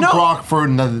 It's But punk no. rock for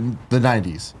the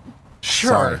 90s.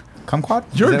 Sure. Kumquat?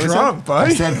 You're Is that what drunk, it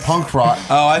buddy. I said punk rock.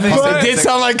 Oh, I think It did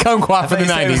sound like kumquat for the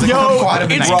thought you 90s. said it was Yo, Kumquat of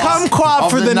the it's 90s. kumquat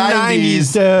Of for the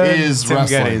 90s, dude. is Tim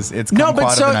wrestling. Geddes. It's No, kumquat but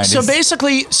of the 90s. so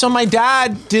basically, my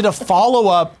dad did a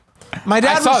follow-up. My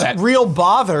dad saw was that. real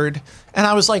bothered, and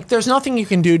I was like, there's nothing you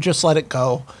can do, just let it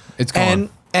go. It's gone.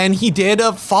 And he did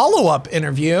a follow-up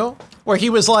interview where he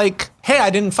was like, hey, I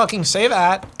didn't fucking say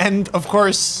that. And of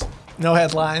course, no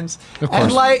headlines. Of And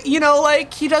course. like, you know,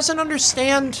 like he doesn't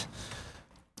understand.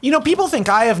 You know, people think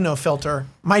I have no filter.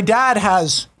 My dad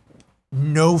has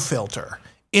no filter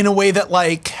in a way that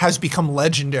like has become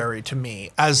legendary to me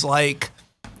as like,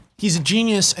 he's a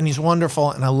genius and he's wonderful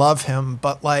and I love him,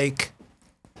 but like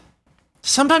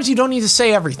sometimes you don't need to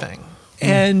say everything.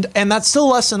 And that's still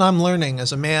a lesson I'm learning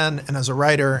as a man and as a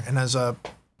writer and as a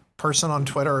person on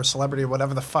Twitter or celebrity or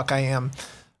whatever the fuck I am.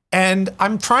 And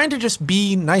I'm trying to just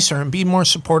be nicer and be more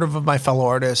supportive of my fellow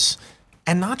artists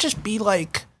and not just be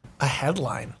like a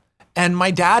headline. And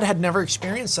my dad had never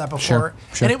experienced that before. Sure.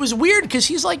 And it was weird because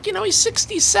he's like, you know, he's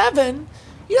 67.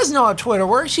 He doesn't know how Twitter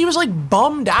works. He was like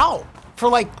bummed out for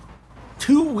like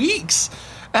 2 weeks.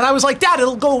 And I was like, Dad,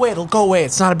 it'll go away. It'll go away.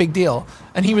 It's not a big deal.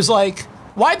 And he was like,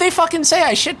 why'd they fucking say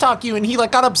I shit talk you? And he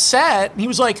like got upset. And he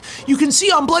was like, you can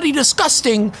see on Bloody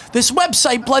Disgusting, this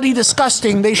website, Bloody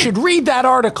Disgusting, they should read that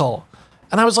article.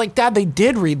 And I was like, Dad, they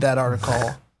did read that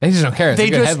article. They just don't care. It's a They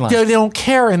good just headline. they don't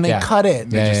care and they Yeah. cut it.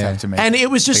 They just have to make And it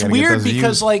was they just gotta get weird those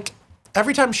because views. like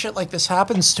every time shit like this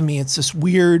happens to me, it's this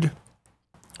weird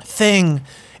thing.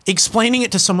 Explaining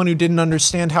it to someone who didn't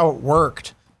understand how it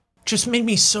worked just made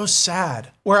me so sad.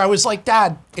 Where I was like,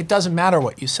 Dad, it doesn't matter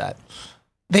what you said.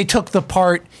 They took the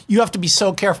part. You have to be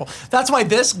so careful. That's why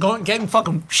getting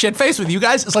fucking shit faced with you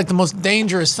guys is like the most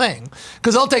dangerous thing.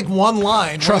 Because they'll take one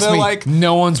line. where Trust they're me, like,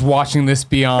 no one's watching this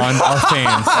beyond our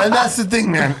fans. And that's the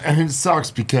thing, man. And it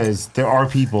sucks because there are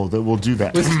people that will do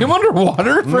that. Was him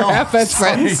underwater for No, half best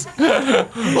sorry. friends?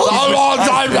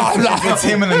 It's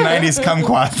him in the 90s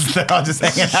kumquats. They're all just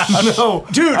hanging out. No,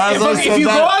 dude, as I if said you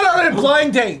go that- out on a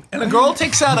blind date and a girl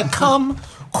takes out a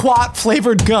kumquat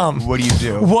flavored gum, What do you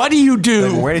do? what do you do?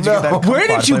 Like, where did you get that? Where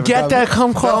did you kumquat get that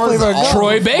flavored kumquat That was flavored all gum?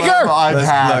 Troy the Baker? fun I've Listen,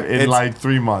 had look, in it's- like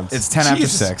 3 months. It's 10 after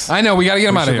Jesus. 6. I know, we got to get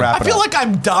him out of should here. wrap I feel like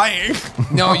I'm dying.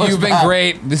 No, you've been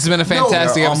great. This has been a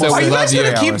fantastic we're episode. almost Are We you love guys you.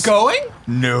 gonna keep hours. going?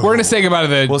 No. We're gonna say goodbye to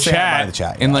the We'll say chat. goodbye to the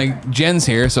chat, And yeah. like Jen's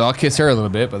here, so I'll kiss her a little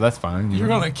bit, but that's fine. You're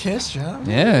gonna kiss, John?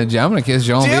 Yeah, I'm gonna kiss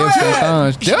Jean Do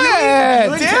Vive. it! Do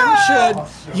it!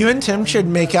 You and Tim should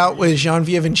make out with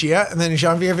Genevieve and Gia, and then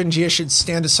Genevieve and Gia should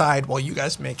stand aside while you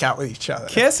guys make out with each other.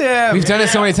 Kiss him. We've done it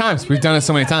so many times. We've done it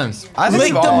so many times. I think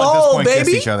Lick we've the all at this mole, point kissed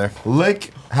baby. each other.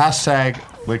 Lick, hashtag,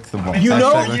 lick the ball. You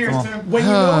know, Hashtag lick them all. when you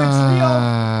know it's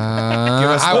real. Give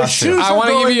us I, the shoes I are want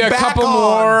to give going you a back couple on.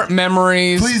 more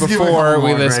memories Please give me a before couple we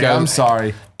more, let this Greg. go. I'm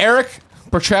sorry. Eric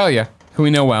Petralia, who we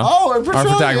know well, Oh, our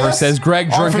photographer, says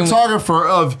Greg Our drinking. photographer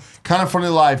of Kind of Funny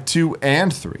Live 2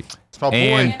 and 3.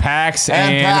 and PAX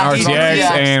And and PAX, RTX RTX.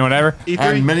 and whatever.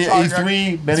 And many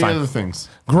E3, many fine. other things.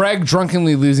 Greg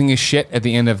drunkenly losing his shit at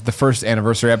the end of the first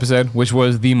anniversary episode, which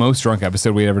was the most drunk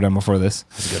episode we'd ever done before this.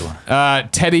 That's a good one.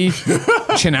 Teddy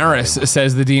Chinaris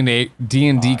says the D&D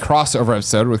crossover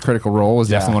episode with Critical Role was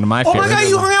definitely one of my Oh favorites. my God,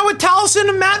 you hung out with Taliesin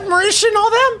and Matt Marisha and all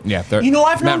them? Yeah, they're- You know,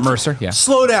 I've Matt known Mercer, yeah.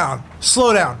 Slow down.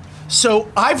 So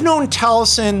I've known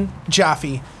Taliesin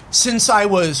Jaffe since I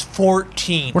was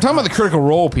 14. We're talking about the Critical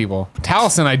Role people.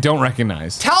 Taliesin I don't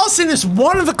recognize. Taliesin is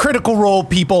one of the Critical Role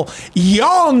people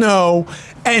y'all know,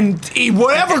 and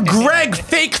whatever Greg,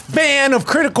 fake fan of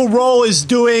Critical Role, is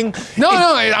doing. No,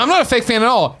 I'm not a fake fan at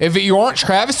all. If you aren't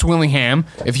Travis Willingham,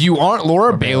 if you aren't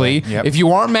Laura Bailey, Yep. if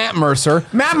you aren't Matt Mercer,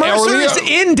 Matt Mercer is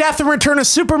in Death and Return of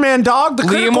Superman, dog. The Liam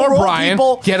Critical Role O'Brien,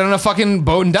 people. get on a fucking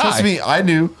boat and die. Trust me, I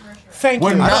knew. Thank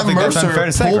When you. Matt think that's Mercer unfair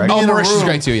to say, pulled Greg. me Oh, in a Mercer's room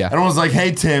great too, yeah. and was like,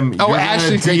 "Hey Tim, Oh, you're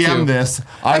Ashley's gonna great DM too. this."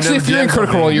 Actually, if you're in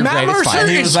Critical Role, you're Matt great. It's Mercer fine.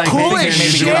 He is was like, cool "Hey, as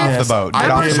maybe shit. get off the boat. Matt Get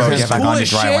off the Mercer boat. is Get back cool onto as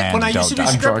dry shit. land. When I used Don't to do die.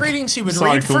 script drunk. readings, he would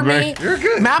Sorry, read cool, for me. Greg. You're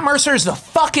good. Matt Mercer is the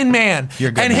fucking man. You're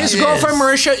good, and his Matt. girlfriend He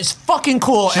Marisha is fucking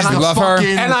cool. And the I'm love her.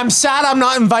 fucking- And I'm sad I'm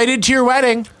not invited to your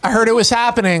wedding. I heard it was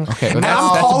happening. Okay, and that's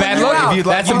I'm a calling bad you look. out.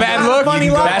 That's a You bad got look. money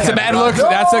That's a left. bad look.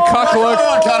 That's a cuck look.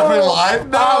 Counterfeit Live?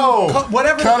 No.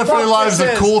 Whatever the Counterfeit fuck Live is this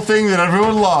a is. cool thing that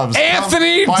everyone loves.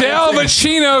 Anthony Come, Del find a thing.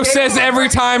 Vecino says every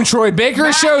time Troy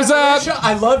Baker shows up. Marisha,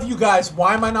 I love you guys.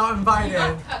 Why am I not invited?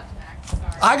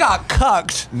 I got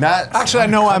cucked. Matt, Actually, I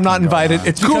know I'm not invited.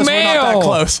 It's because we're not that Kumail.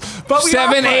 close. But we are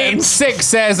friends. 786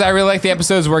 says I really like the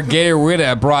episodes where Gary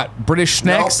Witta brought British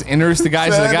snacks, introduced the guys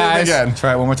to Say the it guys. again.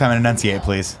 Try it one more time and enunciate,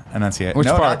 please. Enunciate. Which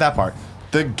no, part? not that part.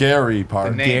 The Gary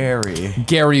part. Gary.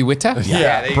 Gary Witta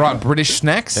Yeah. brought British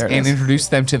snacks There it and is. introduced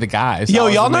them to the guys. Yo, That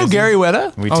was y'all know amazing. Gary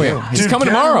Witta? We Oh do. yeah, he's Dude, coming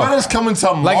Gary tomorrow. Witta's coming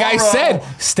tomorrow. Like I said,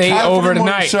 stay Kind of over for the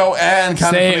morning tonight. Show and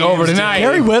kind Stay of for the over games tonight. too.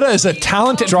 Gary Witta is a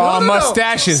talented. Draw No.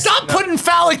 mustaches. Stop putting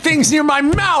phallic things near my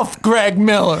mouth, Greg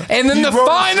Miller. And then He the wrote a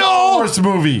Star final, Wars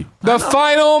movie. the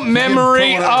final memory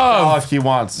He can pull it out of if he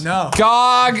wants. No.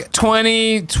 GOG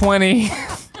 2020.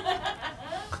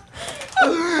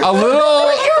 A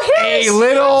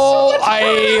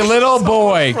little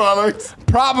boy, Products.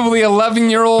 probably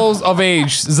 11-year-old of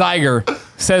age, Zyger,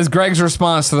 says Greg's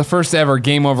response to the first ever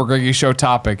Game Over Greggy show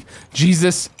topic: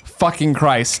 Jesus fucking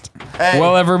Christ. Hey.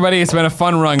 Well, everybody, it's been a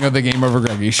fun run of the Game Over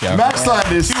Greggy show. Max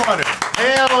Landis. 200.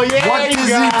 Hell yeah, What you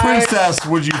Disney guys. princess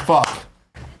would you fuck?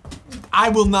 I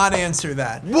will not answer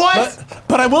that. What?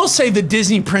 But I will say the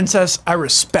Disney princess I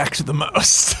respect the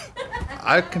most.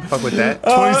 I can fuck with that.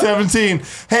 2017.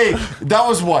 Hey, that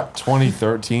was what?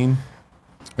 2013?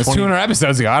 It's 200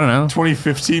 episodes ago. I don't know.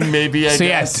 2015 maybe, I So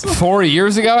yeah, guess. 4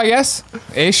 years ago, I guess,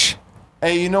 ish.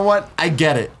 Hey, you know what? I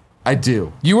get it. I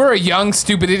do. You were a young,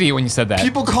 stupid idiot when you said that.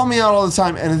 People call me out all the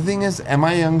time, and the thing is, am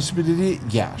I a young stupid idiot?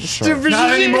 Yeah, sure.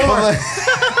 Not anymore. But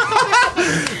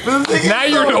the thing Now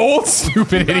is, you're an though, old,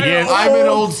 stupid idiot. I'm an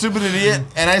old stupid idiot,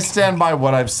 and I stand by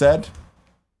what I've said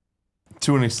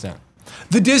to an extent.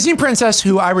 The Disney princess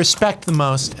who I respect the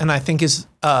most and I think is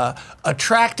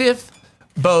attractive,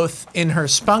 both in her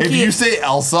spunky. If you say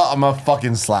Elsa, I'm gonna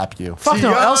fucking slap you. Fuck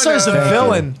no, Elsa is a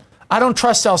villain. I don't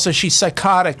trust Elsa. She's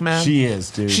psychotic, man. She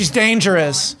is, dude. She's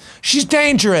dangerous. She's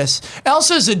dangerous.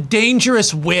 Elsa is a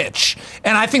dangerous witch,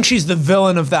 and I think she's the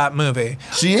villain of that movie.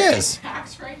 She is.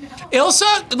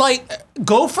 Ilsa, like,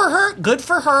 go for her. Good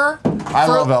for her. I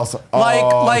love Elsa.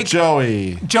 Like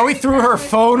Joey. Joey threw her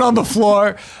phone on the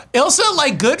floor. Ilsa,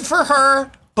 like, good for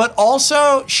her, but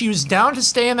also she was down to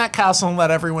stay in that castle and let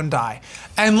everyone die.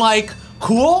 And like,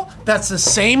 cool. That's the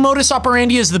same modus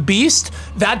operandi as the Beast.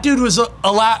 That dude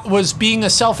was being a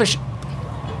selfish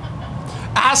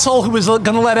asshole who was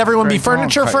gonna let everyone be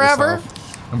furniture cut forever.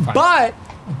 yourself.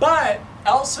 But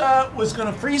Elsa was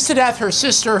gonna freeze to death her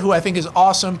sister, who I think is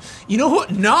awesome. You know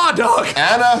who? Nah, dog.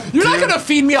 Anna. You're not dude. gonna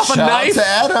feed me off a Shout out knife. to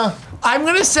Anna. I'm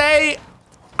gonna say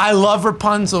I love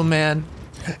Rapunzel, man.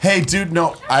 Hey, dude,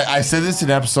 no, I said this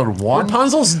in episode 1.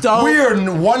 Rapunzel's dope. We are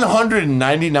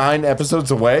 199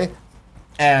 episodes away,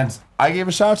 and I gave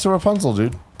a shout out to Rapunzel,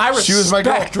 dude. She was my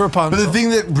girl. respect Rapunzel. But the thing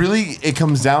that really it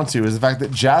comes down to is the fact that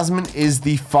Jasmine is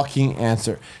the fucking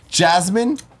answer.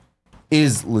 Jasmine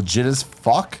is legit as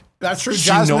fuck. That's true. She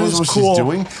Jasmine knows is what cool. she's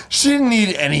doing. She didn't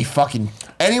need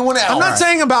anyone else. I'm not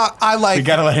saying about I like. We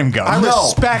gotta let him go. I No.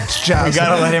 respect Jasmine. We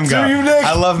gotta let him go. Do you, Nick?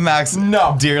 I love Max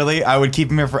dearly. I would keep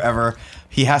him here forever.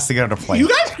 He has to get on a plane. You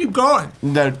guys keep going.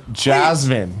 No,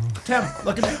 Jasmine. Tim,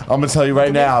 look at me. I'm gonna tell you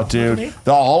right now, dude.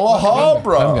 The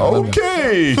Alhambra.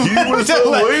 Okay, he was the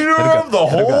leader of the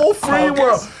whole free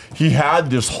world. He had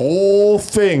this whole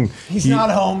thing. He's not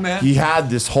home, man. He had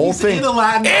this whole thing. In the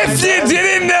Latin. If you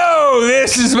didn't know,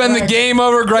 this has been the Game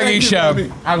Over Greggy Show.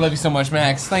 I love you so much,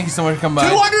 Max. Thank you so much for coming by.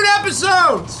 200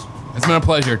 episodes. It's been a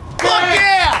pleasure. Fuck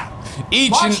yeah!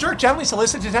 Each Bob and Sturck Gently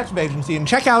Solicit Detective Agency and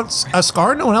check out a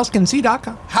scar no one else can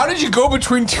see.com. how did you go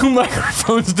between two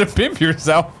microphones to pimp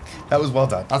yourself? That was well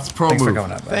done. That's pro Thanks for move.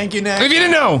 coming up. Thank you, Nick. If you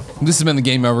didn't know, this has been the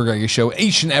Game Over Greggy Show.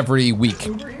 Each and every week,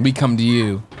 we come to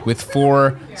you with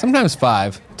 4, sometimes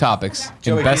 5 topics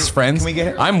Joey, in Best Friends. can we get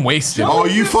it? I'm wasted. Oh,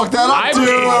 you fucked that up, dude.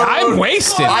 I'm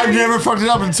wasted. I've never fucked it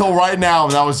up until right now,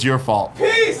 and that was your fault.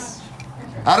 Peace.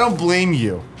 I don't blame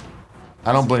you.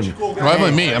 I don't blame you. Why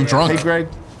blame me? I'm drunk. Hey, Greg.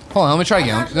 Hold on, let me try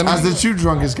again. As the 2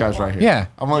 drunkest guys right here. Yeah.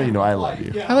 I'm letting you know I love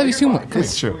you. I love you too much.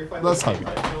 It's true. Let's hug.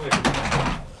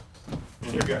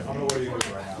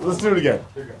 Let's do it again.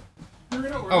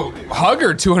 Oh, hug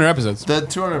or 200 episodes? The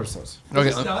 200 episodes. Okay.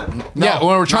 Yeah,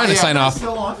 well, we're trying to sign off.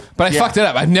 But I fucked it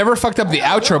up. I've never fucked up the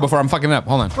outro before. I'm fucking it up.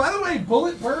 Hold on. By the way,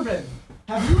 Bullet Bourbon.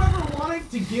 Have you ever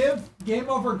wanted to give Game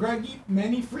Over Greggy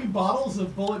many free bottles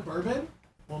of Bullet Bourbon?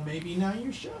 Well, maybe now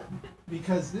you should.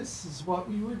 Because this is what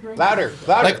we were drinking. Louder.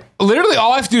 Like, literally,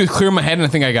 all I have to do is clear my head and I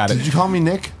think I got it. Did you call me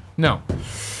Nick? No.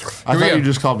 I Here we thought go. you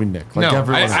just called me Nick. Like No,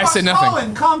 everyone I else. said nothing.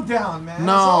 Colin, calm down, man.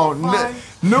 No, no.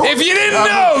 If you didn't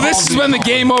know, this has been the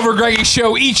Game Over Greggy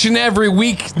Show each and every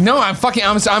week. No, I'm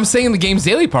saying the Game's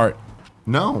Daily part.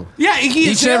 No. Yeah,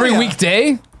 Each and every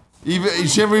weekday. Even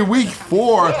each every week,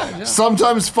 4,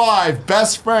 sometimes 5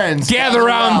 best friends Gather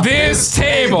around this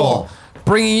table.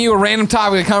 Bringing you a random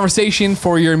topic of conversation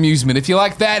for your amusement. If you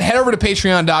like that, head over to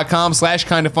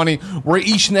patreon.com/kindafunny, where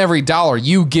each and every dollar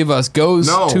you give us goes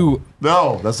to...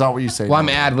 No, that's not what you say. Well, I'm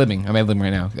ad-libbing. I'm ad-libbing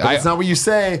right now. That's not what you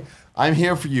say. I'm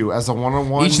here for you as a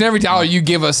one-on-one. Each and every dollar you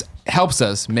give us helps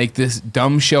us make this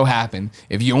dumb show happen.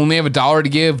 If you only have $1 to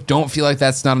give, don't feel like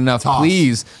that's not enough.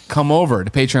 Please come over to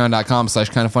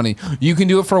patreon.com/kindafunny. You can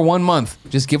do it for 1 month.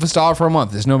 Just give us $1 for a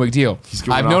month. It's no big deal.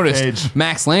 I've noticed page.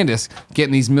 Max Landis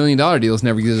getting these $1 million deals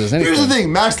never gives us anything. Here's the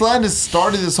thing. Max Landis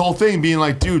started this whole thing being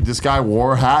like, dude, this guy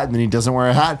wore a hat and then he doesn't wear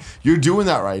a hat. You're doing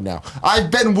that right now.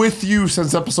 I've been with you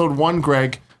since episode 1,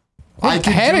 Greg. What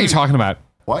hat are you talking about?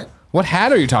 What? What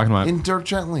hat are you talking about? In Dirk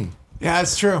Gently. Yeah,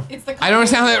 it's true. I don't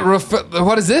understand that.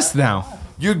 What is this now?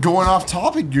 You're going off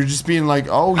topic. You're just being like,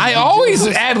 oh. I always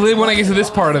ad-lib when I get to this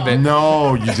part of it.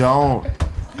 No, you don't.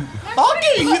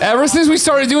 Ever since we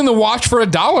started doing the watch for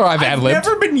 $1, I've ad-libbed.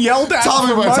 Never been yelled at Topic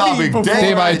for by money topic, before.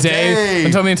 Day by day,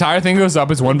 until the entire thing goes up.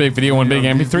 It's one big video, one big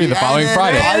MP3 the following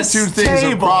Friday. I 2 things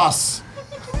Table. across.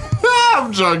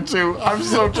 I'm drunk too. I'm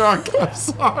so drunk. I'm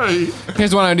sorry.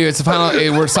 Here's what I do. It's the final.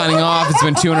 We're signing off. It's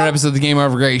been 200 episodes of the Game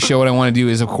Over Greggy Show. What I want to do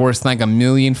is, of course, thank a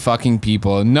million fucking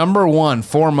people. Number one,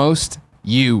 foremost,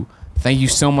 you. Thank you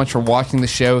so much for watching the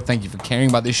show. Thank you for caring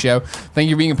about this show. Thank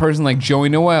you for being a person like Joey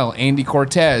Noel, Andy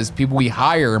Cortez, people we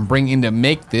hire and bring in to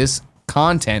make this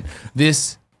content,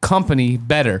 this company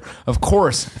better. Of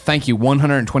course, thank you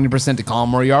 120% to Colin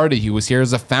Moriarty, who was here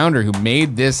as a founder, who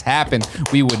made this happen.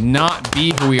 We would not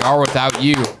be who we are without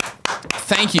you.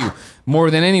 Thank you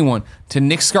more than anyone to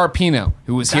Nick Scarpino,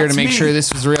 who was here to make sure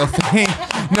this was a real thing.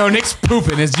 No, Nick's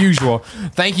pooping as usual.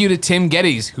 Thank you to Tim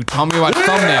Geddes, who taught me about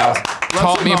thumbnails,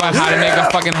 taught me about how to make a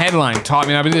fucking headline, taught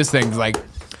me how to do this thing. Like,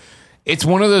 it's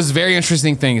one of those very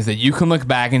interesting things that you can look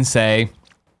back and say,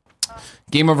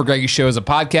 Game Over Greggy Show is a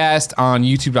podcast on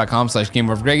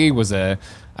youtube.com/GameOverGreggy was a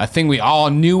thing we all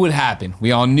knew would happen.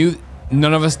 We all knew,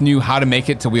 none of us knew how to make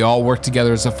it till we all worked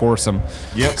together as a foursome.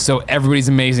 Yep. So everybody's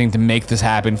amazing to make this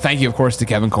happen. Thank you, of course, to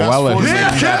Kevin Coelho.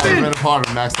 I've been a part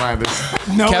of Max Landis.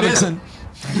 No, Kevin, it isn't.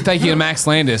 Thank you to Max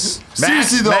Landis.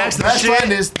 Seriously though, Max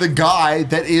Landis, the guy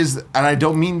that is, and I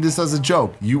don't mean this as a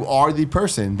joke, you are the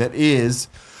person that is,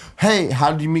 hey,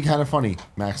 how do you meet Kind of Funny?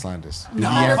 Max Landis. No,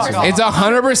 It's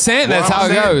 100%. That's how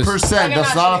it goes. 100%.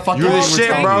 That's not a fucking You're the thing we're shit,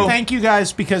 telling bro. you. Thank you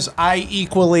guys, because I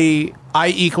equally,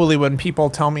 when people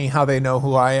tell me how they know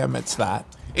who I am, it's that.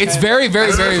 It's very,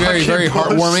 very, very, very, very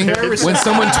heartwarming when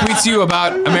someone tweets you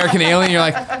about American Alien. You're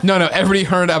like, no, everybody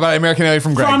heard about American Alien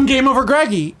from Greg. From Game Over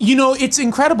Greggy. You know, it's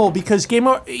incredible because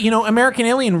American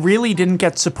Alien really didn't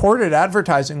get supported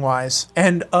advertising wise,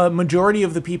 and a majority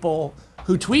of the people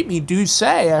who tweet me do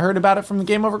say, I heard about it from the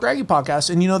Game Over Greggy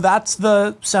podcast. And, that's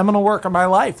the seminal work of my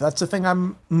life. That's the thing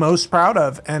I'm most proud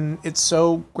of. And it's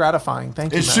so gratifying.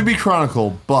 Thank you. It should be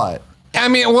chronicled, but. I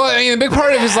mean, the big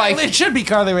part of it is like, it should be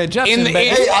Carly Rae Jepsen.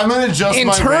 Hey, I'm going to adjust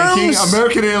my ranking.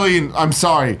 American Alien, I'm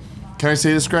sorry. Can I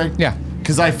say this, Greg? Yeah.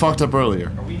 Because I fucked up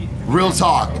earlier. Real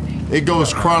talk. It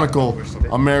goes Chronicle,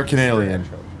 American Alien.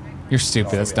 You're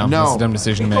stupid. That's dumb. No. That's a dumb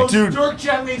decision to make. Dude. Dirk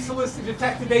Gently Solicited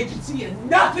Detective Agency and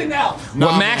nothing else.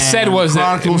 What Max said was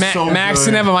that Chronicle's so Max good.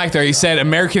 didn't have a mic there. He said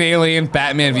American Alien,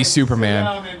 Batman v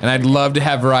Superman, and I'd love to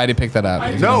have Variety pick that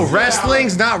up. No,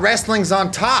 wrestling's not wrestling's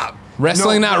on top.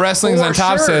 Wrestling, not wrestling's for on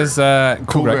top. sure. Says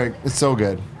Cool, Greg. Greg. It's so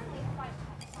good.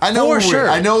 I know For we're sure. weird.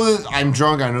 I know that I'm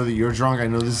drunk. I know that you're drunk. I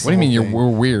know this is What do you mean you're we're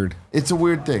weird? It's a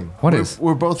weird thing. What We're- is?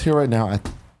 We're both here right now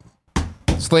at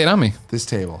Just lay it on me. this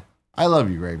table. I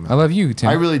love you, Greg. Man. I love you, Tim.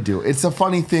 I really do. It's a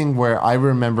funny thing where I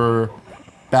remember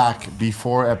back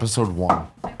before episode 1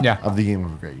 Yeah. of the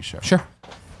GameOverGreggy show. Sure.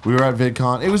 We were at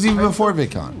VidCon. It was even before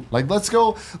VidCon. Like, let's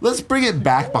bring it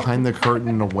back behind the curtain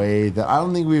in a way that I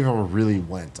don't think we've ever really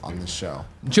went on this show.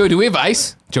 Joey, do we have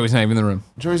ice? Joey's not even in the room.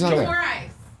 Joey's not More there. ice.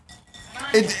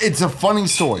 It's a funny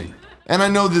story. And I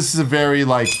know this is a very,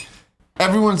 like,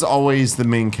 everyone's always the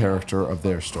main character of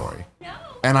their story.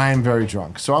 And I am very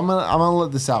drunk. So I'm gonna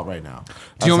let this out right now.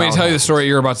 Do you want me to tell you the story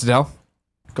you're about to tell?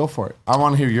 Go for it. I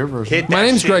want to hear your version. Hit My that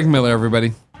name's shit. Greg Miller,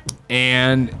 everybody.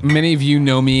 And many of you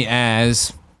know me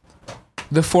as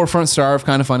the forefront star of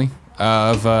Kind of Funny,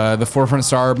 of the forefront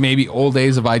star, maybe old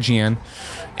days of IGN.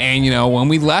 And, you know, when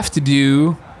we left to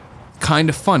do Kind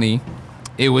of Funny,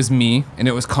 it was me, and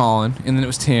it was Colin, and then it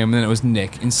was Tim, and then it was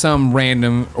Nick, in some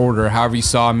random order, however you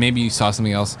saw. Maybe you saw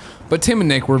something else. But Tim and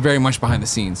Nick were very much behind the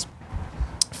scenes.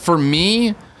 For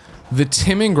me, the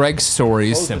Tim and Greg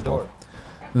story is simple.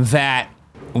 That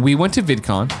we went to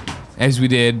VidCon, as we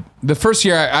did the first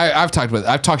year. I've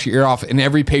talked your ear off in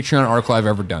every Patreon article I've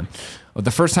ever done. The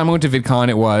first time I went to VidCon,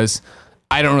 it was,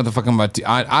 I don't know what the fuck I'm about to do.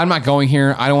 I'm not going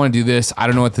here. I don't want to do this. I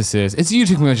don't know what this is. It's a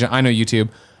YouTube convention. I know YouTube.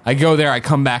 I go there. I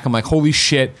come back. I'm like, holy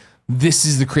shit. This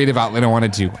is the creative outlet I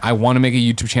want to do. I want to make a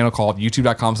YouTube channel called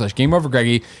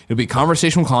youtube.com/GameOverGreggy. It'll be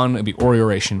conversation with Colin. It'll be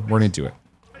Oreo-ration. We're going to do it.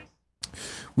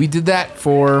 We did that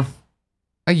for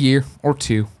a year or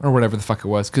two or whatever the fuck it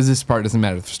was, because this part doesn't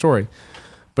matter to the story.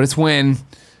 But it's when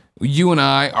you and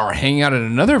I are hanging out at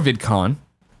another VidCon,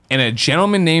 and a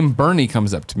gentleman named Bernie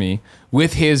comes up to me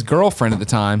with his girlfriend at the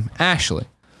time, Ashley.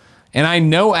 And I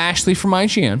know Ashley from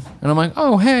IGN, and I'm like,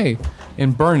 oh, hey.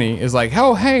 And Bernie is like,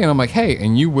 oh, hey. And I'm like, hey.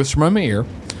 And you whisper in my ear,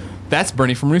 that's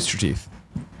Bernie from Rooster Teeth.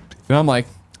 And I'm like,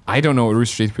 I don't know what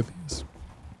Rooster Teeth really is.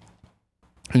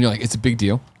 And you're like, it's a big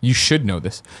deal. You should know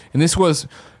this. And this was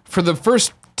for the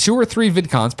first 2 or 3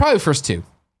 VidCons, probably the first 2.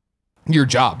 Your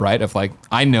job, right? Of like,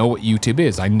 I know what YouTube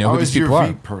is. I know I who was these your people are.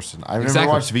 Veep person. I've Exactly.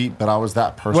 never watched Veep, but I was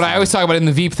that person. What I always talk about in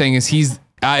the Veep thing is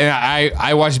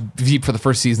I watched Veep for the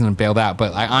first season and bailed out,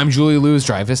 but I'm Julia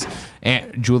Louis-Dreyfus,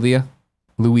 and Julia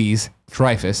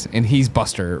Louis-Dreyfus, and he's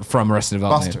Buster from Arrested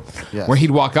Development. Buster, yes. Where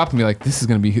he'd walk up and be like, this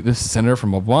is Senator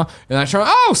from blah, blah, blah. And I turn,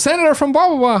 oh, Senator from blah,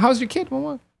 blah, blah. How's your kid? Blah,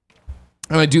 blah.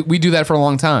 And we do that for a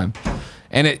long time.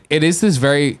 And it is this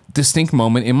very distinct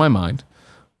moment in my mind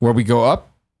where we go up,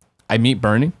 I meet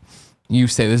Bernie. You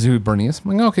say, this is who Bernie is.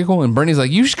 I'm like, okay, cool. And Bernie's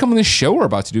like, you should come on this show we're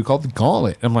about to do called The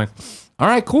Gauntlet. I'm like, all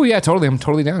right, cool. Yeah, totally. I'm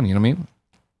totally down. You know what I mean?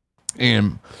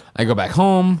 And I go back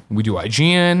home. We do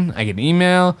IGN. I get an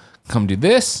email. Come do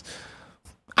this.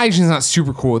 IGN's not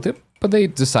super cool with it, but they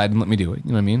decide and let me do it.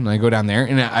 You know what I mean? And I go down there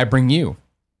and I bring you.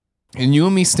 And you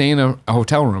and me stay in a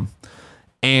hotel room.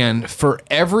 And for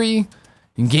every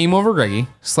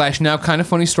GameOverGreggy / now kind of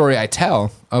funny story I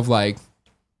tell of like,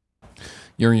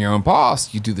 you're your own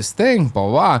boss, you do this thing, blah,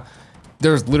 blah, blah.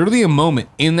 There's literally a moment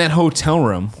in that hotel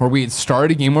room where we had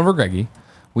started GameOverGreggy.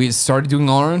 We had started doing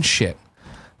all our own shit.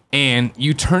 And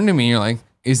you turn to me and you're like,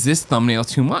 is this thumbnail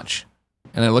too much?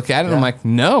 And I look at it and I'm like,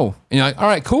 no. And you're like, all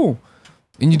right, cool.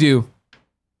 And you do,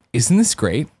 isn't this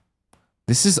great?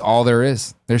 This is all there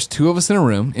is. There's 2 of us in a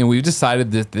room and we've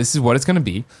decided that this is what it's going to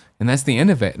be. And that's the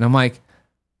end of it. And I'm like,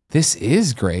 this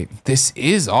is great. This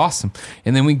is awesome.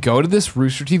 And then we go to this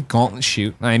Rooster Teeth Gauntlet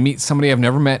shoot. And I meet somebody I've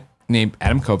never met named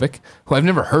Adam Kovic, who I've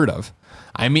never heard of.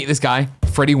 I meet this guy,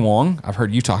 Freddie Wong. I've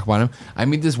heard you talk about him. I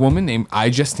meet this woman named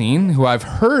Justine, who I've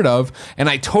heard of. And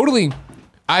I've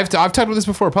talked about this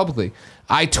before publicly.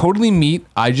 I totally meet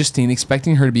Justine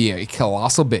expecting her to be a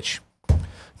colossal bitch.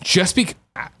 Just because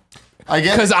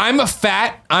I'm a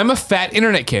fat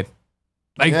internet kid.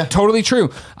 Like, totally true.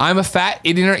 I'm a fat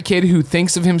internet kid who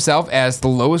thinks of himself as the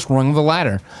lowest rung of the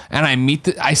ladder. And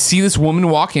I see this woman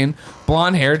walk in,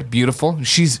 blonde haired, beautiful.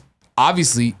 She's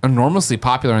obviously enormously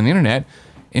popular on the internet.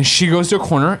 And she goes to a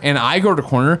corner, and I go to a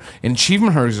corner, and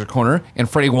Achievement Hunter goes to a corner, and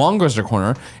Freddie Wong goes to a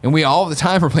corner, and we all the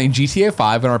time are playing GTA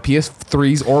 5 on our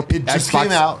PS3s or It just Xbox.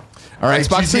 came out. Or Like,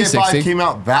 Xbox GTA 360. 5 came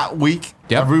out that week.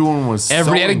 Yep. Everyone was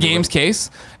Everybody so had a into games it. case,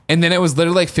 and then it was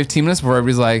literally like 15 minutes before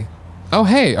everybody's like, oh,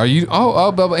 hey, are you,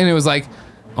 blah, blah. And it was like,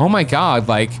 oh my God,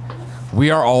 like, we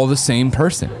are all the same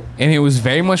person. And it was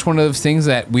very much one of those things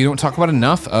that we don't talk about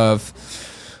enough of.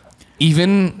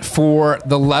 Even for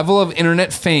the level of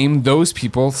internet fame those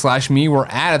people / me were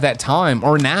at that time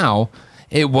or now,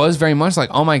 it was very much like,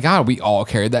 oh my God, we all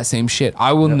carried that same shit.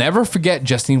 I will never forget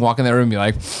Justine walking in that room and be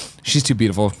like, she's too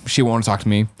beautiful. She won't want to talk to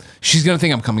me. She's going to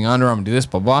think I'm coming on her. I'm going to do this,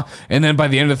 blah, blah. And then by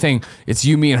the end of the thing, it's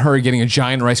you, me, and her getting a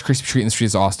giant Rice Krispie treat in the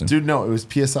streets of Austin. Dude, no, it was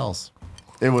PSLs.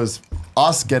 It was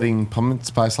us getting pumpkin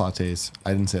spice lattes.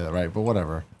 I didn't say that right, but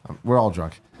whatever. We're all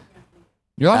drunk.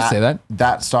 You're allowed to say that.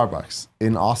 That Starbucks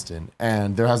in Austin.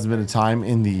 And there hasn't been a time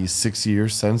in the 6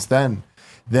 years since then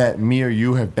that me or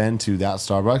you have been to that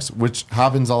Starbucks, which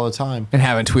happens all the time. And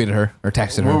haven't tweeted her or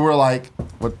texted her. Where we're like,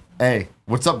 hey,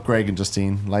 what's up, Greg and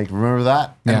Justine? Like, remember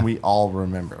that? Yeah. And we all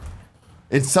remember.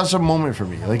 It's such a moment for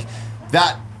me. Like,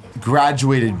 that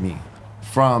graduated me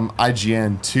from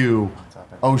IGN to,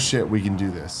 oh shit, we can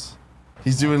do this.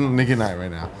 He's doing Nick and I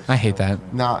right now. I hate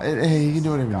that. No, hey, you can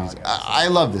do whatever you need. I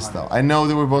love this though. I know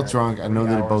that we're both drunk. I know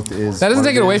that it both is. That doesn't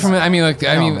take it away from it. I mean, like,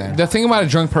 man. the thing about a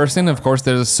drunk person, of course,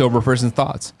 there's a sober person's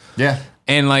thoughts. Yeah.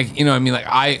 And like, you know, I mean, like,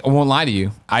 I won't lie to you.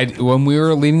 When we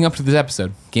were leading up to this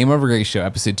episode, GameOverGreggy Show,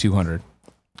 episode 200,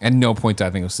 at no point did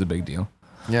I think this was a big deal.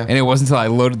 Yeah. And it wasn't until I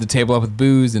loaded the table up with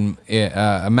booze and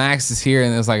Max is here,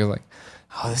 and it was like,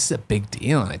 oh, this is a big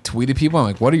deal. And I tweeted people, I'm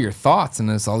like, what are your thoughts? And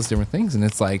it's all these different things, and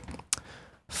it's like,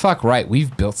 fuck right,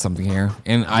 we've built something here.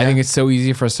 And I think it's so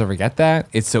easy for us to forget that.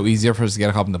 It's so easy for us to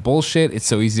get caught up in the bullshit. It's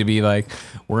so easy to be like,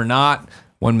 we're not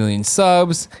 1 million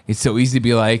subs. It's so easy to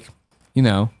be like, you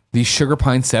know, these Sugar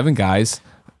Pine 7 guys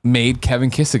made Kevin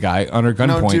kiss a guy under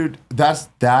gunpoint. No, dude,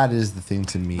 that is the thing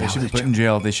to me. They should be put in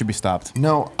jail. They should be stopped.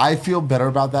 No, I feel better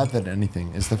about that than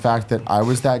anything. Is the fact that I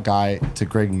was that guy to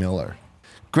Greg Miller.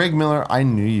 Greg Miller, I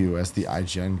knew you as the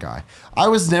IGN guy. I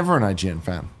was never an IGN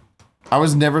fan. I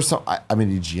was never I'm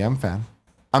an EGM fan.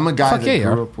 I'm a guy that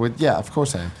grew up with. Yeah, of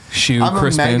course I am. I'm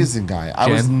a magazine guy. I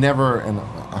was never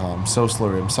so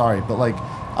slurry. I'm sorry, but like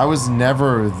I was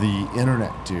never the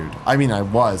internet dude. I mean, I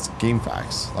was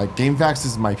GameFAQs. Like GameFAQs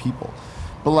is my people,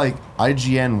 but like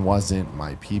IGN wasn't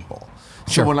my people.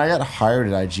 So when I got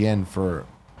hired at IGN for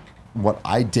what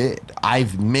I did,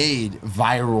 I've made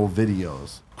viral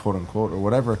videos, quote unquote, or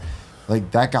whatever.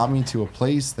 Like that got me to a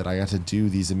place that I got to do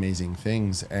these amazing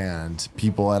things, and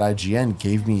people at IGN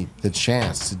gave me the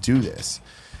chance to do this.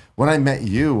 When I met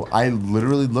you, I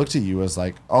literally looked at you as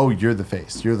like, oh, you're the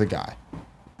face, you're the guy,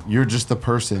 you're just the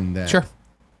person that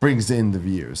brings in the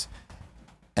views.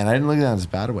 And I didn't look at that as a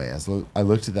bad way. I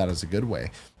looked at that as a good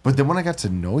way. But then when I got to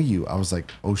know you, I was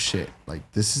like, oh shit, like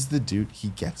this is the dude, he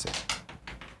gets it.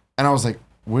 And I was like,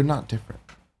 we're not different,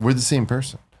 we're the same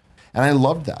person. And I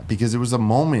loved that because it was a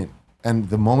moment.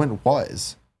 And the moment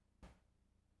was,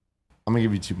 I'm going to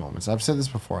give you 2 moments. I've said this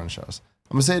before on shows.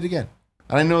 I'm going to say it again.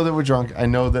 And I know that we're drunk. I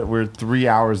know that we're 3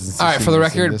 hours and 16 All right, for the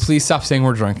record, please stop saying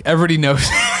we're drunk. Everybody knows.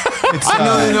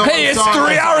 Hey, it's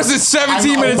 3 hours and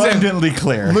 17 minutes in. Abundantly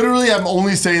clear. Literally, I'm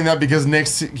only saying that because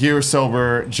Nick's here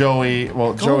sober. Joey's a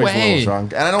little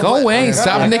drunk. And I don't Go away.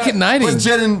 Stop Nick at nighting. But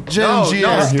Jen and G are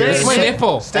here. It's my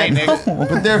nipple. Stay, Nick.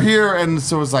 But they're here, and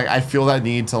so it's like, I feel that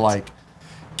need to like,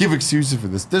 give excuses for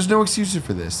this. There's no excuses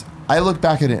for this. I look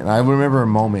back at it and I remember a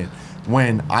moment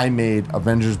when I made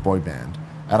Avengers Boy Band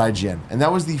at IGN. And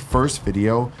that was the first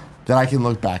video that I can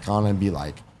look back on and be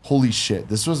like, holy shit,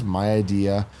 this was my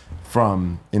idea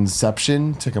from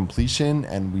inception to completion,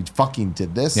 and we fucking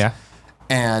did this. Yeah.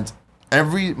 And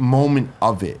every moment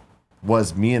of it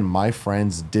was me and my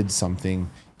friends did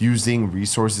something using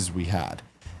resources we had.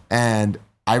 And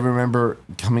I remember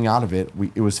coming out of it,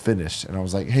 it was finished. And I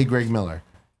was like, hey, Greg Miller,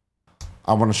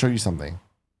 I want to show you something.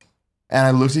 And I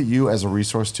looked at you as a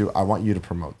resource too. I want you to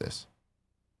promote this.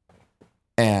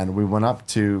 And we went up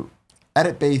to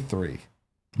Edit Bay 3.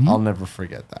 I'll never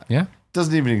forget that. Yeah.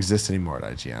 Doesn't even exist anymore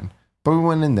at IGN. But we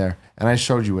went in there and I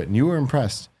showed you it and you were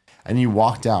impressed. And you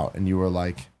walked out and you were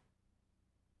like,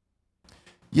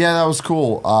 yeah, that was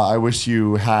cool. I wish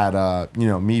you had,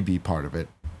 me be part of it.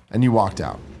 And you walked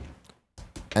out.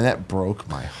 And that broke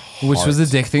my heart. Which was the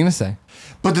dick thing to say.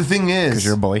 But the thing is, Because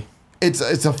you're a bully.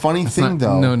 it's a funny thing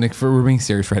though. No, Nick, we're being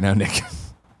serious right now, Nick.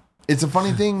 It's a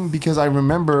funny thing because I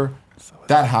remember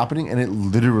that happening and it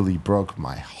literally broke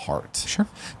my heart. Sure.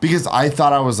 Because I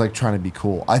thought I was like trying to be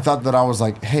cool. I thought that I was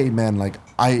like, hey man, like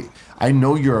I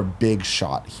know you're a big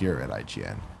shot here at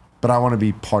IGN, but I want to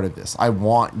be part of this. I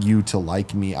want you to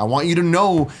like me. I want you to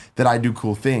know that I do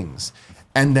cool things.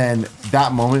 And then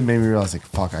that moment made me realize like,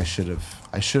 fuck, I should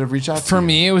have reached out to you. For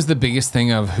me, it was the biggest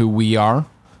thing of who we are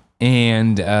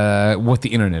and what the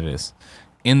internet is,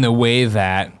 in the way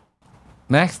that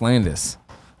Max Landis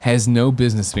has no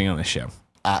business being on the show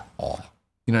At all.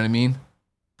 You know what I mean?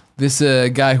 This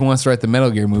guy who wants to write the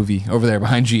Metal Gear movie over there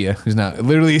behind Gia, who's not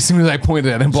literally as soon as I pointed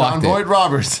at him, blocked John Boyd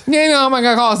Roberts. Yeah, no, I'm not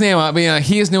gonna call his name out, but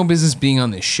he has no business being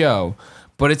on this show.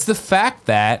 But it's the fact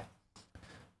that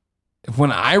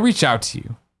when I reach out to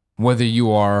you, whether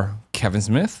you are Kevin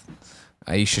Smith,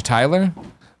 Aisha Tyler,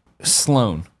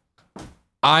 Sloan,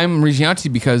 I'm reaching out to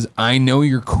you because I know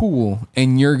you're cool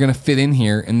and you're gonna fit in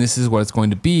here, and this is what it's going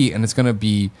to be, and it's gonna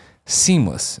be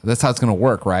seamless. That's how it's gonna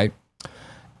work, right?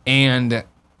 And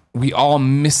we all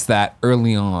miss that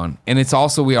early on. And it's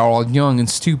also, we are all young and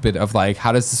stupid of like,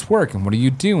 how does this work? And what do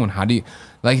you do? And how do you,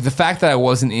 like the fact that I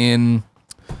wasn't in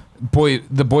the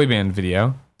boy band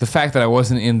video, the fact that I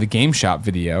wasn't in the Game Shop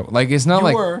video, like it's not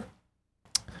like. Were.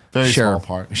 Very small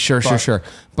part. Sure.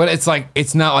 But it's like,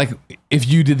 it's not like if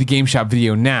you did the Game Shop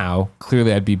video now,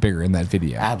 clearly I'd be bigger in that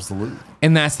video. Absolutely.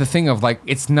 And that's the thing of like,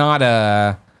 it's not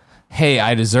a, hey,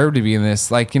 I deserve to be in this.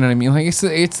 Like, you know what I mean? Like it's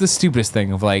the stupidest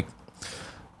thing of like,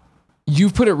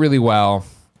 you've put it really well.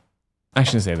 I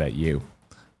shouldn't say that you.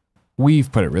 We've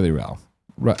put it really well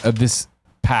this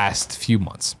past few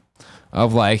months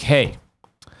of like, hey,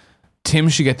 Tim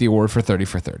should get the award for 30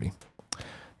 for 30.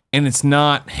 And it's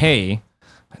not, hey,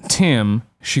 Tim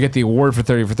should get the award for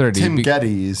 30 for 30. Tim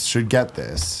Geddes should get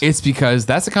this. It's because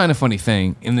that's a kind of funny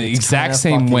thing. In the exact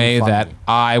same fucking way funny. that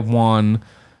I won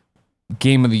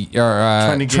Game of the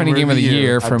Trending Game of the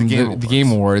Year at from the the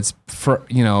Game Awards for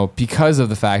because of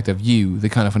the fact of you, the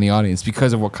Kind of Funny audience,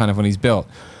 because of what Kind of Funny's built,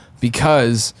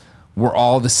 because we're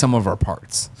all the sum of our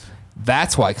parts.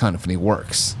 That's why Kind of Funny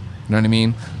works. You know what I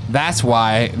mean? That's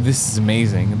why this is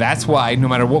amazing. That's why no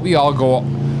matter what we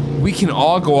can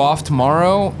all go off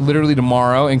tomorrow, literally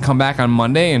tomorrow, and come back on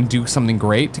Monday and do something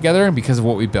great together because of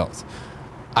what we built.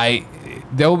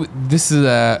 This is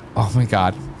oh my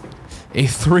God. A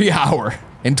 3-hour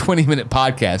and 20-minute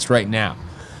podcast right now.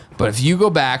 But if you go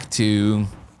back to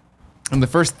in the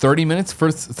first 30 minutes,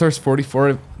 first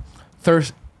 44,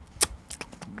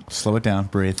 slow it down,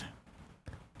 breathe.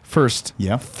 First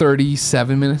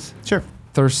 37 minutes. Sure.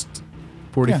 Thirst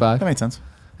 45. Yeah, that makes sense.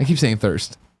 I keep saying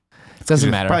thirst. It doesn't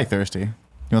You're matter. Probably thirsty. You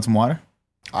want some water?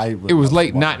 It was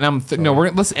late.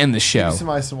 Let's end the show. Give me some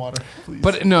ice and water, please.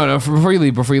 But no, before you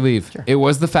leave, sure. It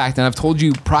was the fact, and I've told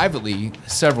you privately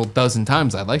several dozen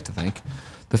times, I'd like to think,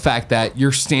 the fact that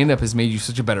your stand-up has made you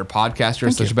such a better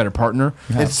podcaster, such a better partner.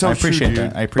 Yeah, it's so I appreciate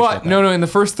that. I appreciate that. But no, in the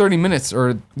first 30 minutes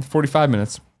or 45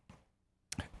 minutes,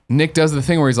 Nick does the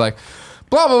thing where he's like,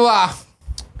 blah, blah, blah.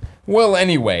 Well,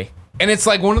 anyway. And it's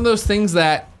like one of those things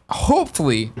that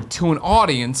hopefully to an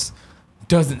audience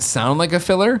doesn't sound like a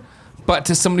filler, but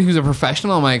to somebody who's a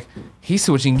professional, I'm like, he's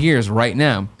switching gears right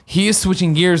now. He is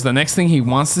switching gears the next thing he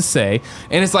wants to say.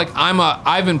 And it's like,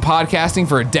 I've been podcasting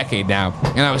for a decade now,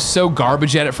 and I was so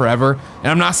garbage at it forever. And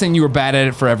I'm not saying you were bad at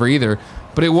it forever either,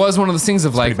 but it was one of those things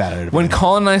of like, when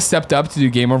Colin and I stepped up to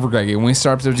do GameOverGreggy, when we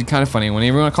started to do Kind of Funny,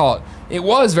 whenever you want to call it, it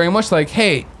was very much like,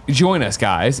 hey, join us,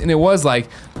 guys. And it was like,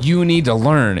 you need to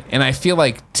learn. And I feel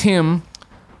like Tim,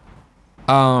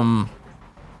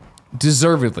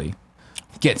 deservedly,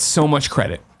 gets so much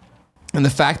credit. And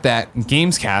the fact that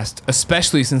Gamescast,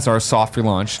 especially since our soft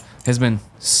relaunch, has been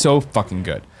so fucking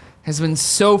good. And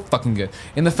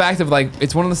the fact of like,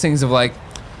 it's one of those things of like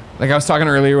I was talking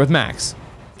earlier with Max.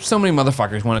 So many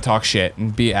motherfuckers want to talk shit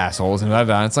and be assholes and blah,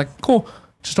 blah, blah. It's like, cool,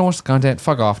 just don't watch the content,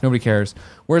 fuck off, nobody cares.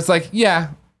 Where it's like,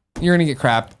 yeah, you're gonna get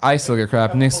crap, I still get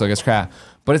crap, Nick still gets crap.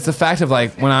 But it's the fact of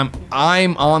like, when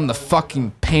I'm on the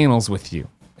fucking panels with you,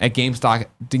 at GameStop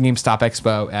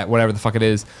Expo, at whatever the fuck it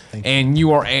is, and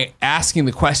you are asking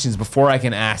the questions before I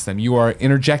can ask them. You are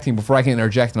interjecting before I can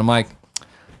interject, and I'm like,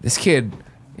 this kid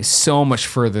is so much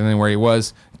further than where he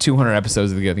was 200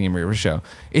 episodes of the Game Over show.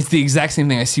 It's the exact same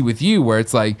thing I see with you, where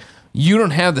it's like, you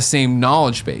don't have the same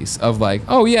knowledge base of like,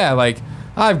 oh yeah, like,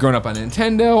 I've grown up on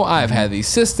Nintendo, I've had these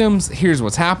systems, here's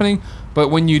what's happening. But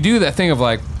when you do that thing of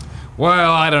like,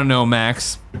 well, I don't know,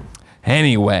 Max.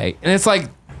 Anyway, and it's like,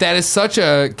 that is such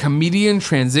a comedian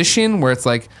transition where it's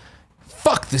like,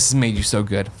 fuck, this has made you so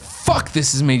good. Fuck,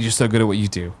 this has made you so good at what you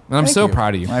do. And I'm so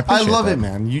proud of you. I love it,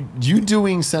 man. You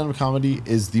doing stand-up comedy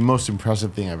is the most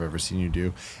impressive thing I've ever seen you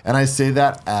do. And I say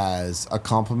that as a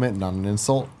compliment, not an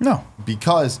insult. No.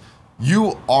 Because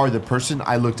you are the person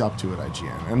I looked up to at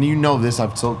IGN. And you know this,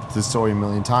 I've told this story a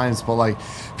million times, but like,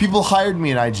 people hired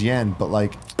me at IGN, but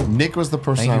like, Nick was the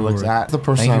person I looked at.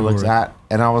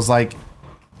 And I was like,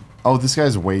 oh, this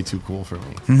guy's way too cool for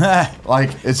me. Like,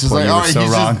 it's just Boy, like, you all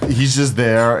were right, so he's just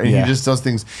there, and Yeah. he just does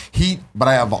things. But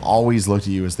I have always looked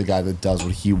at you as the guy that does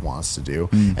what he wants to do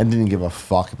and didn't give a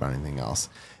fuck about anything else.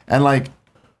 And like,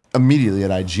 immediately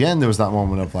at IGN, there was that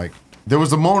moment of like, there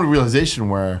was a moment of realization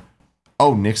where,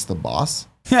 oh, Nick's the boss.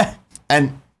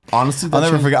 And Honestly,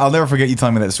 I'll never forget you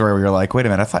telling me that story where you're like, wait a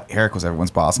minute, I thought Eric was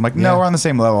everyone's boss. I'm like, no, we're on the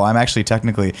same level. I'm actually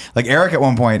technically like Eric at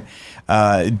one point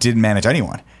didn't manage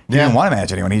anyone. He didn't want to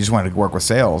manage anyone. He just wanted to work with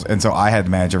sales. And so I had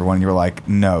to manage everyone. And you were like,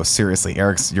 no, seriously,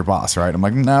 Eric's your boss, right? I'm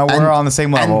like, no, we're on the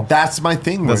same level. And that's my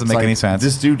thing. Doesn't make any sense.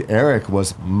 This dude, Eric,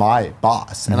 was my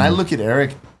boss. And I look at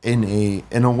Eric in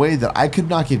a way that I could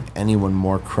not give anyone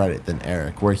more credit than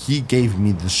Eric, where he gave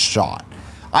me the shot.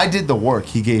 I did the work.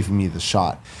 He gave me the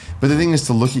shot. But the thing is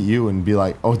to look at you and be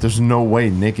like, oh, there's no way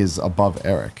Nick is above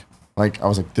Eric. Like, I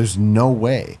was like, there's no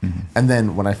way. And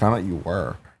then when I found out you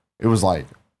were, it was like,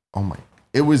 oh my,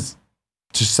 it was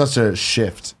just such a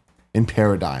shift in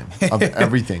paradigm of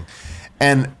everything.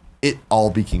 And it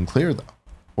all became clear though,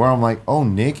 where I'm like, oh,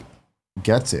 Nick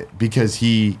gets it because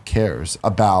he cares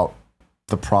about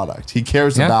the product. He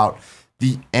cares about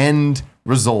the end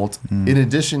result in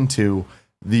addition to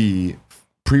the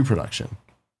pre-production.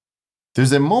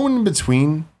 There's a moment in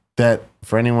between that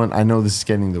for anyone, I know this is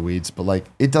getting the weeds, but like,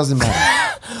 it doesn't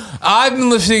matter. I've been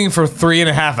listening for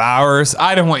 3.5 hours.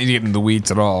 I don't want you to get in the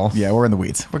weeds at all. Yeah, we're in the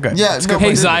weeds. We're good. Yeah, no,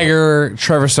 hey, Zyger,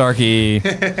 Trevor Starkey,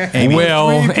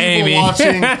 Will, Amy.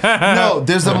 Watching. No,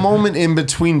 there's a moment in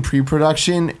between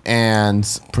pre-production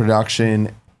and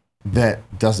production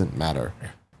that doesn't matter.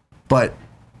 But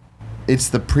it's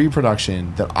the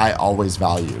pre-production that I always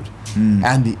valued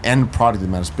and the end product that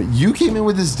matters. But you came in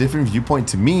with this different viewpoint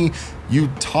to me. You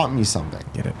taught me something.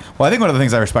 Get it? Well, I think one of the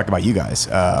things I respect about you guys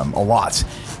a lot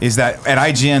is that at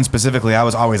IGN specifically, I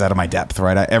was always out of my depth,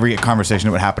 right? Every conversation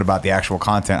that would happen about the actual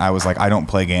content, I was like, I don't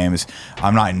play games.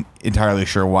 I'm not entirely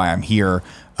sure why I'm here.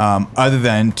 Other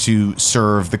than to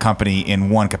serve the company in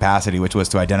one capacity, which was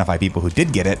to identify people who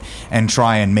did get it and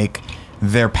try and make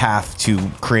their path to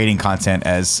creating content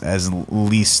as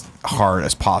least hard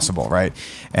as possible, right?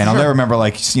 And I'll never remember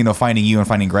finding you and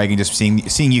finding Greg and just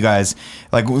seeing you guys,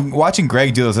 like watching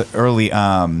Greg do those early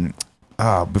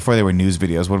before they were news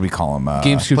videos. What do we call them?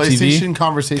 GameScoop PlayStation TV?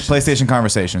 Conversations. PlayStation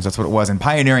Conversations. That's what it was, and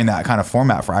pioneering that kind of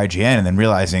format for IGN, and then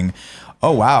realizing,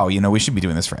 oh wow, we should be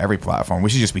doing this for every platform. We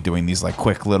should just be doing these like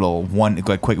quick little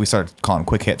we started calling them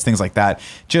quick hits, things like that.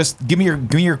 Just give me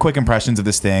your quick impressions of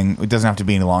this thing. It doesn't have to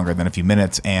be any longer than a few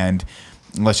minutes, and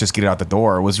let's just get it out the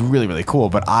door. It was really, really cool.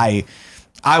 But I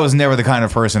was never the kind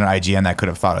of person at IGN that could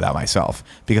have thought of that myself,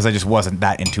 because I just wasn't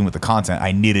that in tune with the content.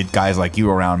 I needed guys like you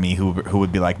around me who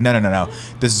would be like, no,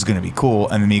 this is going to be cool.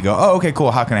 And then me go, oh, okay, cool.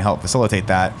 How can I help facilitate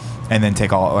that? And then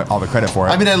take all the credit for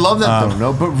it. I mean, I love that though,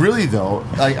 no? But really though,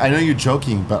 like, I know you're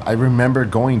joking, but I remember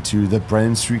going to the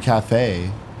Brennan Street Cafe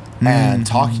and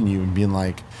talking to you and being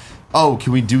like, oh,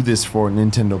 can we do this for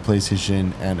Nintendo,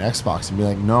 PlayStation, and Xbox? And be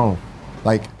like, no,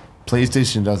 like,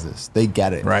 PlayStation does this. They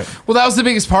get it. Right. Well, that was the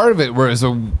biggest part of it, whereas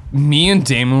me and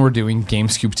Damon were doing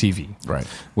GameScoop TV. Right.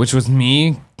 Which was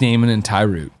me, Damon, and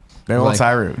Tyroot.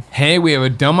 Tyroot. Hey, we have a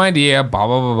dumb idea, blah,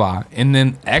 blah, blah, blah. And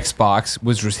then Xbox,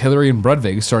 which was Hillary and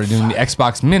Brudvig, started doing the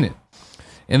Xbox Minute.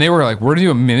 And they were like, we're going to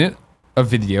do a minute of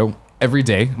video every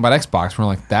day about Xbox. We're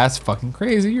like, that's fucking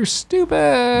crazy. You're stupid.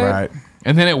 Right.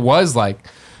 And then it was like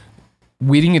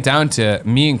weeding it down to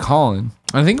me and Colin.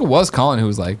 I think it was Colin who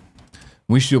was like,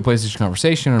 we should do a PlayStation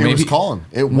Conversation. Or It maybe was Colin.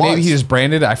 It was. Maybe he just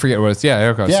branded it. I forget what it's. Yeah,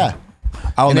 Eric was. Yeah.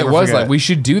 And it was like, we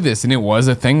should do this. And it was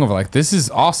a thing of like, this is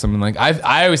awesome. And like,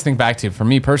 I always think back to it for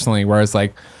me personally, where it's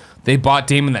like, they bought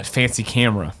Damon that fancy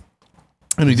camera.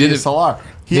 And we did it. DSLR.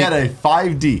 He had a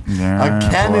 5D. A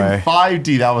Canon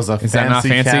 5D. That was a fancy that not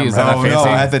fancy? camera. Is that not Oh, fancy?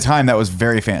 no, at the time that was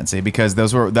very fancy, because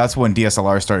that's when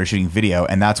DSLR started shooting video,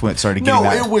 and that's when it started getting No,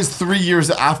 that. it was 3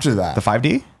 years after that. The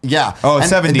 5D? Yeah. Oh, and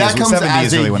 70 that is- comes 70 as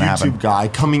is a really when it YouTube happened. guy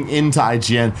coming into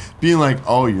IGN being like,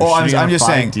 oh, you're Oh, shooting I'm on just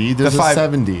 5D. saying There's the a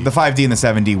 70. The 5D and the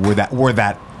 70 were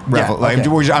that. Yeah,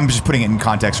 okay. I'm just putting it in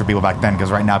context for people back then,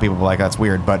 because right now people were like, that's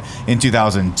weird. But in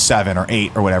 2007 or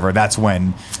 8 or whatever, that's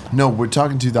when. No, we're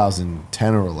talking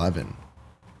 2010 or 11.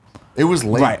 It was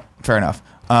late. Right. Fair enough.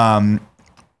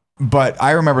 But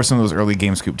I remember some of those early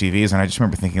GameScoop TVs, and I just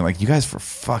remember thinking, like, you guys were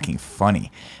fucking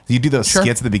funny. You do those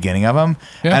skits at the beginning of them,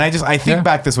 and I think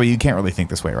back this way. You can't really think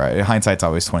this way, right? Hindsight's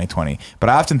always 20/20. But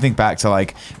I often think back to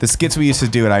like the skits we used to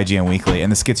do at IGN Weekly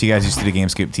and the skits you guys used to do at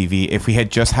GameScoop TV. If we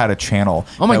had just had a channel,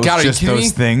 Oh my that was God, are you just kidding those me?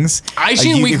 things.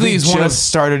 IGN Weekly is just one of-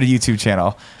 started a YouTube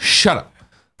channel. Shut up.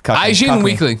 Cuck IGN me.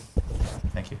 Weekly.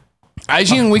 Thank you.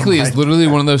 IGN Weekly is literally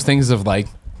one of those things of like,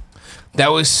 that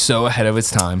was so ahead of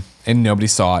its time and nobody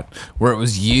saw it. Where it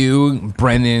was you,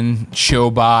 Brennan,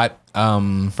 Showbot,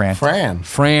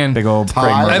 Fran, big old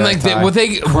Ty. Craig and like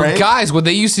Murdoch. what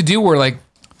they used to do were like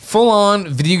full on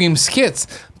video game skits,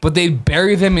 but they'd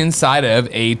bury them inside of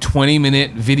a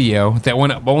 20-minute video that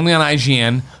went up only on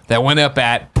IGN, that went up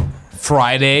at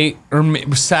Friday or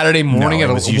Saturday morning it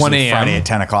at was 1 usually a.m. Friday at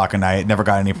 10 o'clock at night. Never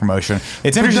got any promotion.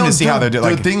 It's interesting to see how they're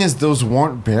doing. The thing is, those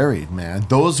weren't buried, man.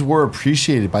 Those were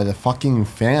appreciated by the fucking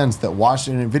fans that watched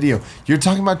it in a video. You're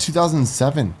talking about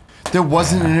 2007. There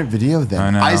wasn't an video then. I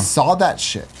know. I saw that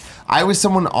shit. I was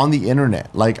someone on the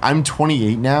internet. Like, I'm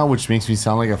 28 now, which makes me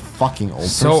sound like a fucking old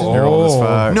So person. You're old as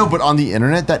fuck. No, but on the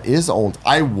internet, that is old.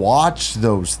 I watched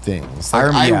those things. Like, I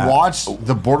remember- I watched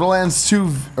the Borderlands 2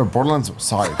 or Borderlands.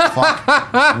 Sorry, fuck.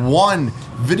 1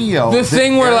 video. The that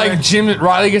thing where Eric- like Jim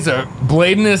Riley gets a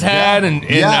blade in his head and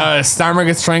Steimer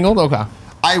gets strangled. Okay.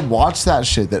 I watched that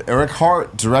shit that Eric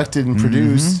Hart directed and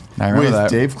produced I remember with that.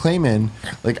 Dave Clayman.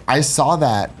 Like, I saw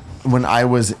that when I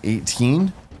was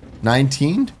 18,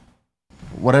 19,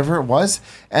 whatever it was.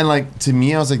 And like, to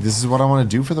me, I was like, this is what I want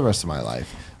to do for the rest of my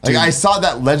life. Like, I saw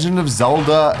that Legend of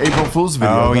Zelda April Fool's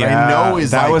video. Oh that yeah, I know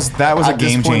is that like, was a at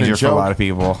this game point, changer for a joke. lot of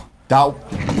people.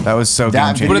 That was so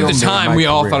that game changer. But at video the made time, my we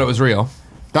all career. thought it was real.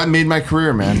 That made my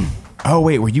career, man. Oh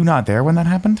wait, were you not there when that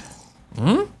happened?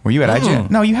 Were you at IGN?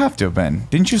 No, you have to have been.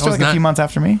 Didn't you start was like a not- few months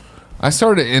after me? I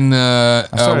started in I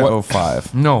started what- at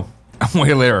 05. No,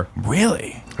 way later.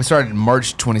 Really? I started in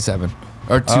March 27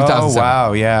 or 2007. Oh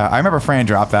wow, yeah. I remember Fran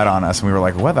dropped that on us, and we were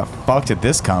like, "Where the fuck did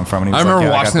this come from?" And he I was remember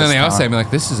like, "Yeah, watching it got on the this outside and talent." be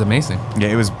like, "This is amazing." Yeah,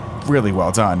 it was really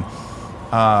well done.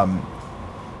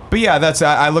 But yeah, that's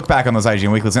I look back on those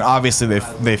IGN weeklies, and obviously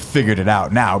they've figured it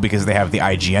out now because they have the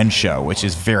IGN show, which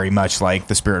is very much like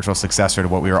the spiritual successor to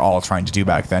what we were all trying to do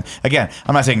back then. Again,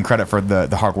 I'm not taking credit for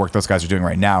the hard work those guys are doing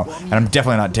right now, and I'm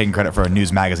definitely not taking credit for a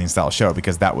news magazine style show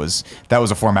because that was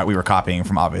a format we were copying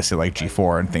from obviously like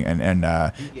G4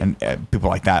 and people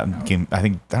like that. And I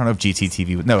don't know if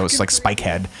GTTV. No, it was like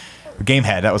Spikehead.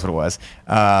 Gamehead, that was what it was.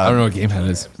 I don't know what Gamehead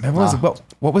is.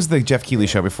 What was the Jeff Keighley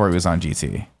show before he was on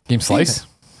GT? Game Slice?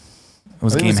 It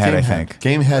was Gamehead, I think.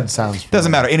 Gamehead sounds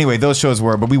Doesn't matter. Anyway, those shows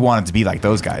were, but we wanted to be like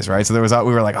those guys, right? So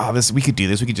we were like, oh, we could do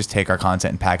this. We could just take our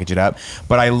content and package it up.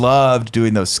 But I loved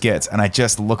doing those skits, and I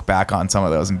just look back on some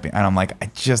of those, and I'm like, I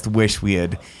just wish we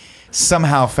had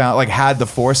somehow had the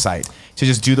foresight to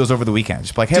just do those over the weekend.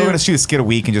 Just be like, hey, we're gonna shoot a skit a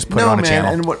week and just put it on a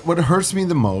channel. And what hurts me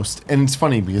the most, and it's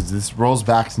funny because this rolls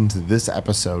back into this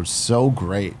episode so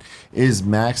great, is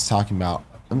Max talking about.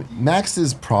 Max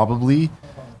is probably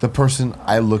the person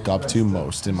I look up to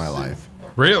most in my life.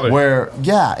 Really? Where,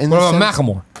 yeah. What about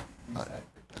Macklemore?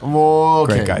 Well,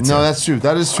 okay. Great guy, too. No, that's true.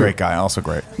 That is true. Great guy, also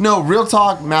great. No, real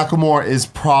talk, Macklemore is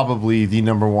probably the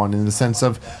number one in the sense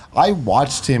of I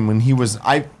watched him when he was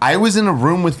I was in a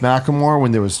room with Macklemore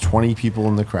when there was 20 people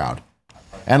in the crowd.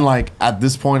 And like at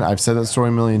this point, I've said that story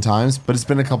a million times, but it's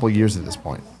been a couple years at this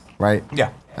point, right?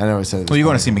 Yeah. I know I said it. Well, you're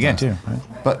going to see him again too, right?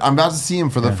 But I'm about to see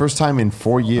him for the first time in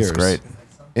 4 years. That's great.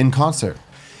 In concert.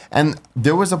 And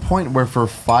there was a point where for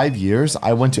 5 years,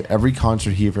 I went to every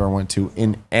concert he ever went to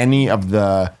in any of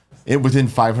within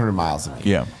 500 miles of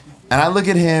me. Yeah. And I look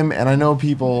at him and I know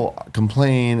people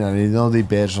complain and I know they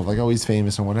bitch like, oh, he's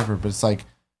famous and whatever. But it's like,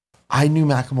 I knew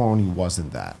Macklemore when he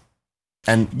wasn't that.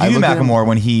 And You knew Macklemore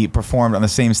when he performed on the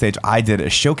same stage I did at a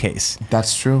showcase.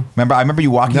 That's true. I remember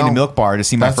you walking into Milk Bar to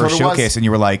see my That's first what it was. showcase, and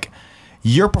you were like,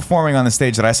 "You're performing on the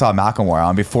stage that I saw Macklemore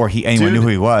on before anyone Dude, knew who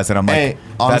he was." And I'm like, hey,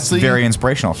 honestly, "That's very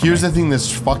inspirational." For Here's me. the thing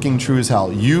that's fucking true as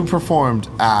hell. You performed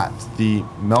at the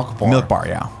Milk Bar. Milk Bar,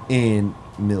 yeah. In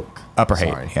Milk. Upper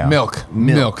Sorry. Haight, yeah. Milk,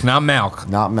 not Malk.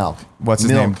 Not Milk. What's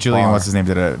his Milk name? Julian. Bar What's his name?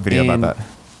 Did a video about that.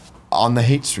 On the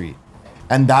Haight Street.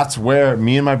 And that's where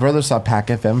me and my brother saw Pac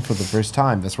FM for the first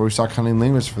time. That's where we saw Cunning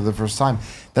Language for the first time.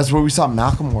 That's where we saw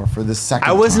Macklemore for the second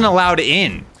I wasn't time. allowed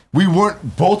in. We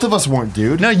weren't. Both of us weren't,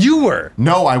 dude. No, you were.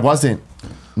 No, I wasn't.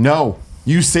 No.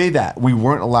 You say that. We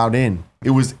weren't allowed in.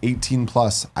 It was 18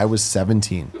 plus. I was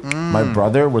 17. My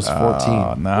brother was 14.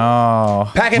 Oh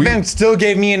no. Pac FM still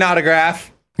gave me an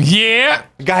autograph. Yeah.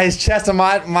 I got his chest on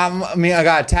I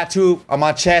got a tattoo on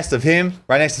my chest of him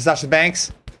right next to Sasha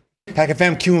Banks. Pac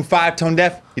FM, Q&5, Tone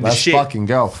Deaf. You the Let's shit. fucking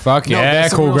go. Fuck No, yeah,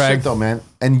 that's some cool, real Greg. shit though, man.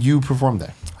 And you performed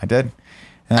there. I did.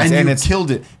 And you it's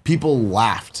killed it. People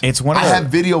laughed. It's one of I the- have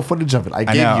video footage of it. I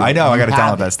gave you. I know. I got to You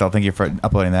have download that still. Thank you for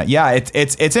uploading that. Yeah,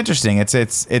 it's interesting.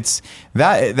 It's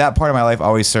that part of my life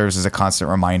always serves as a constant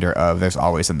reminder of there's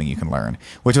always something you can learn,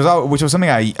 which was something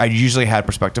I usually had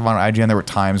perspective on IGN. There were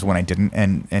times when I didn't,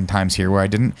 and times here where I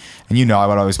didn't. And I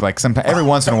would always be like, sometimes every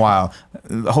once in a while,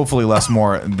 hopefully less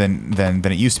more than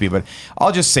it used to be, but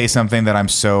I'll just say something that I'm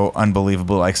so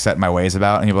unbelievable like set my ways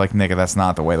about, and you'll be like, nigga, that's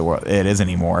not the way the world it is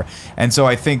anymore. And so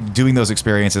I think doing those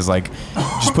experiences, like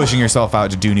just pushing yourself out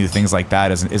to do new things like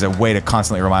that, is a way to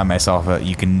constantly remind myself that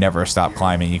you can never stop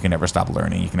climbing, you can never stop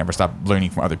learning, you can never stop learning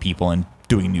from other people and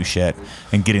doing new shit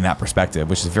and getting that perspective,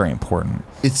 which is very important.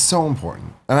 It's so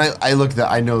important. And I look at that.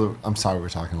 I know. I'm sorry, we're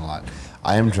talking a lot.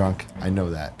 I am drunk. I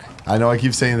know that. I know I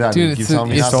keep saying that. Dude, and you keep telling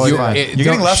me it's not totally to. fine. You're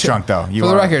getting less drunk though. For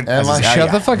the record, I?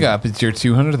 shut the fuck up. It's your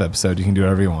 200th episode. You can do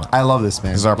whatever you want. I love this,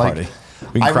 man. This is our party.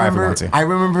 We can cry if we want to. I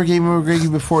remember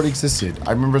GameOverGreggy before it existed.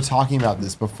 I remember talking about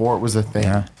this before it was a thing.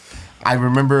 Yeah. I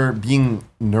remember being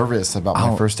nervous about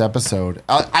my first episode.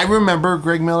 I remember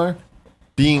Greg Miller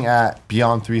being at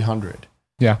Beyond 300.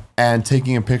 Yeah. And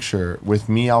taking a picture with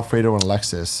me, Alfredo, and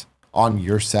Alexis on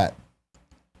your set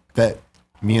that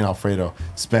me and Alfredo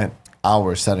spent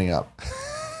hours setting up.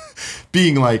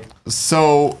 Being like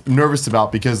so nervous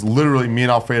about, because literally me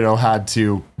and Alfredo had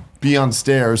to be on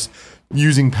stairs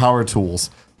using power tools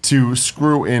to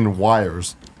screw in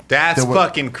wires. That's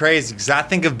fucking crazy, because I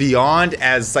think of Beyond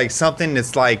as like something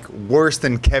that's like worse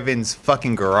than Kevin's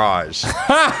fucking garage.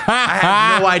 I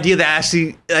have no idea that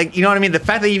actually, like, you know what I mean? The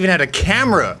fact that they even had a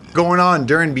camera going on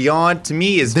during Beyond, to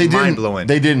me, is mind-blowing.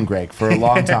 They didn't, Greg, for a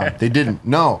long time. They didn't.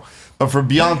 No. But for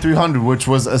Beyond 300, which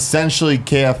was essentially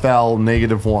KFL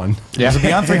 -1. Yeah. Was it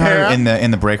Beyond 300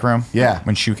 in the break room? Yeah.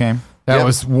 When Shu came? That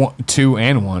was 1, 2,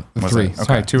 and 1. Was 3. it? Okay.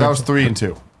 Sorry, 2. That and was 3 and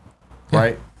 2.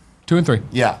 Right? 2 and 3.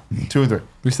 Yeah. 2 and 3.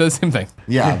 We said the same thing.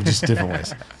 Yeah, just different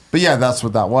ways. But yeah, that's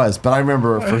what that was. But I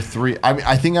remember for 3,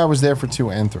 I think I was there for 2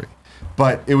 and 3.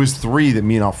 But it was 3 that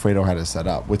me and Alfredo had to set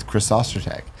up with Chris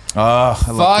Ostertag. Oh,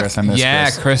 I love Chris. I miss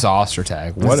Chris. Chris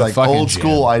Ostertag. What a like fucking old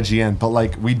school gem. IGN. But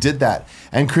like we did that.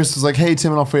 And Chris was like, hey,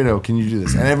 Tim and Alfredo, can you do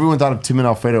this? And everyone thought of Tim and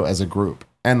Alfredo as a group.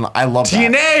 And I love that.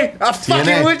 TNA! I'm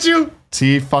fucking with you!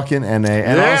 T-fucking-N-A.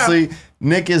 And honestly,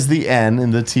 Nick is the N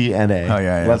in the TNA. Oh,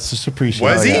 yeah. Let's just appreciate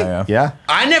Was it. he? Yeah.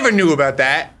 I never knew about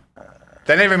that.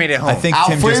 That never made it home. I think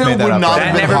Tim Alfredo just made that would up. not though.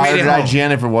 have been never made hired it at home.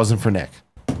 IGN if it wasn't for Nick.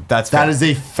 That's fair. That is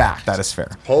a fact. That is fair.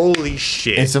 Holy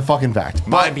shit. It's a fucking fact.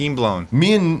 Mind being blown.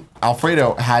 Me and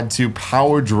Alfredo had to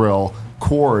power drill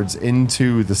cords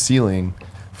into the ceiling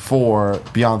for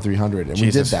Beyond 300, and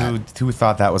Jesus, we did that. who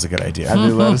thought that was a good idea? I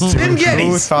did let us do Tim it. Who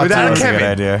Geddes thought that without was a Kevin. good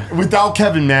idea? Without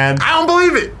Kevin, man. I don't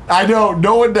believe it. I know,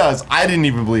 no one does. I didn't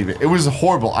even believe it. It was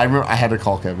horrible. I remember I had to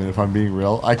call Kevin, if I'm being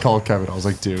real. I called Kevin. I was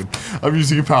like, dude, I'm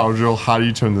using a power drill. How do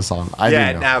you turn this on? I Yeah,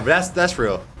 didn't know. nah, but that's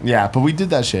real. Yeah, but we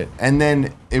did that shit. And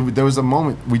then there was a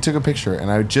moment, we took a picture, and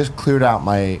I just cleared out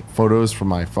my photos from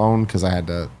my phone because I had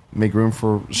to make room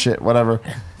for shit, whatever.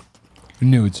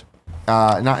 Nudes.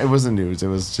 No, it wasn't nudes. It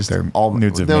was just all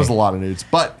nudes of There was me. a lot of nudes.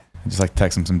 But Just like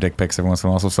text him some dick pics every once in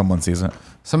a while so someone sees it.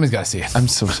 Somebody's got to see it. I'm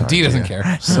so sorry. D doesn't Gia.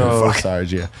 care. So sorry,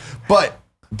 Gia. But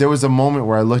there was a moment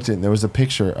where I looked at it and there was a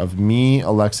picture of me,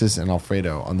 Alexis, and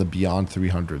Alfredo on the Beyond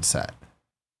 300 set.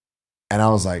 And I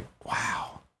was like,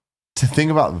 wow. To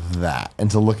think about that and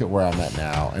to look at where I'm at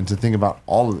now and to think about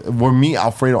where me,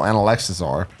 Alfredo, and Alexis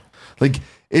are, like,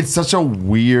 it's such a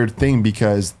weird thing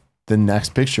because the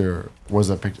next picture was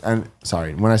a picture, and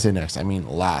sorry, when I say next, I mean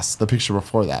last. The picture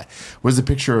before that was a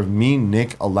picture of me,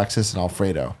 Nick, Alexis, and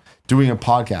Alfredo doing a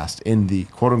podcast in the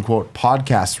quote unquote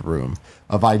podcast room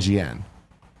of IGN.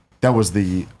 That was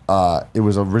it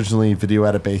was originally Video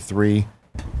Edit Bay 3.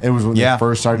 It was when they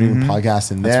first started doing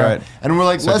podcasts in there. That's right. And we're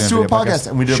like, let's do a podcast.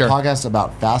 And we did Sure. a podcast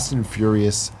about Fast and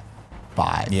Furious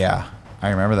 5. Yeah, I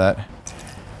remember that. I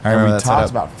And remember we that talked setup.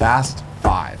 about Fast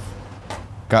 5.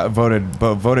 Got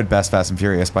voted best Fast and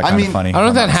Furious by Kind mean, of Funny. I don't know if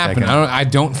I'm that not happened. mistaken. I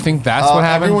don't think that's what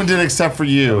happened. Everyone did except for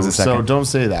you. was a So second. don't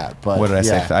say that. But What did I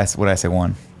yeah. say? What did I say?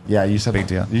 One. Yeah, you said Big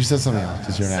deal. You said something else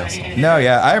because you're an asshole. No,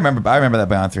 yeah, I remember that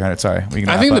Beyond 300. Sorry, we can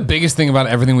I wrap think the up. biggest thing about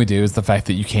everything we do is the fact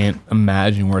that you can't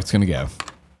imagine where it's going to go.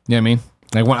 You know what I mean?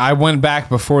 Like when I went back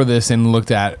before this and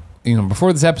looked at,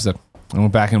 before this episode, I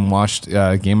went back and watched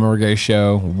GameOverGreggy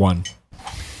show 1.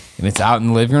 And it's out in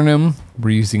the living room.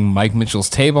 We're using Mike Mitchell's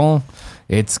table.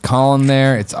 It's Colin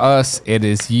there. It's us. It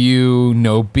is you.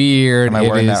 No beard. Am I It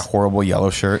wearing is- that horrible yellow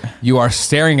shirt? You are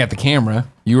staring at the camera.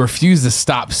 You refuse to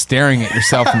stop staring at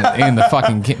yourself in the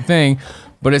fucking thing.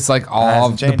 But it's like all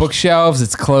hasn't of the changed. bookshelves.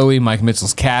 It's Chloe, Mike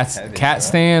Mitchell's cat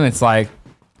stand. It's like,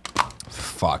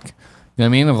 fuck. You know what I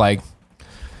mean? Of like,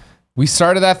 we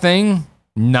started that thing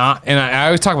and I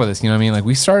always talk about this. You know what I mean? Like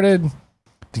we started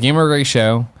the GameOverGreggy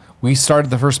show. We started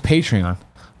the first Patreon,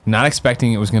 not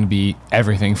expecting it was going to be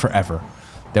everything forever.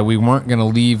 That we weren't going to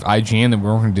leave IGN, that we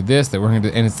weren't going to do this, that we're going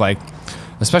to do, and it's like,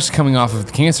 especially coming off of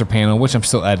the cancer panel, which I'm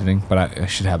still editing, but I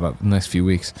should have up in the next few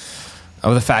weeks,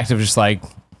 of the fact of just like,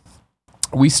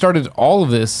 we started all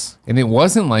of this, and it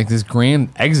wasn't like this grand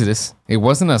exodus. It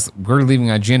wasn't us, we're leaving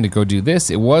IGN to go do this.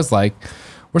 It was like,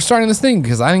 we're starting this thing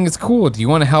because I think it's cool. Do you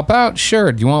want to help out?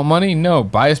 Sure. Do you want money? No.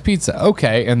 Buy us pizza.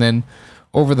 Okay. And then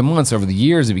over the months, over the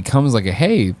years, it becomes like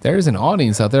hey, there's an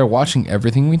audience out there watching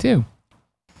everything we do.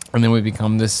 And then we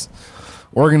become this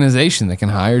organization that can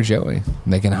hire Joey.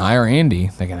 They can hire Andy.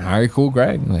 They can hire Cool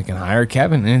Greg. They can hire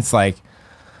Kevin. And it's like,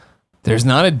 there's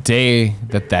not a day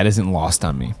that isn't lost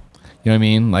on me. You know what I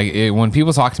mean? Like when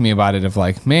people talk to me about it, of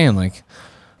like, man, like,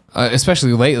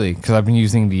 especially lately, because I've been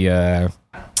using the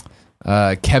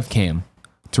KevCam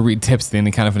to read tips at the end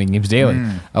of Kind of Funny Games Daily.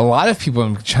 A lot of people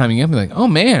are chiming in and be like, oh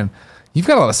man, you've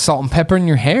got a lot of salt and pepper in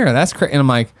your hair. That's great. And I'm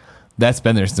like, that's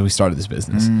been there since we started this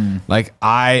business. Like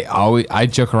I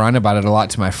joke around about it a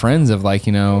lot to my friends of like,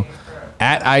 you know,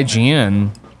 at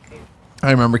IGN,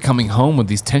 I remember coming home with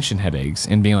these tension headaches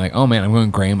and being like, oh man, I'm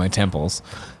going gray in my temples.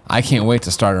 I can't wait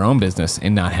to start our own business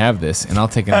and not have this, and I'll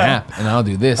take a nap and I'll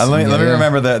do this. Let me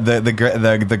remember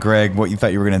the Greg, what you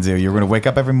thought you were going to do. You were going to wake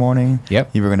up every morning.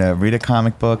 Yep. You were going to read a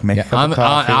comic book, make a cup of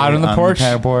coffee. Out on the porch.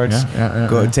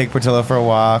 Go take Portillo for a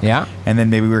walk. Yeah. And then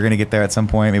maybe we were going to get there at some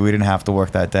point. Maybe we didn't have to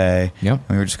work that day. Yep. And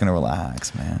we were just going to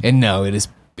relax, man. And no, it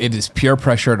is pure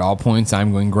pressure at all points.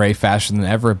 I'm going gray faster than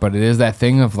ever, but it is that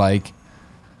thing of like,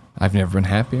 I've never been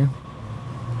happier.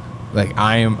 Like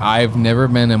I've never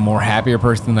been a more happier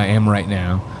person than I am right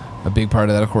now. A big part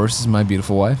of that, of course, is my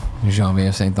beautiful wife,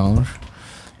 Jean-Vive Saint-Ange,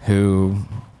 who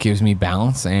gives me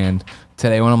balance. And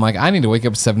today when I'm like, I need to wake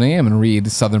up at 7 a.m. and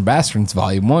read Southern Bastards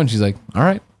Volume 1, she's like, all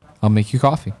right, I'll make you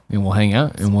coffee and we'll hang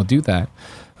out and we'll do that.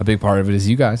 A big part of it is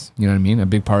you guys. You know what I mean? A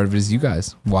big part of it is you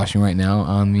guys watching right now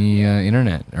on the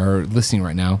internet or listening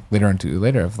right now later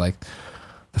of like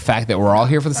the fact that we're all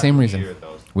here for the same reason.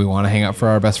 We want to hang out for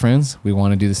our best friends. We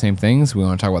want to do the same things. We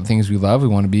want to talk about the things we love. We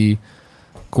want to be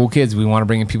cool kids. We want to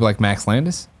bring in people like Max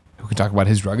Landis, who can talk about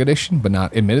his drug addiction, but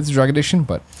not admit it's a drug addiction.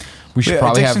 But we should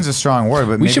probably addiction's a strong word,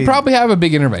 but we should probably have a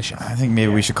big intervention. I think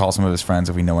maybe we should call some of his friends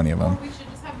if we know any of them. We should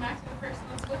just have Max be the person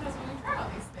that's with us when we try all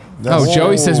these things.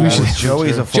 Joey says we should.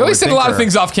 Joey said a lot of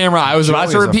things off camera. I was about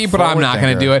to repeat, but I'm not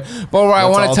going to do it. But what I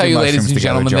want to tell you, ladies and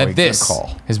gentlemen, that this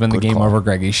has been the Game Over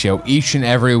Greggy show each and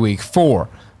every week. 4,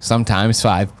 sometimes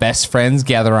 5 best friends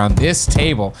gather around this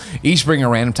table, each bring a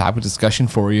random topic of discussion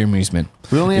for your amusement.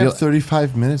 We only have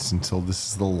 35 minutes until this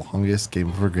is the longest Game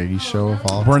Over Greggy show of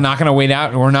all. We're not going to wait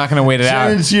out. We're not going to wait it out.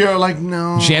 Jen and Gia are like,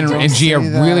 no. Jen and Gia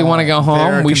really want to go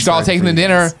home. We should all take them to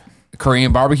dinner.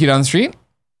 Korean barbecue down the street?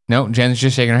 No, Jen's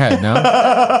just shaking her head. No?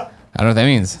 I don't know what that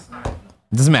means.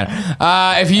 It doesn't matter.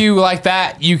 If you like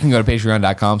that, you can go to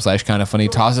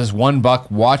patreon.com/kindoffunny. Toss us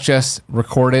 $1. Watch us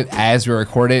record it as we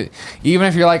record it. Even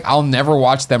if you're like, I'll never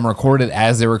watch them record it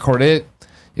as they record it,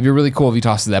 it'd be really cool if you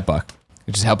toss us that $1.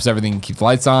 It just helps everything keep the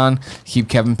lights on, keep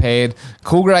Kevin paid.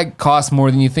 Cool Greg costs more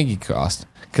than you think he cost.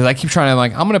 Because I keep trying to,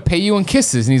 like, I'm going to pay you in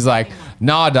kisses. And he's like,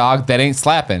 nah, dog, that ain't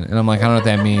slapping. And I'm like, I don't know what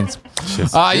that means. You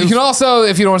can also,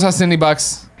 if you don't want to toss any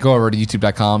bucks, go over to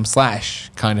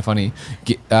youtube.com/kindoffunny.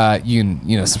 You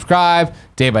can, subscribe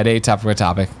day by day, topic by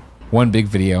topic. One big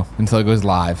video until it goes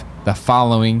live. The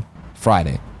following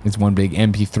Friday is one big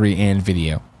MP3 and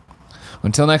video.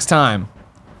 Until next time,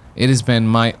 it has been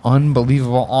my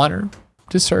unbelievable honor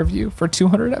to serve you for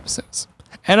 200 episodes.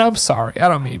 And I'm sorry, I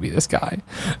don't mean to be this guy,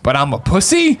 but I'm a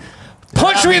pussy.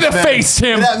 Punch me in the face,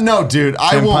 Tim. No, dude,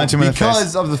 I won't, punch him in the because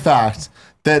face. of the fact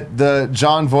that the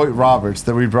John Voight Roberts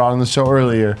that we brought on the show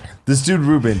earlier, this dude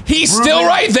Ruben. He's still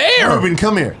right there. Ruben,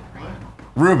 come here.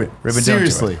 Ruben,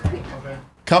 seriously.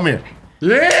 Come here.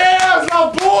 Yeah,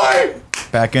 my boy!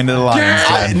 Back into the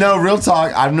Lions. No, real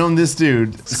talk. I've known this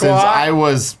dude since I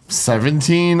was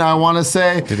 17, I want to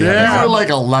say. You were like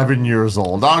 11 years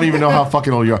old. I don't even know how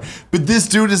fucking old you are. But this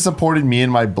dude has supported me in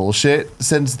my bullshit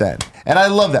since then. And I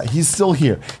love that. He's still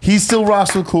here. He's still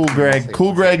rocks with Cool Greg.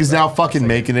 Cool Greg is now fucking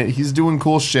making it. He's doing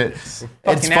cool shit.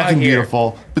 It's fucking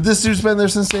beautiful. But this dude's been there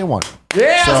since day one.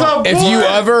 Yeah, So, If you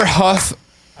ever huff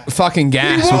fucking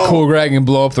gas with Cool Greg and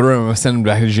blow up the room and send him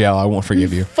back to jail, I won't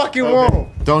forgive you. fucking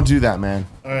won't. Don't do that, man.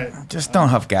 All right. Just don't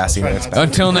huff gas either.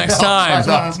 Until next time,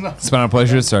 it's been a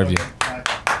pleasure to serve you.